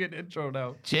inappropriate intro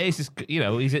now. Chase is,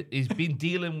 he's been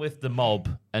dealing with the mob,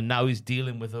 and now he's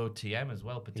dealing with OTM as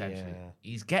well, potentially. Yeah.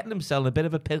 He's getting himself in a bit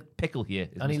of a pickle here.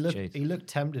 is And Mr. Chase. he looked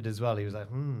tempted as well. He was like,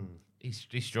 He's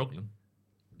struggling.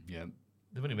 Yeah.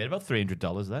 They've only made about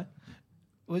 $300 there.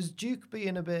 Was Duke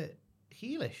being a bit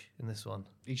heelish in this one?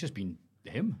 He's just been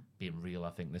him. Being real, I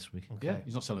think, this week. Yeah,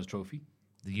 he's not selling his trophy.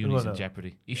 The uni's no. in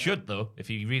jeopardy. He should, though, if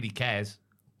he really cares.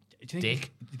 Do you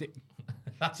think Dick.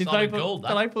 That's See, solid gold, that.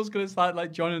 Delightful's going to start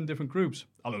like joining different groups.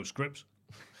 Hello, Scripps.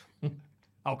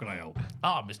 How can I help?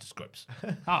 Ah, Mr. Scripps.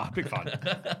 Big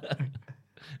fan.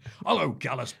 Hello,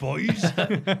 Gallus boys.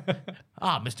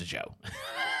 Ah, Mr. Joe.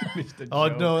 Mr. Oh,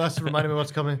 Joe. no, that's reminding me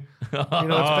what's coming. You know,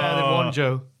 it's better than one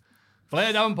Joe.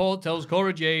 Flair Davenport tells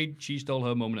Cora Jade she stole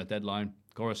her moment at deadline.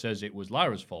 Cora says it was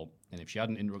Lyra's fault, and if she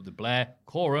hadn't interrupted Blair,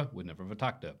 Cora would never have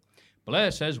attacked her. Blair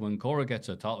says when Cora gets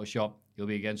her title shot, he'll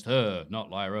be against her, not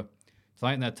Lyra.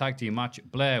 Tonight in their tag team match,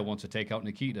 Blair wants to take out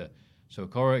Nikita, so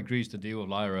Cora agrees to deal with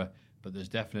Lyra, but there's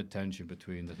definite tension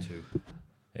between the two.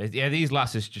 Yeah, these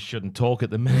lasses just shouldn't talk at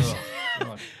the minute.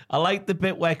 I like the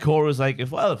bit where Cora's like,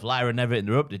 if Lyra never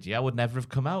interrupted you, I would never have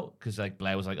come out. Because like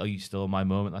Blair was like, oh, you stole my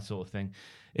moment, that sort of thing.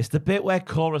 It's the bit where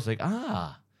Cora's like,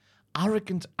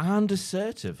 arrogant and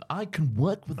assertive. I can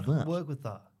work with that. Work with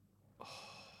that.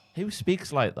 Who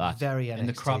speaks like that? Very NXT. In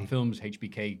the crap films,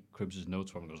 HBK cribs his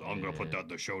notes from and goes, I'm going to put that in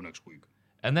the show next week.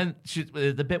 And then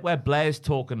the bit where Blair's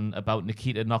talking about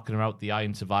Nikita knocking her out the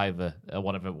Iron Survivor, or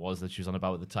whatever it was that she was on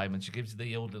about at the time, and she gives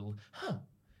the old little,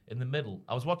 in the middle.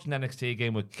 I was watching NXT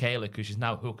again with Kayla because she's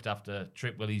now hooked after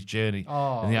Trip Willie's journey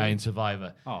in the Iron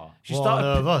Survivor. Oh, she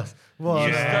started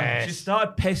Yes. she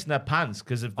started pissing her pants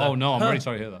because of the, oh no, I'm really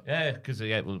sorry to hear that. Yeah, because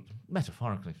well,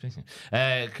 metaphorically speaking,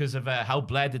 because of how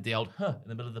Blair did the old in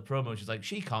the middle of the promo. She's like,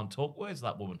 she can't talk words,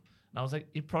 that woman. And I was like,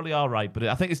 you probably are right, but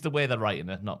I think it's the way they're writing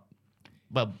it, not.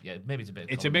 Well, yeah, maybe it's a bit.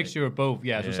 It's a mixture of both.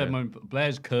 Yeah, as I said,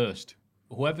 Blair's cursed.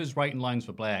 Whoever's writing lines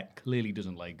for Blair clearly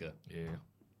doesn't like her. Yeah.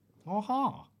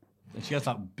 Aha. And she has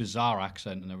that bizarre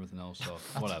accent and everything else. So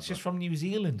whatever. She's from New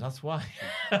Zealand. That's why.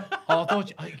 I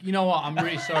thought. You know what? I'm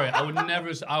really sorry. I would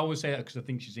never. I always say that because I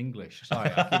think she's English.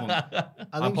 Sorry. I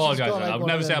apologize. I would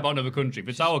never say about another country. If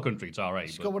it's our country, it's all right.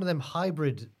 She's got one of them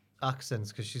hybrid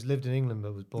accents because she's lived in England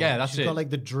but was born. Yeah, that's she's got like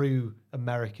the Drew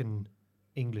American.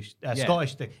 English,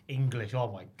 Scottish thing. English,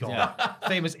 oh my God. Yeah.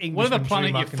 Famous English. Whatever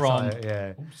planet you're from.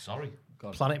 Yeah. Oh, sorry.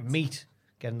 God. Planet Meat,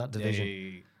 getting that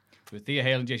division. With Thea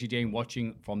Hale and Jessie Jane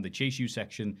watching from the Chase U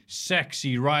section,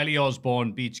 sexy Riley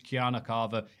Osborne beats Kiana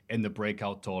Carver in the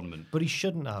breakout tournament. But he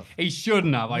shouldn't have. He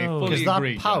shouldn't have. I fully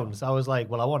agree. Because that pounce, I was like,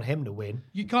 well, I want him to win.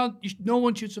 You can't. No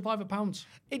one should survive a pounce.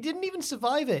 He didn't even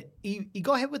survive it. He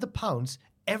got hit with a pounce.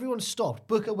 Everyone stopped.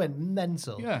 Booker went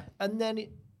mental. Yeah. And then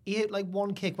he hit like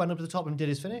one kick, went up to the top and did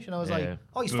his finish. And I was like,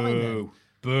 oh, he's fine then.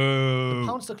 Boo. The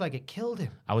pounce looked like it killed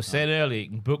him. I was saying earlier, you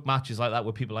can book matches like that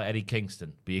with people like Eddie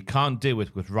Kingston, but you can't do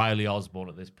it with Riley Osborne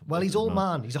at this point. Well, he's all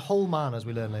man. He's a whole man, as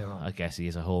we learn later on. I guess he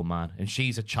is a whole man. And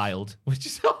she's a child, which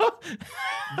is... Oh,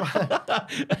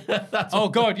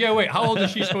 God, yeah, wait. How old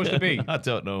is she supposed to be? I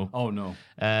don't know. Oh, no.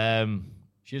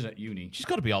 She's at uni. She's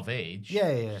got to be of age.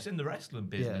 Yeah. She's in the wrestling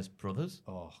business, brothers.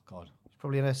 Oh, God. She's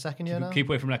probably in her second year now. Keep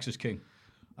away from Lexus King.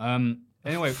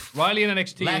 Anyway, Riley in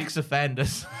NXT. Lex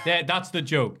offenders. Yeah, that's the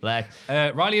joke. Lex.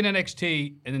 Riley in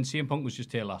NXT, and then CM Punk was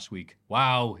just here last week.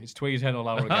 Wow, it's Twee's head all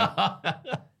over again.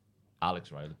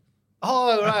 Alex Riley.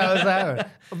 Oh, right, I was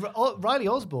there. Riley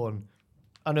Osborne,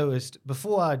 I noticed,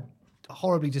 before I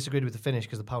horribly disagreed with the finish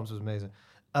because the pounce was amazing,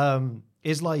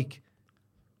 is like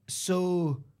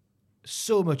so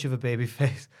much of a baby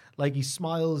face. Like, he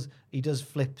smiles, he does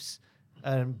flips,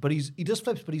 but he does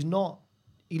flips, but he's not.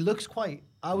 He looks quite.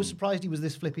 I was surprised he was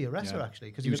this flippy a wrestler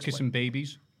actually because he was kissing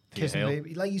babies. Kissing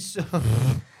baby, like he's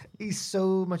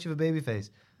so much of a baby face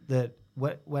that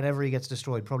whenever he gets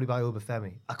destroyed, probably by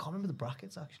Obafemi. I can't remember the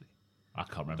brackets actually. I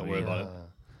can't remember. Don't worry about it.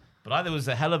 But there was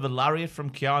a hell of a lariat from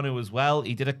Keanu as well.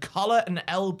 He did a collar and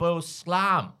elbow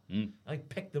slam. Like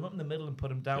picked him up in the middle and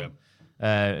put him down.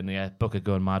 And Booker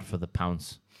going mad for the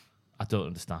pounce. I don't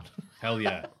understand. Hell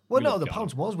yeah. Well, no, the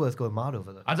pounce was worth going mad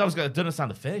over that. I don't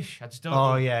understand the finish. I just don't.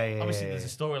 Oh, yeah. Obviously, there's a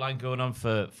storyline going on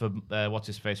for what's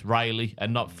his face, Riley,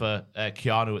 and not for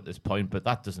Keanu at this point. But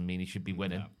that doesn't mean he should be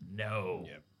winning. No.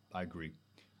 Yeah, I agree.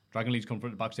 Dragon Lee's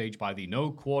confronted backstage by the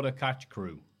No Quarter Catch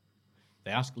crew.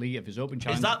 They ask Lee if his open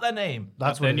challenge. Is that their name?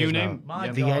 That's their new name.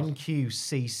 The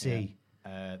NQCC.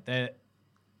 Yeah.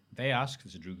 They ask.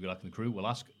 This is Drew Gulak and the crew. Will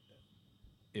ask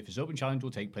if his open challenge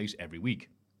will take place every week.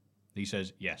 Lee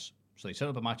says yes. So they set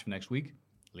up a match for next week.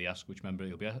 Lee asks which member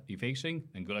he'll be facing,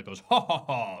 and Gulak goes, ha ha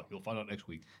ha, you'll find out next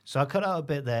week. So I cut out a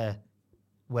bit there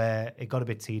where it got a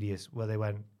bit tedious, where they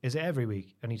went, is it every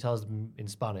week? And he tells them in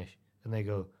Spanish, and they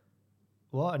go,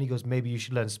 what? And he goes, maybe you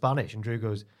should learn Spanish. And Drew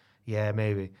goes, yeah,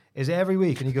 maybe. Is it every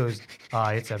week? And he goes,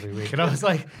 it's every week. And I was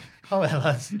like, oh, well,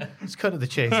 let's cut to the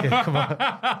chase here. Come on.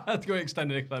 Let's go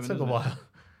extended it. It took a while.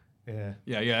 Yeah,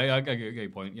 I get your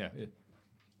point. Yeah.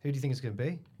 Who do you think it's going to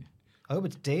be? I hope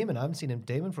it's Damon. I haven't seen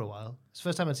Damon for a while. It's the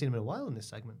first time I've seen him in a while in this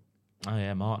segment. Oh,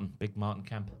 yeah, Martin. Big Martin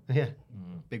Kemp. Yeah.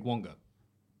 Big Wonga.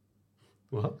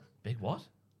 What? Big what?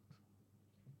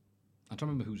 I don't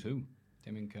remember who's who.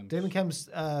 Damon Kemp's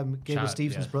Gable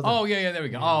Stevenson's brother. Oh, yeah, there we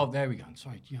go. Oh, there we go.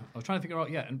 Sorry. Yeah, I was trying to figure out,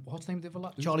 and what's the name of the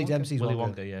other Charlie Dempsey's Willy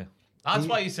Wonka, yeah. That's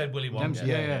why you said Willy Wonka. Dempsey,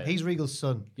 yeah. He's Regal's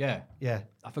son. Yeah. Yeah.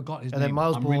 I forgot his name. name. And then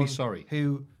Miles I'm Bourne, really sorry.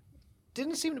 Who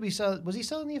didn't seem to be selling. Was he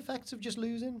selling the effects of just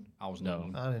losing? I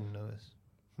didn't notice.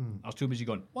 I was too busy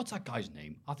going, what's that guy's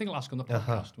name? I think I'll ask on the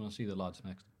podcast when I see the lads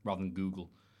next, rather than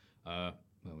Google. There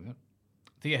we go.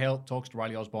 Thea Hale talks to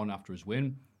Riley Osborne after his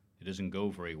win. It doesn't go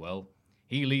very well.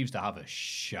 He leaves to have a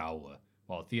shower,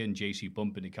 while Thea and JC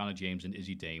bump into Connor James and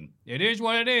Izzy Dame. It is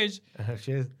what it is.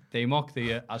 Cheers. They mock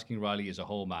Thea, asking Riley is a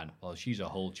whole man, while she's a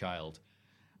whole child.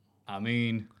 I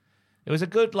mean... It was a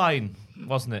good line,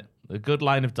 wasn't it? A good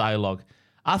line of dialogue.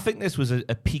 I think this was a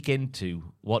peek into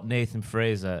what Nathan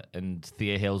Fraser and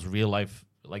Thea Hale's real life,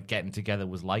 like, getting together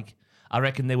was like. I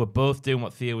reckon they were both doing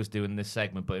what Thea was doing in this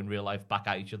segment, but in real life back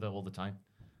at each other all the time.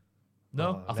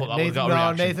 No? I thought that would have got a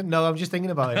reaction. Nathan, no, I'm just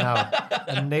thinking about it now.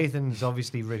 And Nathan's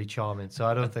obviously really charming, so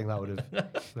I don't think that would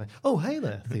have... Oh, hey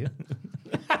there, Thea.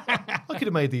 I could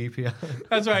have made the EPL.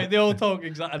 That's right. They all talk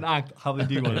and act how they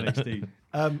do on NXT.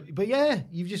 But yeah,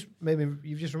 you've just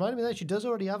reminded me that she does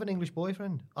already have an English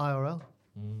boyfriend, IRL.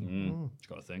 She's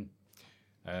got a thing.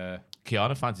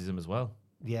 Kiana fancies him as well.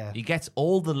 Yeah. He gets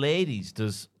all the ladies,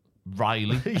 does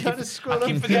Riley. You had to scroll I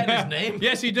keep up. forgetting his name.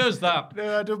 Yes, he does that.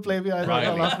 No, I don't blame you. I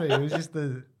don't laugh at it. It was just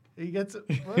he gets,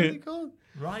 what is he called?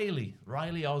 Riley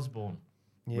Osborne.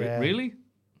 Yeah. Really?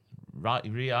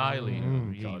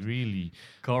 Really.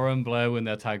 Cora and Blair win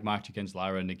their tag match against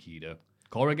Lyra and Nikita.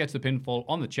 Cora gets the pinfall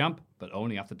on the champ, but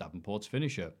only after Davenport's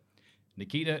finisher.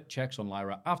 Nikita checks on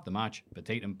Lyra after the match, but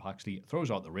Tatum Paxley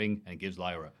throws out the ring and gives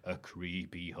Lyra a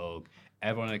creepy hug.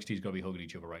 Everyone on NXT's got to be hugging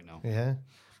each other right now. Yeah. It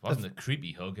wasn't a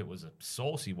creepy hug, it was a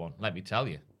saucy one, let me tell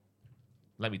you.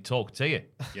 Let me talk to you.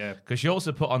 Yeah. Because she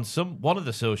also put on one of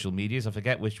the social medias, I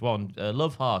forget which one,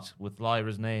 love heart with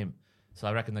Lyra's name. So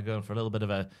I reckon they're going for a little bit of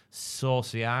a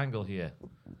saucy angle here.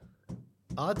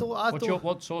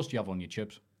 What sauce do you have on your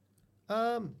chips?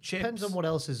 Chips. Depends on what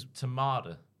else is.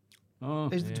 Tomato.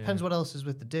 It depends what else is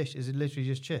with the dish. Is it literally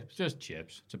just chips? Just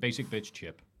chips. It's a basic bitch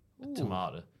chip.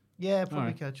 Tomato. Yeah, probably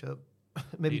Alright. ketchup.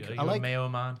 Maybe Are you I like a mayo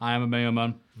man? I am a mayo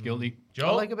man. Guilty. Joe?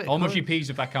 I like a bit All of mushy curry. peas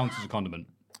if that counts as a condiment.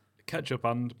 Ketchup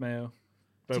and mayo.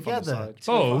 Both Together? on the side.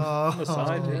 Both? On the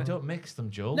side, You yeah. don't mix them,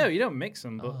 Joel. No, you don't mix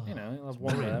them, but, you know, you'll have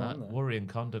one worrying, there, that. one there. Worrying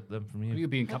conduct them from you. You're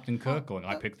being Captain Kirk going,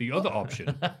 I picked the other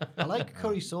option. I like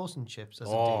curry sauce and chips as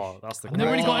a Oh, dish. that's the I've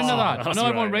never really got into that. I That's know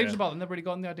everyone right, raves yeah. about it. I've never really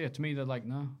gotten the idea. To me, they're like,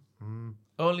 no.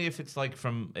 Only if it's like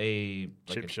from a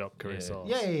Chip shop curry sauce.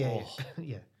 Yeah.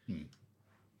 Yeah.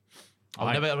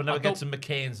 I'll never get some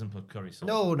McCain's and put curry sauce.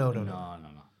 No. No.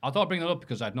 I thought I'd bring that up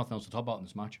because I had nothing else to talk about in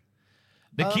this match.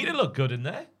 Nikita looked good in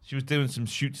there. She was doing some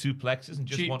shoot suplexes and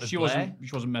just wanted She Blair.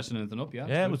 wasn't messing anything up, yeah.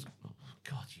 Yeah, it was. Oh,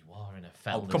 God, you are in a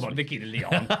fell. Come on, Nikita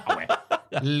Leon.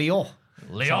 Leon.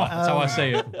 Leon. That's how I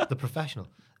say it. The professional.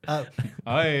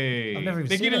 Hey. I've never even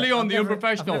Nikita seen it. Leon, I've the never-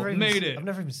 unprofessional, I've never even made seen- it. I've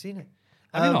never even seen it.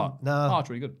 Have you not? No. Oh, it's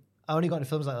really good. I only got into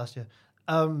films like last year.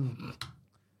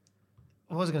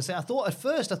 What was I going to say? At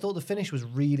first I thought the finish was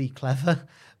really clever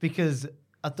because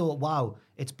I thought, wow,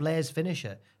 it's Blair's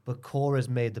finisher, but Cora's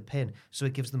made the pin, so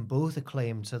it gives them both a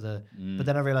claim to the. But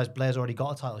then I realised Blair's already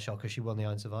got a title shot because she won the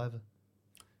Iron Survivor.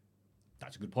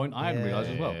 That's a good point. I hadn't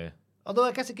realised as well. Although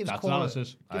I guess it gives That's Cora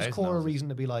analysis. a reason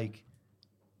to be like,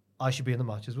 I should be in the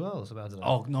match as well. So I don't know.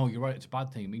 Oh, no, you're right. It's a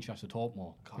bad thing. It means she has to talk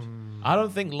more. God. I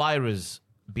don't think Lyra's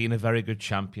being a very good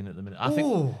champion at the minute. I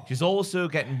think she's also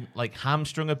getting like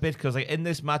hamstrung a bit because like in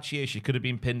this match here, she could have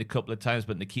been pinned a couple of times,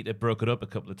 but Nikita broke it up a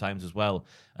couple of times as well.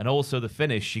 And also the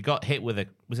finish, she got hit with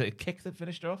was it a kick that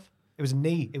finished her off? It was a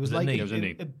knee. It was Was it like a knee? It was a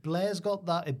knee. Blair's got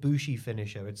that Ibushi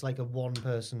finisher. It's like a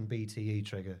one-person BTE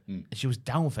trigger. She was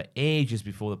down for ages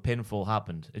before the pinfall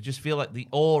happened. I just feel like the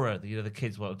aura, the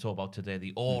kids want to talk about today,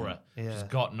 the aura just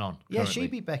gotten on. Yeah, currently. she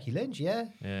beat Becky Lynch. Yeah.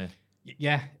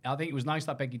 Yeah, I think it was nice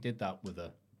that Becky did that with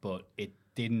her, but it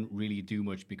didn't really do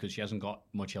much because she hasn't got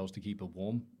much else to keep her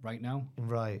warm right now.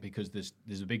 Right. Because there's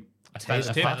a big Tip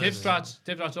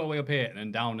strats all the way up here, and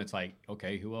then down it's like,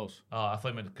 okay, who else? Oh, I thought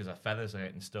you meant because her feathers are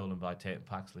getting stolen by Tatum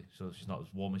Paxley, so she's not as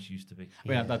warm as she used to be.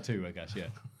 We have that too, I guess, yeah.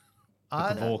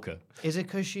 I- Provoker. Is it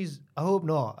because she's? I hope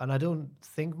not, and I don't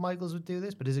think Michaels would do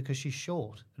this. But is it because she's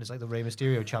short? And it's like the Rey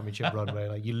Mysterio Championship run where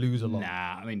like you lose a lot.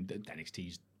 Nah, I mean,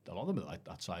 NXT's, a lot of them are like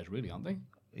that size, really, aren't they?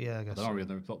 Yeah, I guess. They're not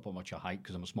really not much a height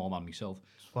because I'm a small man myself.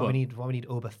 Why we need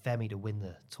Obafemi to win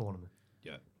the tournament.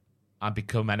 Yeah. And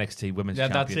become NXT Women's Yeah,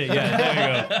 Champion. that's it. Yeah,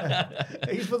 there you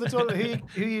go. He's for the tournament.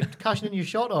 Who you cashing in your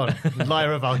shot on?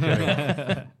 Lyra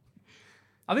Valkyrie.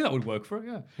 I think that would work for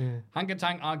her, yeah. Hank and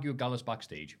Tank argue with Gallus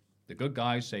backstage. The good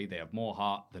guys say they have more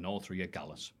heart than all three at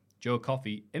Gallus. Joe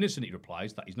Coffey innocently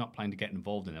replies that he's not planning to get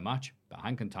involved in a match, but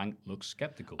Hank and Tank looks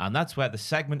skeptical. And that's where the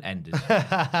segment ended. We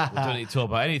don't need to talk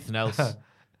about anything else.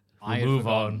 I move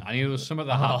on. I knew there was some of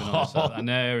that happening on the set, and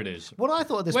there it is. What I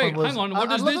thought this Wait, one was. hang on, what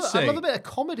does I this say? I love a bit of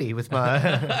comedy with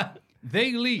my.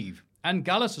 They leave, and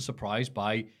Gallus is surprised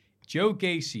by Joe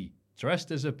Gacy,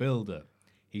 dressed as a builder.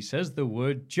 He says the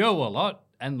word Joe a lot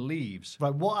and leaves.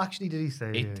 Right, what actually did he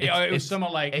say? It was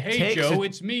something like, hey, Joe,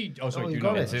 it's me. Oh, sorry, you you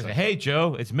got know it. that. Hey,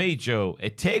 Joe, it's me, Joe.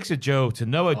 It takes a Joe to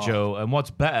know a Joe, and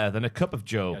what's better than a cup of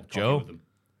Joe? Had coffee Joe. with him.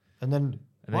 And then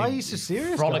why are you so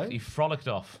serious? Guy? He frolicked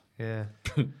off. Yeah.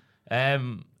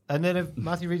 And then if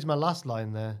Matthew reads my last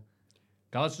line there,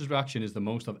 Gallus' reaction is the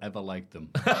most I've ever liked them.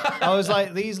 I was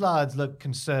like, these lads look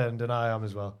concerned, and I am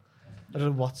as well. I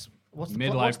don't know what's the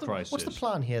Midlife plan, crisis. What's the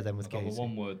plan here then with I've got Gacy?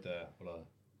 one word there.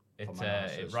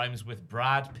 it rhymes with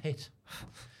Brad Pitt.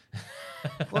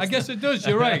 I guess it does.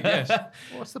 You're right. Yes.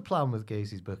 What's the plan with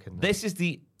Gacy's booking? This is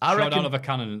the Shot out of a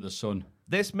cannon at the sun.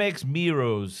 This makes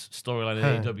Miro's storyline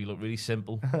in AEW look really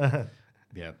simple.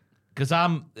 Yeah. Because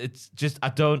I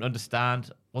don't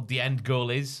understand what the end goal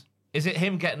is. Is it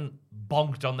him getting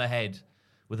bonked on the head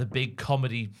with a big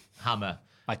comedy hammer?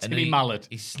 Like And Timmy then Mallet.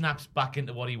 He snaps back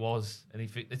into what he was. And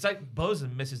it's like Buzz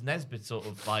and Mrs. Nesbitt sort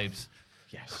of vibes.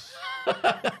 Yes.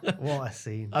 What a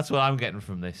scene. That's what I'm getting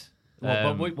from this.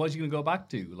 But what's he going to go back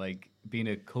to? Like being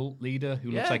a cult leader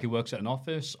who looks like he works at an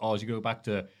office? Or is he go back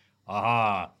to,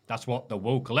 that's what the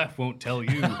woke left won't tell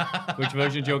you? Which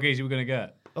version of Joe Gacy we're going to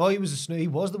get? Oh, he was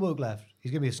the woke left.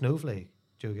 He's going to be a snowflake,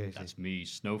 Joe Gacy. That's me,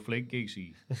 Snowflake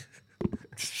Gacy.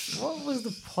 What was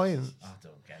the point? I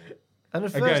don't get it. And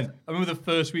at first, Again, I remember the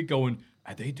first week going,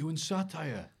 are they doing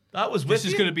satire? That was This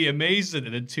is going to be amazing.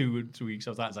 And then 2 weeks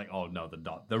after that, it's like, oh, no, they're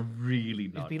not. They're really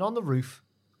he's not. been on the roof,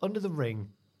 under the ring,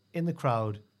 in the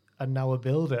crowd, and now a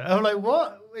builder. And I'm like,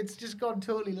 what? It's just gone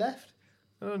totally left.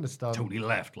 I don't understand. Totally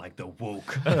left, like the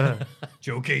woke.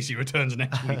 Joe Casey returns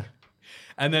next week.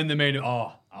 And then the main,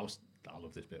 I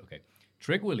love this bit, okay.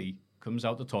 Trick Willie comes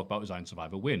out to talk about his Iron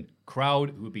Survivor win.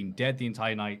 Crowd, who have been dead the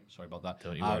entire night, sorry about that,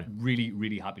 Don't you are worry. really,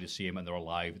 really happy to see him and they're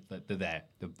alive. They're there.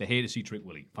 They're here to see Trick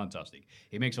Willie. Fantastic.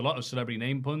 He makes a lot of celebrity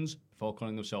name puns before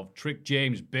calling himself Trick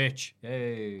James, bitch.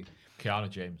 Hey. Keanu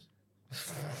James.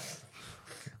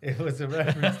 It was a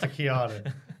reference to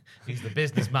Keanu. He's the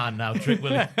businessman now, Trick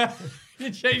Willie. He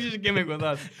changes his gimmick with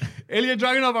that. Ilya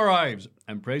Dragunov arrives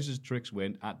and praises Trick's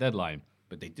win at Deadline.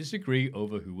 But they disagree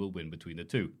over who will win between the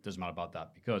two. Doesn't matter about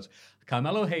that because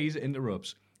Carmelo Hayes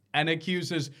interrupts and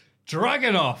accuses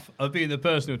Dragunov of being the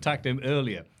person who attacked him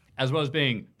earlier, as well as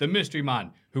being the mystery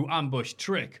man who ambushed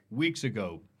Trick weeks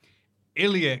ago.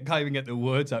 Ilya can't even get the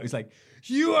words out. He's like,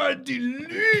 you are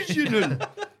delusional.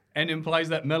 And implies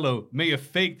that Melo may have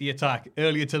faked the attack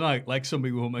earlier tonight, like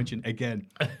somebody will mention again.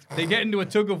 They get into a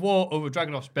tug of war over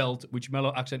Dragunov's belt, which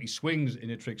Melo accidentally swings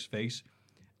in a Trick's face.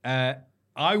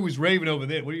 I was raving over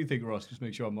there. What do you think, Ross? Just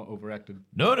make sure I'm not overacting.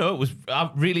 No, it was. I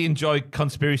really enjoyed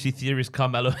conspiracy theorist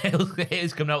Carmelo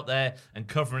Hayes coming out there and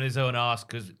covering his own arse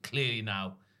because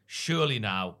surely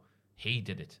now, he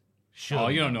did it. Surely Oh,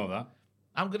 you now. don't know that.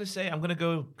 I'm gonna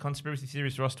go conspiracy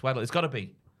theorist Ross Tweddle. It's got to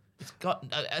be. It's got,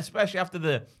 especially after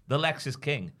the Lexus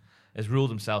King has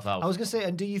ruled himself out. I was going to say,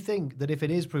 and do you think that if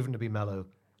it is proven to be Melo,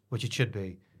 which it should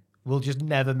be, we'll just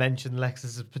never mention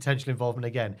Lexus' potential involvement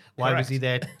again? Why was he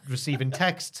there receiving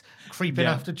texts, creeping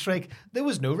after Trick? There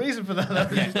was no reason for that.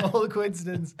 That was just all a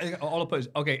coincidence. All I put is,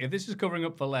 okay, if this is covering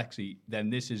up for Lexi,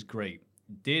 then this is great.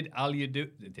 Did Ilya do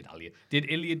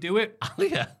it?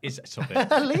 Ilya?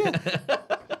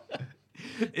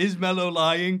 Is Melo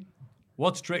lying?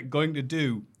 What's Trick going to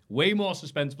do? Way more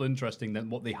suspenseful and interesting than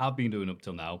what they have been doing up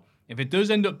till now. If it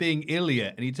does end up being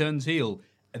Ilya and he turns heel,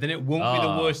 then it won't be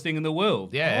the worst thing in the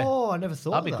world. Yeah. Oh, I never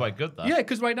thought That'd be that. quite good, though. Yeah,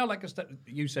 because right now, like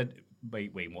you said,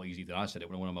 way more easy than I said it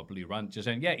when I went on my blue rant, just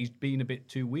saying, yeah, he's been a bit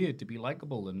too weird to be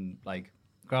likable and, like,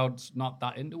 crowd's not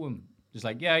that into him. Just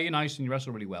like, yeah, you're nice and you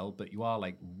wrestle really well, but you are,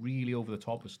 like, really over the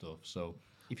top of stuff. So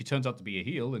if he turns out to be a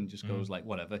heel and just goes, like,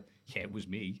 whatever, yeah, it was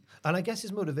me. And I guess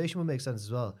his motivation would make sense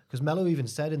as well. Because Melo even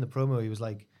said in the promo, he was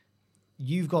like,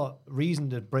 you've got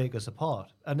reason to break us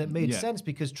apart. And it made sense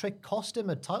because Trick cost him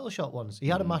a title shot once. He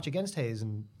had a match against Hayes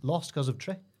and lost because of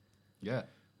Trick. Yeah.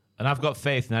 And I've got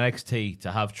faith in NXT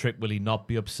to have Trick Willie not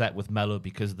be upset with Melo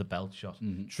because of the belt shot.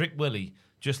 Trick Willie,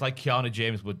 just like Keanu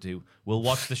James would do, will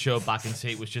watch the show back and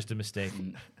see it was just a mistake.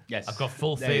 Yes. I've got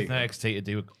full faith in NXT to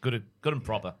do it good and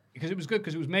proper. Because it was good,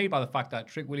 because it was made by the fact that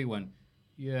Trick Willie went,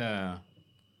 yeah,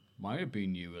 might have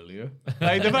been you earlier.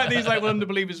 Like, the fact that he's like willing to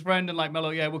believe his friend and like,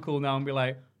 Melo, yeah, we're cool now, and be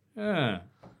like, yeah,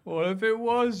 what if it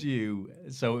was you?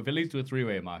 So if it leads to a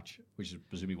three-way match, which is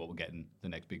presumably what we're getting the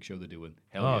next big show they're doing,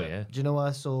 hell yeah. Do you know,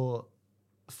 I saw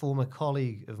a former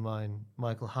colleague of mine,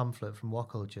 Michael Hamflet from What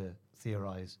Culture,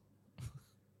 theorise.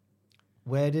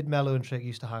 Where did Melo and Trick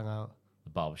used to hang out?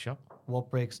 The barbershop. What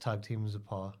breaks tag teams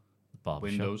apart? The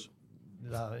barbershop. Windows.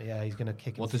 Yeah, he's going to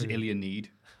kick him What does through. Ilya need?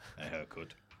 A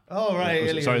haircut. Oh, right.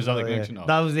 Yeah, sorry, is that the connection?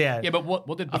 That was, Yeah, but what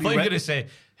did I thought you were going to say,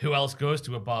 who else goes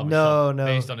to a No. barbershop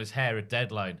based on his hair at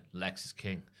Deadline? Lexus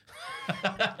King.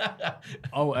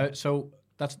 So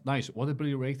that's nice. What did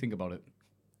Billy Ray think about it?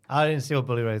 I didn't see what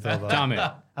Bully Ray thought about it. Damn it.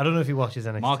 I don't know if he watches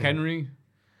NXT. Mark Henry?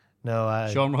 No.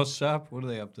 Sean Ross Sapp? What do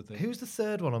they have to think? Who's the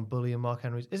third one on Bully and Mark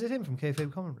Henry's? Is it him from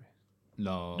Kayfabe Commentary?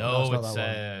 No. No, that's it's not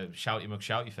that Shouty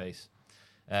McShouty Face.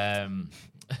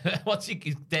 What's he?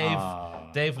 Dave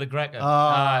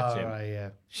LaGreca. Jim. Right, yeah.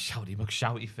 Shouty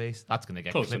McShouty Face. That's going to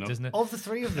get Close clipped, enough. isn't it? Of the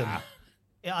three of them,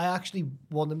 I actually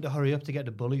want them to hurry up to get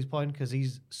to Bully's point because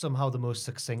he's somehow the most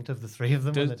succinct of the three of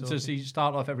them. Does he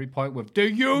start off every point with, do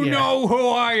you know who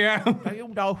I am? Do you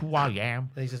know who I am?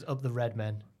 And he says, up the red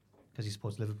men because he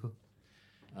supports Liverpool.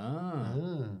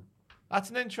 That's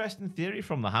an interesting theory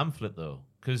from the Hamflet, though,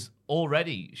 because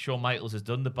already Shawn Michaels has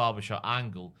done the barbershop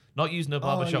angle, not using a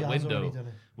barbershop window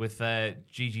with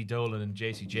Gigi Dolan and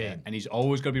JC Jane. Yeah, and he's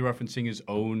always going to be referencing his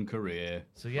own career.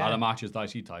 So, yeah. Ladder matches,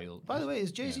 IC title. By the way,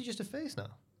 is JC just a face now?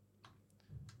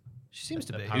 She seems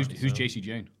to be. Who's JC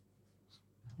Jane?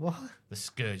 What? The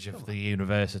scourge of the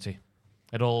university.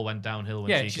 It all went downhill when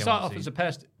Yeah, she she came started on off as a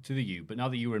pest to the U, but now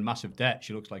that you were in massive debt,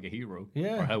 she looks like a hero.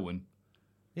 Yeah. Or heroine.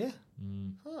 Yeah.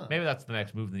 Huh. Maybe that's the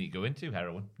next move that you go into,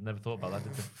 heroin. Never thought about that,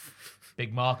 did you?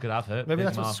 Big market, I've heard. Maybe Big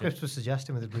that's what market. Scripps was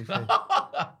suggesting with his briefcase.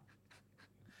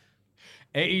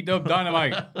 AEW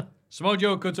Dynamite. Samoa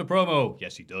Joe cuts a promo.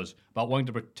 Yes, he does. About wanting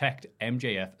to protect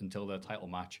MJF until their title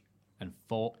match and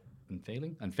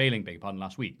failing, beg your pardon,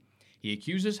 last week. He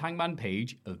accuses Hangman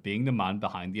Page of being the man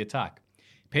behind the attack.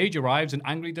 Page arrives and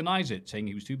angrily denies it, saying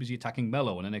he was too busy attacking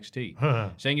Mello on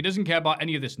NXT. Saying he doesn't care about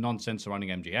any of this nonsense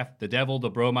surrounding MJF, the devil,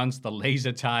 the bromance, the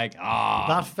laser tag.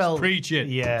 That felt... Preach it.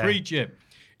 Yeah. Preach it.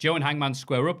 Joe and Hangman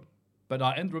square up, but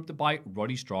are interrupted by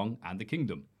Roddy Strong and the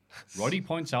Kingdom. Roddy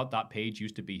points out that Page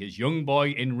used to be his young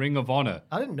boy in Ring of Honor.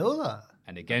 I didn't know that.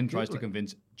 And again tries to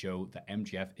convince Joe that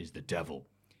MJF is the devil.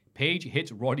 Page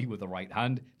hits Roddy with the right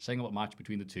hand, setting up a match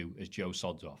between the two as Joe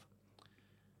sods off.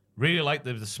 Really like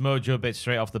the Smojo bit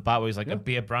straight off the bat where he's like a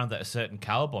beer brand that a certain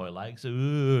cowboy likes.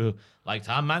 Ooh. Like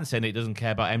Tom Man saying he doesn't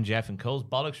care about MJF and Cole's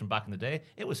bollocks from back in the day.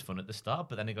 It was fun at the start,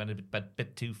 but then he went a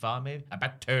bit too far, maybe. A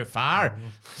bit too far.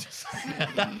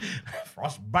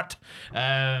 Frostbutt.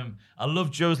 I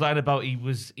love Joe's line about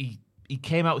he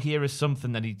came out here as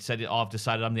something, then he said, I've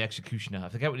decided I'm the executioner. I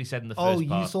forget what he said in the first part.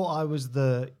 Oh, you thought I was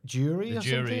the jury or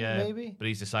something, yeah. maybe? But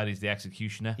he's decided he's the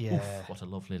executioner. Yeah. Oof, what a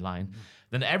lovely line.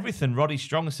 Then everything Roddy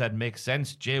Strong said makes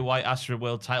sense. Jay White asks for a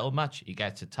world title match. He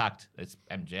gets attacked. It's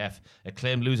MJF.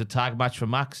 Acclaim lose a tag match for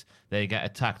Max. They get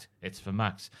attacked. It's for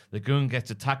Max. The Goon gets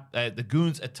attacked. The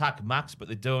Goons attack Max, but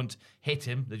they don't hit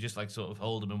him. They just like sort of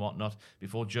hold him and whatnot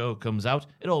before Joe comes out.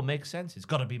 It all makes sense. It's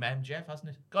got to be MJF,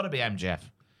 hasn't it? Got to be MJF.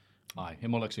 Aye,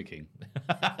 him or Lexi King.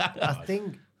 I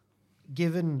think,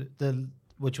 given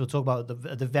which we'll talk about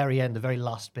at the very end, the very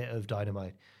last bit of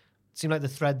Dynamite, it seemed like the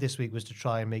thread this week was to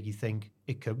try and make you think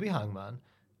it could be Hangman,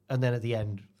 and then at the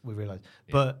end we realised.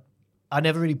 Yeah. But I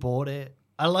never really bought it.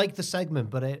 I liked the segment,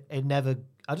 but it never.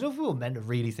 I don't know if we were meant to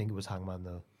really think it was Hangman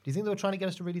though. Do you think they were trying to get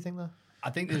us to really think that?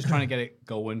 I think they're just trying to get it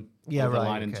going. Yeah, over the right.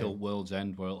 line until World's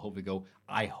End, where it'll hopefully go.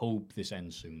 I hope this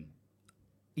ends soon.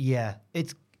 Yeah,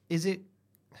 is it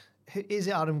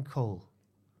Adam Cole?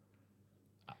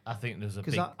 I think there's a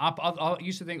big... Because I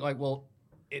used to think, like, well,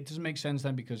 it doesn't make sense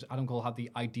then because Adam Cole had the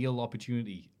ideal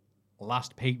opportunity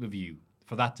last pay-per-view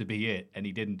for that to be it, and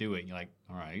he didn't do it. And you're like,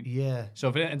 all right. Yeah. So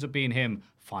if it ends up being him,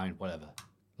 fine, whatever.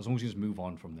 As long as you just move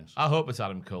on from this. I hope it's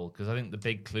Adam Cole, because I think the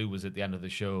big clue was at the end of the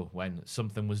show when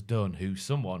something was done,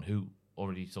 someone who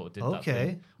already sort of did that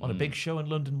thing on a big show in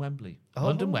London, Wembley.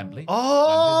 London, Wembley.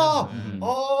 I've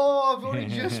only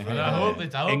just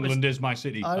realised. England is my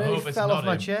city. I nearly fell off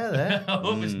my chair there. I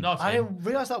hope it's not I him. didn't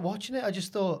realise that watching it. I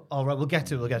just thought, all right, we'll get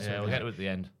to it. We'll get to it at the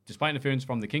end. Despite interference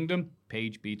from the Kingdom,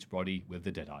 Page beats Roddy with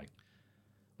the Deadeye.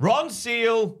 Ron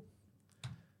Seal.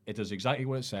 It does exactly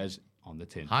what it says on the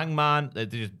tin. Hangman, they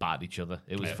just batted each other.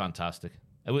 It was fantastic.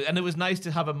 And it was nice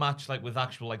to have a match like with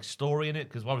actual like story in it,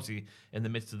 because obviously in the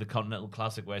midst of the Continental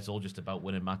Classic where it's all just about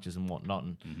winning matches and whatnot,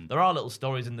 and there are little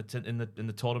stories in the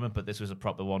tournament, but this was a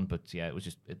proper one. But yeah, it was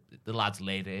just the lads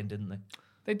laid it in, didn't they?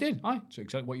 They did. Aye, it's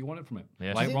exactly what you wanted from it.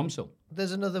 Yeah. Like Romsil.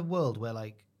 There's another world where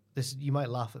like this. You might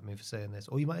laugh at me for saying this,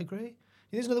 or you might agree.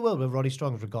 There's another world where Roddy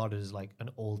Strong is regarded as like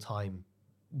an all-time,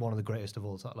 one of the greatest of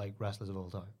all time, like wrestlers of all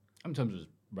time. In terms of his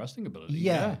wrestling ability,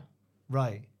 yeah.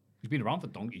 Right. He's been around for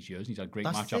donkey's years, and he's had great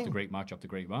match after great match after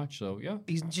great match. So yeah,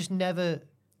 he's just never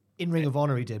in Ring of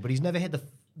Honor. He did, but he's never hit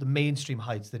the mainstream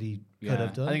heights that he could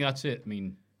have done. I think that's it. I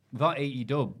mean, without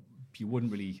AEW, you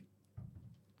wouldn't really.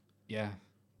 Yeah.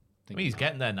 I mean, he's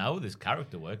getting there now with his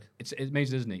character work. It's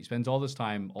amazing, isn't it? He spends all this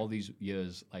time, all these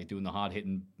years, like doing the hard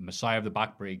hitting Messiah of the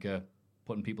Backbreaker,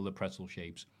 putting people in pretzel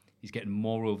shapes. He's getting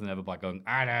more over than ever by going,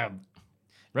 Adam.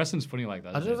 Wrestling's funny like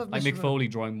that. Like Mick Foley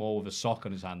drawing more with a sock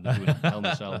on his hand than doing Hell in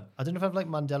a Cell. I don't know if I've like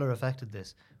Mandela affected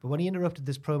this, but when he interrupted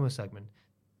this promo segment,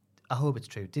 I hope it's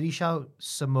true. Did he shout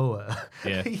Samoa?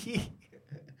 Yeah.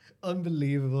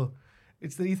 Unbelievable.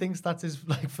 It's that he thinks that's his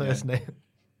like first name.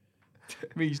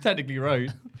 I mean, he's technically right.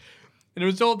 In a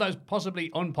result that is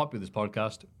possibly unpopular, this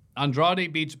podcast,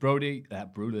 Andrade beats Brody. I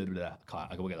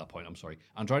can get that point. I'm sorry.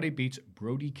 Andrade beats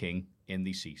Brody King in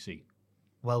the CC.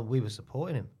 Well, we were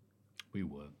supporting him. We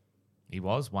were. He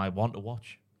was. Why I want to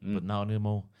watch, but now no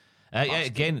more. Yeah,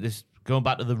 again, this going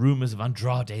back to the rumors of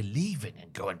Andrade leaving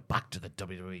and going back to the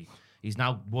WWE. He's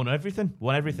now won everything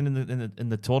in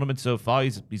the tournament so far.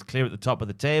 He's clear at the top of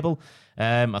the table.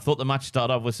 I thought the match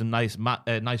started off with some nice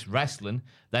wrestling.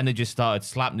 Then they just started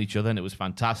slapping each other, and it was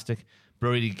fantastic.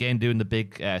 Brody again doing the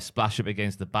big splash up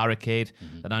against the barricade.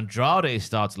 And Andrade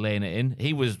starts laying it in.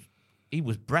 He was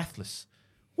breathless.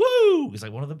 Woo! He's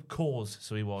like one of the cores,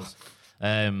 so he was.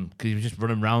 Because he was just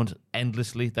running around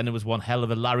endlessly. Then there was one hell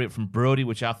of a lariat from Brody,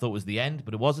 which I thought was the end,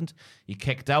 but it wasn't. He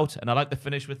kicked out, and I like the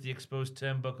finish with the exposed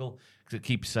turnbuckle because it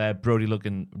keeps Brody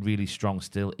looking really strong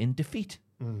still in defeat.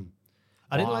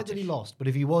 I didn't like that he lost, but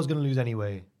if he was going to lose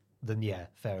anyway, then yeah,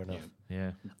 fair enough.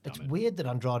 Yeah. It's weird that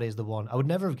Andrade is the one. I would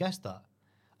never have guessed that.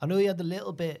 I know he had the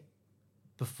little bit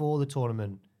before the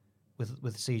tournament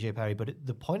with CJ Perry, but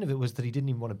the point of it was that he didn't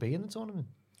even want to be in the tournament.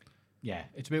 Yeah,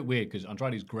 it's a bit weird because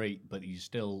Andrade's great, but he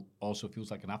still also feels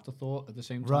like an afterthought at the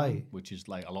same time, Right. which is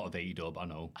like a lot of AEW, I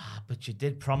know. But you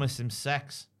did promise him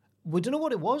sex. We don't know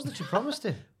what it was that you promised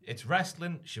him. It's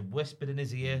wrestling. She whispered in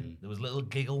his ear. There was a little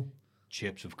giggle.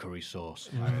 Chips of curry sauce.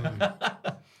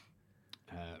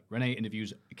 Renee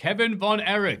interviews Kevin Von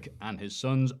Erich and his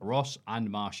sons Ross and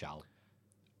Marshall.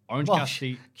 Orange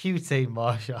Cassidy. QT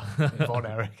Marshall. Von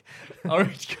Erich.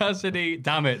 Orange Cassidy.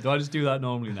 Damn it. Do I just do that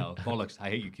normally now? Bollocks. I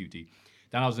hate you, QT.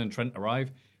 Danhausen and Trent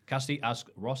arrive. Cassidy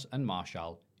asks Ross and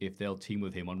Marshall if they'll team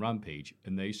with him on Rampage,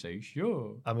 and they say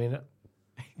sure. I mean,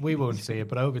 we won't see it,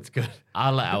 but I hope it's good.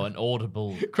 I let out an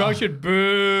audible. Crowd should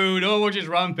boo. No one watches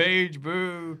Rampage.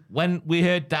 Boo. When we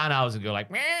heard Danhausen go like,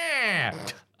 meh,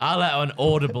 I let out an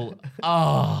audible.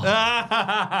 Oh.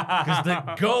 Because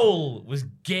the goal was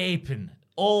gaping.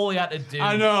 All we had to do.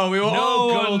 I know, we were all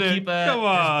wondering. Goalkeeper. Come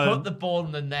on. Just put the ball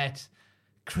in the net.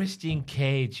 Christian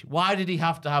Cage. Why did he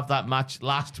have to have that match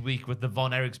last week with the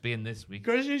Von Erichs being this week?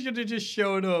 Christian should have just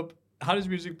shown up, had his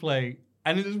music play,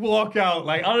 and then just walk out.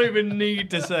 Like, I don't even need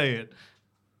to say it.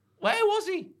 Where was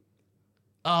he?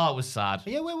 Oh, it was sad.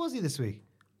 Yeah, where was he this week?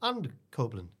 And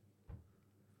Copeland.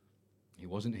 He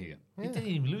wasn't here. He didn't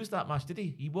even lose that match, did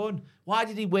he? He won. Why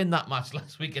did he win that match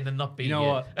last week and then not be You know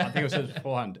here? what? I think I said this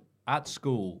beforehand. At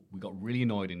school, we got really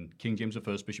annoyed in King James I,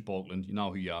 Bishop Auckland, you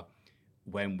know who you are,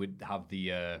 when we'd have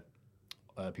the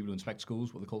people who inspect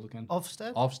schools, what are they called again?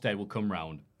 Ofsted? Ofsted will come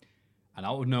round, and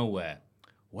out of nowhere,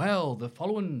 well, the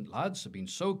following lads have been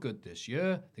so good this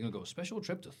year, they're going to go a special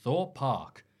trip to Thorpe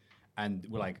Park. And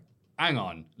we're like, hang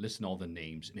on, listen to all the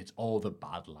names, and it's all the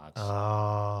bad lads.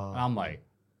 Oh. And I'm like,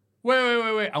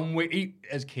 wait. And we,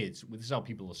 as kids, this is how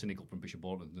people are cynical from Bishop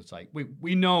Auckland. It's like,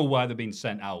 we know why they're being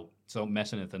sent out, so don't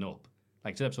mess anything up.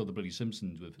 Like the episode of The Bloody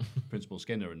Simpsons with Principal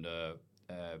Skinner and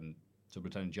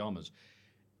Superintendent Chalmers.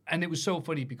 And it was so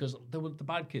funny because they were the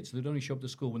bad kids. So they'd only show up to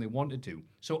school when they wanted to.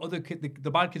 So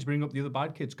the bad kids bring up the other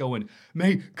bad kids going,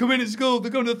 mate, come in at school.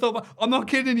 They're going to the Thorpe. I'm not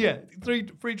kidding you.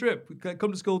 Free trip.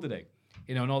 Come to school today.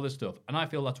 You know, and all this stuff. And I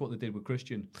feel that's what they did with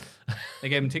Christian. They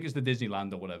gave him tickets to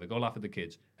Disneyland or whatever. Go laugh at the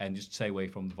kids and just stay away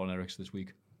from the Von Erichs this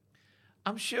week.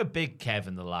 I'm sure Big Kev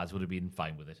and the lads would have been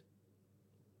fine with it.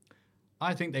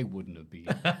 I think they wouldn't have been.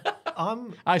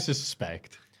 I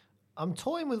suspect. I'm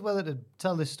toying with whether to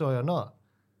tell this story or not.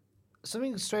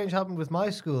 Something strange happened with my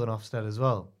school in Ofsted as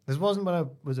well. This wasn't when I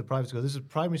was at private school. This was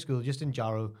primary school just in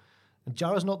Jarrow. And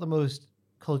Jarrow's not the most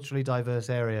culturally diverse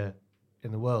area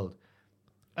in the world.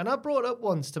 And I brought it up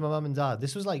once to my mum and dad.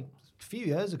 This was like a few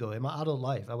years ago in my adult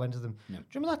life. I went to them. Yeah. Do you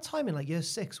remember that time in like year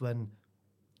 6 when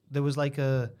there was like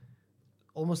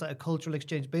almost like a cultural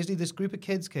exchange? Basically, this group of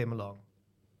kids came along.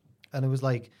 And it was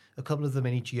like a couple of them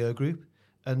in each year group.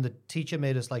 And the teacher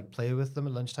made us like play with them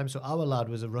at lunchtime. So our lad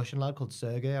was a Russian lad called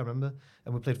Sergey, I remember.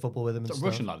 And we played football with him. It's a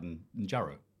Russian lad in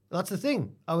Jarrow. That's the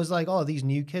thing. I was like, oh, these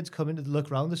new kids coming to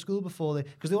look around the school before they...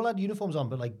 Because they all had uniforms on,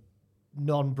 but like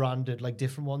non-branded, like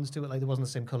different ones to it. Like there wasn't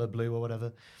the same colour blue or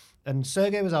whatever. And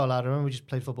Sergey was our lad. I remember we just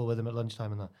played football with him at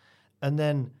lunchtime and that. And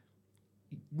then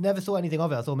never thought anything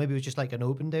of it. I thought maybe it was just like an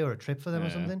open day or a trip for them or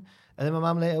something. And then my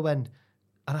mum later went,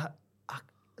 and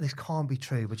this can't be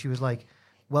true, but she was like,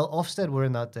 well, Ofsted were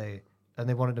in that day and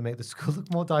they wanted to make the school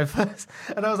look more diverse.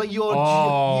 And I was like, you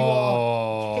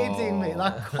are kidding me.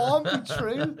 That can't be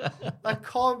true. That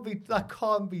can't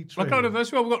be true. What kind of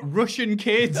diverse? We've got Russian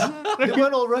kids. They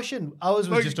weren't all Russian. Ours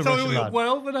was just a Russian lad. What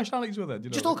other nationalities were there? Do you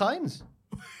know? Just all kinds.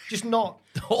 Just not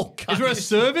all kinds. Is there a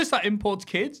service that imports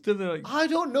kids to the... I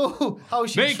don't know how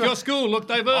she... Make your school look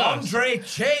diverse. Andre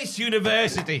Chase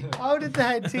University. How did the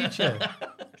head teacher...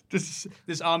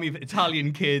 This army of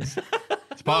Italian kids.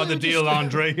 It's part of the deal,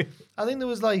 Andre. I think there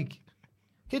was like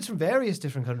kids from various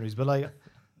different countries, but like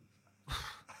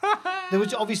there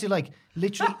was obviously like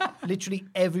literally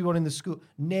everyone in the school,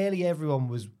 nearly everyone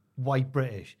was white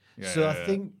British. So I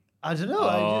think I don't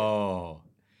know.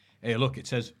 Hey, look, it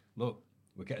says, look,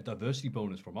 we get a diversity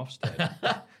bonus from Ofsted.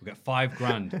 We get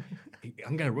 $5,000. I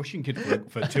can get a Russian kid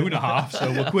for 2.5,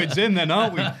 so we're quids in then,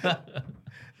 aren't we?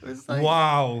 It's like,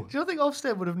 Wow. Do you think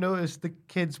Ofsted would have noticed the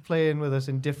kids playing with us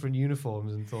in different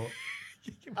uniforms and thought,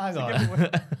 hang on.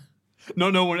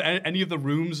 Not know what any of the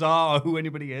rooms are or who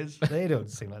anybody is. They don't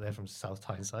seem like they're from South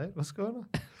Tyneside. What's going on?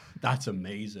 That's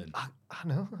amazing. I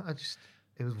know.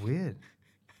 It was weird.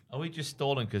 Are we just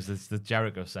stalling because it's the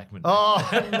Jericho segment? Oh,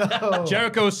 no.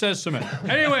 Jericho says something.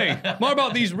 Anyway, more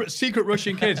about these secret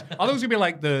Russian kids. I thought it was going to be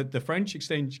like the French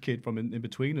exchange kid from in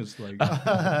between us. Like,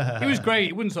 he was great.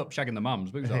 He wouldn't stop shagging the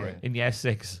mums, but he was all right. In year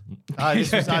 6.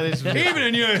 Even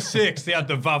in year 6, they had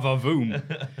the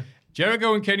va-va-voom.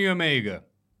 Jericho and Kenny Omega.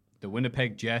 The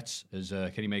Winnipeg Jets, as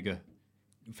Kenny Omega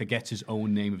forgets his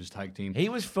own name of his tag team. He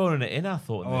was phoning it in, I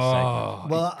thought, in this segment.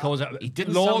 Well, he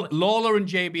didn't Lawler and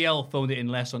JBL phoned it in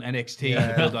less on NXT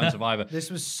to build on Survivor.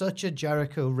 This was such a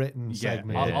Jericho-written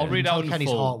segment. I'll read out in Kenny's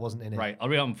full. heart wasn't in it. Right, I'll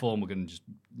read out in full and we're going to just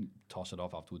toss it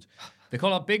off afterwards. They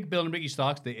call out Big Bill and Ricky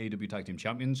Starks, the AEW Tag Team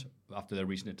Champions, after their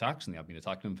recent attacks, and they have been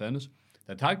attacked in fairness.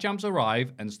 The tag champs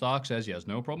arrive, and Stark says he has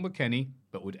no problem with Kenny,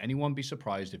 but would anyone be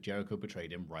surprised if Jericho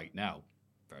betrayed him right now?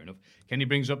 Fair enough. Kenny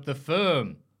brings up the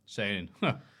firm, saying,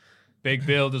 Big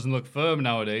Bill doesn't look firm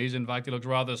nowadays. In fact, he looks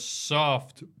rather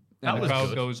soft. And the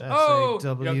crowd goes, oh!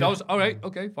 Yeah, that was, all right,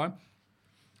 okay, fine.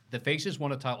 The faces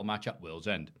want a title match at World's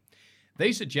End.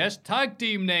 They suggest tag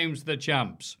team names for the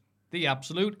champs. The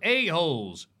Absolute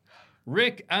A-Holes.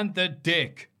 Rick and the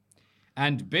Dick.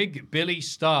 And Big Billy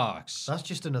Starks. That's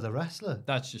just another wrestler.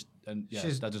 That's just,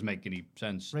 that doesn't make any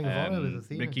sense. Ring of Honor with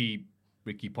Athena.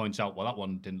 Ricky points out, well, that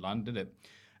one didn't land, did it?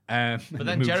 But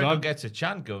then Jericho gets a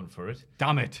chant going for it.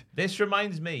 Damn it. This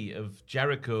reminds me of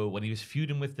Jericho when he was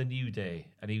feuding with the New Day.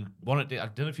 And he wanted to, I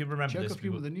don't know if you remember Jericho this.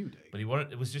 feud with the New Day? But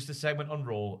it was just a segment on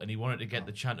Raw, and he wanted to get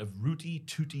the chant of Rooty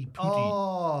Tooty Pooty.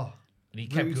 Oh. And he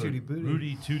kept Rooty going, Tooty Booty.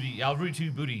 Rooty Tooty, yeah, Rooty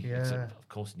Tooty Booty. Yeah. Except, of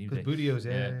course, New Day. Bootios,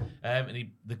 yeah. And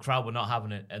the crowd were not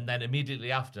having it. And then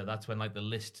immediately after, that's when like the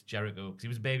list Jericho, because he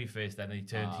was babyface then, and he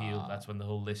turned heel. That's when the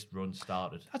whole list run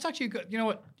started. That's actually good. You know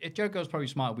what? Jericho's probably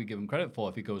smart. We give him credit for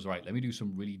if he goes, right, let me do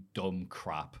some really dumb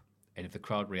crap. And if the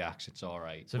crowd reacts, it's all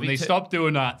right. So when they stop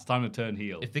doing that, it's time to turn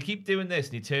heel. If they keep doing this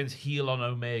and he turns heel on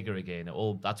Omega again,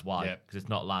 that's why, because it's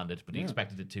not landed. But he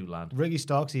expected it to land. Ricky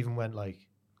Starks even went like,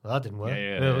 well, that didn't work.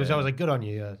 I was like, good on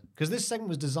you. Because this segment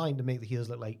was designed to make the heels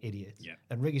look like idiots. Yeah.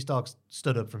 And Ricky Starks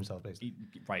stood up for himself, basically.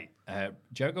 Right.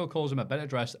 Jericho calls him a better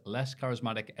dressed, less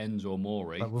charismatic Enzo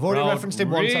Amore. But we've already referenced him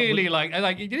once. Really,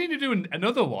 like, you need to do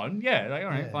another one. Yeah, like,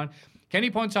 all right, fine. Kenny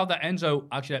points out that Enzo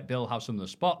actually let Bill have some of the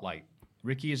spotlight.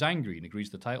 Ricky is angry and agrees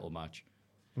to the title match.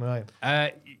 Right.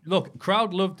 Look,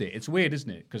 crowd loved it. It's weird, isn't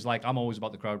it? Because like I'm always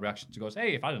about the crowd reactions. It goes,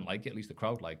 hey, if I didn't like it, at least the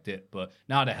crowd liked it. But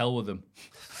now to hell with them.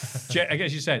 I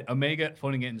guess you said Omega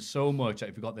phoning it in so much that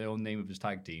he forgot their own name of his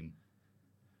tag team.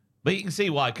 But you can see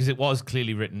why, because it was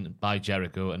clearly written by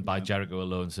Jericho and by Jericho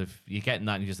alone. So if you're getting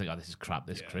that and you just think, oh, this is crap,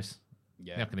 Chris.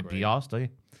 Yeah, you're not going to be arsed, are you?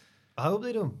 I hope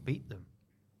they don't beat them.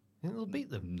 You think they'll beat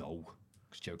them? No,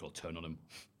 because Jericho will turn on him.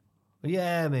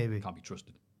 Yeah, maybe. Can't be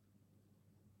trusted.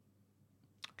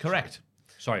 Correct.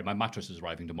 Sorry, my mattress is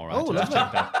arriving tomorrow. Oh, lovely.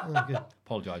 Oh, good.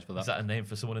 Apologise for that. Is that a name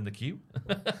for someone in the queue?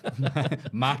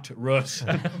 Matt Russ.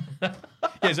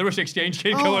 There's a Rush exchange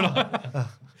kid going on.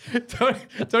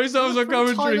 Tony Storm's on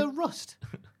commentary. Tyler Rust.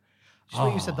 Just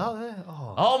when you said that there.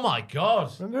 Oh my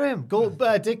God. Remember him?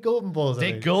 Dick Golden Balls.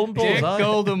 Dick Golden Balls. Dick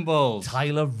Golden Balls.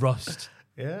 Tyler Rust.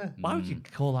 Yeah. Why would you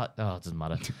call that? Oh, it doesn't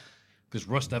matter. Because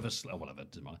Rust ever... whatever, it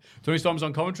doesn't matter. Tony Storm's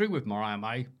on commentary with Mariah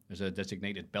May as a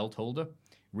designated belt holder.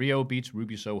 Rio beats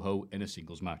Ruby Soho in a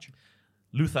singles match.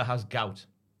 Luther has gout.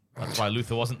 That's why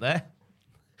Luther wasn't there.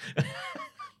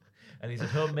 And he's at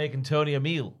home making Tony a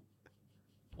meal.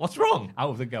 What's wrong? Out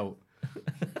of the goat.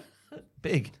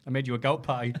 Big. I made you a goat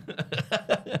pie.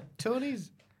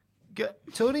 Tony's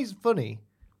funny,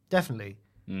 definitely.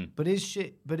 But is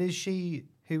she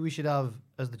who we should have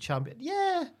as the champion?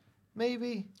 Yeah,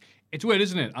 maybe. It's weird,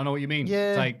 isn't it? I know what you mean.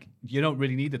 Yeah. It's like, you don't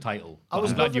really need the title. I'm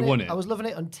glad you won it. I was loving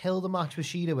it until the match with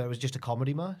Shida, where it was just a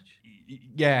comedy match.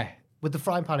 Yeah. With the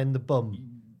frying pan in the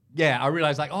bum. Yeah, I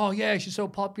realized like, oh yeah, she's so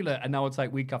popular. And now it's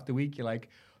like week after week, you're like,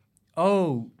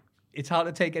 oh, it's hard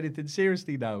to take anything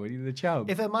seriously now when you're the champ.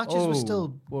 If her matches were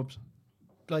still whoops,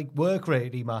 like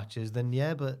work-ratey matches, then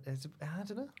yeah, but I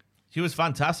don't know. She was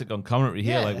fantastic on commentary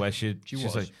here, Yeah. like where she's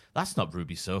like, that's not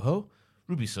Ruby Soho.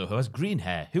 Ruby Soho has green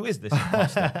hair. Who is this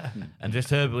imposter? And just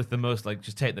her with the most, like,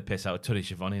 just take the piss out of Tony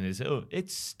Schiavone and is, oh,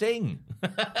 it's Sting.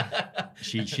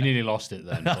 she nearly lost it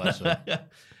then, bless her.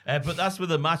 But that's with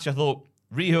the match. I thought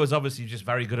Rio is obviously just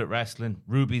very good at wrestling.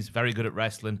 Ruby's very good at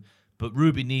wrestling. But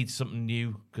Ruby needs something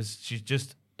new because she's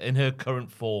just in her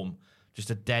current form, just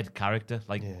a dead character.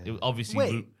 Like, obviously...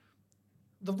 Wait,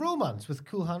 the romance with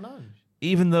Cool Hand Ange?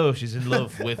 Even though she's in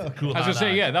love with Cool As I Hand say,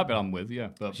 Ange. yeah, that bit I'm with, yeah.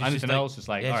 But She's anything just else, it's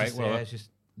like, all right, well... it's just,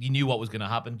 you knew what was going to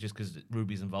happen just because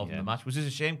Ruby's involved in the match, which is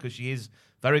a shame because she is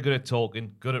very good at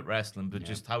talking, good at wrestling, but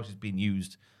just how she's been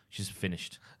used, she's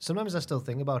finished. Sometimes I still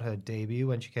think about her debut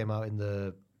when she came out in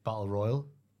the Battle Royal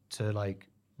to, like,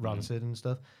 Rancid and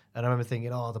stuff. And I remember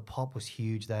thinking, oh, the pop was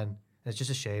huge then. And it's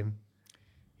just a shame.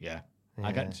 Yeah.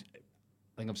 I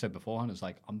think I've said beforehand, it's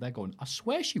like, I'm there going, I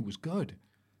swear she was good.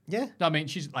 Yeah. I mean,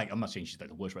 she's like, I'm not saying she's like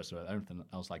the worst wrestler or anything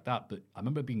else like that, but I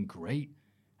remember it being great.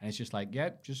 And it's just like, yeah,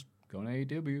 just go on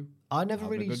AEW. I never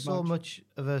really saw much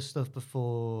of her stuff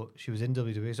before she was in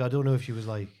WWE, so I don't know if she was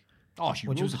like... Oh, she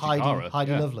when she was rules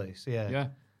Heidi Lovelace, yeah. Yeah.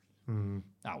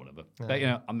 Whatever. Yeah. But, you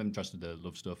know, I'm interested in the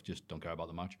love stuff, just don't care about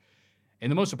the match. In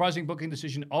the most surprising booking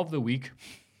decision of the week...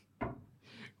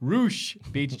 Roosh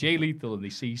beats Jay Lethal in the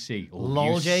CC. Oh,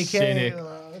 Lol, JK. Cynic.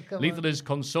 Oh, Lethal is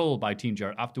consoled by Team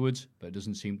Jarrett afterwards, but it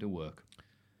doesn't seem to work.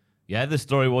 Yeah, the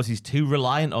story was he's too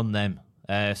reliant on them.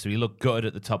 So he looked gutted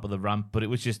at the top of the ramp, but it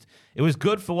was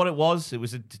good for what it was. It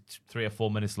was 3 or 4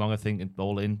 minutes long, I think,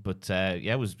 all in. But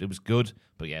it was good.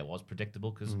 But yeah, it was predictable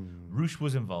because Roosh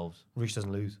was involved. Roosh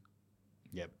doesn't lose.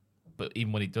 Yep. But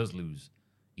even when he does lose,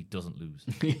 he doesn't lose.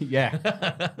 Yeah.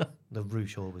 The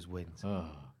Roosh always wins.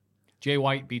 Jay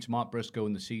White beats Mark Briscoe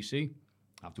in the CC.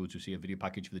 Afterwards, we see a video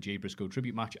package for the Jay Briscoe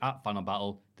tribute match at Final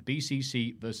Battle, the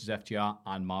BCC versus FTR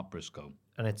and Mark Briscoe.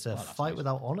 And it's a fight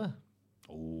without honour.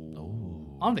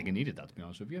 Oh. I don't think it needed that, to be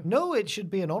honest with you. No, it should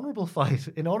be an honourable fight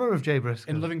in honour of Jay Briscoe.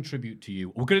 In living tribute to you.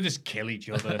 We're going to just kill each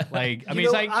other. Like, I mean,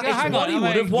 know, it's like, actually, hang what on. he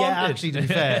would have wanted. Yeah, actually, to be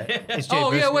fair, it's Jay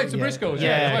Briscoe. Yeah, wait, it's the Briscoes.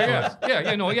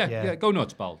 Yeah, Go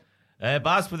nuts, pal.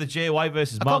 Baz for the Jay White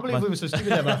versus I Mark. can't believe we were so stupid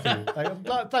there, Matthew. I'm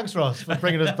glad, thanks, Ross, for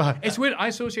bringing us back. It's weird. I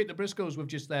associate the Briscoes with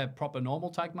just their proper normal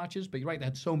tag matches, but you're right. They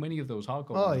had so many of those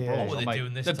hardcore. Oh, yeah. What were they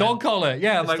doing this the time? dog collar.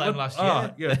 Yeah, This like time last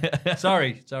year? Yeah.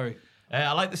 Sorry.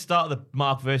 I like the start of the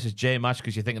Mark versus Jay match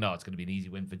because you're thinking, it's going to be an easy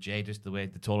win for Jay, just the way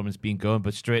the tournament's been going.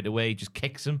 But straight away, he just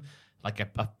kicks him I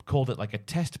called it like a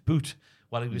test boot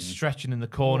while he was stretching in the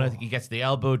corner. He gets the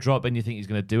elbow drop and you think he's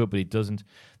going to do it, but he doesn't.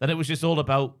 Then it was just all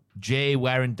about Jay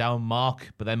wearing down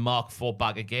Mark, but then Mark fought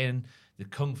back again. The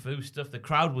kung fu stuff, the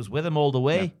crowd was with him all the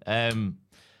way. Yeah.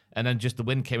 And then just the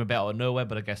win came a bit out of nowhere,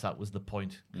 but I guess that was the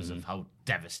point because of how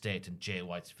devastating Jay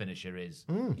White's finisher is.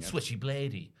 Switchy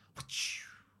bladey.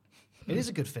 It is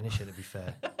a good finisher, to be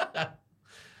fair.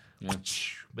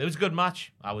 It was a good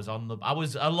match. I was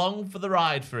along for the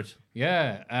ride for it.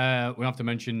 Yeah, we have to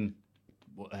mention,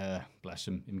 bless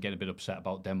him getting a bit upset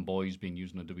about them boys being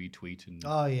used in a WWE tweet and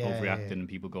overreacting and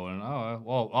people going,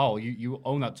 you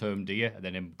own that term, do you? And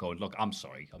then him going, look, I'm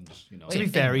sorry, I'm just, To be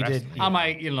fair, he did. I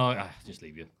might, just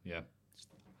leave you.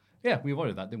 Yeah, we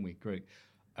avoided that, didn't we? Great.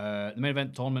 The main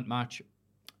event tournament match,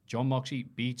 John Moxley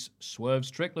beats Swerve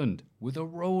Strickland with a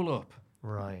roll-up.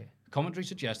 Right. Commentary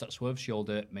suggests that Swerve's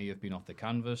shoulder may have been off the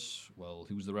canvas. Well,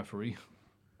 who's the referee?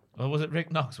 Oh, was it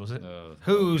Rick Knox, was it?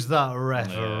 Who's that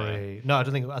referee? No, I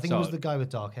don't think. I think it was the guy with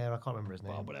dark hair. I can't remember his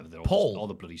name. Well, whatever. They're Paul. all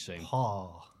the bloody same.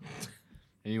 Paul.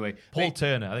 Anyway, Paul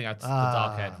Turner. I think that's the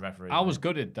dark-haired referee. I was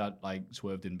gutted that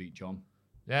Swerve didn't beat John.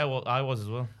 Yeah, well, I was as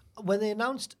well. When they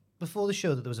announced before the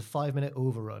show that there was a 5-minute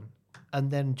overrun, and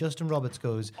then Justin Roberts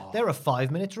goes, "There are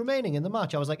 5 minutes remaining in the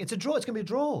match." I was like, "It's a draw. It's going to be a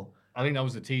draw." I think that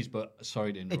was the tease, but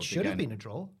sorry to interrupt. It should have been a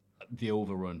draw. The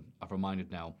overrun. I've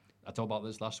reminded now. I talked about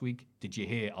this last week. Did you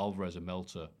hear Alvarez and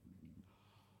Meltzer?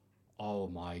 Oh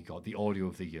my God, the audio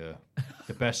of the year.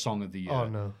 The best song of the year. Oh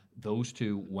no. Those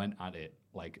two went at it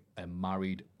like a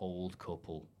married old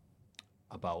couple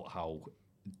about how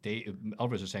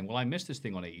Alvarez was saying, well, I missed this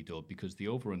thing on AEW because the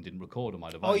overrun didn't record on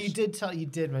my device. Oh, you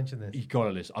did mention this. You got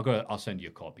to listen. I'll send you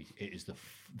a copy. It is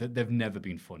they've never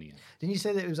been funnier. Didn't you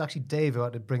say that it was actually Dave who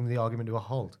had to bring the argument to a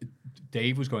halt?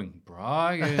 Dave was going,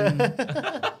 Brian,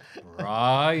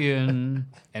 Brian.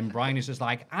 And Brian is just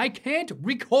like, I can't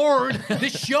record the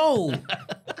show.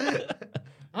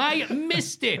 I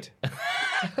missed it.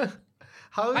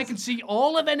 I can see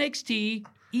all of NXT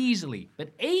easily,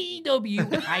 but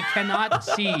AEW I cannot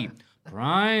see.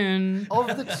 Brian.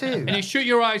 Of the two. And you shut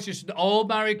your eyes, just an old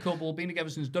married couple, been together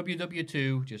since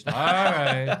WW2. Just, all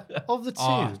right. Of the two.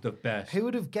 Oh, the best. Who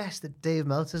would have guessed that Dave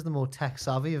Meltzer's the more tech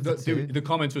savvy of the two? The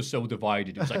comments were so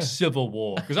divided. It was like civil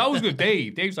war. Because I was with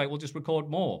Dave. Dave's like, we'll just record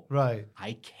more. Right.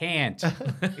 I can't.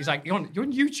 He's like, you're on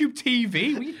YouTube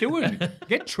TV? What are you doing?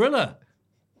 Get Triller.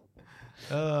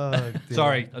 Oh, dear.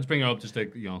 Sorry, let's bring it up just to,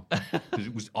 because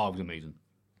it was amazing.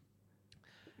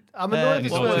 I'm annoyed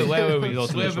with Wait, Swerve. wait, wait.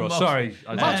 Swerve and Mox- Sorry,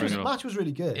 Match was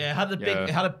really good. Yeah, it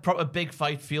had a proper big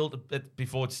fight feel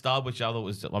before it started, which I thought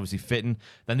was obviously fitting.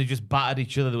 Then they just battered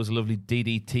each other. There was a lovely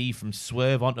DDT from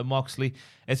Swerve onto Moxley.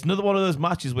 It's another one of those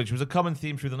matches which was a common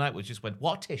theme through the night, which just went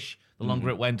what-ish the longer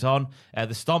it went on.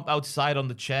 The stomp outside on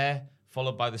the chair,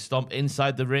 followed by the stomp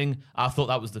inside the ring. I thought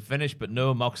that was the finish, but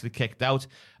no, Moxley kicked out.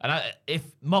 And if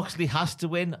Moxley has to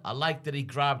win, I like that he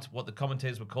grabbed what the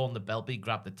commentators were calling the belt. He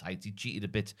grabbed the tights. He cheated a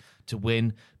bit to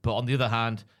win. But on the other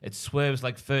hand, it Swerve's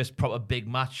like first proper big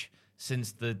match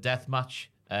since the death match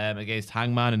against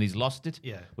Hangman, and he's lost it,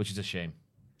 which is a shame.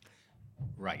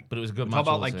 Right. But it was a good we match.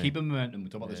 talk about like keeping momentum. We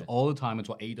talk about this all the time. It's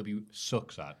what AEW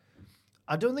sucks at.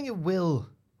 I don't think it will.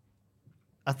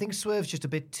 I think Swerve's just a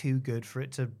bit too good for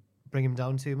it to bring him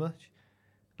down too much.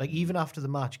 Like, even after the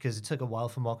match, because it took a while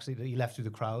for Moxley, he left through the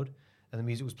crowd, and the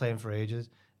music was playing for ages,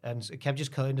 and it kept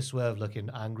just cutting to Swerve looking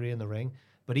angry in the ring.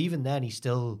 But even then, he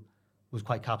still was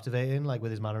quite captivating, like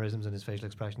with his mannerisms and his facial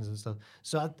expressions and stuff.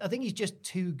 So I think he's just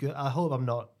too good. I hope I'm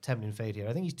not tempting fate here.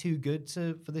 I think he's too good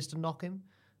for this to knock him,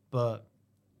 but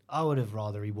I would have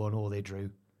rather he won or they drew,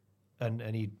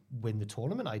 and he'd win the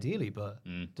tournament ideally, but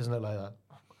doesn't look like that.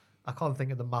 I can't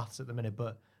think of the maths at the minute,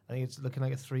 but I think it's looking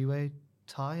like a 3-way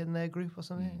tie in their group or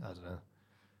something. I don't know.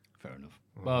 Fair enough.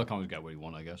 Well, I can't always get what you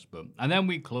want, I guess. And then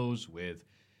we close with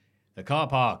the car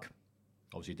park.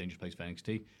 Obviously a dangerous place for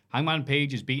NXT. Hangman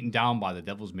Page is beaten down by the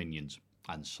Devil's minions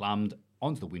and slammed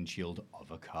onto the windshield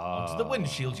of a car. Onto the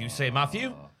windshield, you say,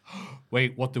 Matthew?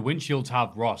 Wait, what the windshields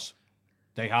have, Ross?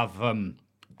 They have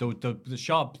the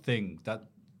sharp thing that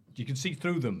you can see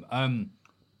through them.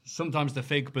 Sometimes they're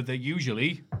fake, but they're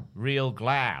usually real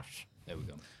glass. There we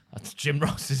go. That's Jim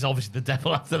Ross is obviously the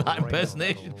devil after that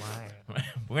impersonation.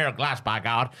 We're a glass, by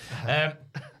God.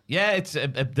 Yeah, it's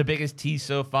the biggest tease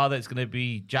so far that it's going to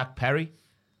be Jack Perry.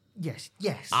 Yes.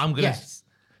 I'm going to...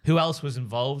 Who else was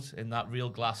involved in that real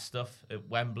glass stuff at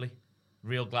Wembley?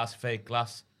 Real glass, fake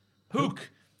glass. Hook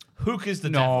is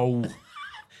the devil.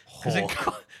 No.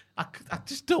 I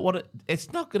just don't want it.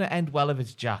 It's not going to end well if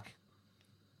it's Jack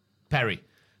Perry.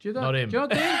 Not him. Do you know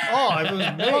what I think? Oh, it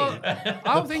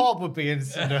was me. The pop would be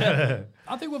instant.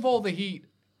 I think with all the heat,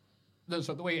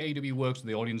 the way AEW works,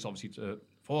 the audience obviously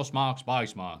force marks,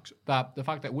 bias marks, that the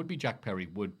fact that it would be Jack Perry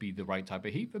would be the right type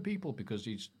of heat for people because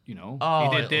he's, he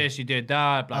did this, he did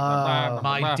that, blah, blah,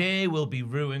 blah. My day will be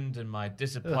ruined and my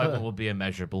disappointment will be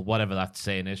immeasurable, whatever that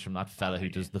saying is from that fella who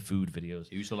does the food videos.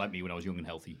 He used to like me when I was young and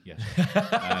healthy, yes.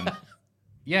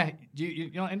 Yeah,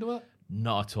 you're not into it?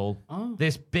 Not at all.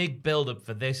 This big build-up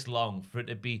for this long, for it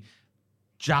to be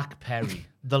Jack Perry.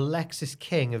 The Lexus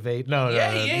King of eight. No.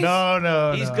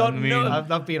 He's got no... I'm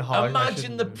not being hard.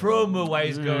 Imagine the promo where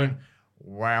he's going,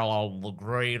 well, the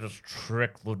greatest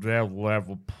trick the devil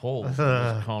ever pulled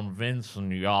was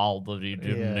convincing y'all that he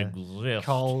didn't exist.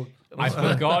 I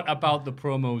forgot about the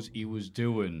promos he was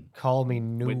doing. Call me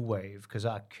New Wave, because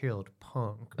I killed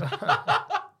Punk.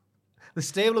 The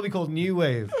stable will be called New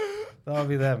Wave. That'll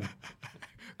be them.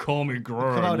 Call me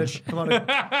grunge. Come on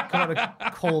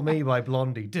and Call Me by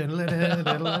Blondie.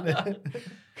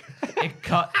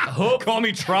 Call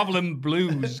me Traveling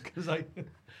Blues.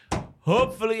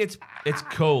 Hopefully it's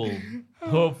Cole.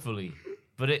 Hopefully.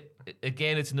 But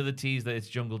it's another tease that it's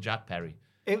Jungle Jack Perry.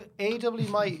 If AEW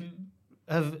might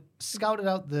have scouted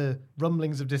out the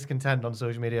rumblings of discontent on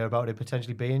social media about it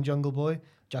potentially being Jungle Boy,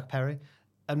 Jack Perry,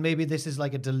 and maybe this is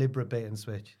like a deliberate bait and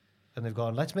switch. And they've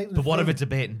gone, let's make them. But what if it's a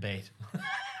bait and bait?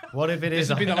 What if it is?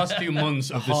 This has been the last few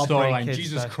months of the storyline.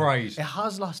 Jesus Christ. It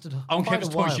has lasted I don't care if it's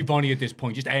Toy Shivani at this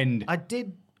point. Just end.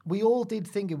 We all did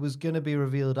think it was going to be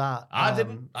revealed at I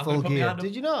didn't. Full Gear.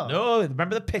 Did you not? No,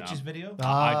 remember the pictures video?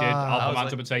 I did. I'll put my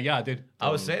hands up and say, yeah, I did. I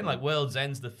was saying, like, World's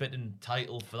End's the fitting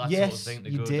title for that sort of thing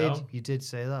to go down. Yes, you did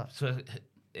say that. So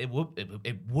it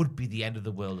would be the end of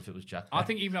the world if it was Jack Perry. I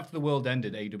think even after the world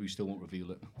ended, AEW still won't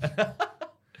reveal it.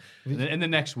 In the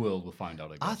next world, we'll find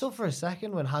out, I guess. I thought for a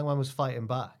second when Hangman was fighting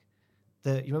back,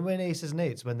 you remember in Aces and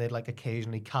Eights when they'd like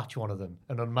occasionally catch one of them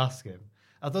and unmask him?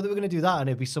 I thought they were going to do that and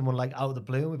it'd be someone like out of the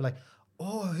blue and we'd be like,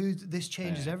 oh, this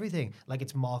changes everything. Like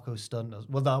it's Marco Stunt.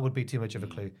 Well, that would be too much of a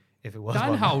clue if it was.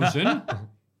 Danhausen?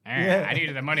 I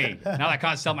needed the money. Now I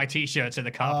can't sell my T-shirts in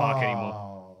the car park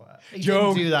anymore. He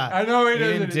didn't do that. I know he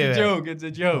didn't doesn't. do It's a it. joke. It's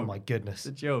a joke. Oh my goodness.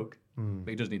 It's a joke. But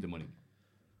he does need the money.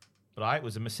 Right, it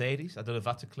was a Mercedes. I don't know if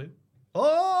that's a clue.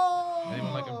 Oh!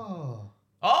 Anyone like him?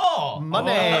 Oh!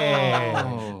 Money!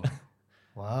 Oh.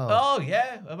 Wow. Oh,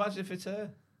 yeah. Imagine if it's her.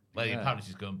 Well, apparently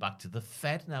she's going back to the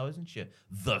Fed now, isn't she?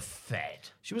 The Fed.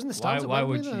 She was in the stands Why at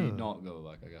would Wembley, she though. not go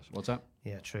back, I guess? What's that?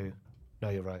 Yeah, true. No,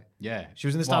 you're right. Yeah. She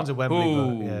was in the stands at Wembley.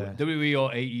 Ooh, But, WWE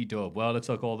or AEW? Well, let's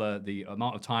look all the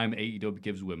amount of time AEW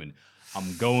gives women.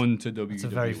 I'm going to WWE. That's a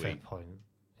very fair point.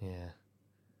 Yeah.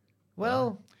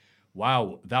 Well.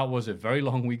 Wow, that was a very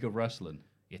long week of wrestling.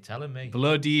 You're telling me.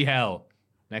 Bloody hell.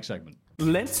 Next segment.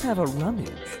 Let's have a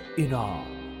rummage in our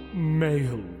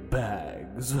mail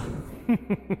bags.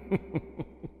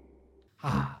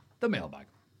 The mailbag.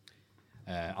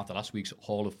 After last week's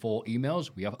haul of 4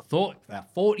 emails, we have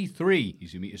 43,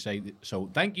 easy for me to say. So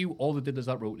thank you, all the diddlers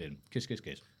that wrote in. Kiss, kiss,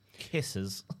 kiss.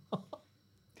 Kisses.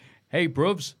 Hey,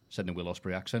 bruvs, said in a Will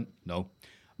Ospreay accent. No.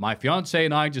 My fiance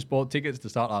and I just bought tickets to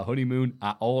start our honeymoon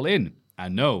at All In.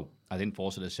 And no, I didn't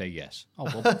force her to say yes. Oh,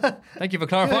 well, thank you for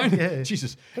clarifying. Yeah.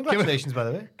 Jesus. Congratulations, by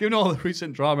the way. Given all the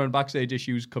recent drama and backstage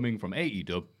issues coming from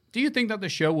AEW, do you think that the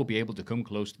show will be able to come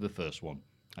close to the first one?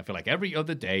 I feel like every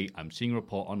other day I'm seeing a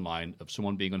report online of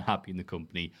someone being unhappy in the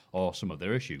company or some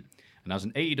other issue. And as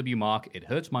an AEW mark, it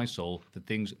hurts my soul that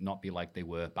things not be like they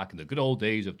were back in the good old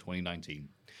days of 2019.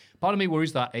 Part of me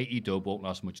worries that AEW won't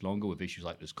last much longer with issues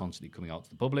like this constantly coming out to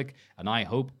the public, and I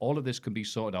hope all of this can be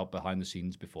sorted out behind the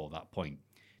scenes before that point.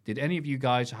 Did any of you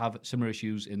guys have similar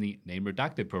issues in the name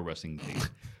redacted pro wrestling team?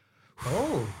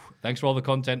 Oh. Thanks for all the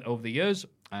content over the years,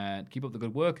 and keep up the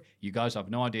good work. You guys have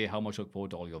no idea how much I look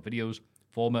forward to all your videos.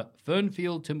 Former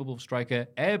Fernfield Timberwolf striker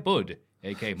Air Bud,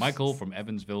 a.k.a. Michael from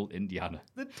Evansville, Indiana.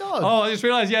 The dog. Oh, I just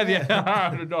realized,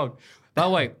 the dog. By the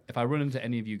way, if I run into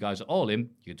any of you guys at All In,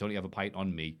 you can totally have a pite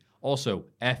on me. Also,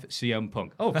 FCM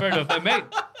Punk. Oh, fair enough then, mate.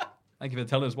 Thank you for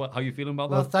telling us how you feeling about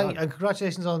Well, that. and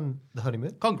congratulations on the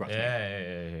honeymoon. Congrats.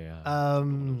 Yeah.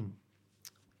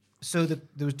 So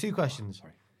there was 2 questions.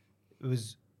 Sorry. It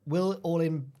was, will All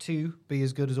In 2 be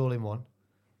as good as All In 1?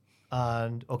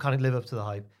 Or can it live up to the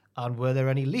hype? And were there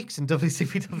any leaks in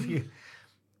WCPW?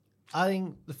 I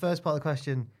think the first part of the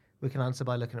question we can answer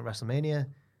by looking at WrestleMania.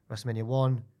 WrestleMania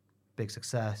 1, big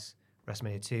success.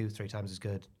 WrestleMania 2, 3 times as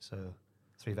good. So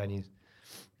 3 venues.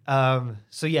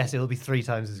 So yes, it'll be 3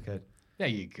 times as good. There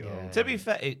you go. Yeah. To be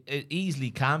fair, it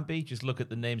easily can be. Just look at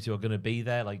the names who are going to be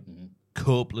there. Like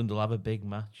Copeland will have a big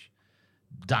match.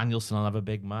 Danielson will have a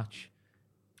big match.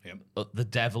 Yep. The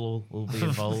Devil will be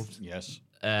involved. Yes.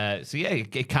 So yeah,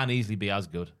 it can easily be as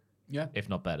good. Yeah. If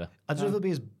not better. I don't know if it'll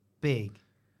be as big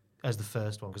as the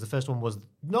first one, because the first one was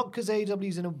not because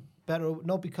AEW's in a better,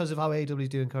 not because of how AEW's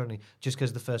doing currently, just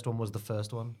because the first one was the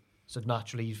first one. So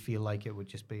naturally, you'd feel like it would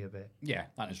just be a bit. Yeah,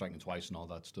 and it's ranking twice and all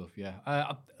that stuff. Yeah,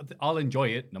 I'll enjoy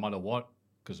it no matter what,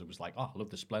 because it was like, I love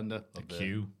the splendor of the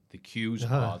queue. The queues.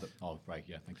 Uh-huh. Oh, right,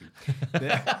 yeah, thank you.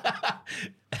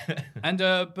 And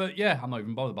but yeah, I'm not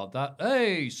even bothered about that.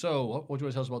 Hey, so what do you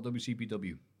want to tell us about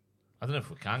WCPW? I don't know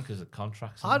if we can because of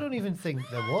contracts. I don't even think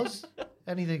there was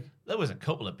anything. There was a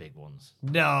couple of big ones.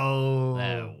 No.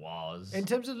 There was. In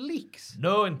terms of leaks?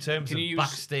 No, in terms Can of you use-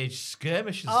 backstage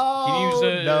skirmishes. Can you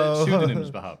use no.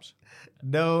 pseudonyms, perhaps?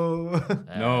 No.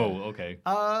 No, okay.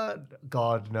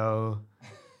 God, no.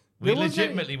 We There wasn't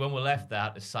legitimately, when we left, they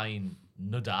had to sign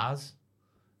Nudaz.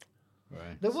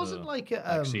 Right. There wasn't like a.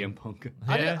 Like CM Punk.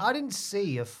 I didn't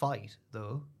see a fight,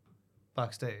 though,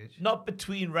 backstage. Not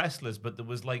between wrestlers, but there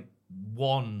was like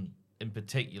one in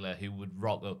particular who would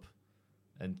rock up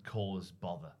and cause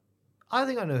bother. I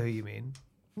think I know who you mean.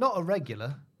 Not a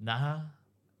regular. Nah.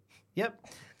 Yep.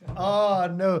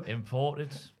 Oh, no. Imported.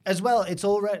 As well, it's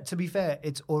already, to be fair,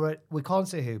 it's already, we can't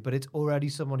say who, but it's already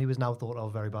someone who is now thought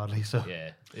of very badly. So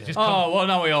Yeah. It just well,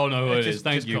 now we all know who it is. just,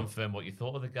 Thank just you. confirm what you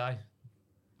thought of the guy.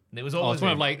 And it was Oh, always it's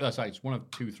one of him. like, that's right, it's one of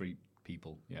 2-3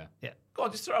 people. Yeah. Go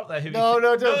on, just throw out there who No, you no,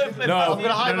 think. don't. if No, I'm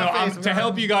gonna hide my face. I'm to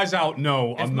help you guys out.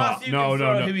 No, I'm not. Matthew No, can no,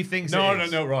 throw no. who he thinks no, it no,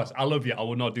 is. no, Ross. I love you. I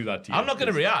will not do that to you. I'm not going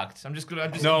to react. I'm just No,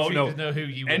 intrigued no. to know who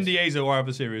you would. NDAs are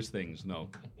rather serious things. No,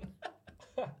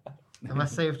 Am I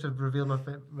safe to reveal my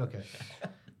face? Okay.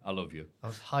 I love you. I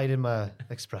was hiding my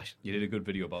expression. You did a good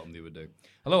video about him the other day.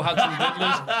 Hello, handsome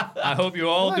diddlers. I hope you're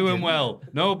all No, I doing didn't. well.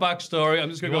 No backstory. I'm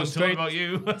just going to go want to talk straight about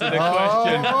you? to the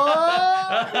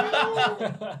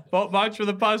question. What match for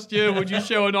the past year would you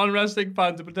show a non-wrestling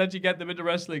fan to potentially get them into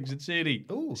wrestling? Sincerely.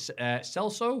 Ooh.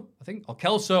 Celso, I think, or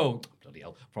Kelso. Bloody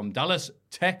hell. From Dallas,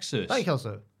 Texas. Thank you,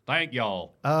 also. Thank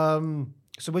y'all.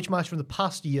 So which match from the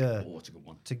past year Oh, that's a good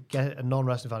one. to get a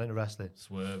non-wrestling fan into wrestling?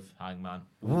 Swerve, Hangman.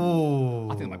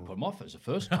 Ooh. I think I might put him off as the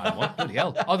first time one. Bloody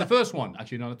hell. Oh, the first one.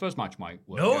 Actually, no, the first match might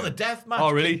work. No, yeah. the death match. Oh,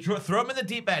 really? Throw him in the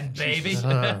deep end, baby.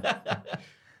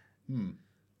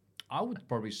 I would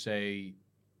probably say,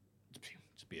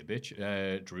 to be a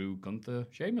bitch, Drew, Gunther,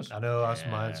 Sheamus. I know, that's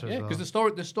my answer Yeah, as well. because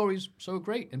the story's so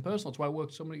great and personal. That's why it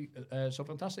worked so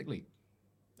fantastically.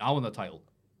 I want that title.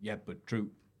 Yeah, but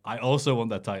Drew, I also want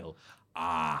that title.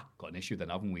 Got an issue then,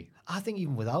 haven't we? I think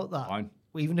even without that, Fine.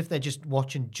 even if they're just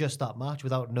watching just that match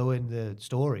without knowing the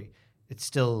story, it's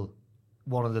still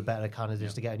one of the better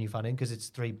candidates to get a new fan in because it's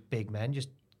three big men just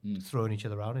throwing each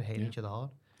other around and hating each other hard.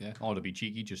 Yeah, or to be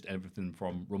cheeky, just everything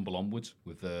from Rumble onwards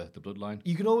with the Bloodline.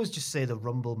 You can always just say the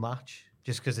Rumble match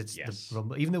just because it's the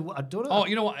Rumble. Even though I don't know. Oh,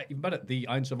 you know what? Even better, the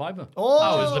Iron Survivor. Oh!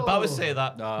 I was about to say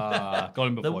that. Got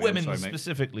him before The you, women sorry, mate.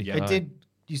 specifically. Yeah. It did.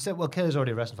 You said, well, Kayla's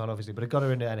already a wrestling fan, obviously, but it got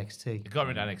her into NXT. It got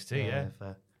her into NXT, yeah.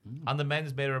 Fair. And the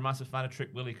men's made her a massive fan of Trick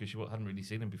Willie because she hadn't really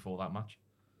seen him before that match.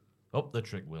 Up the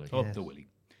Trick Willie. Up the Willie.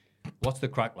 What's the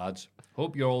crack, lads?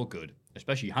 Hope you're all good.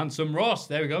 Especially handsome Ross.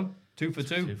 There we go. 2 for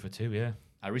 2. 2 for 2, yeah.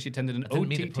 I recently attended an I didn't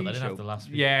mean to OTT put that in show. after last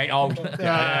week. Yeah, oh,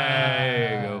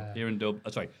 there you go. Here in Dublin.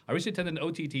 I recently attended an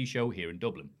OTT show here in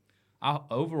Dublin.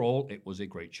 Overall, it was a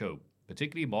great show,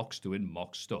 particularly Mox doing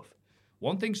Mox stuff.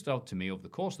 One thing stood out to me over the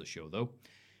course of the show, though.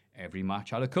 Every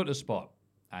match had a cutter spot,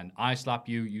 an I slap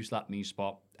you, you slap me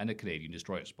spot, and a Canadian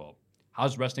Destroyer spot.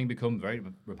 Has wrestling become very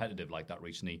repetitive like that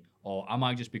recently, or am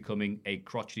I just becoming a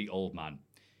crotchety old man?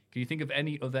 Can you think of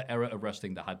any other era of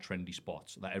wrestling that had trendy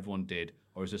spots that everyone did,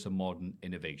 or is this a modern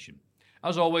innovation?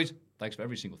 As always, thanks for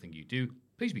every single thing you do.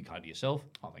 Please be kind to yourself.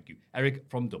 Oh, thank you. Eric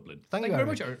from Dublin. Thank you very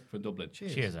Eric. much, Eric from Dublin.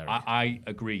 Cheers, Eric. I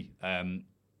agree.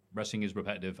 Wrestling is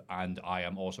repetitive, and I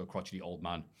am also a crotchety old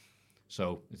man.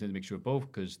 So it's a mixture of both,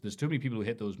 because there's too many people who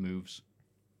hit those moves,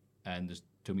 and there's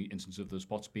too many instances of those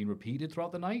spots being repeated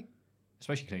throughout the night,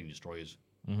 especially Canadian Destroyers.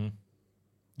 Mm-hmm.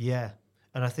 Yeah,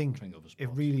 and I think Trying over it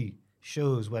really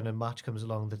shows when a match comes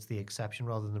along that's the exception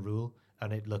rather than the rule,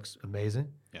 and it looks amazing.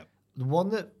 Yeah. The one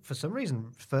that, for some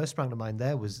reason, first sprang to mind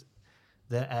there was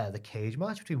the cage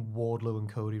match between Wardlow and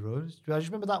Cody Rhodes. I just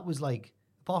remember that was like,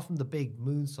 apart from the big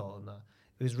moonsault and that,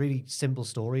 it was really simple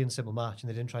story and simple match, and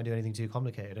they didn't try and do anything too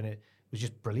complicated, and it was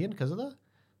just brilliant because of that.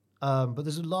 But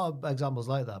there's a lot of examples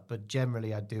like that, but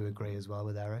generally I do agree as well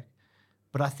with Eric.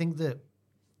 But I think that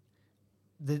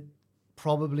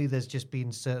probably there's just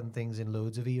been certain things in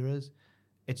loads of eras.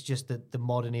 It's just that the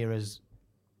modern era's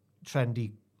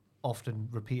trendy, often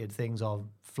repeated things are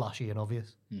flashy and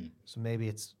obvious. So maybe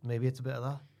it's a bit of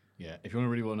that. Yeah, if you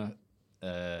really want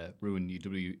to ruin your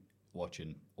WWE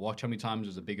watching, watch how many times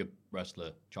there's a bigger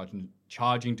wrestler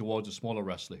charging towards a smaller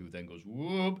wrestler who then goes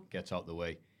whoop, gets out the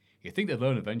way. You think they'd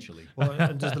learn eventually. Well,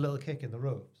 and does the little kick in the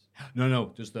ropes?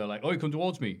 No, just they're like, oh, you come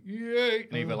towards me, yay!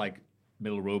 And either like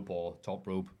middle rope or top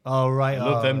rope. Oh right, I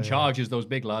love them yeah. charges, those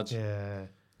big lads. Yeah,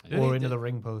 Yeah. or into the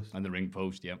ring post. And the ring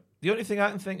post, yeah. The only thing I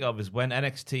can think of is when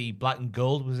NXT Black and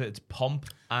Gold was at its pomp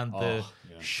and the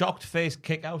shocked face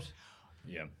kick out.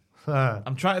 Yeah.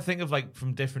 I'm trying to think of like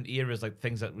from different eras, like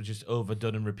things that were just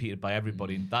overdone and repeated by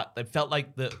everybody. And that it felt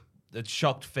like the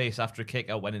shocked face after a kick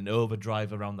out went in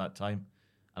overdrive around that time.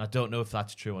 And I don't know if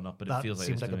that's true or not, but That it feels like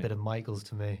seems it like a bit of Michael's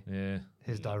to me. Yeah.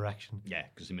 His direction. Yeah,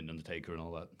 because him and Undertaker and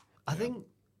all that. I think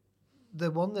the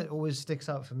one that always sticks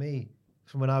out for me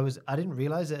from I didn't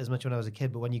realize it as much when I was a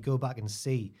kid, but when you go back and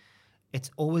see, it's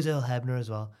always Earl Hebner as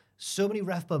well. So many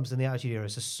ref bumps in the Attitude Era,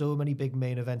 so many big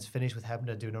main events finish with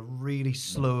Hebner doing a really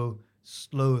slow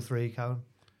 3 count.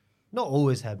 Not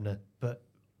always Hebner, but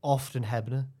often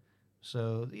Hebner.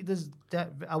 So there's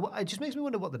it just makes me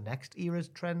wonder what the next era's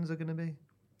trends are going to be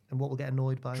and what we'll get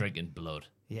annoyed by. Drinking blood.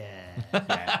 Yeah.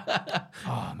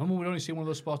 Oh, remember we'd only see one of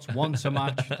those spots once a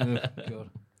match? Oh, God.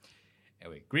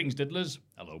 Anyway, greetings, diddlers.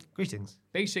 Hello. Greetings.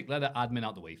 Basic letter admin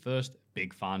out the way first.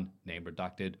 Big fan. Name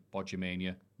redacted.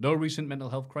 Botchamania. No recent mental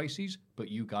health crises, but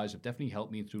you guys have definitely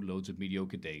helped me through loads of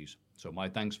mediocre days. So my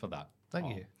thanks for that.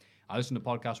 Thank you. I listen to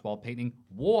podcasts while painting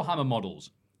Warhammer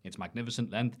models. Its magnificent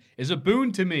length is a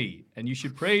boon to me, and you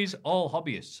should praise all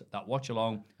hobbyists that watch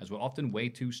along, as we're often way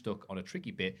too stuck on a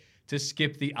tricky bit to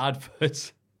skip the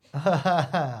adverts.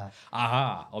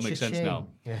 Aha, all makes sense now.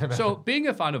 Yeah, no. So, being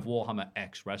a fan of Warhammer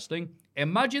X Wrestling,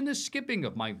 imagine the skipping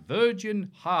of my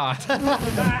virgin heart.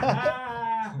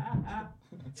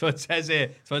 So it says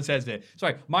here.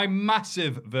 Sorry, my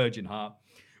massive virgin heart.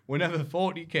 Whenever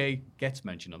 40k gets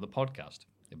mentioned on the podcast,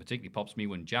 it particularly pops me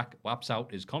when Jack whaps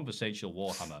out his conversational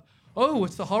Warhammer. Oh,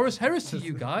 it's the Horus Heresy,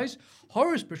 you guys.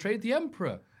 Horus betrayed the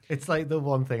Emperor. It's like the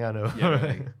one thing I know. Yeah,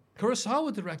 right.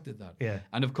 Kurosawa directed that. Yeah.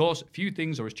 And of course, few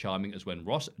things are as charming as when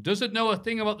Ross doesn't know a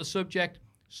thing about the subject,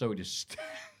 so he just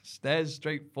stares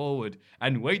straight forward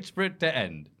and waits for it to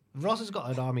end. Ross has got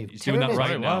an army of He's doing that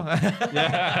right now.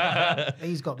 Yeah.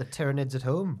 He's got the Tyranids at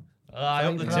home. I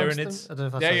hope the Tyranids. I don't know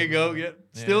if that's There how you go. Yeah.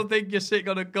 Still think you're sitting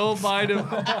on a gold mine of...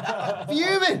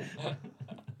 Fuming!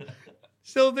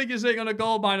 Still think you're sitting on a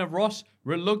gold mine of Ross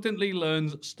reluctantly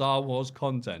learns Star Wars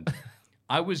content.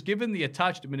 I was given the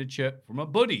attached miniature from a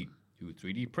buddy who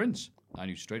 3D prints. I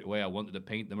knew straight away I wanted to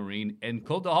paint the Marine in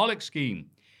Cultaholic scheme.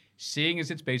 seeing as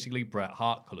it's basically Bret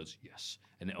Hart colors. Yes.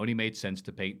 And it only made sense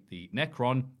to paint the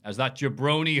Necron as that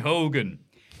jabroni Hogan.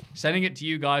 Sending it to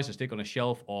you guys to stick on a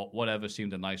shelf or whatever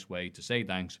seemed a nice way to say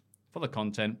thanks for the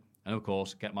content and, of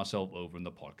course, get myself over in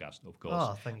the podcast, of course.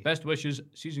 Oh, thank you. Best wishes,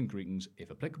 season greetings, if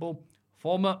applicable.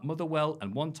 Former Motherwell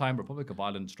and one-time Republic of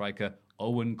Ireland striker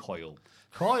Owen Coyle.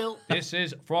 This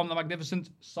is from the magnificent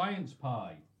Science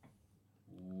Pie.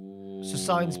 So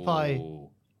Science Pie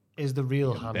is the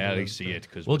real handle. Barely see it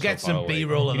because we'll get some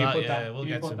B-roll of that. Yeah, we'll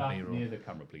get some that B-roll near the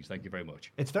camera, please. Thank you very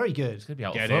much. It's very good. It's gonna be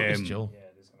out Get of focus, him. Joel.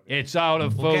 It's out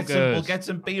of focus. We'll get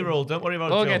some B-roll. Don't worry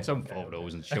about it. We'll Joel. get some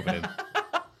photos and shove it in.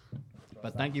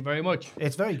 But thank you very much.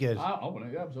 It's very good. Yeah,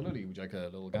 absolutely. Would you like a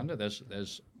little gander?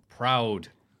 There's proud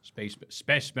Space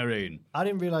Marine. I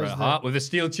didn't realize Bret that. Hart with a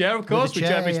steel chair, of course, which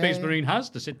chair, every yeah, Space yeah. Marine has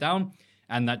to sit down,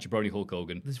 and that jabroni Hulk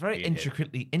Hogan. It's very being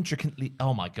hit. intricately.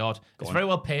 Oh my god, it's very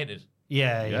well painted.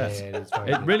 Yeah, Yes. it's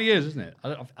very It good. really is, isn't it?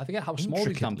 I forget how small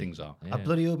these damn Intricately. things are. Yeah.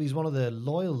 Bloody Obi's one of the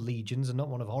loyal legions and not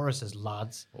one of Horace's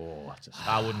lads. Oh, that's a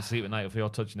I wouldn't sleep at night if you're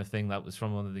touching a thing that was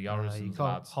from one of the You Orrison's can't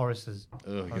lads. Horace's.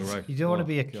 Oh, you're right. You don't want to Oh,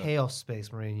 be a God. chaos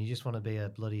space marine. You just want to be a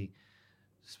bloody.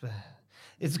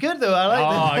 It's good though. I like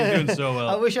Oh, that. you're doing so well.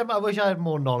 I wish I had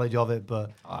more knowledge of it,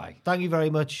 but Aye. thank you very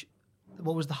much.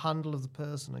 What was the handle of the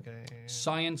person again?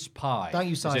 Science Pie. Thank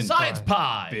you, As Science in Science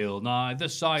Pie. Bill Nye, the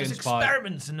Science Just Pie.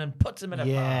 experiments and then puts them in a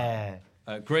pie.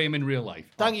 Yeah. Graham in real life.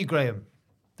 Thank you, Graham.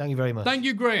 Thank you very much. Thank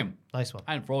you, Graham. Nice one.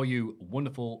 And for all you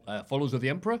wonderful followers of the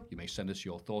Emperor, you may send us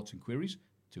your thoughts and queries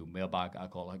to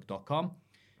mailbag@cultaholic.com.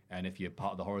 And if you're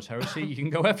part of the Horus Heresy, you can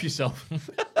go F yourself.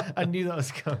 I knew that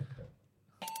was coming.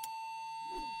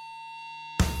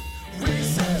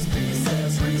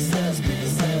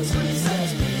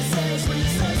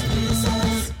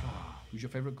 Who's your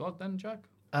favourite god then, Jack?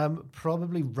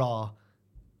 Probably Ra.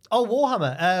 Oh,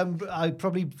 Warhammer. I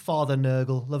probably Father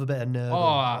Nurgle. Love a bit of Nurgle.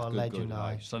 Oh, good, Legend. good.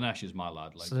 Aye. Aye. Slanesh is my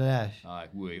lad. Like. Slanesh. Aye,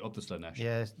 wee, up the Slanesh.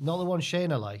 Yeah, not the one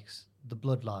Shayna likes. The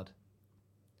Blood Lad.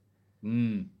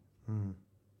 Hangman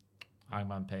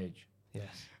Page.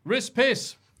 Yes. Wrist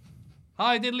piss.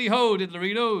 Hi, diddly ho,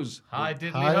 diddlerinos. Hi,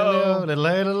 diddly Hello, ho.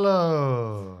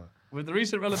 hello. With the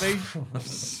recent revelation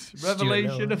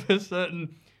Miller. of a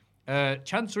certain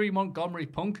Chancery Montgomery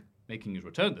punk making his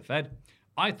return to the Fed,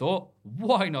 I thought,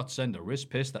 why not send a wrist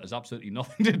piss that has absolutely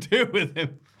nothing to do with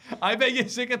him? I bet you're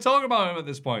sick of talking about him at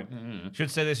this point.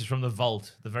 Should say this is from the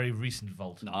vault, the very recent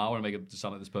vault. No, I want to make it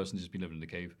sound like this person's just been living in a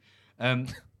cave.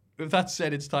 With that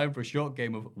said, it's time for a short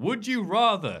game of Would You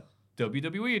Rather?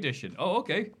 WWE edition. Oh,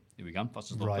 okay. Here we go.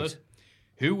 Fastest love Right. first.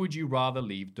 Who would you rather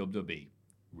leave WWE?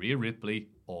 Rhea Ripley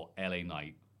or LA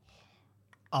Knight?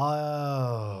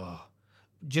 Oh.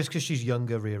 Just because she's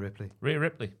younger, Rhea Ripley. Rhea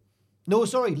Ripley. No,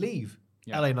 sorry, leave.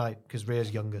 Yeah. LA Knight, because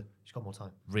Rhea's younger. She's got more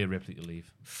time. Rhea Ripley to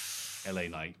leave. LA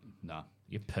Knight. Nah.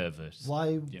 You perverse.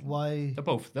 Why? Yeah. Why? They're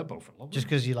both in love. Just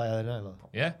because you like LA Knight? Like,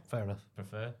 Yeah, fair enough.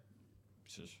 prefer.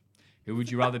 Who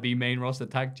would you rather be main roster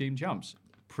tag team champs?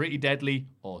 Pretty Deadly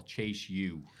or Chase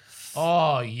U?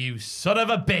 Oh, you son of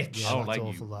a bitch. I don't That's like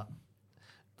awful, you.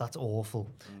 That's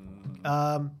awful.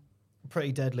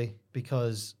 Pretty deadly,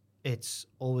 because it's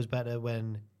always better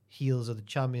when heels are the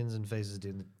champions and faces are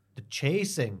doing the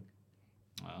chasing.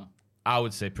 I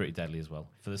would say pretty deadly as well,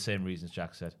 for the same reasons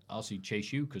Jack said. I'll see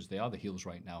Chase U because they are the heels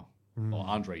right now. Or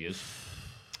Andre is.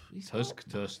 Tusk.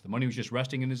 The money was just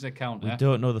resting in his account. We Yeah?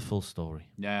 don't know the full story.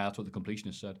 Yeah, that's what the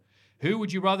completionist said. Who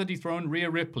would you rather dethrone Rhea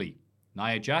Ripley?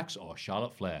 Nia Jax or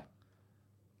Charlotte Flair?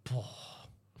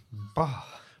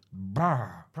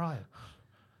 Brian.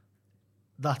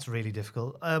 That's really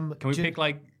difficult. Can we pick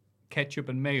like ketchup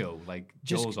and mayo, like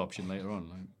Just- Joel's option later on?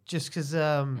 Like, Just because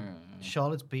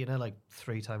Charlotte's beaten her like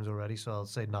 3 times already, so I'll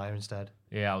say Nia instead.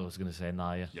 Yeah, I was going to say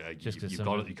Nia. yeah, just you, 'cause you, some-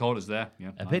 caught it, you caught us there.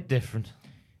 Yeah, A bit different.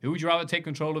 Who would you rather take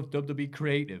control of WWE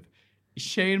Creative?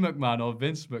 Shane McMahon or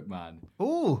Vince McMahon?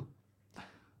 Ooh.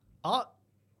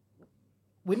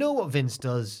 We know what Vince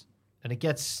does, and it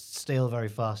gets stale very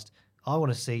fast. I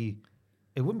want to see,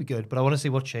 it wouldn't be good, but I want to see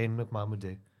what Shane McMahon would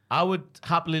do. I would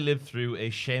happily live through a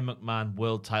Shane McMahon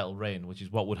world title reign, which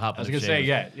is what would happen. I was if going to Shane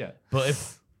say, was- yeah.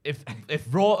 But if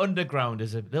Raw Underground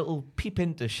is a little peep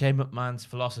into Shane McMahon's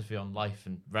philosophy on life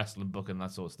and wrestling book and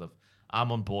that sort of stuff,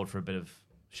 I'm on board for a bit of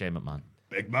Shane McMahon.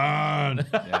 Big man.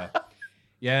 yeah.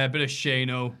 Yeah, a bit of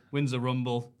Shane-O, wins the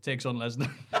Rumble, takes on Lesnar.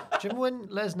 Do you remember when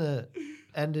Lesnar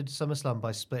ended SummerSlam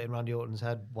by splitting Randy Orton's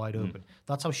head wide open?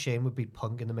 That's how Shane would beat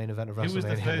Punk in the main event of WrestleMania. Who was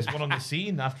the first one on the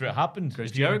scene after it happened?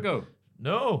 Chris Jericho.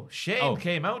 No, Shane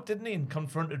came out, didn't he, and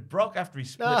confronted Brock after he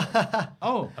split.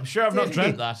 Oh. I'm sure I've not Did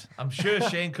dreamt he? that. I'm sure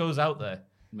Shane goes out there.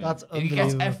 That's He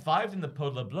gets unbelievable. F5'd in the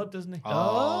puddle of blood, doesn't he?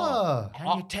 Oh.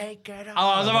 Can you take it off? Oh,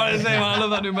 I was about to say, man, I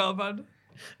love that new metal band.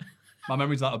 My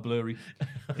memories that are blurry.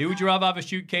 Who would you rather have a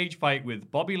shoot cage fight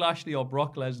with, Bobby Lashley or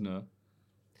Brock Lesnar?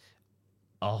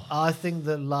 Oh, I think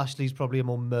that Lashley's probably a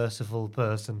more merciful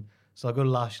person. So I'll go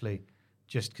Lashley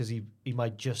just because he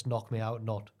might just knock me out,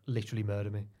 not literally murder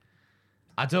me.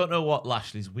 I don't know what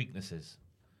Lashley's weakness is,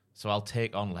 so I'll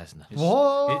take on Lesnar.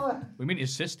 What? We mean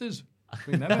his sisters.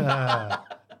 We never.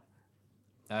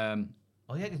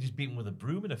 Oh yeah, I could just beat him with a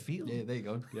broom in a field. Yeah, there you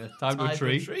go. Yeah, time to a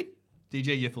tree.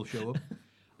 DJ Yiff will show up.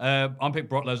 I'll pick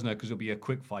Brock Lesnar because it'll be a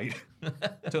quick fight.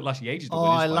 Took Lashley ages to win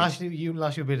his fight. Lashley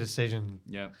will be a decision.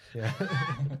 Yeah.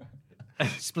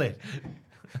 Split.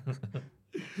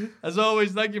 As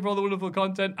always, thank you for all the wonderful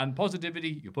content and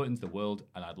positivity you put into the world.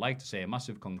 And I'd like to say a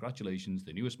massive congratulations to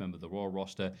the newest member of the Raw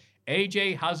roster,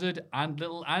 AJ Hazard and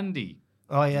Little Andy.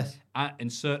 Oh, yes.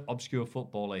 Insert obscure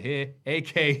footballer here,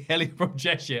 a.k.a. Elliot from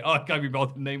Cheshire. Oh, I can't be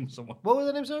bothered to name someone. What was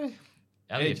the name, sorry?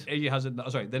 Elliot. AJ Hazard.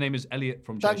 Sorry, their name is Elliot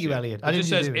from Cheshire. Thank you, Elliot. It just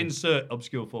says insert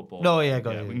obscure footballer. No, yeah,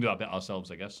 got it. We can do that bit ourselves,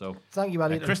 I guess. So, Thank you,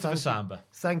 Elliot. Christopher Samba.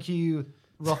 Thank you,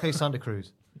 Roque Santa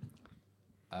Cruz.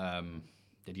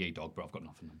 Didier Dogba, I've got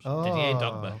nothing. Didier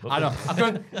Dogba. I know.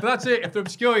 But that's it. If they're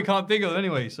obscure, you can't think of them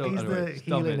anyway. So He's anyway, the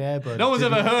stop healing it. airbud. No one's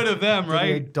ever heard of them,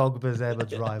 right? Didier Dogba's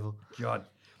airbud's rival. God.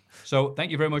 So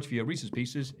thank you very much for your Reese's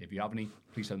Pieces. If you have any,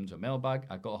 please send them to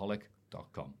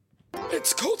mailbag@cultaholic.com.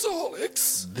 It's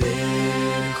Cultaholics.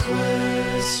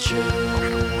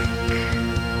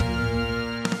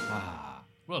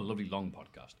 What a lovely long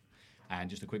podcast. And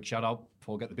just a quick shout out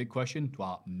before we get the big question to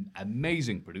our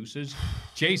amazing producers,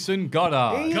 Jason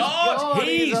Goddard.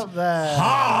 He's up there.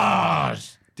 hard.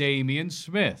 Damian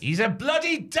Smith. He's a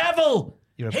bloody devil.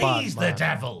 You're a bad He's man. the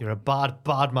devil. You're a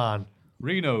bad man.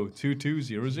 Reno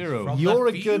 2200. From You're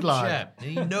the a good future. lad.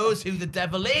 He knows who the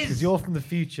devil Because is. you're from the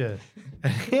future.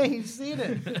 Yeah, you've seen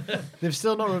it. They've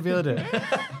still not revealed it.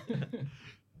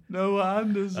 Noah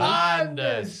Anderson.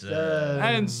 Anderson.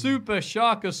 And Super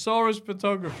Sharkosaurus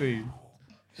Photography.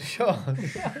 Sure.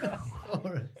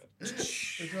 Photography.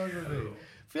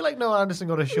 I feel like Noah Anderson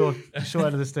got a short end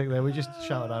of the stick there. We just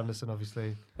shouted Anderson,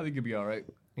 obviously. I think he'll be all right.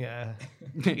 Yeah.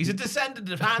 He's a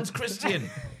descendant of Hans Christian.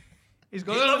 He He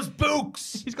loves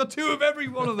books. He's got two of every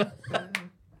one of them.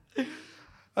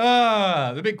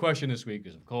 The big question this week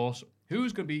is, of course,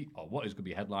 who's going to be, or what is going to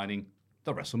be headlining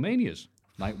the WrestleManias,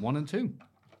 night 1 and 2?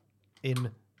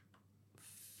 In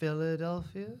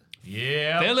Philadelphia?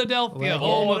 Yeah. Philadelphia, Well,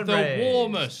 home born of the and raised.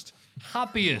 warmest,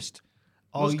 happiest,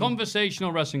 most you-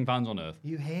 conversational wrestling fans on earth.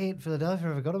 You hate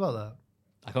Philadelphia. I forgot about that.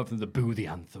 I got from the Boo the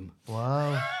Anthem.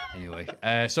 Wow. Anyway,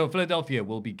 so Philadelphia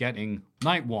will be getting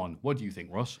night 1. What do you think,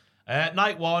 Ross?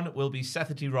 Night 1 will be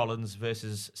Seth T. Rollins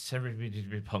versus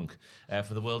CM Punk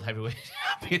for the World Heavyweight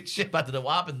Championship. I don't know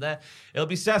what happened there. It'll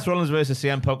be Seth Rollins versus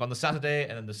CM Punk on the Saturday,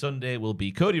 and then the Sunday will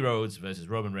be Cody Rhodes versus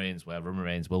Roman Reigns, where Roman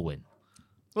Reigns will win.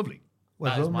 Lovely.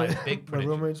 That is my big Where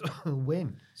Roman prediction. Reigns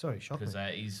win. Sorry, shocking.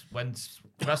 Because when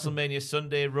WrestleMania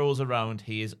Sunday rolls around,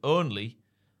 he is only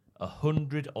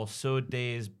 100 or so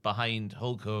days behind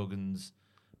Hulk Hogan's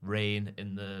reign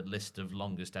in the list of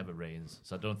longest ever reigns.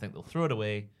 So I don't think they'll throw it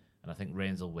away. And I think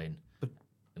Reigns will win.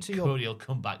 And Cody will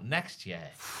come back next year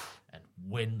and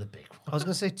win the big one. I was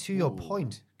going to say, to your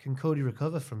point, can Cody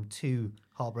recover from 2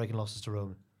 heartbreaking losses to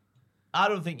Roman? I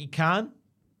don't think he can.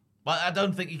 But I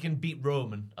don't think he can beat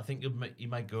Roman. I think he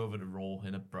might go over to Raw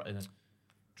in a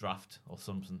draft or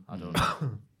something. I don't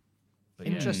know. But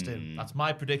yeah, Interesting. that's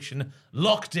my prediction.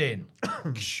 Locked in.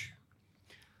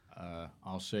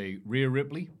 I'll say Rhea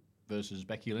Ripley versus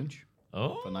Becky Lynch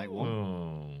for night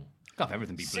 1. Can't have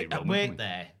everything be bloody Roman. Wait can we?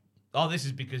 there. Oh, this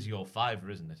is because you're Fiverr,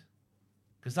 isn't it?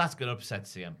 Because that's going to upset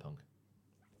CM Punk.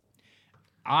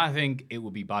 I think it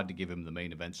would be bad to give him the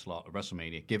main event slot at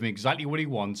WrestleMania. Give him exactly what he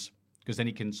wants, because then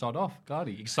he can sod off, can't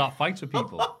he? He can start fights with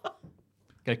people. Got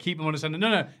to keep him on his end.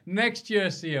 No, next year,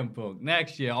 CM Punk.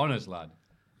 Next year, honest lad.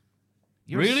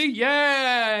 Really?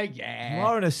 Yeah. You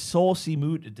are in a saucy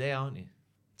mood today, aren't you?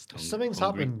 Something's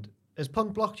hungry. happened. Has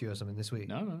Punk blocked you or something this week?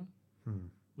 No.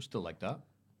 We're still like that.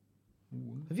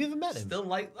 Have you ever met him? Still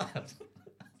like that.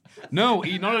 No,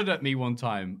 he nodded at me one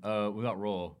time with that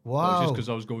Raw. It was Wow. just because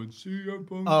I was going, CM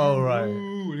Punk. Oh, right.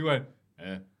 And he went,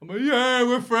 yeah. I'm like, yeah,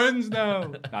 we're friends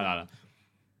now. No.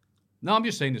 No, I'm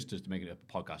just saying this just to make it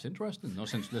a podcast interesting. No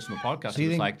sense listening to a podcast. So you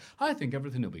It's think- like, I think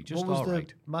everything will be just What was all the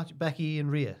right. match? Becky and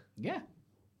Rhea? Yeah.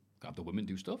 Got to have the women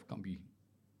do stuff. Can't be.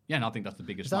 Yeah, and I think that's the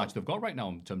biggest Is that- match they've got right now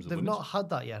in terms of They've women's. not had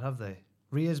that yet, have they?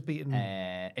 Rhea's beaten.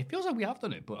 It feels like we have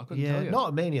done it, but I couldn't Yeah, tell you. not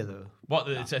at Mania though. What?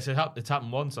 It's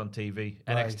happened once on TV.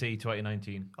 Right. NXT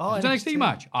 2019. Oh, It's an NXT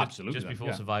match. Absolutely. Just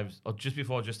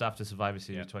before just after Survivor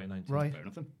Series 2019. Right. Fair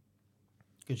enough. Then.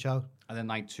 Good shout. And then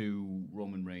night 2,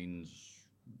 Roman Reigns.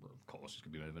 Of course, it's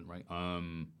gonna be relevant, right?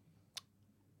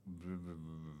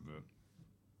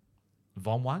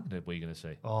 Von Wagner, were you going to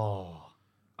say? Oh.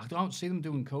 I don't see them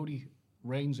doing Cody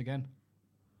Reigns again.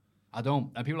 I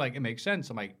don't. And people are like, it makes sense.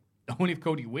 I'm like, only if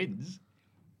Cody wins.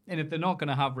 And if they're not going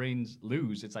to have Reigns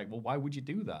lose, it's like, well, why would you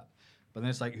do that? But then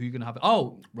it's like, who are you going to have?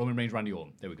 Oh, Roman Reigns, Randy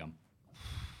Orton. There we go.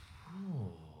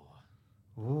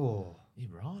 Ooh.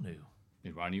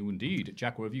 Iranu indeed.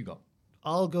 Jack, what have you got?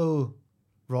 I'll go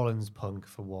Rollins Punk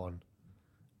for one.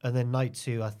 And then night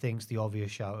 2, I think's the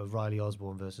obvious shout of Riley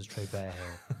Osborne versus Trey Bearhill.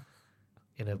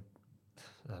 In a...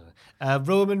 I don't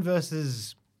know. Roman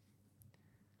versus...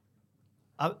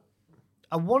 I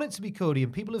want it to be Cody,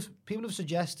 and people have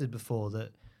suggested before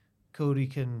that Cody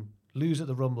can lose at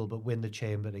the Rumble but win the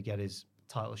Chamber to get his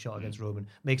title shot against Roman.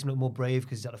 Makes him look more brave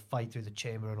because he's had to fight through the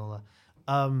Chamber and all that.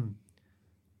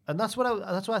 And that's what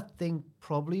I think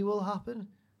probably will happen.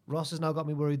 Ross has now got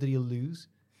me worried that he'll lose.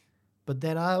 But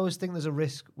then I always think there's a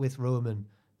risk with Roman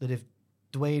that if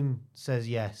Dwayne says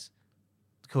yes,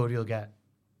 Cody will get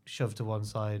shoved to one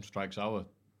side. Strikes hour.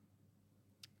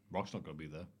 Rock's not going to be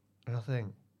there. I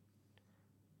think.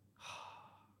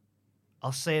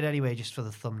 I'll say it anyway just for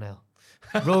the thumbnail.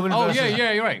 Roman versus,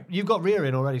 yeah, you're right. You've got Rhea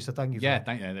in already, so thank you for that.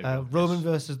 Thank you. Roman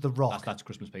versus The Rock. That's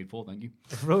Christmas paid for, thank you.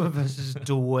 Roman versus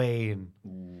Dwayne.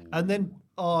 And then,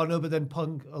 but then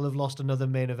Punk will have lost another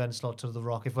main event slot to The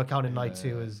Rock if we're counting night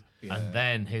 2 as... Yeah. And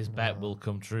then his bet will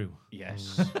come true.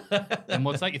 Yes. And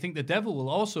what's that? You think the devil will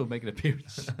also make an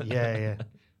appearance? Yeah.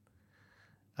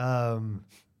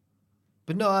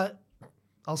 But no,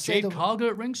 I'll say... Jade Cargill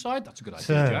at ringside? That's a good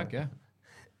idea, Jack, yeah.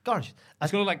 Gosh.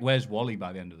 It's going to like, where's Wally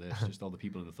by the end of this? Just all the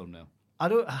people in the thumbnail.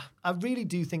 I really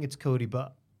do think it's Cody,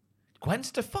 but... Gwen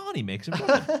Stefani makes him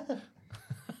run.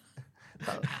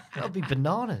 That would be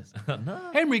bananas. No.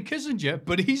 Henry Kissinger,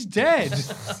 but he's dead.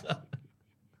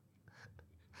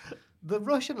 The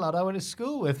Russian lad I went to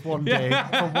school with one day,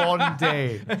 for one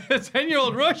day. A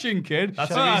 10-year-old Russian kid.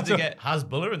 That's the reason to get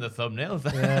Hasbulla in the thumbnail. Oh,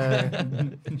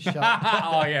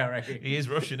 yeah, right. He is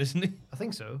Russian, isn't he? I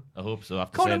think so. I hope so.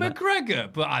 After Conor saying that.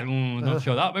 McGregor, but I'm not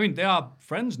sure that. I mean, they are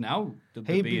friends now,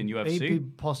 WWE and UFC. He'd be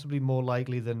possibly more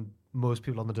likely than most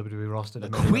people on the WWE roster. To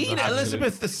make Queen it.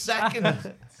 Elizabeth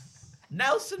II.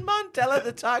 Nelson Mandela,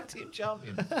 the tag team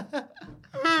champion.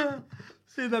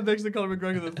 See that next to Conor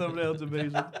McGregor, the thumbnail, it's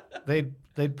amazing.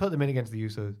 They'd put them in against the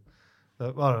Usos.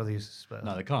 Well, no, the Usos. But...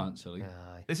 No, they can't, silly.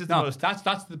 This is the most...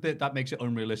 That's the bit that makes it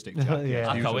unrealistic, Jack. Yeah.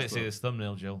 I can't wait to see this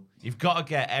thumbnail, Joe. You've got to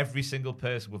get every single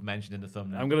person we've mentioned in the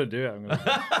thumbnail. I'm going to do it.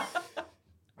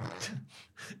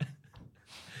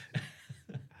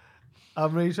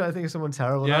 I'm really trying to think of someone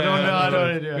terrible. Yeah, I don't know. I don't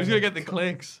want to do it. Who's going to get the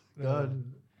clicks? God.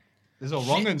 There's all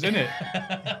wrong ones, isn't it?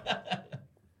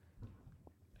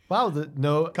 Wow,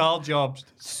 no. Carl Jobst.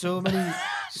 So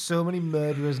many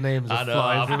murderers' names are I know,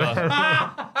 flying through my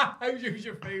head. Who's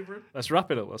your favourite? Let's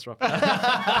wrap it up.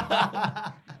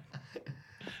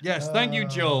 Yes, thank you,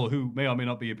 Joel, who may or may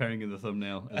not be appearing in the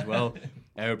thumbnail as well.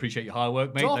 I appreciate your hard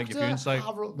work, mate. Thank you for your insight.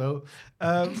 No.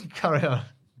 Carry on.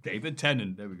 David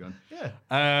Tennant. There we go.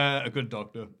 Yeah. A good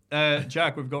doctor.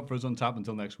 Jack, we've got for us on tap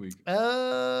until next week.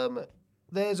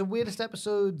 There's a weirdest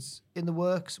episodes in the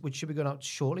works, which should be going out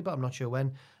shortly, but I'm not sure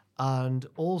when. And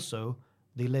also,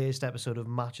 the latest episode of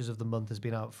Matches of the Month has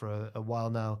been out for a while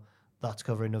now. That's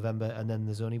covering November. And then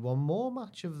there's only one more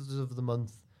match of the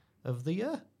month of the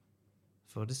year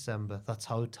for December. That's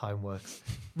how time works.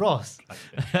 Ross.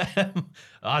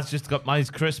 I've just got my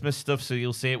Christmas stuff, so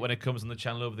you'll see it when it comes on the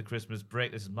channel over the Christmas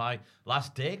break. This is my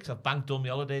last day because I've banked all my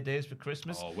holiday days for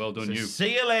Christmas. Oh, well done, so you.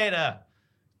 See you later.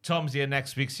 Tom's here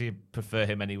next week, so you prefer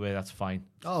him anyway. That's fine.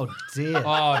 Oh, dear.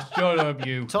 Oh, shut up,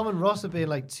 you. Tom and Ross have been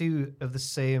like two of the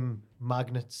same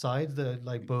magnet side. They're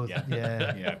like both. Yeah.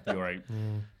 Yeah, you're right.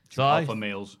 So Alpha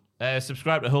males.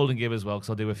 Subscribe to Holding Give as well, because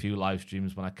I'll do a few live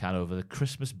streams when I can over the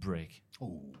Christmas break.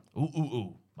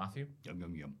 Ooh. Matthew?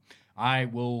 Yum. I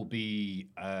will be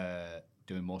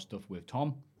doing more stuff with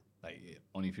Tom. Like,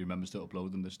 only if he remembers to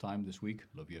upload them this week.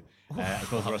 Love you.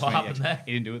 As well as the rest of me.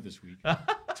 He didn't do it this week.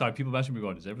 Sorry, people messaging me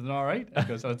going, is everything all right? I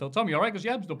told Tom, you all right? He goes,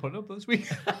 yeah, I'm still putting it up this week.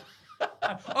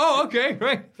 Oh, okay,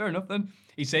 right. Fair enough then.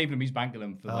 He's saving them. He's banking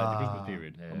them for the Christmas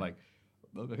period. Yeah. I'm like,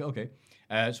 okay.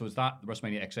 So it's that, the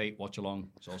WrestleMania X8 watch along.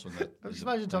 It's also in the... Just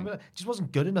imagine Tom, it just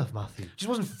wasn't good enough, Matthew. Just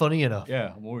wasn't funny enough.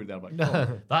 Yeah, I'm worried there. I'm like,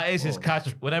 That is his catch.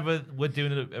 Whenever we're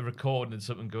doing a recording and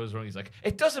something goes wrong, he's like,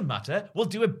 it doesn't matter. We'll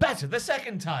do it better the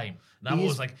second time. And I'm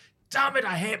always like, damn it,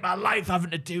 I hate my life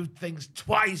having to do things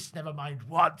twice, never mind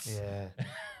once. Yeah.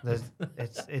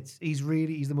 He's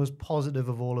the most positive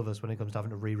of all of us when it comes to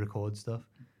having to re-record stuff.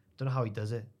 Don't know how he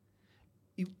does it.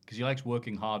 Because he likes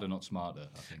working harder, not smarter,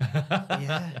 I think.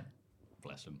 Yeah.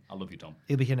 Bless him. I love you, Tom.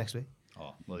 He'll be here next week.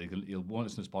 Oh, well, you'll want to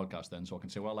listen to this podcast then, so I can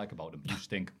say what I like about him. You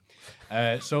stink.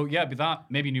 So, yeah, with that,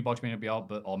 maybe a new box may not be out,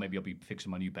 or maybe I'll be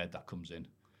fixing my new bed that comes in.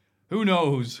 Who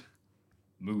knows?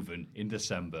 Moving in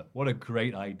December. What a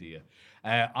great idea.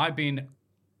 I've been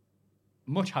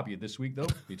much happier this week, though.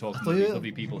 We're talking to these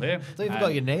lovely people here. I thought you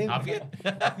forgot your name. Have you?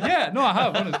 Yeah, no, I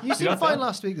have. You seemed fine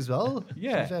last week as well.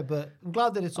 Yeah. Fair, but I'm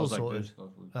glad that it's all sorted.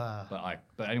 But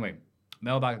anyway,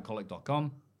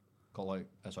 mailbag@cultaholic.com.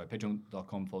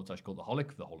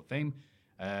 Patreon.com/cultaholic, the Hall of Fame.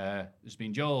 This has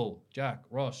been Joel, Jack,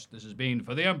 Ross. This has been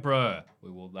For the Emperor. We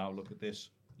will now look at this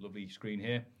lovely screen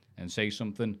here and say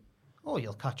something. Oh,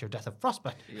 you'll catch your death of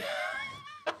frostbite. Yeah.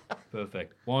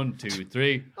 Perfect. 1, 2,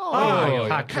 3. Oh, you'll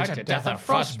catch your death of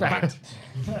frostbite.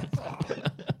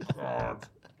 God.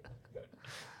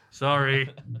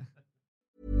 Sorry.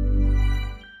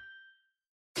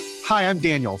 Hi, I'm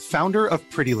Daniel, founder of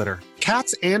Pretty Litter.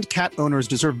 Cats and cat owners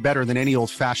deserve better than any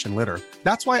old-fashioned litter.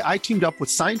 That's why I teamed up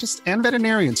with scientists and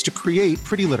veterinarians to create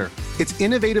Pretty Litter. Its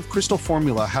innovative crystal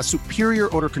formula has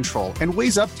superior odor control and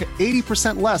weighs up to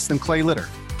 80% less than clay litter.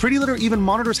 Pretty Litter even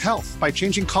monitors health by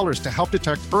changing colors to help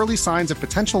detect early signs of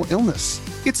potential illness.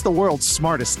 It's the world's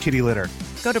smartest kitty litter.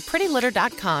 Go to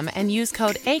prettylitter.com and use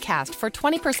code ACAST for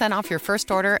 20% off your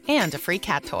first order and a free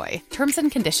cat toy. Terms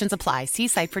and conditions apply. See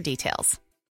site for details.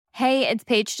 Hey, it's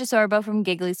Paige DeSorbo from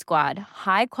Giggly Squad.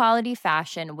 High quality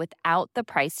fashion without the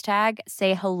price tag.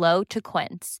 Say hello to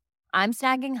Quince. I'm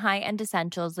snagging high-end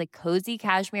essentials like cozy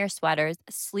cashmere sweaters,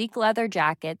 sleek leather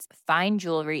jackets, fine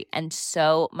jewelry, and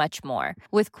so much more.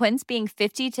 With Quince being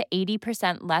 50 to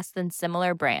 80% less than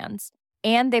similar brands.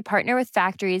 And they partner with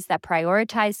factories that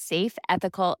prioritize safe,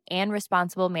 ethical, and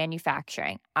responsible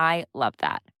manufacturing. I love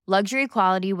that. Luxury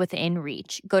quality within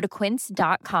reach. Go to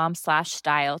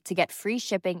quince.com/style to get free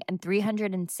shipping and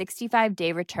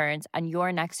 365-day returns on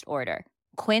your next order.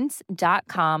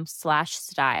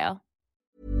 Quince.com/style.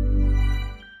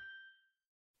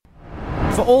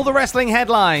 For all the wrestling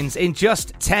headlines in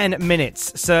just 10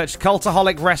 minutes, search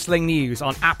Cultaholic Wrestling News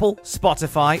on Apple,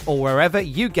 Spotify, or wherever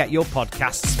you get your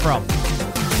podcasts from.